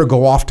neighbor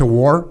go off to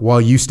war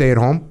while you stay at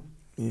home?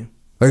 Yeah.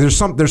 Like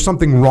there's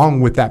something wrong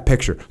with that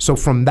picture. So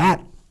from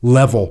that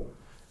level,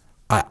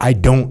 I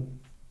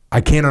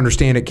can't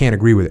understand it, can't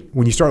agree with it.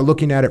 When you start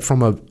looking at it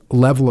from a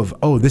level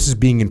of, this is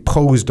being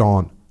imposed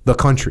on the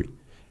country,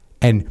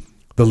 and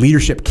the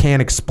leadership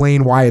can't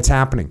explain why it's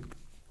happening.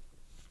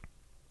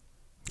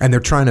 And they're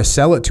trying to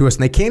sell it to us,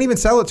 and they can't even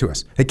sell it to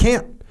us. They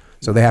can't.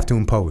 So they have to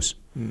impose.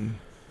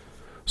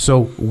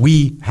 So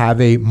we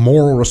have a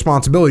moral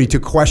responsibility to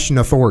question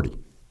authority,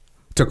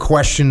 to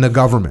question the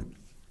government,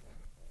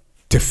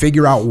 to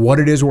figure out what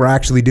it is we're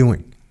actually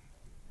doing.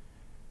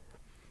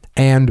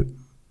 And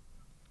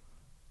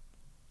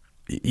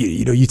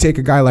you take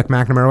a guy like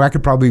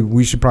McNamara.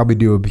 We should probably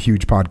do a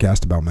huge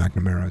podcast about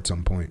McNamara at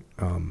some point.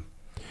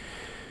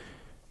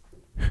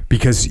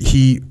 Because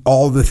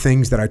all the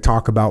things that I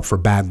talk about for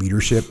bad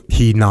leadership,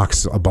 he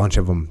knocks a bunch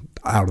of them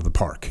out of the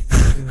park.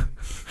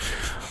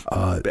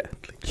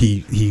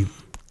 He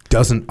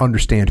doesn't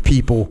understand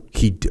people.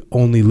 He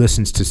only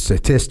listens to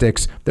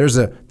statistics. There's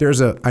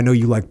a. I know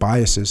you like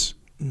biases.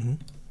 Mm-hmm.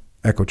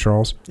 Echo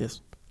Charles. Yes.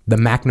 The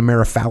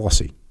McNamara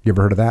fallacy. You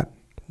ever heard of that?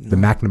 No. The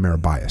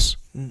McNamara bias.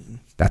 Mm-mm.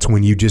 That's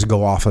when you just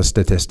go off of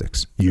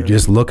statistics. You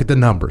just look at the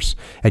numbers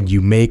and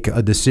you make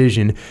a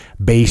decision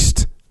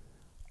based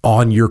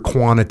on your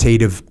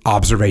quantitative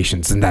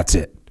observations, and that's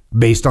it.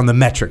 Based on the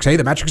metrics. Hey,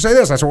 the metrics say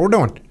this. That's what we're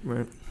doing.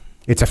 Right.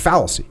 It's a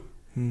fallacy.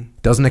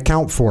 Doesn't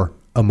account for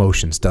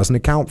emotions. Doesn't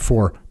account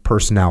for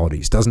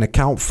personalities. Doesn't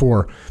account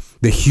for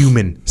the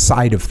human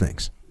side of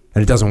things.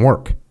 And it doesn't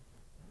work.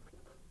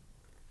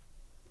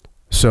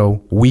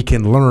 So we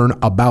can learn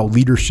about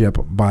leadership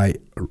by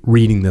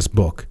reading this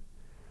book.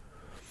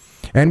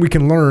 And we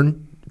can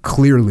learn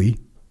clearly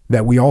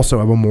that we also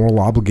have a moral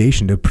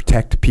obligation to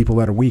protect people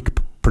that are weak,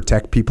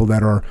 protect people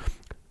that are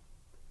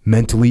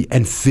mentally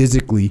and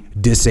physically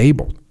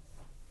disabled.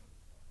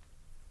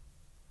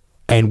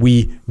 And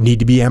we need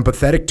to be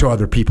empathetic to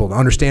other people to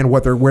understand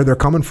where they're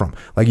coming from.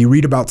 Like you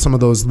read about some of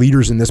those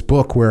leaders in this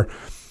book where,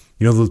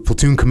 the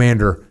platoon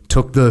commander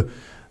took the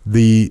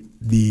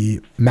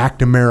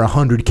McNamara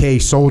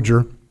 100K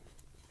soldier,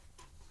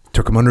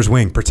 took him under his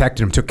wing,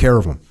 protected him, took care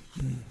of him.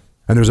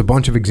 And there's a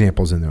bunch of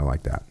examples in there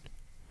like that.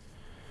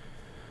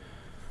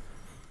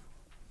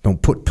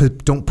 Don't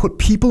put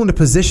people into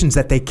positions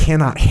that they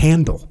cannot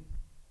handle.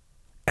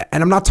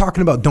 And I'm not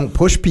talking about don't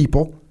push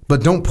people,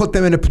 but don't put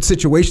them into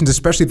situations,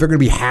 especially if they're going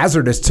to be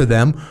hazardous to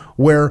them,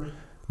 where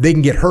they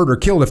can get hurt or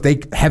killed if they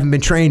haven't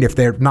been trained, if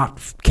they're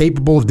not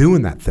capable of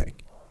doing that thing.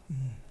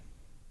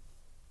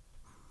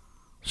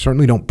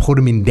 Certainly don't put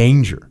them in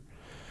danger.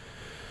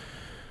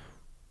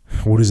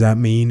 What does that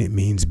mean? It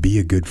means be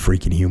a good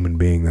freaking human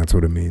being. That's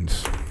what it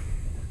means.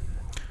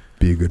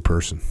 Be a good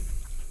person.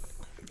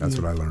 That's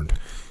what I learned.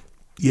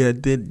 Yeah,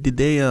 did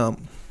they,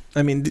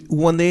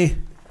 when they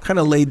kind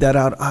of laid that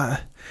out,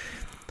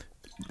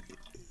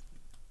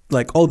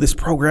 this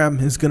program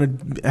is going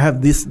to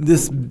have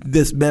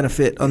this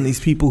benefit on these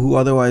people who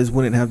otherwise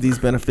wouldn't have these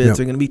benefits. Yep.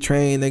 They're going to be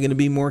trained. They're going to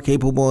be more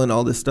capable and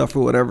all this stuff or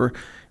whatever.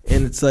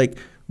 And it's like,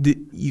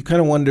 you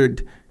kind of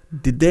wondered,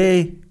 did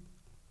they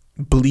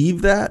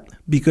believe that?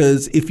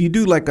 Because if you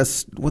do like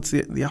what's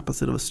the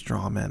opposite of a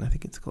straw man? I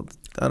think it's called,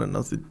 I don't know,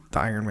 it's the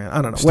Iron Man.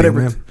 I don't know. Steel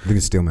whatever. Man? I think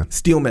it's Steel Man.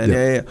 Steel Man,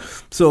 yeah.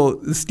 So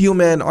the Steel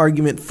Man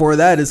argument for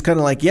that is kind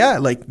of like,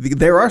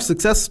 there are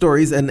success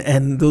stories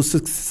and those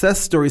success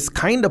stories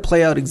kind of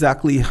play out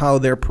exactly how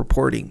they're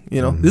purporting.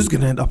 This is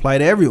going to apply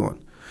to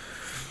everyone.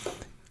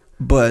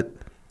 But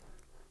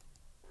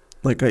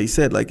like I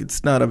said,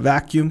 it's not a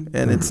vacuum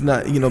and it's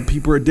not,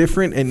 people are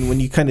different. And when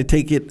you kind of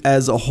take it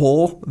as a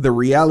whole, the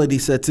reality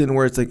sets in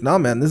where it's like, no,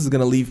 man, this is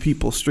going to leave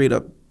people straight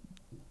up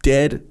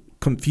dead,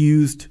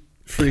 confused,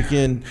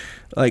 freaking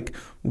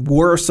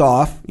worse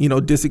off,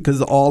 just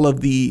because all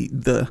of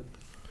the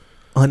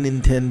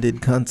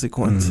unintended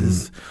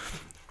consequences.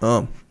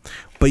 But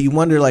you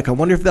wonder, I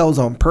wonder if that was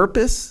on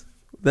purpose,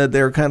 that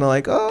they're kind of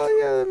like, oh,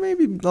 yeah,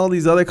 maybe all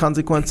these other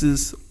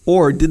consequences,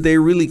 or did they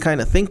really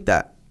kind of think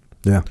that?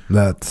 Yeah,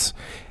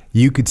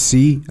 you could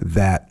see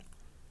that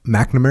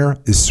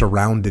McNamara is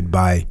surrounded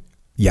by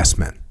yes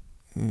men.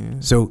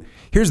 So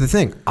here's the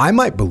thing. I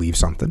might believe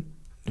something,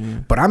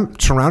 but I'm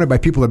surrounded by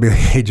people that be like,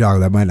 hey, Jog,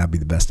 that might not be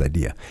the best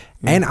idea.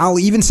 And I'll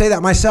even say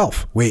that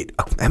myself. Wait,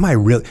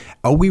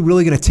 are we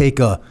really going to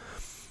take a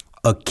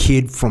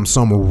kid from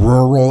some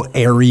rural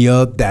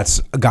area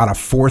that's got a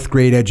 4th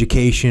grade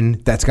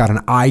education, that's got an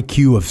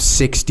IQ of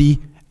 60,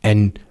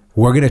 and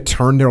we're going to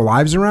turn their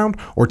lives around?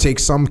 Or take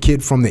some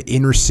kid from the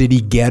inner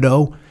city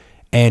ghetto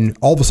and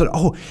all of a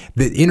sudden,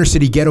 the inner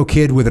city ghetto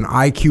kid with an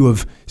IQ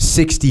of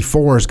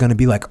 64 is going to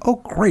be like, oh,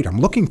 great, I'm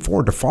looking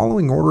forward to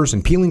following orders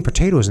and peeling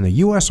potatoes in the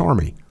U.S.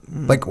 Army.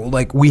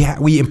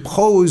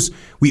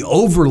 We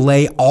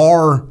overlay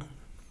our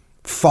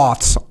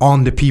thoughts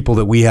on the people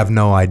that we have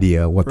no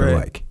idea what they're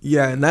like.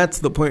 Yeah, and that's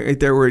the point right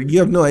there where you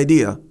have no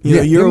idea.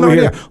 You're over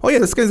here. Oh yeah,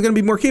 this guy's gonna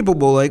be more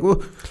capable.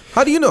 Well,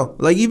 how do you know?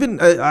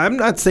 Even I'm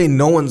not saying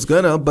no one's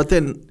gonna, but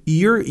then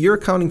you're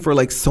accounting for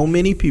so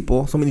many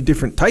people, so many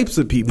different types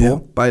of people.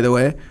 By the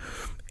way,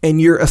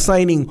 and you're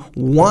assigning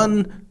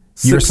one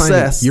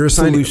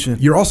solution.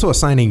 You're also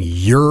assigning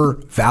your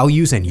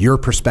values and your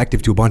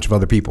perspective to a bunch of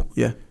other people.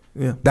 Yeah.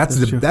 Yeah, that's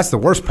the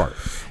worst part.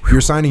 You're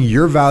assigning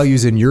your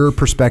values and your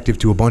perspective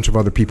to a bunch of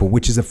other people,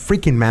 which is a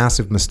freaking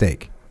massive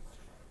mistake.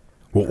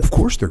 Well, of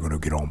course they're going to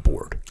get on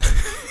board.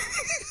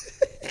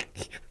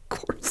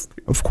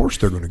 Of course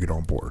they're going to get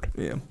on board.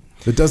 Yeah.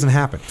 It doesn't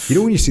happen.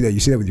 When you see that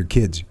with your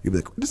kids. You'll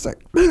be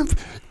like, man,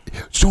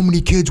 so many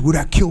kids would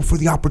I kill for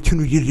the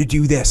opportunity to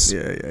do this?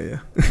 Yeah.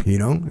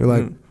 You're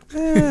like,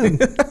 man.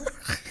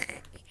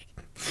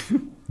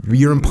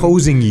 You're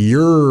imposing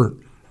your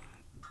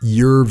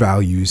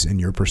values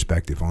and your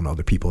perspective on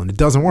other people, and it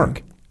doesn't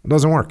work. I'm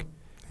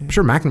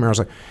sure McNamara's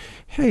like,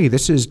 hey,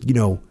 this is,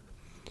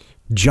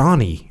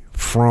 Johnny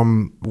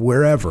from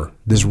wherever,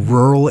 this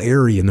rural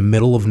area in the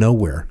middle of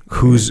nowhere,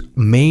 whose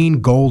main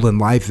goal in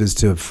life is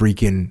to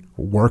freaking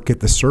work at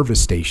the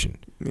service station.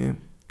 Yeah.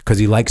 Because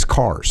he likes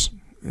cars.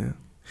 Yeah.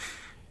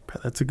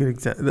 That's a good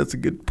that's a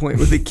good point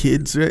with the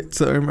kids, right?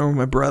 So I remember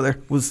my brother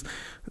was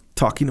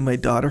talking to my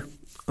daughter,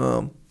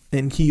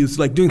 and he was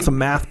doing some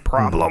math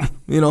problem,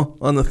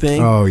 on the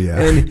thing. Oh,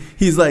 yeah. And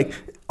he's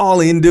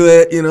all into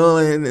it, and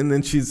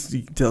then you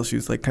can tell she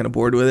was kind of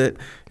bored with it.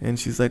 And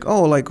she's like,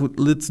 oh,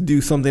 let's do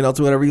something else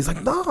or whatever. He's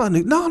like,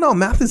 no,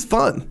 math is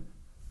fun.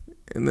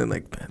 And then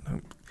me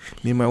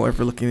and my wife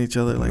are looking at each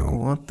other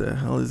what the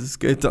hell is this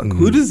guy talking?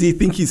 Who does he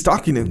think he's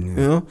talking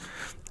to?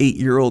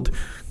 8-year-old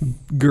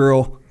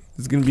girl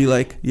is going to be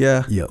like,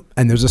 yeah. Yep.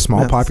 And there's a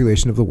small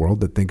population of the world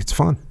that think it's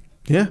fun.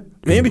 Yeah,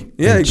 maybe.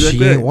 Yeah, exactly.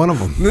 She ain't one of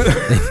them.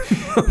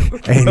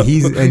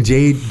 and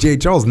Jay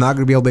Charles is not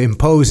going to be able to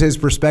impose his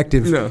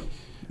perspective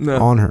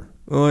on her.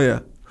 Oh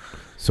yeah.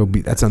 So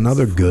that's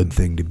another good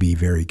thing to be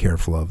very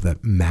careful of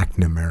that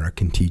McNamara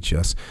can teach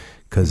us.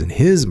 Because in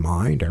his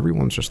mind,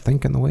 everyone's just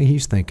thinking the way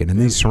he's thinking. And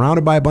he's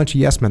surrounded by a bunch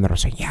of yes men that are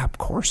saying, yeah, of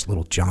course,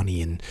 little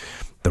Johnny in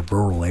the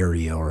rural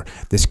area, or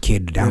this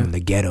kid down in the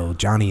ghetto,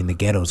 Johnny in the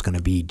ghetto is going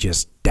to be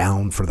just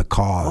down for the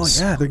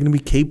cause. Oh, yeah, they're going to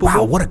be capable.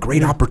 Wow, what a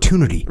great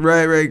opportunity.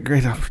 Right,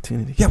 great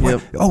opportunity. Yeah,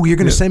 oh, you're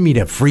going to send me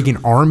to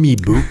freaking Army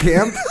boot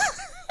camp?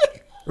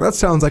 That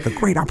sounds like a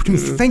great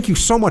opportunity. Thank you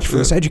so much for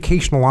this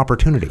educational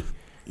opportunity.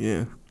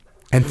 Yeah.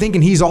 And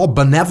thinking he's all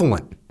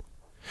benevolent.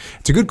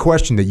 It's a good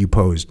question that you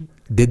posed.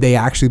 Did they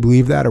actually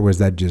believe that, or was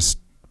that just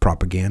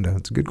propaganda?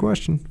 It's a good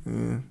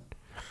question.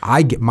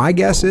 My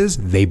guess is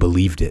they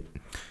believed it.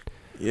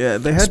 Yeah,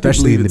 they had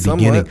especially to believe in the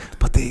beginning.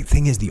 But the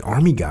thing is, the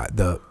army guy,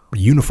 the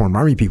uniformed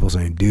army people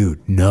saying,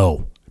 dude,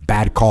 no,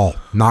 bad call,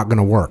 not going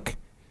to work.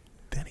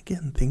 Then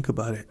again, think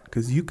about it,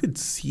 because you could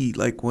see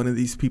like one of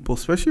these people,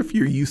 especially if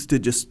you're used to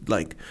just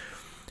like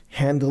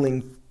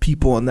handling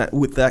people on that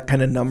with that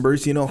kind of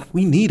numbers. You know,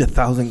 we need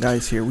 1,000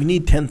 guys here. We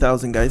need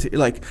 10,000 guys here.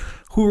 Like,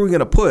 who are we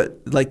gonna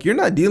put? Like, you're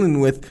not dealing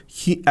with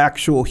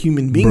actual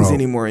human beings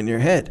anymore in your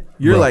head.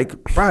 You're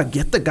like, bro,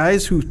 get the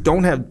guys who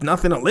don't have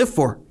nothing to live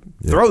for.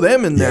 Throw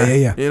them in there.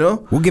 Yeah. You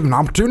know, we'll give them an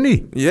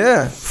opportunity.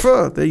 Yeah,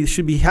 they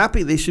should be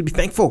happy. They should be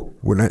thankful.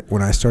 When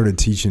I started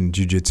teaching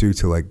jiu-jitsu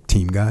to like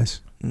team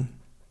guys,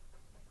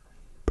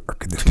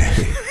 back in the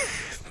day,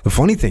 the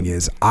funny thing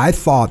is, I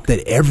thought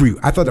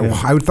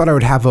I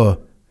would have a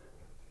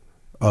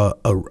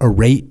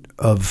rate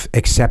of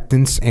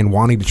acceptance and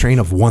wanting to train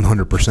of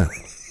 100%.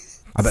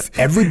 I bet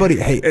everybody,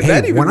 hey,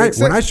 when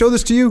I show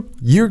this to you,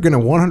 you're going to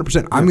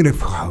 100%, I'm going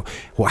to,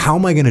 well, how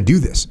am I going to do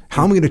this?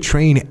 How am I going to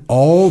train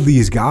all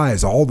these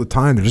guys all the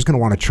time? They're just going to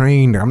want to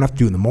train. I'm going to have to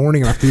do it in the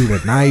morning. I have to do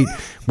it at night.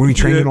 We're going to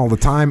be training all the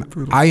time.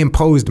 I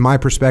imposed my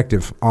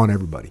perspective on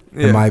everybody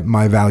and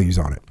my values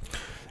on it.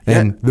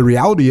 And the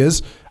reality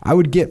is, I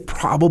would get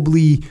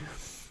probably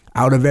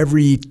out of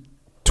every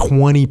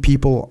 20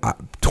 people I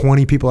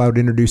would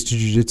introduce to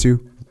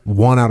jiu-jitsu,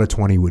 1 out of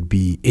 20 would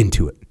be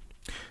into it.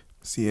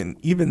 See, and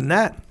even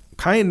that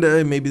kind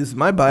of, maybe this is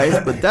my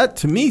bias, but that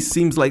to me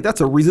seems like that's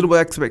a reasonable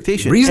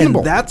expectation. Reasonable.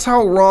 And that's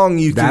how wrong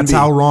you can be. That's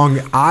how wrong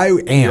I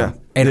am.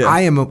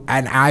 I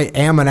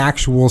am an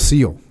actual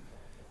SEAL.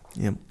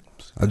 Yeah.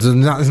 It's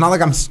not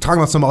like I'm talking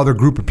about some other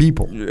group of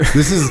people. Yeah.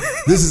 This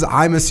is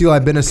I'm a SEAL.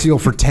 I've been a SEAL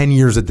for 10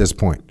 years at this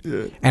point.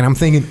 Yeah. And I'm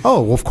thinking,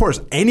 oh, well, of course,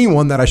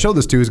 anyone that I show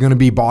this to is going to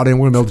be bought in.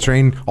 We're going to be able to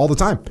train all the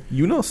time.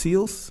 You know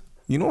SEALs.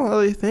 You know how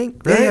they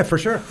think, right? Yeah, for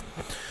sure.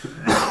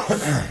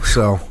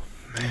 So,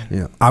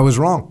 yeah, I was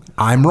wrong.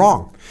 I'm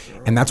wrong.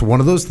 And that's one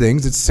of those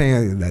things. It's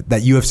saying that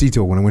UFC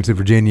tool. When I went to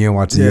Virginia,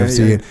 watched the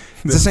UFC,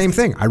 it's the same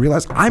thing. I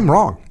realized I'm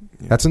wrong.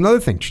 Yeah. That's another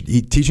thing.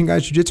 Teaching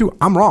guys jiu-jitsu,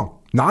 I'm wrong.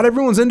 Not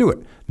everyone's into it.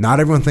 Not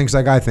everyone thinks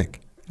like I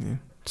think. Yeah.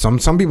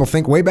 Some people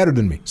think way better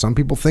than me. Some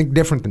people think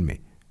different than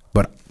me.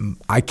 But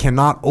I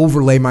cannot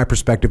overlay my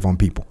perspective on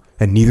people,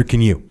 and neither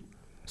can you.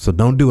 So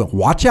don't do it.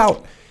 Watch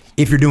out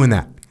if you're doing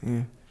that.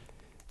 Yeah.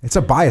 It's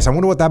a bias. I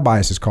wonder what that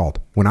bias is called.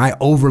 When I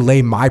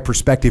overlay my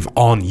perspective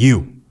on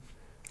you.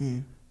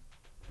 Yeah.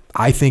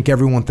 I think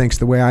everyone thinks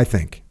the way I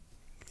think.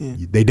 Yeah.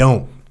 They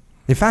don't.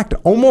 In fact,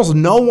 almost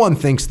no one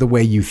thinks the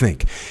way you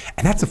think.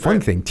 And that's the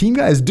funny thing. Team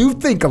guys do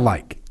think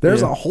alike.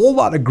 There's a whole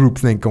lot of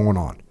groupthink going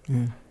on.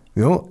 Yeah.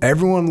 You know,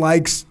 everyone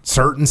likes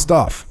certain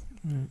stuff.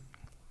 Yeah.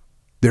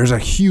 There's a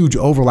huge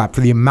overlap for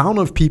the amount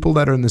of people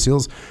that are in the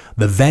SEALs.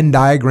 The Venn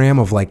diagram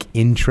of like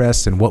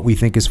interests and what we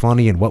think is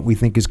funny and what we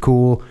think is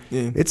cool.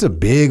 Yeah. It's a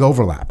big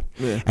overlap.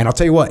 Yeah. And I'll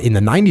tell you what, in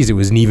the 90s, it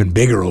was an even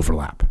bigger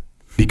overlap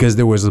because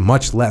there was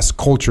much less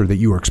culture that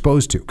you were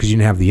exposed to because you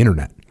didn't have the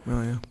internet.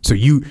 Oh, yeah. So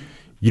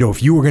you know,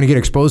 if you were going to get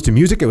exposed to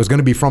music, it was going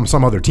to be from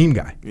some other team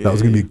guy. Yeah, that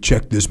was going to be,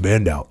 check this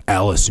band out,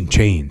 Alice in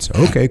Chains.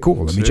 Okay,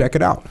 cool. Let me check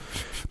it out.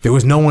 There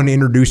was no one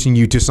introducing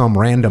you to some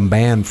random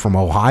band from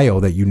Ohio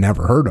that you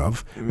never heard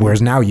of.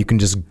 Whereas now you can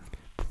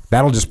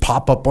that'll just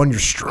pop up on your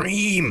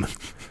stream.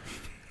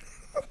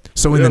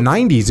 So in the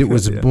 90s, it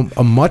was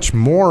a much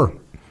more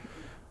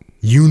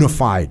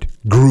unified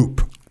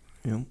group.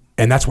 Yep.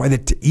 And that's why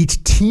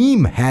each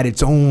team had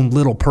its own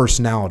little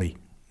personality.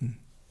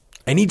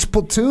 And each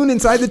platoon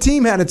inside the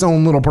team had its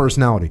own little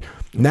personality.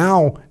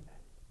 Now,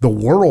 the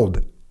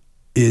world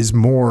is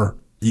more,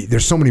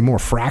 there's so many more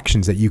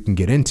fractions that you can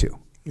get into.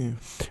 Yeah.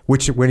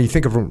 Which, when you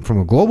think of it from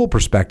a global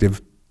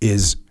perspective,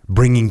 is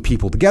bringing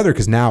people together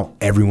because now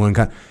everyone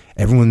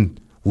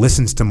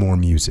listens to more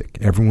music.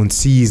 Everyone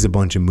sees a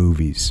bunch of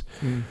movies.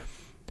 Mm.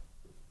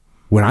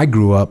 When I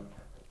grew up,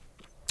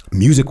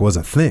 music was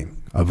a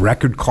thing. A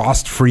record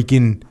cost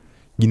freaking,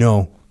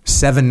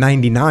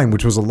 $7.99,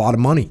 which was a lot of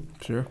money.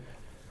 Sure.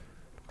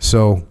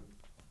 So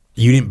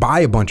you didn't buy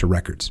a bunch of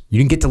records. You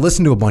didn't get to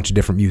listen to a bunch of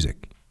different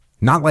music.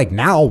 Not like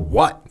now,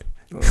 what?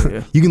 Oh,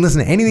 yeah. You can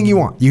listen to anything you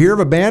want. You hear of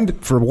a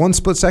band, for one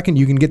split second,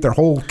 you can get their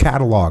whole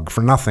catalog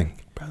for nothing.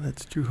 Bro,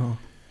 that's true, huh?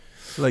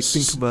 Like,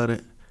 think about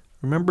it.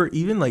 Remember,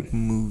 even like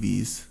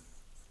movies,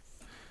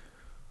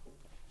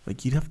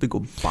 like you'd have to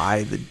go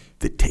buy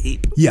the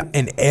tape. Yeah,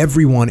 and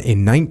everyone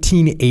in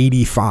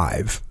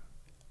 1985,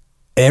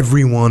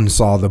 everyone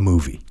saw the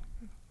movie.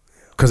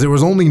 Because there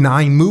was only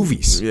 9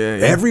 movies. Yeah.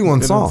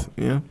 Everyone saw.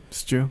 Yeah,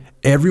 it's true.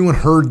 Everyone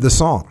heard the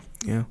song.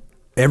 Yeah.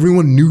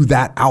 Everyone knew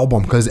that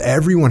album because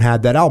everyone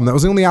had that album. That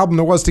was the only album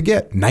there was to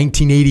get.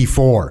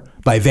 1984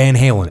 by Van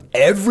Halen.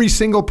 Every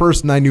single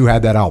person I knew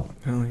had that album.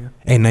 Hell yeah.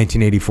 In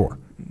 1984.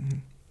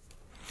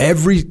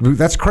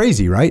 That's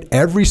crazy, right?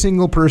 Every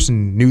single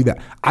person knew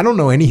that. I don't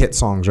know any hit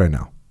songs right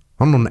now.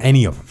 I don't know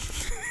any of them.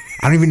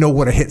 I don't even know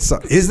what a hit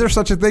song is. There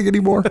such a thing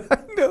anymore?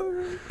 No.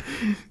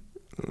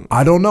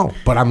 I don't know,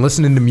 but I'm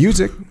listening to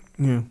music.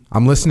 Yeah.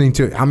 I'm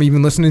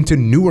even listening to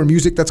newer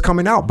music that's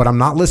coming out, but I'm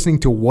not listening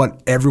to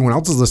what everyone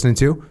else is listening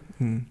to.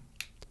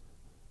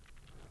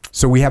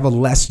 So we have a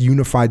less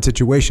unified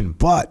situation,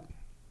 but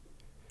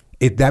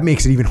that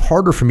makes it even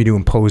harder for me to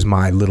impose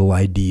my little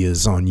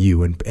ideas on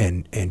you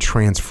and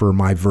transfer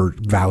my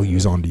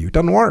values onto you. It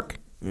doesn't work.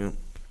 Yeah.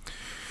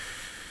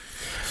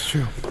 It's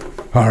true.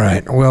 All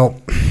right. Well,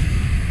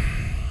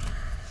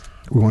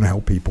 we want to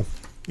help people.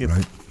 Yep.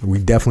 Right? We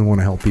definitely want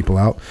to help people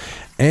out.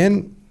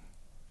 And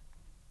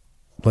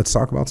let's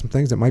talk about some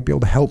things that might be able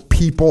to help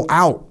people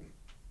out.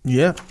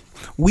 Yeah.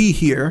 We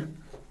here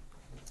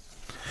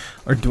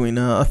are doing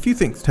a few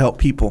things to help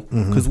people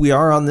because we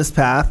are on this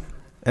path.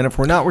 And if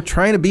we're not, we're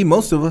trying to be,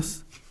 most of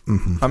us.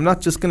 I'm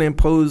not just going to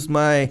impose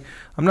I'm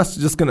not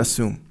just going to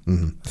assume.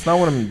 That's not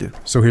what I'm going to do.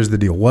 So here's the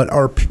deal.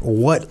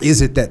 What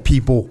is it that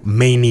people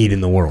may need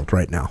in the world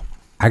right now?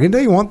 I can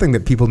tell you one thing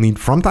that people need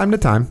from time to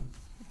time.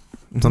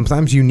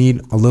 Sometimes you need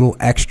a little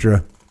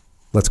extra,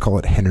 let's call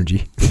it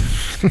energy.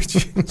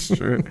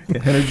 Sure.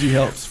 Yeah, energy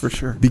helps for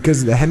sure.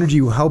 Because the energy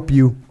will help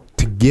you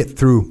to get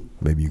through.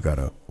 Maybe you got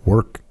to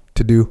work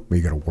to do.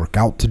 Maybe you got to work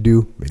out to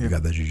do. Maybe you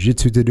got the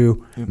jiu-jitsu to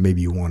do.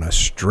 Maybe you want to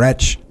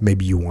stretch.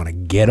 Maybe you want to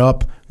get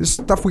up. This is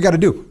stuff we got to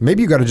do.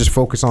 Maybe you got to just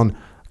focus on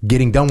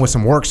getting done with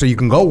some work so you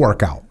can go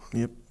work out.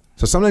 Yep.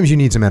 So sometimes you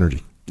need some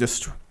energy. That's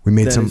true. We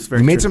made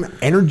some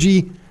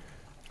energy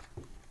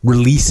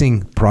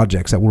releasing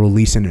projects that will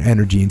release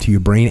energy into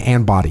your brain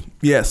and body.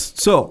 Yes.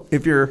 So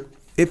if you're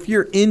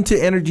into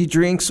energy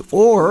drinks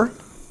or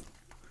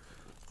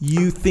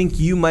you think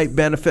you might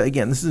benefit,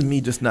 again, this is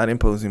me just not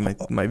imposing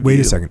my view.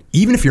 Wait a second.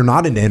 Even if you're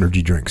not into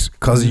energy drinks,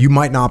 because you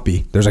might not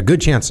be, there's a good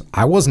chance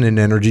I wasn't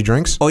into energy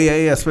drinks. Oh,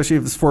 yeah, especially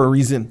if it's for a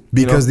reason.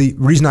 Because the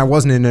reason I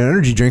wasn't into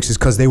energy drinks is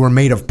because they were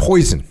made of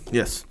poison.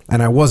 Yes.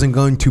 And I wasn't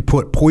going to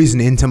put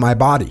poison into my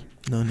body.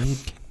 No need.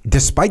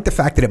 Despite the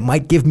fact that it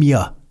might give me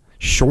a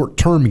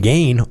short-term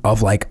gain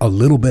of like a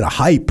little bit of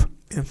hype.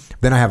 Yeah.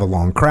 Then I have a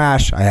long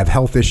crash. I have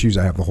health issues.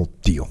 I have the whole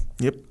deal.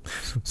 Yep.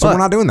 So we're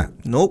not doing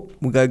that. Nope.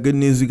 We got good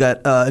news. We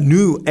got a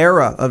new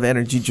era of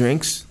energy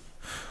drinks.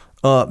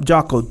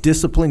 Jocko,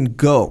 Discipline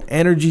Go.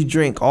 Energy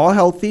drink. All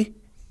healthy.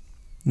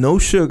 No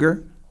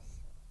sugar.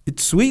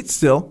 It's sweet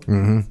still.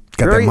 Got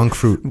that monk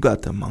fruit. We've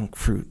got the monk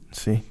fruit.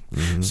 See?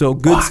 So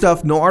good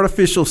stuff. No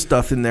artificial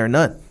stuff in there.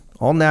 None.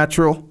 All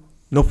natural.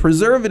 No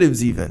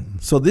preservatives even.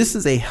 So this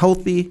is a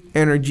healthy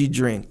energy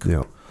drink.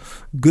 Yeah.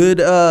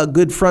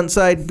 Good front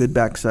side, good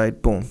back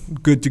side. Boom.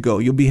 Good to go.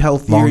 You'll be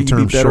healthier. Long-term,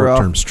 you'll be better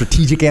short-term, off.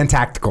 strategic and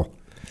tactical.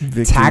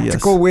 Victory,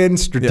 Tactical win,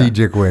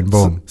 strategic win.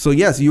 Boom. So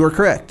yes, you are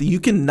correct. You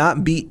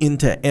cannot be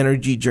into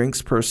energy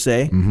drinks per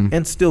se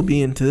and still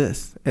be into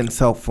this. And it's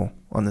helpful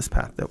on this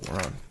path that we're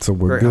on. So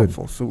we're very good.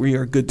 helpful. So we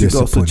are good to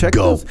Discipline, go. So check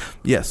go. those.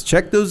 Yes,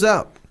 check those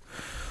out.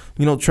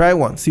 Try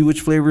one. See which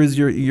flavor is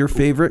your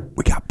favorite.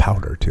 We got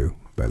powder too,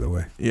 by the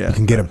way. Yeah. You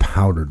can get a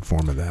powdered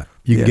form of that.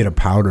 You can get a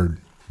powdered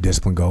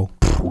Discipline Go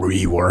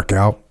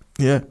pre-workout.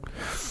 Yeah.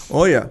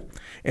 Oh, yeah.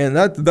 And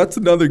that's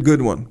another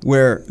good one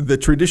where the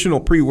traditional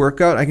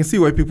pre-workout, I can see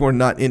why people are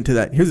not into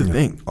that. Here's the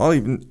thing. I'll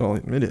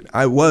admit it.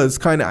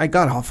 I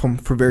got off them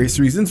for various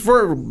reasons,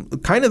 for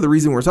kind of the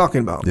reason we're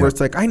talking about, where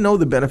it's like, I know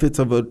the benefits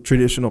of a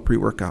traditional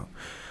pre-workout,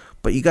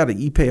 but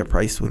you pay a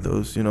price with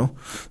those,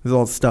 There's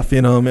all the stuff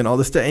in them and all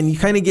this stuff. And you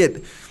kind of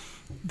get,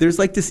 there's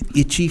like this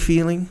itchy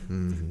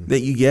feeling that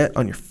you get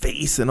on your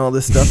face and all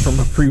this stuff from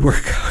a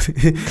pre-workout.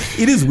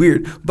 It is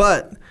weird.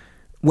 But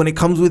when it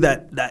comes with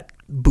that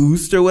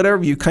boost or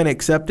whatever, you kind of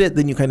accept it,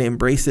 then you kind of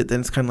embrace it,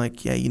 then it's kind of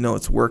like, yeah,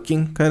 it's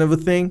working kind of a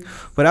thing.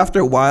 But after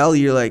a while,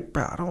 you're like,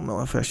 bro, I don't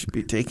know if I should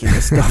be taking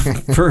this stuff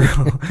for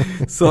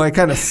so I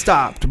kind of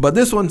stopped. But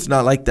this one's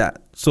not like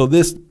that. So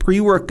this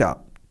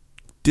pre-workout,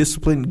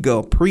 Discipline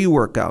Go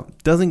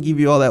pre-workout, doesn't give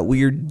you all that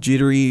weird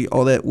jittery,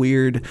 all that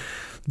weird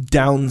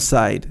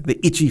downside,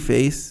 the itchy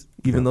face,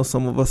 even though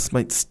some of us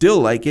might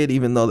still like it,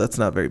 even though that's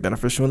not very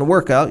beneficial in a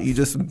workout. You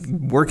just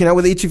working out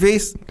with itchy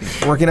face,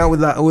 working out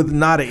with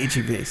not an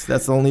itchy face.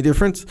 That's the only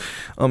difference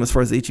as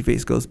far as the itchy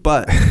face goes.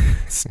 But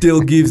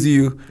still gives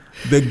you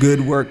the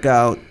good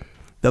workout,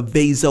 the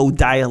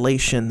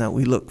vasodilation that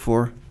we look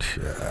for.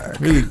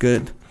 Really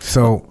good.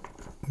 So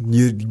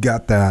you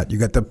got that. You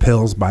got the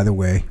pills, by the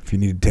way, if you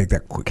need to take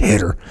that quick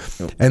hitter.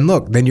 Yep. And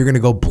look, then you're going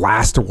to go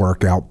blast a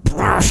workout.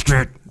 Blast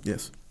it.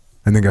 Yes.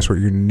 And then guess what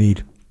you're going to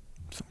need?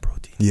 Some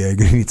protein. Yeah, you're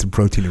going to need some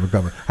protein to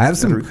recover.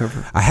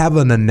 I have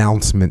an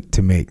announcement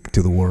to make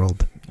to the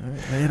world. All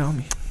right, lay it on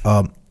me.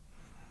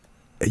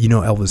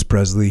 Elvis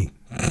Presley,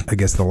 I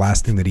guess the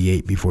last thing that he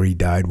ate before he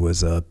died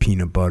was a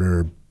peanut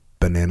butter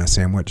banana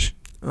sandwich.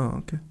 Oh,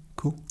 okay.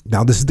 Cool.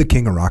 Now, this is the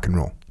king of rock and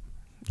roll.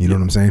 You know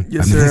what I'm saying?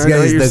 Yes, I mean, sir. this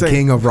guy is the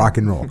king of rock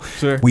and roll.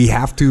 Sure. We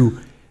have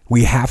to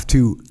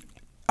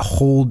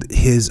hold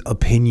his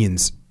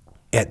opinions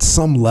at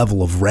some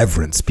level of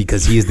reverence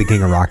because he is the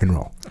king of rock and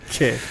roll.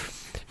 Okay.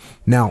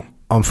 Now,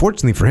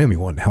 unfortunately for him, he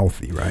wasn't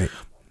healthy, right?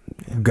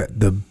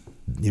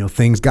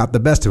 Things got the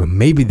best of him.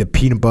 Maybe the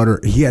peanut butter.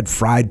 He had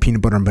fried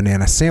peanut butter and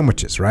banana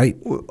sandwiches, right?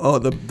 Oh,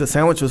 the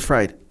sandwich was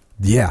fried.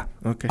 Yeah.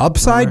 Okay.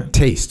 Upside,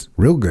 taste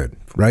real good,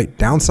 right?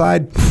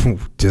 Downside,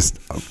 just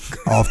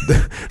off.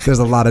 There's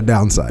a lot of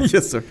downside.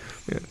 Yes, sir.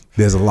 Yeah.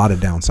 There's a lot of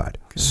downside.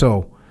 Okay.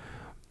 So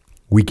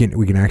we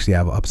can actually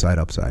have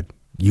upside.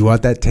 You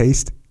want that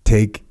taste?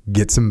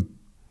 Get some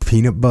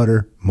peanut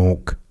butter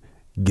milk,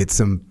 get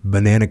some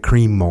banana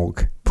cream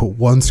milk, put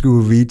 1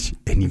 scoop of each,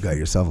 and you got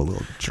yourself a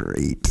little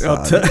treat. You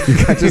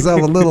got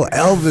yourself a little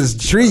Elvis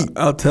treat.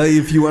 I'll tell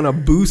you, if you want to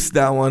boost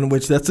that one,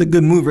 which that's a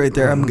good move right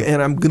there. I'm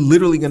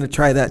literally going to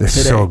try that it's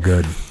today. So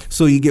good.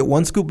 So you get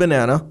 1 scoop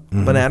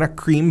banana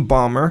cream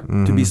bomber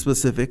to be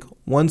specific,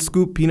 1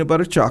 scoop peanut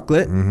butter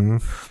chocolate.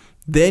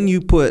 Then you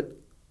put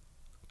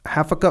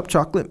 1/2 cup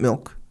chocolate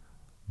milk.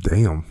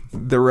 Damn.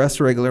 The rest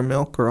regular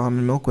milk or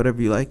almond milk,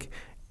 whatever you like,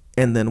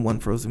 and then 1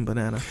 frozen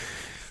banana.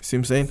 See what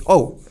I'm saying?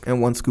 Oh,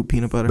 and 1 scoop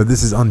peanut butter. But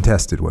this is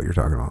untested, what you're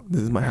talking about.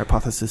 This is my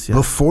hypothesis, yeah.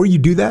 Before you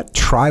do that,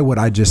 try what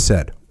I just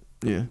said.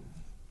 Yeah.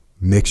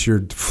 Mix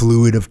your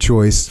fluid of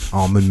choice,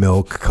 almond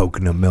milk,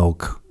 coconut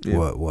milk, Yeah.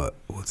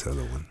 what's the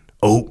other one?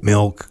 Oat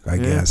milk, I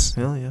guess.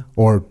 Hell yeah.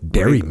 Or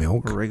dairy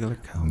milk. Or regular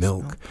cow's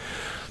milk.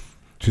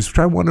 Just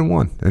try 1 and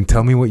 1 and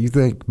tell me what you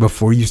think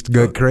before you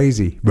go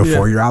crazy.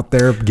 Before you're out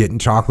there getting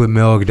chocolate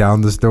milk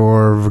down the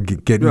store,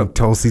 getting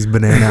Tulsi's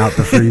banana out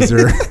the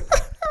freezer.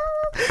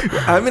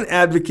 I'm an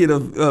advocate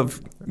of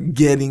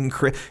getting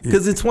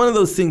because it's one of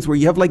those things where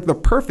you have like the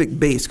perfect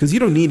base because you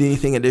don't need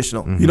anything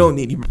additional. You don't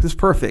need it's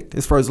perfect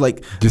as far as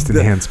like just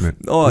enhancement.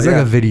 Oh, it's like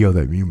a video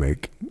that you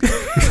make.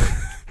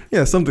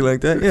 Yeah, something like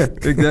that. Yeah,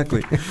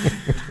 exactly.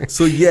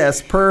 So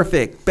yes,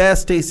 perfect,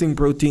 best tasting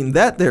protein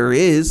that there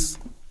is.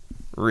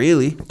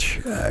 Really?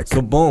 Check.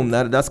 So boom,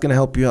 that's gonna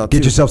help you out.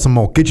 Get yourself some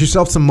Get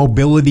yourself some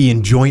mobility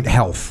and joint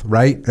health.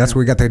 Right. That's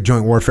where we got the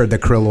joint warfare, the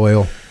krill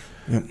oil.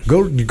 Yep.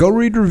 Go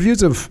read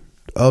reviews of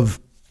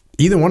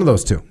either one of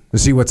those two to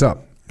see what's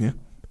up. Yeah,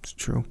 it's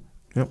true.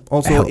 Yep.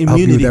 Also,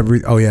 immunity.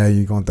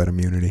 You want that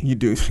immunity. You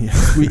do.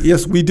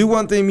 Yes, we do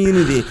want the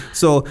immunity.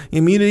 So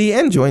immunity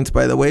and joints,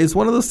 by the way, is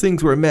one of those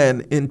things where,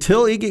 man,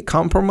 until it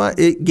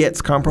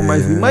gets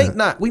compromised.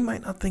 Yeah. We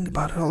might not think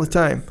about it all the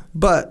time,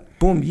 but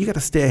boom, you got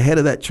to stay ahead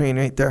of that train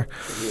right there.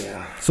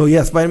 Yeah. So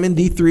yes, vitamin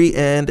D3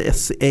 and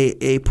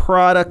a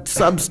product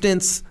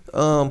substance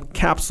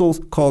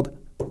capsules called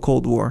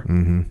Cold War.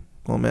 Mm-hmm.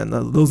 Oh man,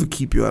 those will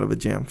keep you out of a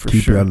jam for sure.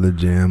 Keep you out of the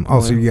jam.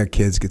 Also, you got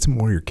kids. Get some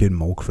more of your kid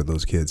milk for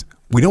those kids.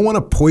 We don't want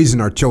to poison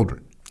our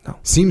children. No.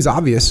 Seems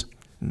obvious.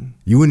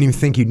 You wouldn't even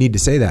think you'd need to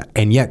say that.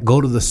 And yet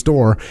go to the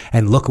store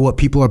and look at what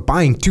people are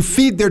buying to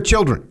feed their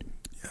children.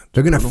 Yeah,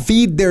 they're going to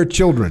feed their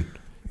children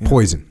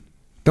poison.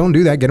 Don't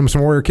do that. Get them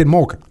some Warrior Kid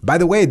milk. By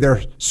the way,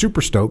 they're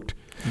super stoked.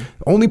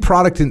 Only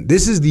product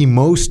this is the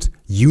most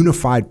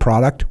unified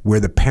product where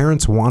the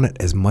parents want it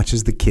as much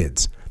as the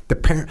kids.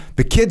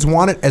 The kids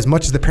want it as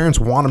much as the parents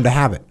want them to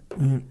have it.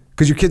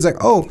 Because your kid's like,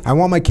 oh, I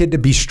want my kid to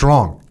be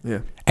strong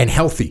and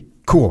healthy.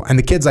 Cool. And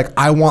the kid's like,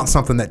 I want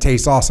something that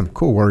tastes awesome.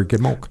 Cool. Warrior Kid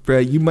milk.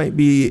 Brad,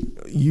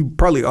 you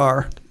probably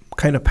are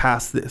kind of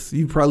past this.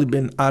 You've probably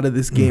been out of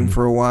this game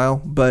for a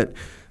while. But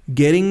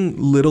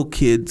getting little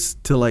kids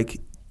to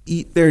like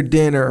eat their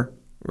dinner,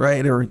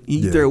 right? Or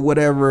eat their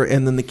whatever.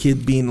 And then the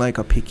kid being like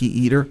a picky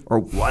eater or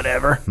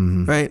whatever,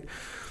 right?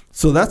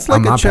 So that's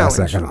like a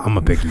challenge. I'm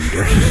a picky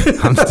eater.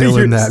 I'm still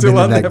in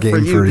that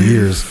game for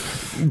years.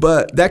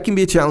 But that can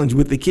be a challenge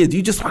with the kids.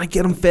 You just want to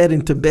get them fed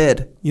into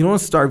bed. You don't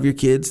want to starve your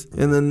kids,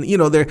 and then you're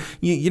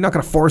not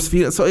going to force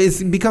feed it. So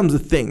it becomes a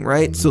thing,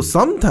 right? So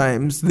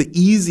sometimes the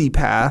easy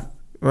path,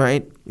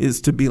 right,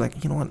 is to be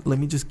like, you know what? Let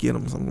me just get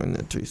him something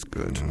that tastes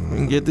good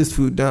and get this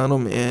food down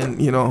him,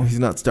 and he's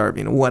not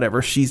starving or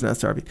whatever. She's not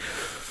starving.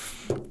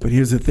 But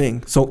here's the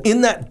thing. So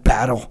in that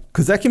battle,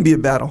 because that can be a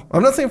battle.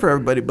 I'm not saying for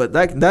everybody, but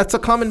that's a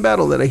common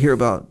battle that I hear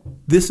about.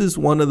 This is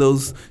one of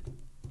those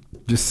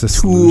just a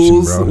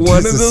tools, solution, bro.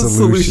 One of those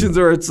solutions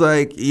where it's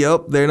like,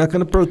 yep, they're not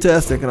going to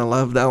protest. They're going to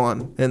love that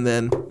one. And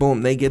then,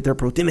 boom, they get their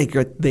protein.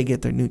 They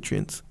get their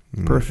nutrients.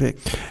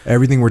 Perfect.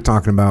 Everything we're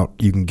talking about,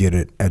 you can get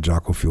it at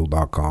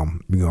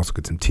JockoFuel.com. You can also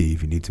get some tea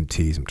if you need some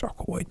tea, some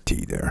Jocko White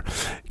tea there.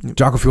 Yep.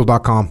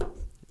 JockoFuel.com.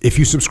 If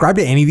you subscribe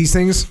to any of these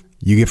things,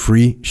 you get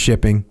free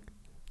shipping.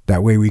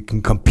 That way we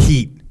can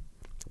compete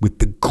with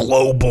the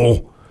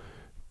global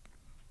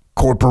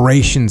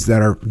corporations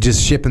that are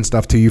just shipping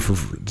stuff to you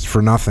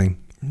for nothing.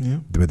 Yeah.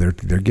 But they're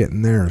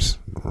getting theirs.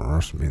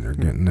 Trust me, they're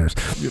getting theirs.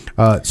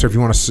 Yep. So if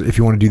you want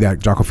to do that,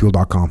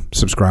 JockoFuel.com.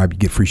 Subscribe, you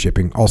get free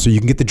shipping. Also, you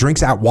can get the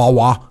drinks at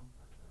Wawa.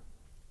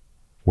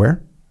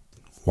 Where?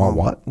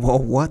 Wawa.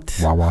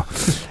 Wawa.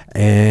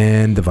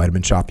 And the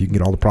Vitamin Shop. You can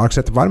get all the products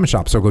at the Vitamin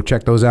Shop. So go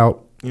check those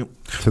out. Yep.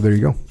 So there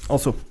you go.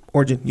 Also,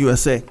 Origin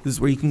USA. This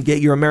is where you can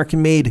get your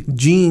American-made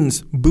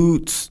jeans,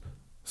 boots,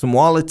 some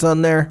wallets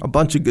on there, a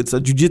bunch of good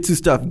stuff, jiu-jitsu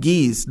stuff,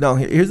 gis. No,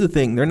 here's the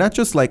thing. They're not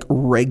just like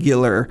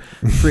regular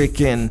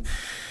freaking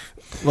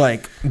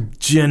like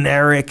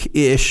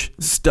generic-ish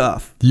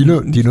stuff. Do you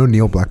know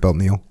Neil, Black Belt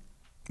Neil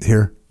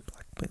here?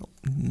 Black Belt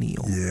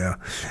Neil. Yeah.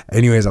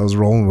 Anyways, I was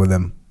rolling with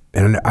him.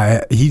 And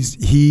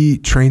he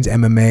trains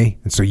MMA,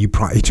 and so he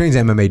trains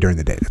MMA during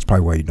the day. That's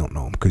probably why you don't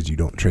know him, because you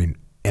don't train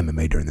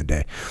MMA during the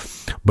day.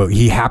 But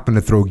he happened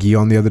to throw gi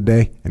on the other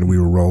day, and we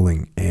were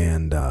rolling,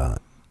 and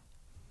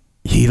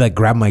he like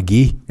grabbed my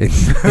gi,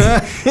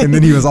 and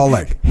then he was all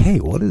like, "Hey,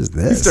 what is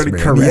this?" He started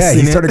man? caressing. Yeah,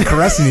 he started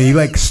caressing me. He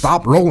like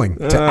stopped rolling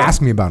to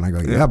ask me about it. And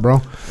I go, "Yeah,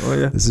 bro. Oh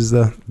yeah. This is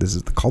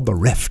called the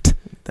Rift."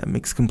 That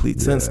makes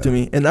complete sense to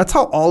me, and that's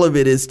how all of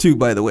it is too.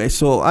 By the way,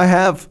 so I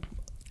have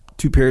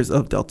 2 pairs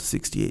of Delta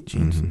 68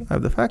 jeans. Mm-hmm. I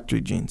have the factory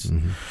jeans.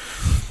 Mm-hmm.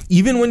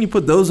 Even when you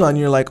put those on,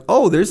 you're like,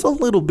 oh, there's a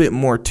little bit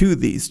more to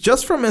these,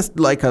 just from a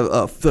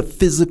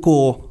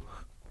physical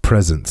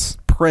present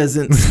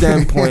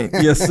standpoint.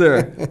 Yes,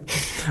 sir.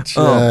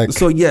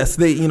 So yes,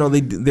 they're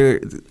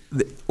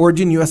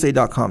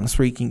originusa.com. That's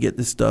where you can get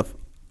this stuff.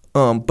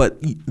 But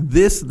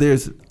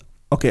there's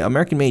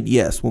American made.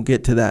 Yes, we'll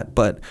get to that.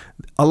 But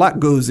a lot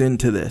goes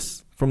into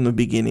this from the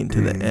beginning to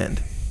the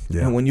end.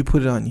 Yeah. And when you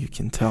put it on, you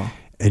can tell.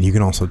 And you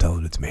can also tell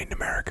that it's made in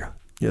America.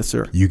 Yes,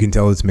 sir. You can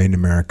tell it's made in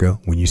America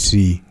when you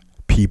see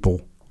people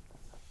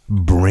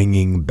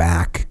bringing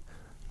back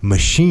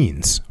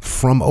machines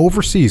from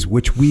overseas,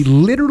 which we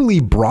literally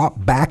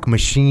brought back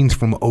machines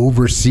from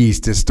overseas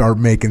to start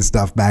making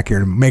stuff back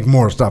here and make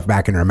more stuff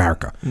back in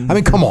America. Mm-hmm. I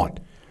mean, come on. Are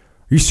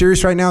you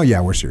serious right now? Yeah,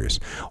 we're serious.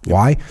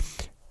 Why?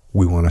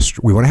 We want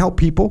to help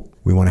people.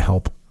 We want to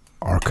help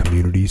our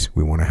communities.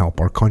 We want to help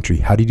our country.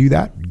 How do you do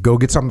that? Go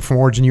get something from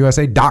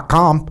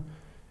originusa.com.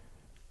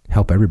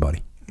 Help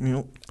everybody.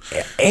 Yep.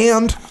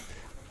 And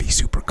be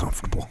super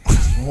comfortable.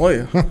 Oh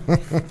yeah.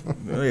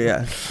 Oh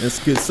yeah. That's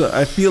good. So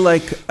I feel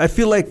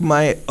like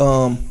my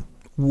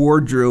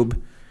wardrobe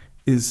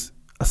is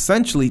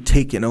essentially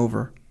taken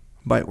over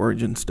by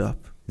Origin stuff.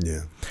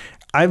 Yeah.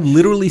 I've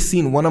literally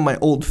seen one of my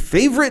old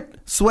favorite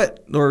sweater,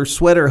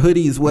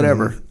 hoodies,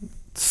 whatever,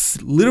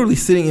 literally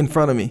sitting in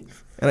front of me,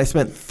 and I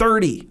spent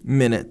 30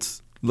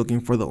 minutes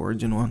looking for the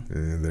Origin one.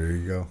 Yeah, there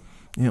you go.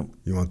 Yep.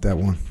 You want that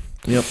one?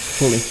 Yep,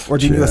 fully.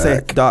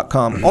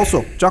 OriginUSA.com.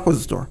 Also,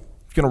 Jocko's store.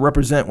 If you want to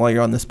represent while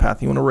you're on this path,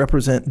 you want to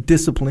represent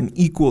discipline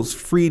equals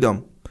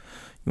freedom.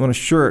 You want a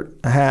shirt,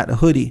 a hat, a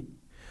hoodie.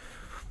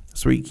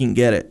 That's where you can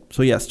get it.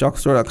 So, yes,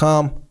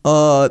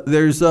 JockoStore.com.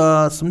 There's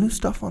some new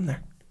stuff on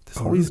there. There's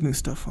always new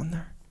stuff on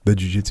there. The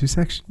jiu-jitsu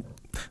section?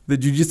 The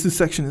jiu-jitsu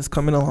section is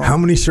coming along. How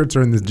many shirts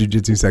are in the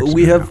jiu-jitsu section?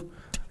 We have... Now?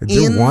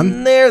 Is there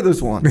one?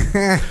 There's one.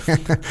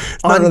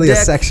 It's not really a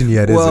section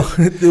yet, is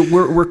it?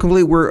 We're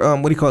complete. We're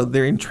what do you call it?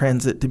 They're in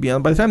transit to be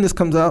on. By the time this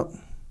comes out,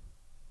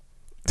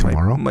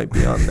 tomorrow might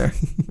be on there.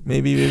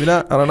 maybe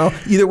not. I don't know.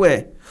 Either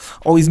way,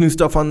 always new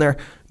stuff on there.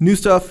 New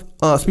stuff.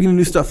 Speaking of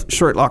new stuff,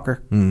 Shirt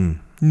Locker.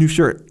 New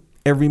shirt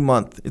every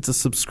month. It's a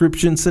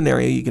subscription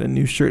scenario. You get a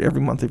new shirt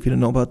every month if you don't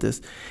know about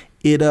this.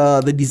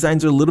 The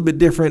designs are a little bit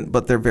different,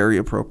 but they're very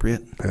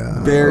appropriate.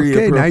 Very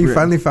appropriate. Now you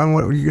finally found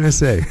what you're gonna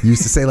say. You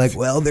used to say like,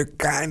 well, they're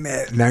kind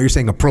of. Now you're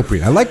saying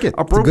appropriate. I like it.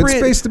 Appropriate, it's a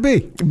good space to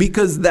be,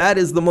 because that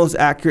is the most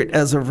accurate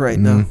as of right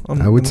now.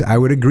 I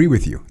would agree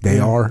with you. They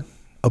are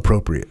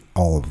appropriate,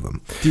 all of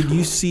them. Did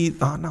you see?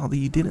 Oh no,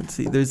 you didn't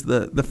see. There's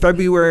the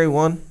February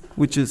one,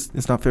 which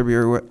it's not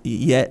February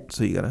yet,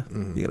 so you gotta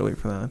wait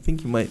for that. I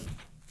think you might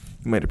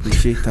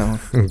appreciate that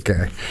one.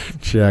 Okay,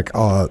 check.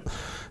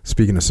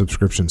 Speaking of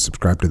subscriptions,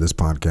 subscribe to this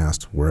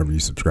podcast wherever you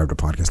subscribe to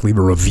podcasts. Leave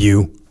a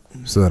review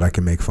so that I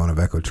can make fun of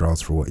Echo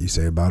Charles for what you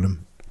say about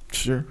him.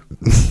 Sure.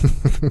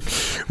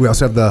 We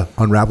also have the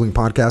Unraveling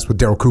podcast with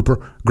Daryl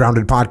Cooper,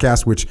 Grounded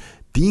podcast, which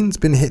Dean's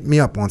been hitting me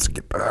up wants to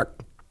get back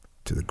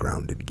to the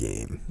grounded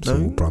game. So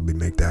we'll probably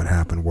make that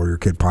happen. Warrior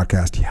Kid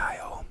podcast. Yeah,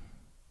 yo.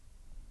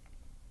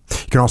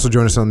 You can also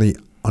join us on the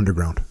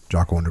Underground,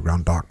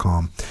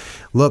 JockoUnderground.com.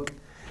 Look,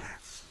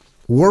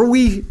 are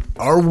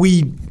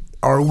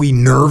we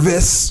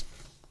nervous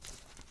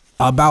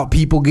about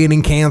people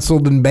getting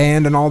canceled and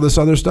banned and all this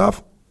other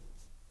stuff?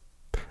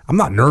 I'm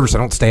not nervous. I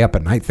don't stay up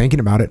at night thinking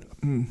about it.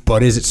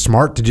 But is it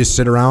smart to just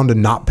sit around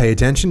and not pay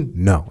attention?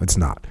 No, it's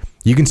not.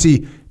 You can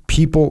see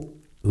people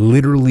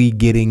literally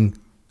getting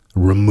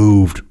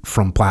removed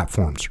from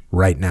platforms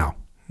right now.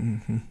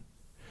 Mm-hmm.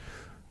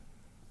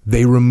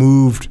 They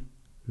removed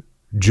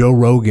Joe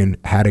Rogan,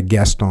 had a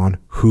guest on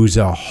who's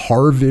a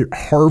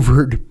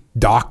Harvard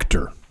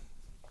doctor.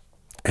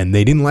 And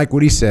they didn't like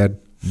what he said.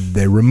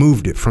 They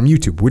removed it from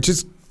YouTube,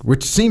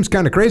 which seems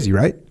kind of crazy,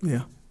 right?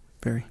 Yeah,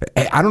 very.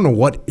 I don't know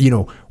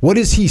what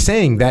is he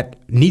saying that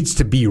needs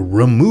to be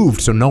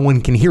removed so no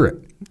one can hear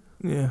it?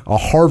 Yeah. A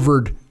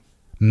Harvard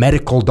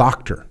medical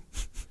doctor.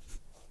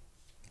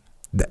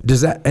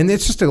 Does that? And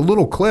it's just a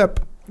little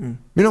clip. A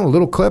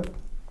little clip.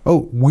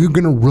 Oh, we're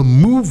going to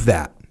remove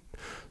that.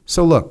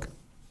 So look,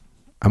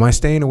 am I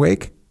staying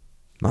awake?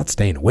 Not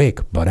staying awake,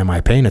 but am I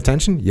paying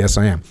attention? Yes,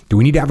 I am. Do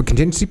we need to have a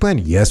contingency plan?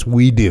 Yes,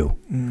 we do.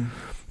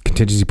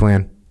 Contingency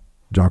plan,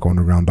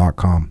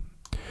 JockoUnderground.com.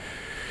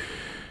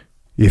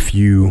 If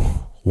you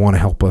want to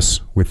help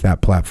us with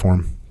that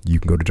platform, you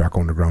can go to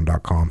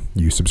jockounderground.com.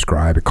 You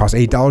subscribe. It costs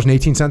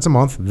 $8.18 a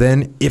month.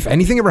 Then if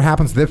anything ever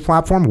happens to this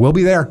platform, we'll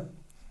be there.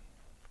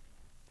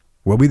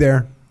 We'll be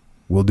there.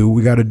 We'll do what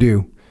we got to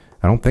do.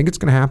 I don't think it's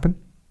going to happen.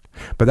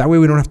 But that way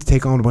we don't have to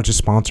take on a bunch of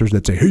sponsors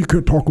that say, hey, you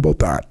can't talk about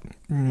that.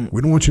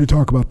 We don't want you to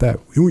talk about that.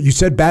 You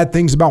said bad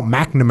things about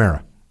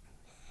McNamara.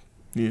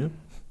 Yeah.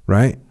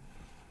 Right?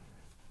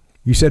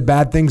 You said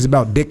bad things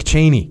about Dick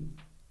Cheney.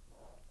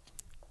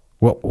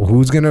 Well,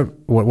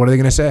 what are they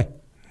going to say?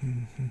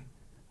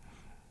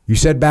 You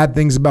said bad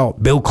things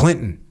about Bill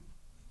Clinton.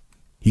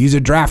 He's a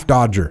draft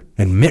dodger.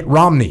 And Mitt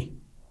Romney.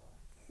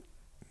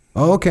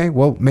 Oh, okay.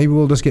 Well, maybe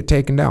we'll just get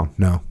taken down.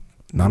 No,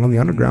 not on the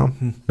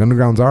underground. The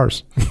underground's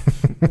ours.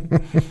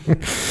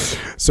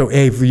 So,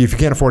 hey, if you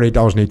can't afford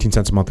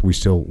 $8.18 a month, we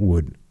still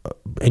would,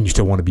 and you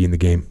still want to be in the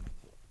game,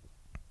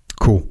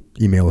 cool.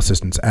 Email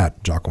assistance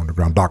at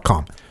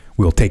jockounderground.com.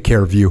 We'll take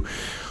care of you.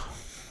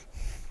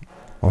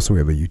 Also, we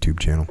have a YouTube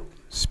channel.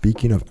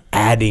 Speaking of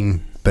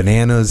adding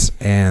bananas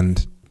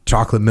and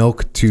chocolate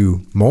milk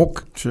to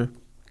milk, sure,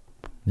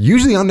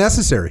 usually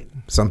unnecessary.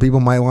 Some people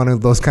might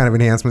want those kind of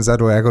enhancements.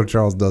 That's what Echo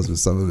Charles does with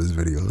some of his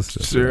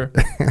videos. Sure.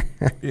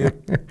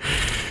 Yep.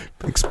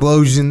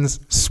 Explosions,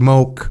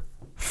 smoke,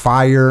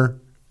 fire,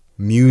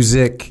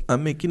 music.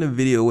 I'm making a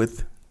video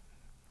with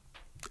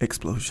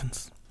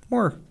explosions.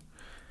 More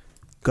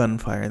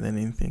gunfire than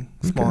anything.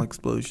 Small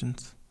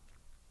explosions.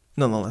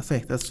 Nonetheless,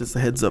 hey, that's just a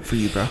heads up for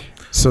you, bro.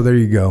 So there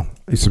you go.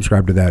 You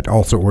subscribe to that.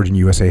 Also, Origin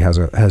USA has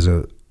a.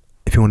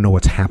 If you want to know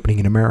what's happening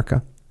in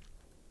America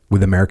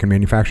with American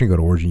manufacturing, go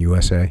to Origin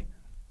USA.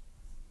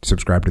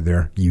 Subscribe to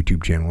their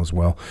YouTube channel as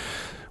well.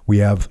 We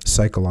have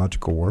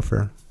Psychological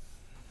Warfare.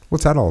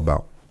 What's that all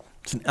about?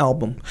 It's an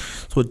album.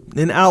 So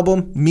an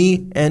album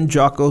me and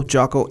Jocko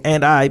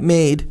and I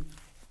made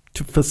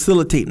to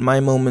facilitate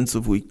my moments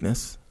of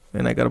weakness.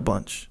 And I got a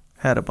bunch.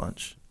 Had a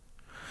bunch.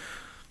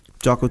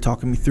 Jocko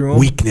talking me through them.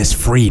 Weakness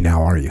free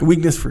now, are you?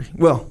 Weakness free.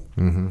 Well,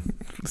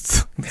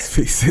 let's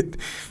face it.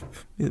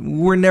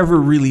 We're never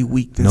really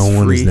weakness free. No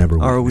one is never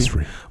weakness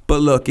free.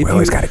 But look, we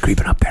always got it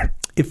creeping up there.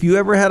 If you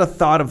ever had a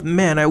thought of,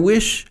 man, I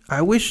wish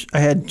I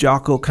had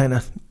Jocko kind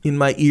of in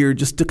my ear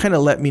just to kind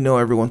of let me know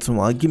every once in a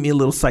while, give me a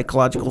little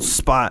psychological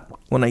spot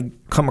when I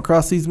come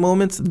across these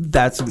moments,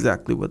 that's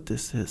exactly what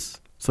this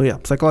is. So yeah,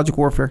 Psychological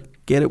Warfare.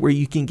 Get it where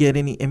you can get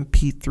any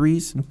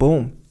MP3s.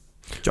 Boom.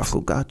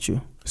 Jocko got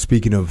you.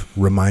 Speaking of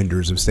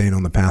reminders of staying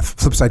on the path,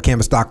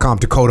 flipsidecanvas.com,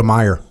 Dakota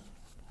Meyer.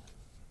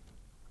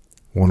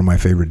 One of my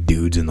favorite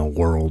dudes in the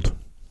world.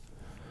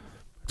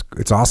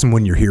 It's awesome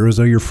when your heroes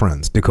are your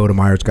friends. Dakota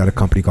Meyer's got a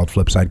company called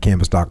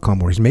flipsidecanvas.com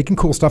where he's making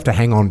cool stuff to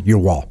hang on your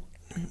wall.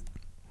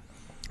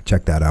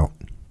 Check that out.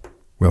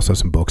 We also have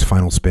some books,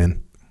 Final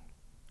Spin.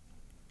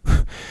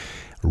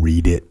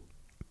 Read it.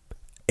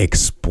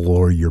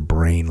 Explore your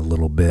brain a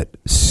little bit.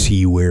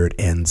 See where it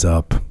ends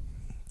up.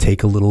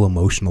 Take a little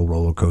emotional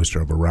roller coaster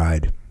of a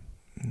ride.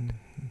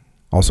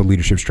 Also,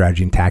 Leadership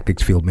Strategy and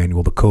Tactics Field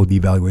Manual, the Code, the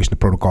Evaluation, the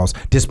Protocols,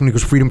 Discipline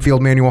Equals Freedom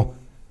Field Manual,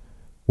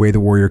 Way of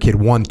the Warrior Kid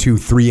 1, 2,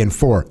 3, and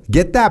 4.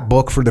 Get that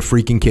book for the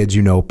freaking kids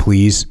you know,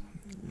 please.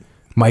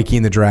 Mikey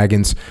and the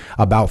Dragons,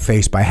 About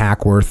Face by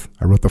Hackworth.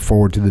 I wrote the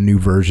foreword to the new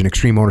version,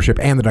 Extreme Ownership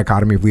and the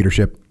Dichotomy of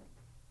Leadership.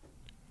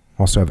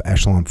 Also have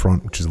Echelon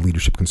Front, which is a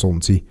leadership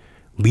consultancy.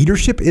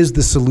 Leadership is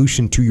the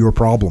solution to your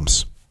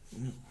problems.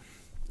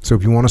 So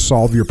if you want to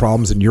solve your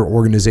problems in your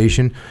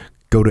organization,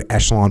 go to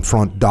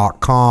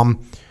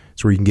echelonfront.com.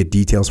 It's where you can get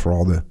details for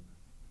all the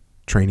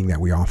training that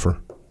we offer,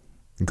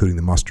 including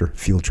the muster,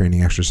 field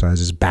training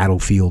exercises,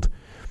 battlefield.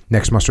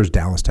 Next muster is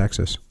Dallas,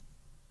 Texas,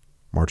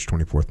 March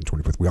 24th and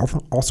 25th. We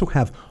also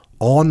have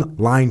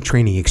online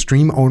training,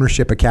 Extreme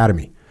Ownership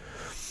Academy.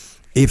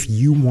 If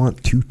you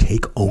want to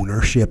take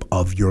ownership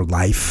of your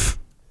life,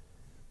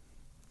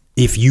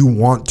 if you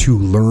want to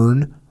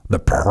learn the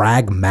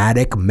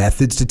pragmatic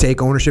methods to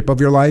take ownership of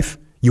your life,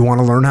 you want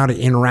to learn how to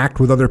interact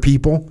with other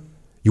people,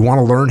 you want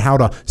to learn how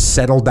to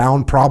settle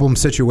down problem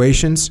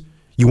situations,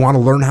 you want to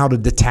learn how to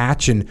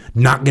detach and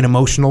not get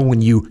emotional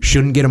when you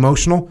shouldn't get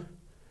emotional,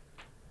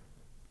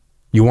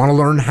 you want to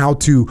learn how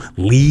to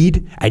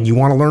lead, and you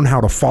want to learn how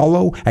to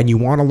follow, and you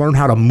want to learn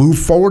how to move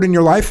forward in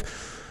your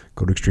life,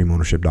 go to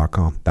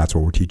extremeownership.com. That's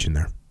what we're teaching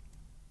there.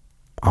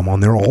 I'm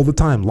on there all the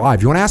time,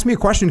 live. You want to ask me a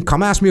question?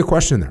 Come ask me a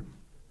question there.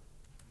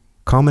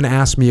 Come and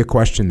ask me a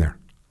question there.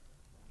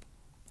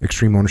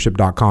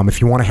 extremeownership.com.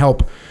 If you want to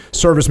help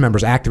service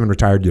members, active and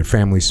retired, your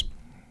families,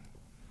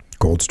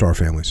 Gold Star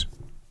families,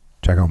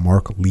 check out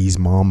Mark Lee's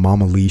mom,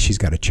 Mama Lee. She's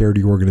got a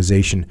charity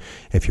organization.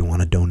 If you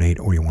want to donate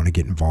or you want to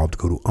get involved,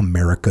 go to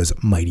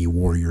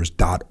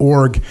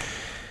americasmightywarriors.org.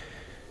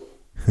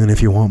 And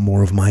if you want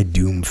more of my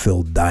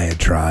doom-filled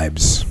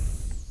diatribes,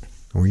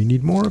 or you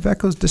need more of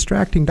Echo's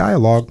distracting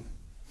dialogue,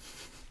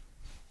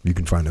 you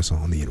can find us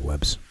on the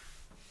interwebs.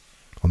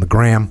 On the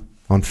gram,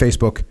 on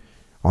Facebook,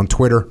 on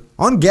Twitter,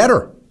 on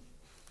Getter.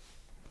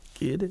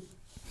 Get it.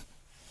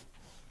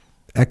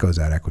 Echo's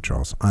at Echo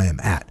Charles. I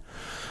am at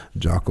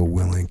Jocko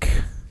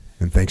Willink.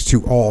 And thanks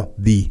to all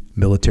the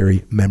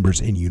military members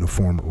in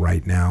uniform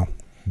right now.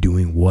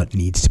 doing what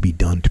needs to be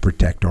done to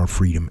protect our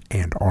freedom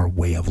and our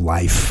way of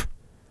life.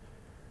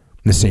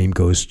 The same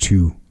goes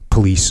to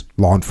police,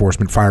 law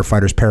enforcement,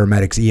 firefighters,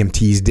 paramedics,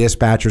 EMTs,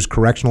 dispatchers,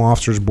 correctional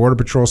officers, Border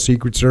Patrol,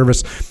 Secret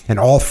Service, and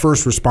all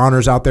first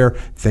responders out there.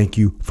 Thank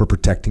you for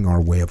protecting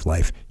our way of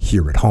life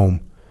here at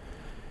home.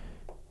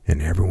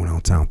 And everyone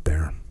else out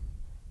there,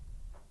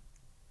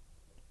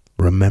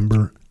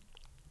 remember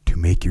to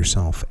make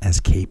yourself as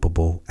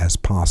capable as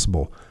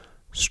possible.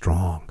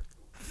 Strong,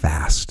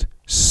 fast,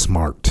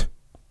 smart.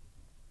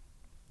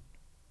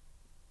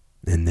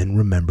 And then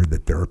remember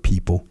that there are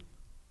people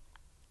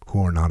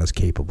who are not as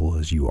capable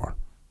as you are.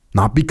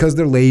 Not because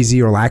they're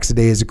lazy or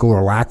lackadaisical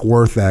or lack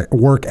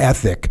work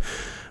ethic,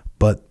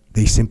 but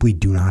they simply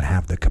do not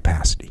have the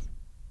capacity.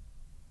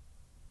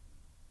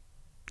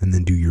 And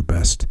then do your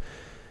best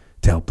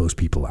to help those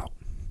people out,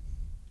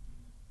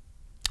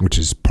 which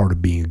is part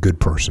of being a good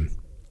person,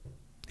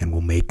 and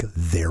will make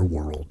their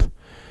world,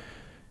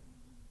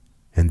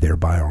 and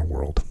thereby our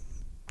world,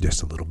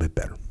 just a little bit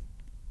better.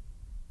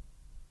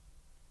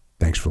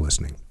 Thanks for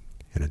listening.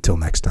 And until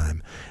next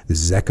time,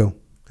 this is Echo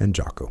and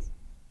Jocko.